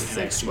max. We have rated.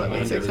 6, And what, like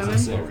I assume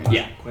 600?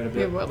 Yeah. Quite a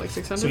We have bit. what, like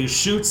 600? So he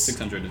shoots.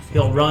 600 is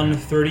He'll run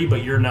 30,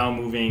 but you're now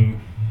moving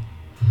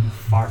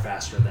far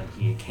faster than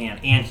he can.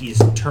 And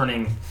he's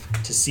turning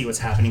to see what's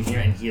happening here,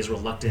 and he is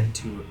reluctant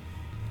to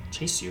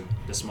chase you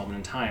at this moment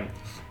in time.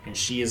 And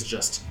she is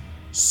just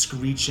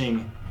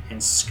screeching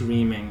and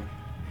screaming.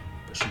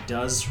 But she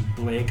does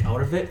break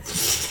out of it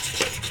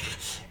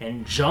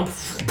and jump.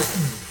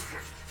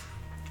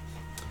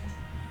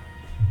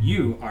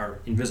 You are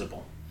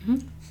invisible.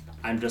 Mm-hmm.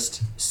 I'm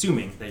just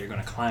assuming that you're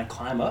going to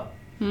climb up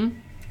and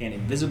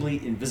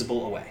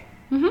invisible away.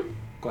 Mm-hmm.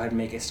 Go ahead and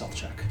make a stealth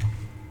check.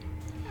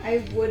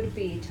 I would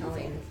be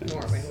telling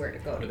Norman where to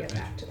go to get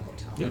back to the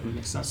hotel. Yep,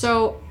 makes sense.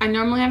 So I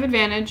normally have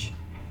advantage.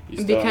 You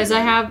still Because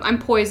have I'm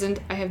poisoned,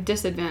 I have It's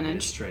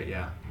disadvantage. straight,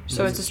 yeah.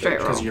 So it's a straight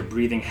roll. Because you're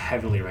breathing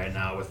heavily right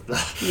now with the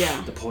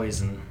Yeah. the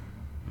poison.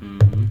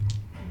 Mm-hmm.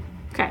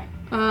 Okay.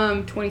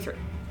 23.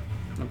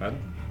 Not bad.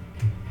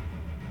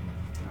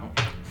 No.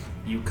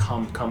 You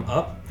come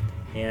up,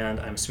 and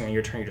I'm assuming on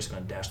your turn you're just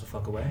going to dash the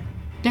fuck away.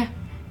 Yeah.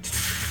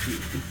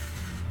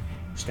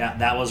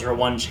 That was her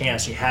one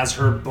chance. She has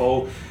her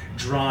bow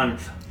drawn,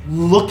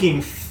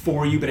 looking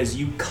for you, but as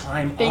you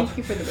climb Thank up,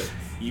 you for the boots.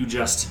 you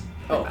just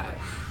Oh,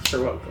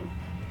 you're welcome.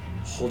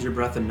 hold your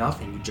breath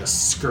enough, and you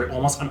just skirt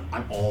almost on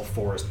all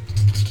fours.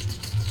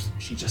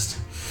 She just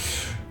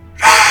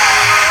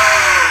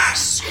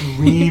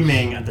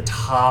screaming at the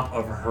top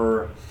of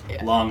her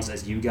lungs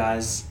as you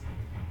guys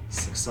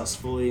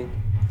successfully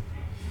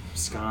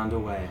abscond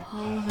away.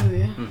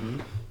 Hallelujah. Mm-hmm.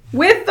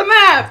 With the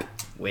map!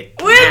 With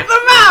the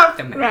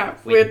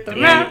map! With the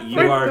map! And you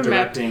are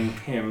directing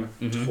him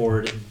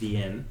toward the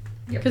inn,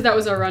 Because that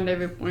was our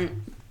rendezvous point.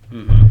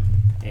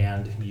 Mm-hmm.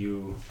 and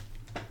you.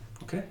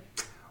 Okay.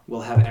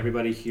 We'll have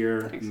everybody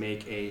here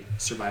make a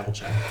survival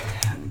check.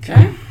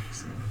 Okay.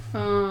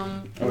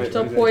 Oh, We're wait,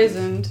 still what is it?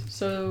 poisoned,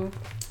 so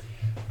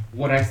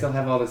Would I still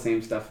have all the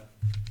same stuff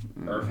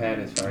Irv had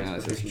as far Yeah,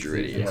 as this is proficiency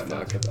druidy and as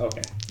whatnot? fuck.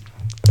 Okay.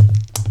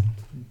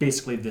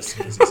 Basically, this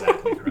is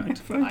exactly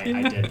correct.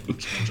 I did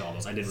change all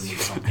those. I did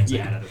remove some things I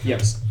had other Yep.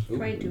 things.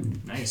 22.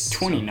 Nice.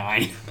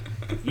 29.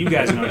 So you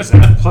guys know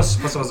exactly.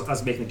 Plus I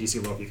was making the DC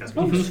low for you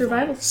guys.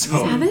 survival.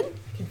 So- 7?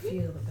 I can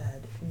feel the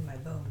bed in my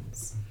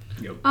bones.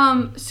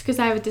 Because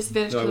I have a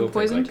disadvantage So I because will I'm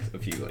poisoned. take like a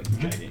few like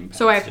dragging.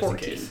 So I have paths just in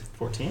 14. case.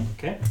 14.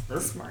 Okay.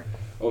 Irv? Smart.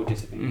 Oh,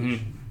 disadvantage.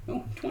 Mm-hmm.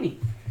 Oh, 20.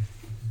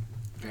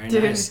 Very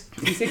Dude. nice.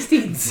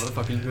 16s.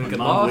 Motherfucker's gonna get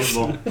lost.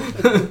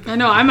 Unbelievable. I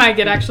know, I might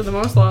get actually the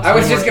most lost. I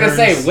was just gonna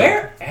say, turns.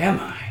 where am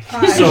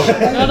I? So,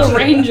 Another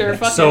ranger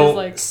fucking so is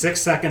like... 6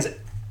 seconds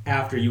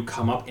after you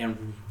come up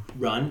and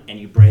run and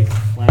you break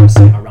flanks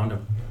around a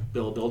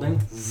building,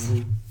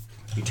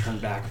 you turn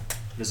back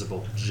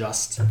visible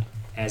just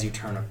as you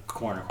turn a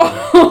corner.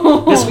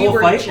 This We whole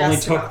were fight only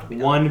just took about to be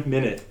done. 1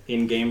 minute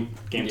in game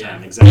Yeah.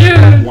 time.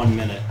 Exactly 1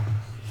 minute.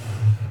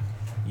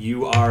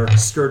 You are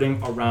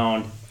skirting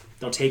around.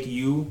 It'll take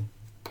you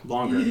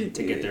longer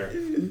to get there.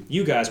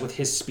 You guys, with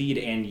his speed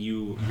and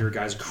your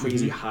guys'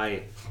 crazy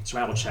high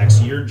survival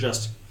checks, you're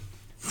just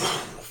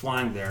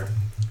flying there.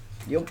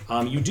 Yep.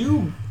 You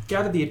do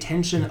gather the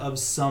attention of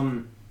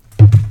some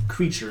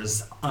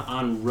creatures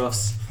on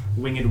roofs,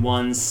 winged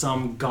ones,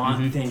 some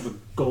gaunt thing with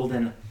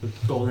golden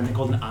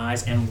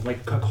eyes and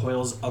like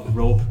coils of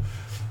rope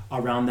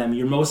around them.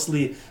 You're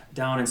mostly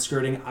down and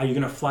skirting. Are you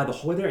gonna fly the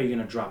whole way there? Are you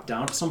gonna drop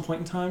down at some point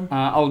in time?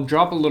 I'll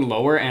drop a little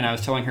lower, and I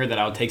was telling her that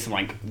I'll take some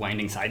like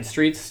winding side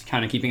streets,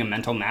 kind of keeping a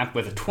mental map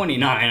with a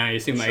 29. I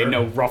assume I Sure.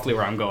 know roughly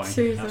where I'm going.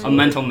 Seriously. A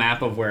mental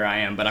map of where I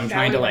am, but I'm That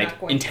trying to way we're like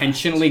not going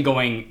intentionally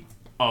going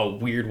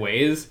weird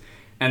ways,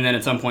 and then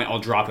at some point I'll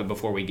drop it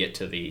before we get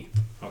to the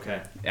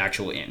Okay.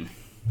 actual inn.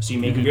 So you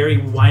make very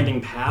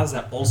winding paths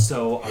that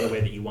also are the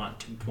way that you want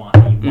to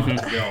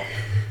go.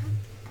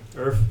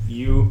 Irv,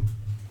 you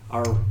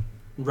are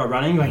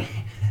running, going,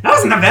 that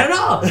wasn't that bad at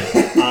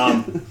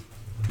all.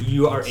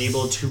 You are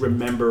able to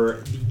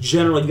remember the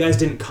general. You guys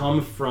didn't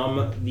come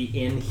from the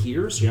inn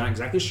here, so you're not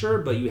exactly sure,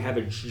 but you have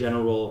a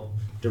general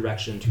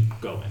direction to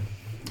go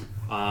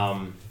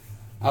in.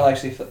 I'll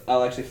actually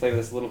flavor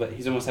this a little bit.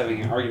 He's almost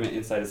having an argument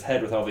inside his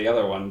head with all the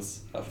other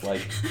ones of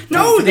like,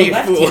 No, to the they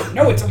left fool. here.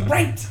 No, it's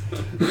right.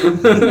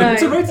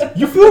 It's alright.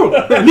 You fool!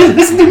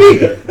 Listen to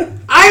me!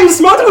 I'm the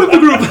smart one of the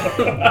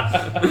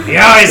group! He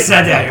always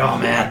said that, oh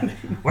man.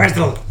 Where's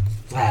the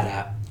lad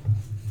at?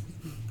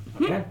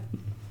 Okay.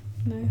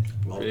 Nice.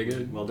 Well, Pretty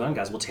good. Well done,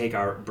 guys. We'll take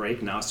our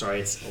break now. Sorry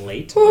it's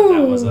late, but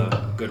that was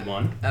a good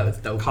one. That was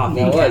dope. Coffee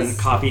That can, was.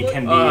 coffee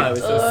can be... Oh, it was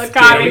so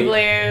Coffee, scary.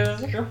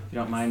 please. you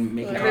don't mind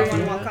making Everyone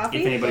coffee? want coffee?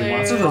 If anybody Please.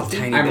 wants A it. little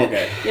tiny I'm bit.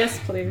 okay. Yes,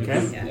 please.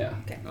 Okay. Yeah.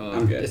 Yeah.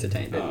 I'm good. Just a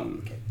tiny bit.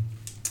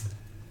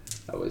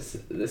 I was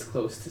this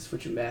close to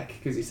switching back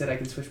because he said I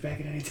can switch back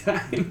at any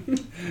time.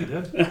 You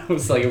did. I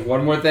was like, if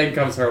one more thing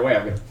comes her way,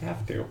 I'm gonna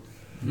have to.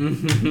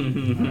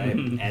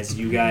 Alright, as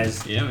you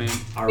guys Yeah, man.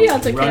 are We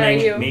have to carry running,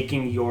 you.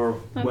 making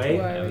your Not to way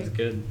worry. That was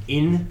good.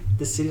 in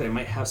the city, I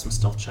might have some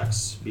stealth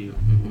checks be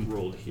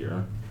rolled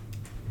here.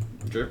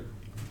 Sure.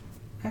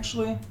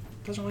 actually, it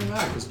doesn't really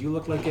matter because you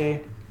look like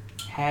a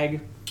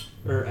hag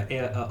or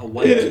a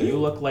white. You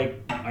look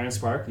like Iron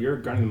Spark. You're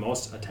garnering the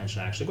most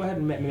attention. Actually, go ahead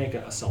and make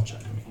a stealth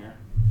check for me here.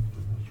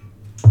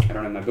 I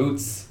don't have my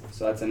boots,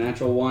 so that's a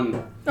natural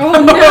 1. Oh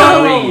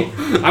no!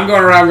 3. I'm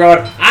going around going,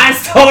 I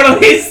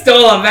totally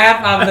stole a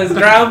map off this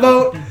ground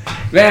boat.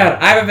 Man,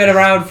 I haven't been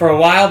around for a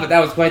while, but that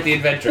was quite the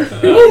adventure.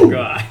 Oh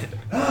god.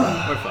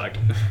 We're fucked.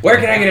 Where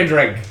can I get a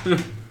drink?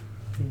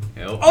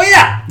 Yep. Oh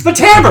yeah, the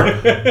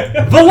tavern,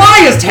 the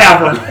Lions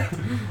Tavern.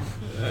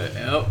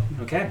 Yep.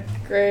 Okay.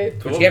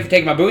 Great. What you get for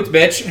taking my boots,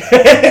 bitch?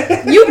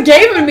 You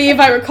gave them me, if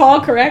I recall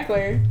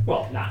correctly.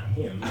 Well, not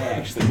him. I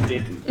actually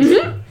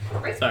didn't.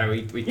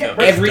 Sorry, we took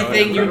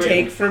Everything you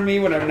take from me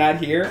when I'm not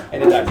here, I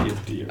did not give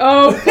it to you.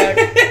 Oh,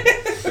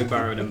 fuck. We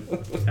borrowed him.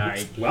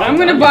 Sorry. Well I'm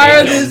gonna done, borrow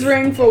you guys. this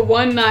ring for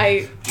one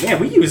night, Yeah,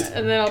 we used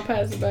and then I'll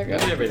pass it back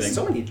up. Everything.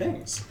 so many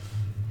things.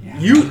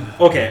 You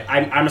okay?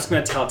 I'm just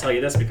gonna tell you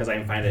this because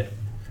I find it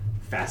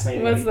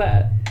fascinating. What's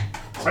that?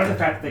 Despite the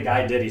fact that the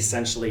guy did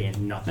essentially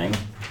nothing,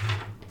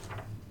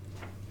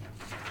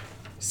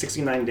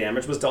 69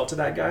 damage was dealt to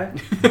that guy,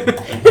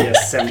 and he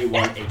has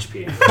 71 HP.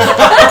 He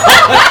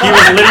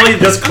was literally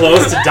this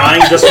close to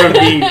dying just from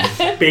being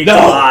baked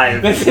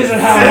alive. This isn't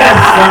how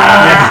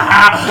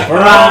it ends. We're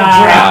all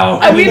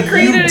drowned. And we've You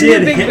created a did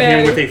new big hit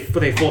bag. him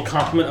with a full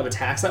complement of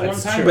attacks that one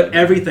That's time, true. but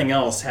everything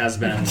else has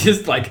been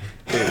Just like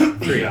 2,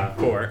 3,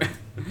 4.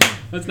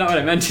 That's not what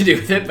I meant to do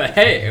with it, but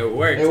hey, it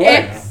worked. It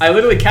works. I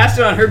literally cast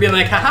it on her, being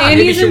like, haha,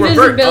 maybe Annie's she'll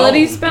revert.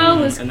 invisibility Oh. spell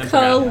was And then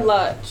forgot.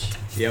 clutch.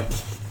 Yep.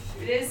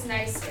 It is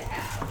nice to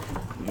have.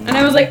 And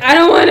I was like, I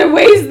don't want to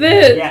waste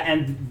this. Yeah,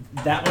 and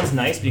that one's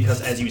nice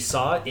because as you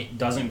saw, it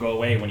doesn't go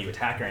away when you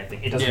attack or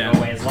anything. It doesn't Yeah. go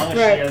away as long as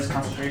Right. she has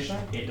concentration.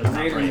 It does not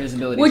Great break.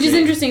 invisibility. Which is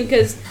shape. interesting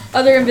because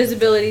other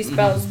invisibility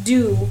spells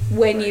do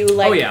when you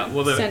like Oh, yeah,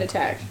 well, the- send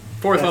attack.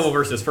 4th level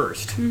versus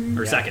 1st.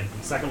 Or 2nd.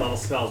 Second level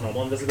spell is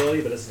normal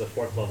invisibility, but this is a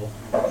 4th level.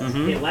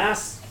 Mm-hmm. It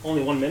lasts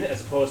only 1 minute as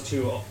opposed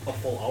to a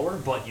full hour,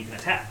 but you can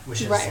attack,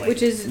 which is Right, like,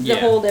 which is the Yeah.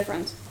 whole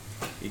difference.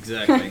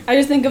 Exactly. I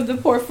just think of the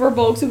poor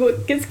furbolgs who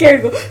get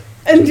scared and go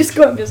and just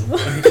go invisible.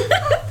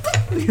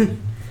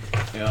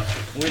 Yeah.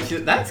 Which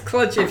is, that's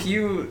clutch if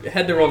you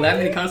had to roll that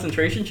many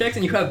concentration checks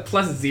and you have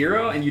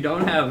 +0 and you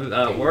don't have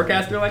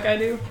Warcaster like I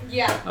do.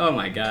 Yeah, Oh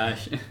my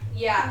gosh.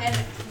 yeah. And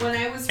when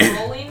I was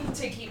rolling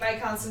to keep my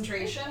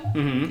concentration,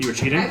 Mm-hmm. you were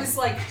cheating. I was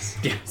like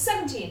Yeah.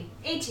 17,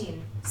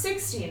 18,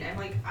 16. I'm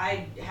like,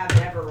 I have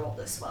never rolled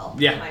this well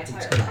Yeah. in my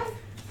entire life.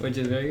 Which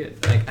is very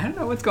good. Like, I don't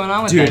know what's going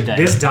on with Dude, that dice.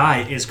 this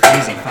die is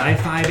crazy. 5,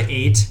 5,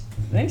 8,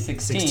 I think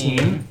 16. 16,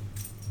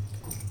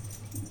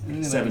 I think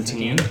it's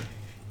 17,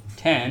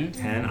 10.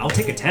 10. I'll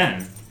take a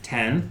 10.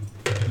 10,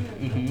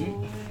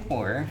 Mm-hmm.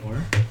 4.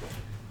 4,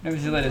 Maybe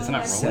it's that it's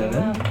not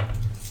rolling. 7.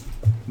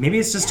 Maybe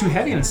it's just too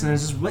heavy and it's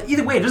just.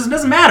 Either way, it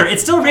doesn't matter.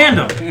 It's still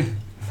random.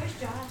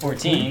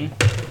 14.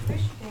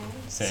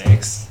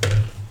 6,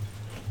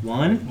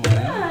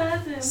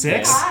 1,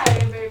 6.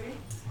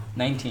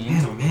 19.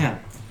 Man, oh man.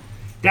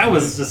 That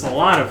was just a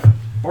lot of.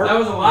 That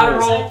was a lot of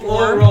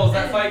rolls.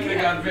 That fight could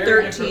have gone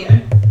very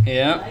 13,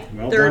 Yeah.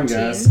 Well 13.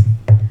 done, guys.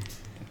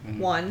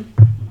 1,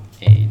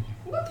 8.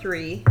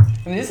 3, I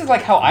mean, this is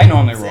like how I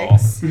normally roll.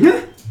 6.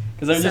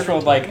 Because I just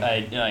rolled like,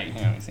 let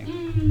me see.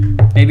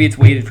 Maybe it's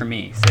weighted for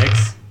me.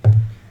 6.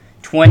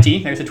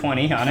 20. There's a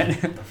 20 on it.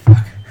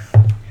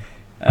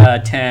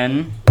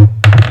 10.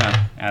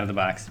 Oh, out of the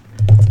box.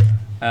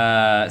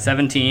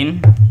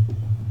 17.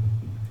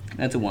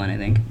 That's a 1, I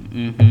think.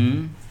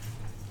 Mm-hmm.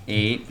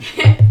 8.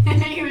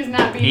 He was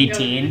not being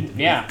 18.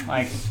 Yeah,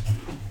 like,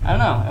 I don't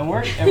know. It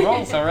works. It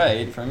rolls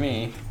alright for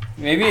me.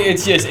 Maybe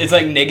it's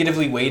like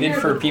negatively weighted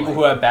for people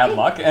who have bad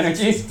luck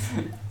energies.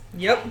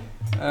 Yep.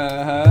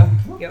 Uh-huh.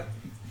 Yep.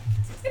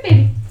 Hey,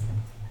 baby.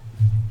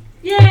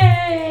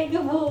 Yay!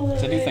 Good boy.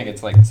 So I do think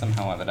it's like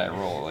somehow that I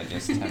roll, it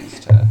just tends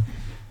to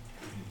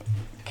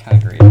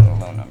congregate in the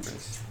low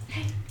numbers.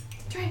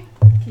 Trey,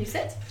 can you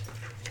sit?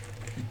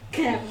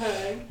 Can I have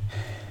a hug?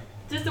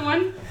 Just the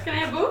one? Can I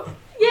have both?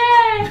 Yay!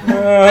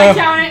 I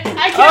count it.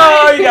 I count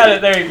Oh, it. you got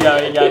it. There you go.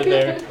 You got it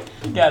there.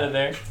 You got it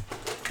there.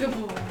 Good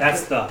boy.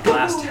 That's the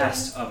last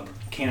test of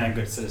Canine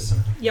Good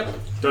Citizen. Yep.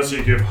 Does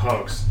he give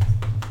hugs?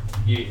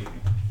 Yeah.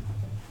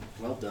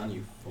 Well done,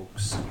 you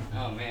folks.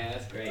 Oh man,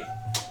 that's great.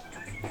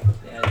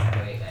 That's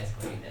great. That's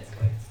great. That's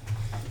great.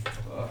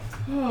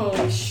 Oh,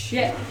 Holy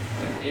shit.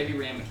 baby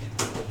ramekin.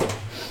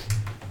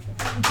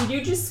 Did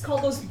you just call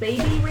those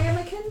baby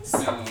ramekins?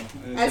 No.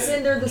 As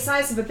in they're the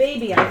size of a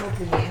baby, I hope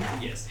you mean.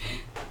 Yes.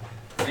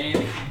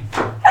 Ramekin.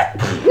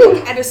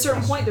 At a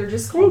certain point, they're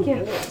just called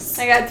boys.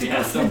 I got too Yeah,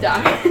 close to the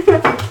dock.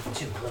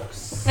 Too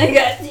close. I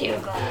got too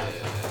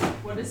close.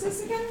 What is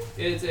this again?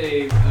 It's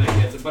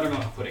a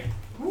buttermilk pudding.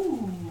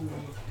 Ooh.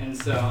 And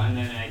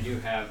then I do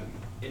have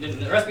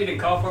the recipe didn't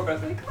call for it, but I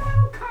was like,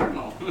 oh,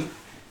 caramel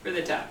for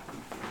the top.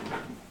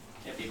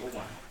 If people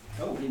want.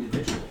 Oh,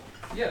 individual.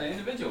 Yeah, the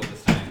individual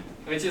this time.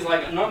 Which is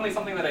like normally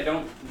something that I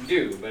don't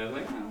do, but I was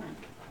like, oh,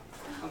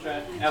 I'll try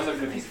it. I also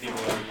could these people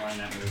that were more in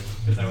that mood.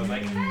 Because I was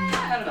like,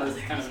 I don't know, this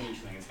is kind of a niche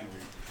thing, it's kind of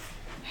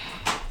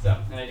weird. So,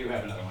 and I do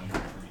have another one for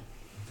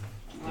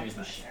me. want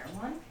to share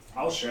one?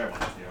 I'll share one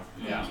with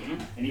you. Yeah.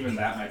 And even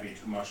that might be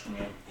too much for me.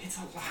 It's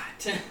a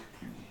lot.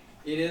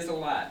 It is a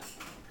lot.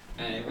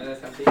 I didn't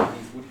realize how big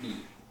these would be.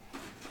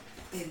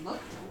 They look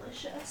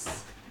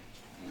delicious.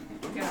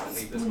 Okay, I'll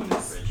leave this one in the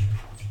fridge.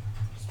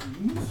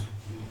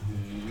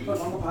 But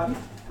Uncle Patty,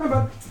 how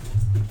about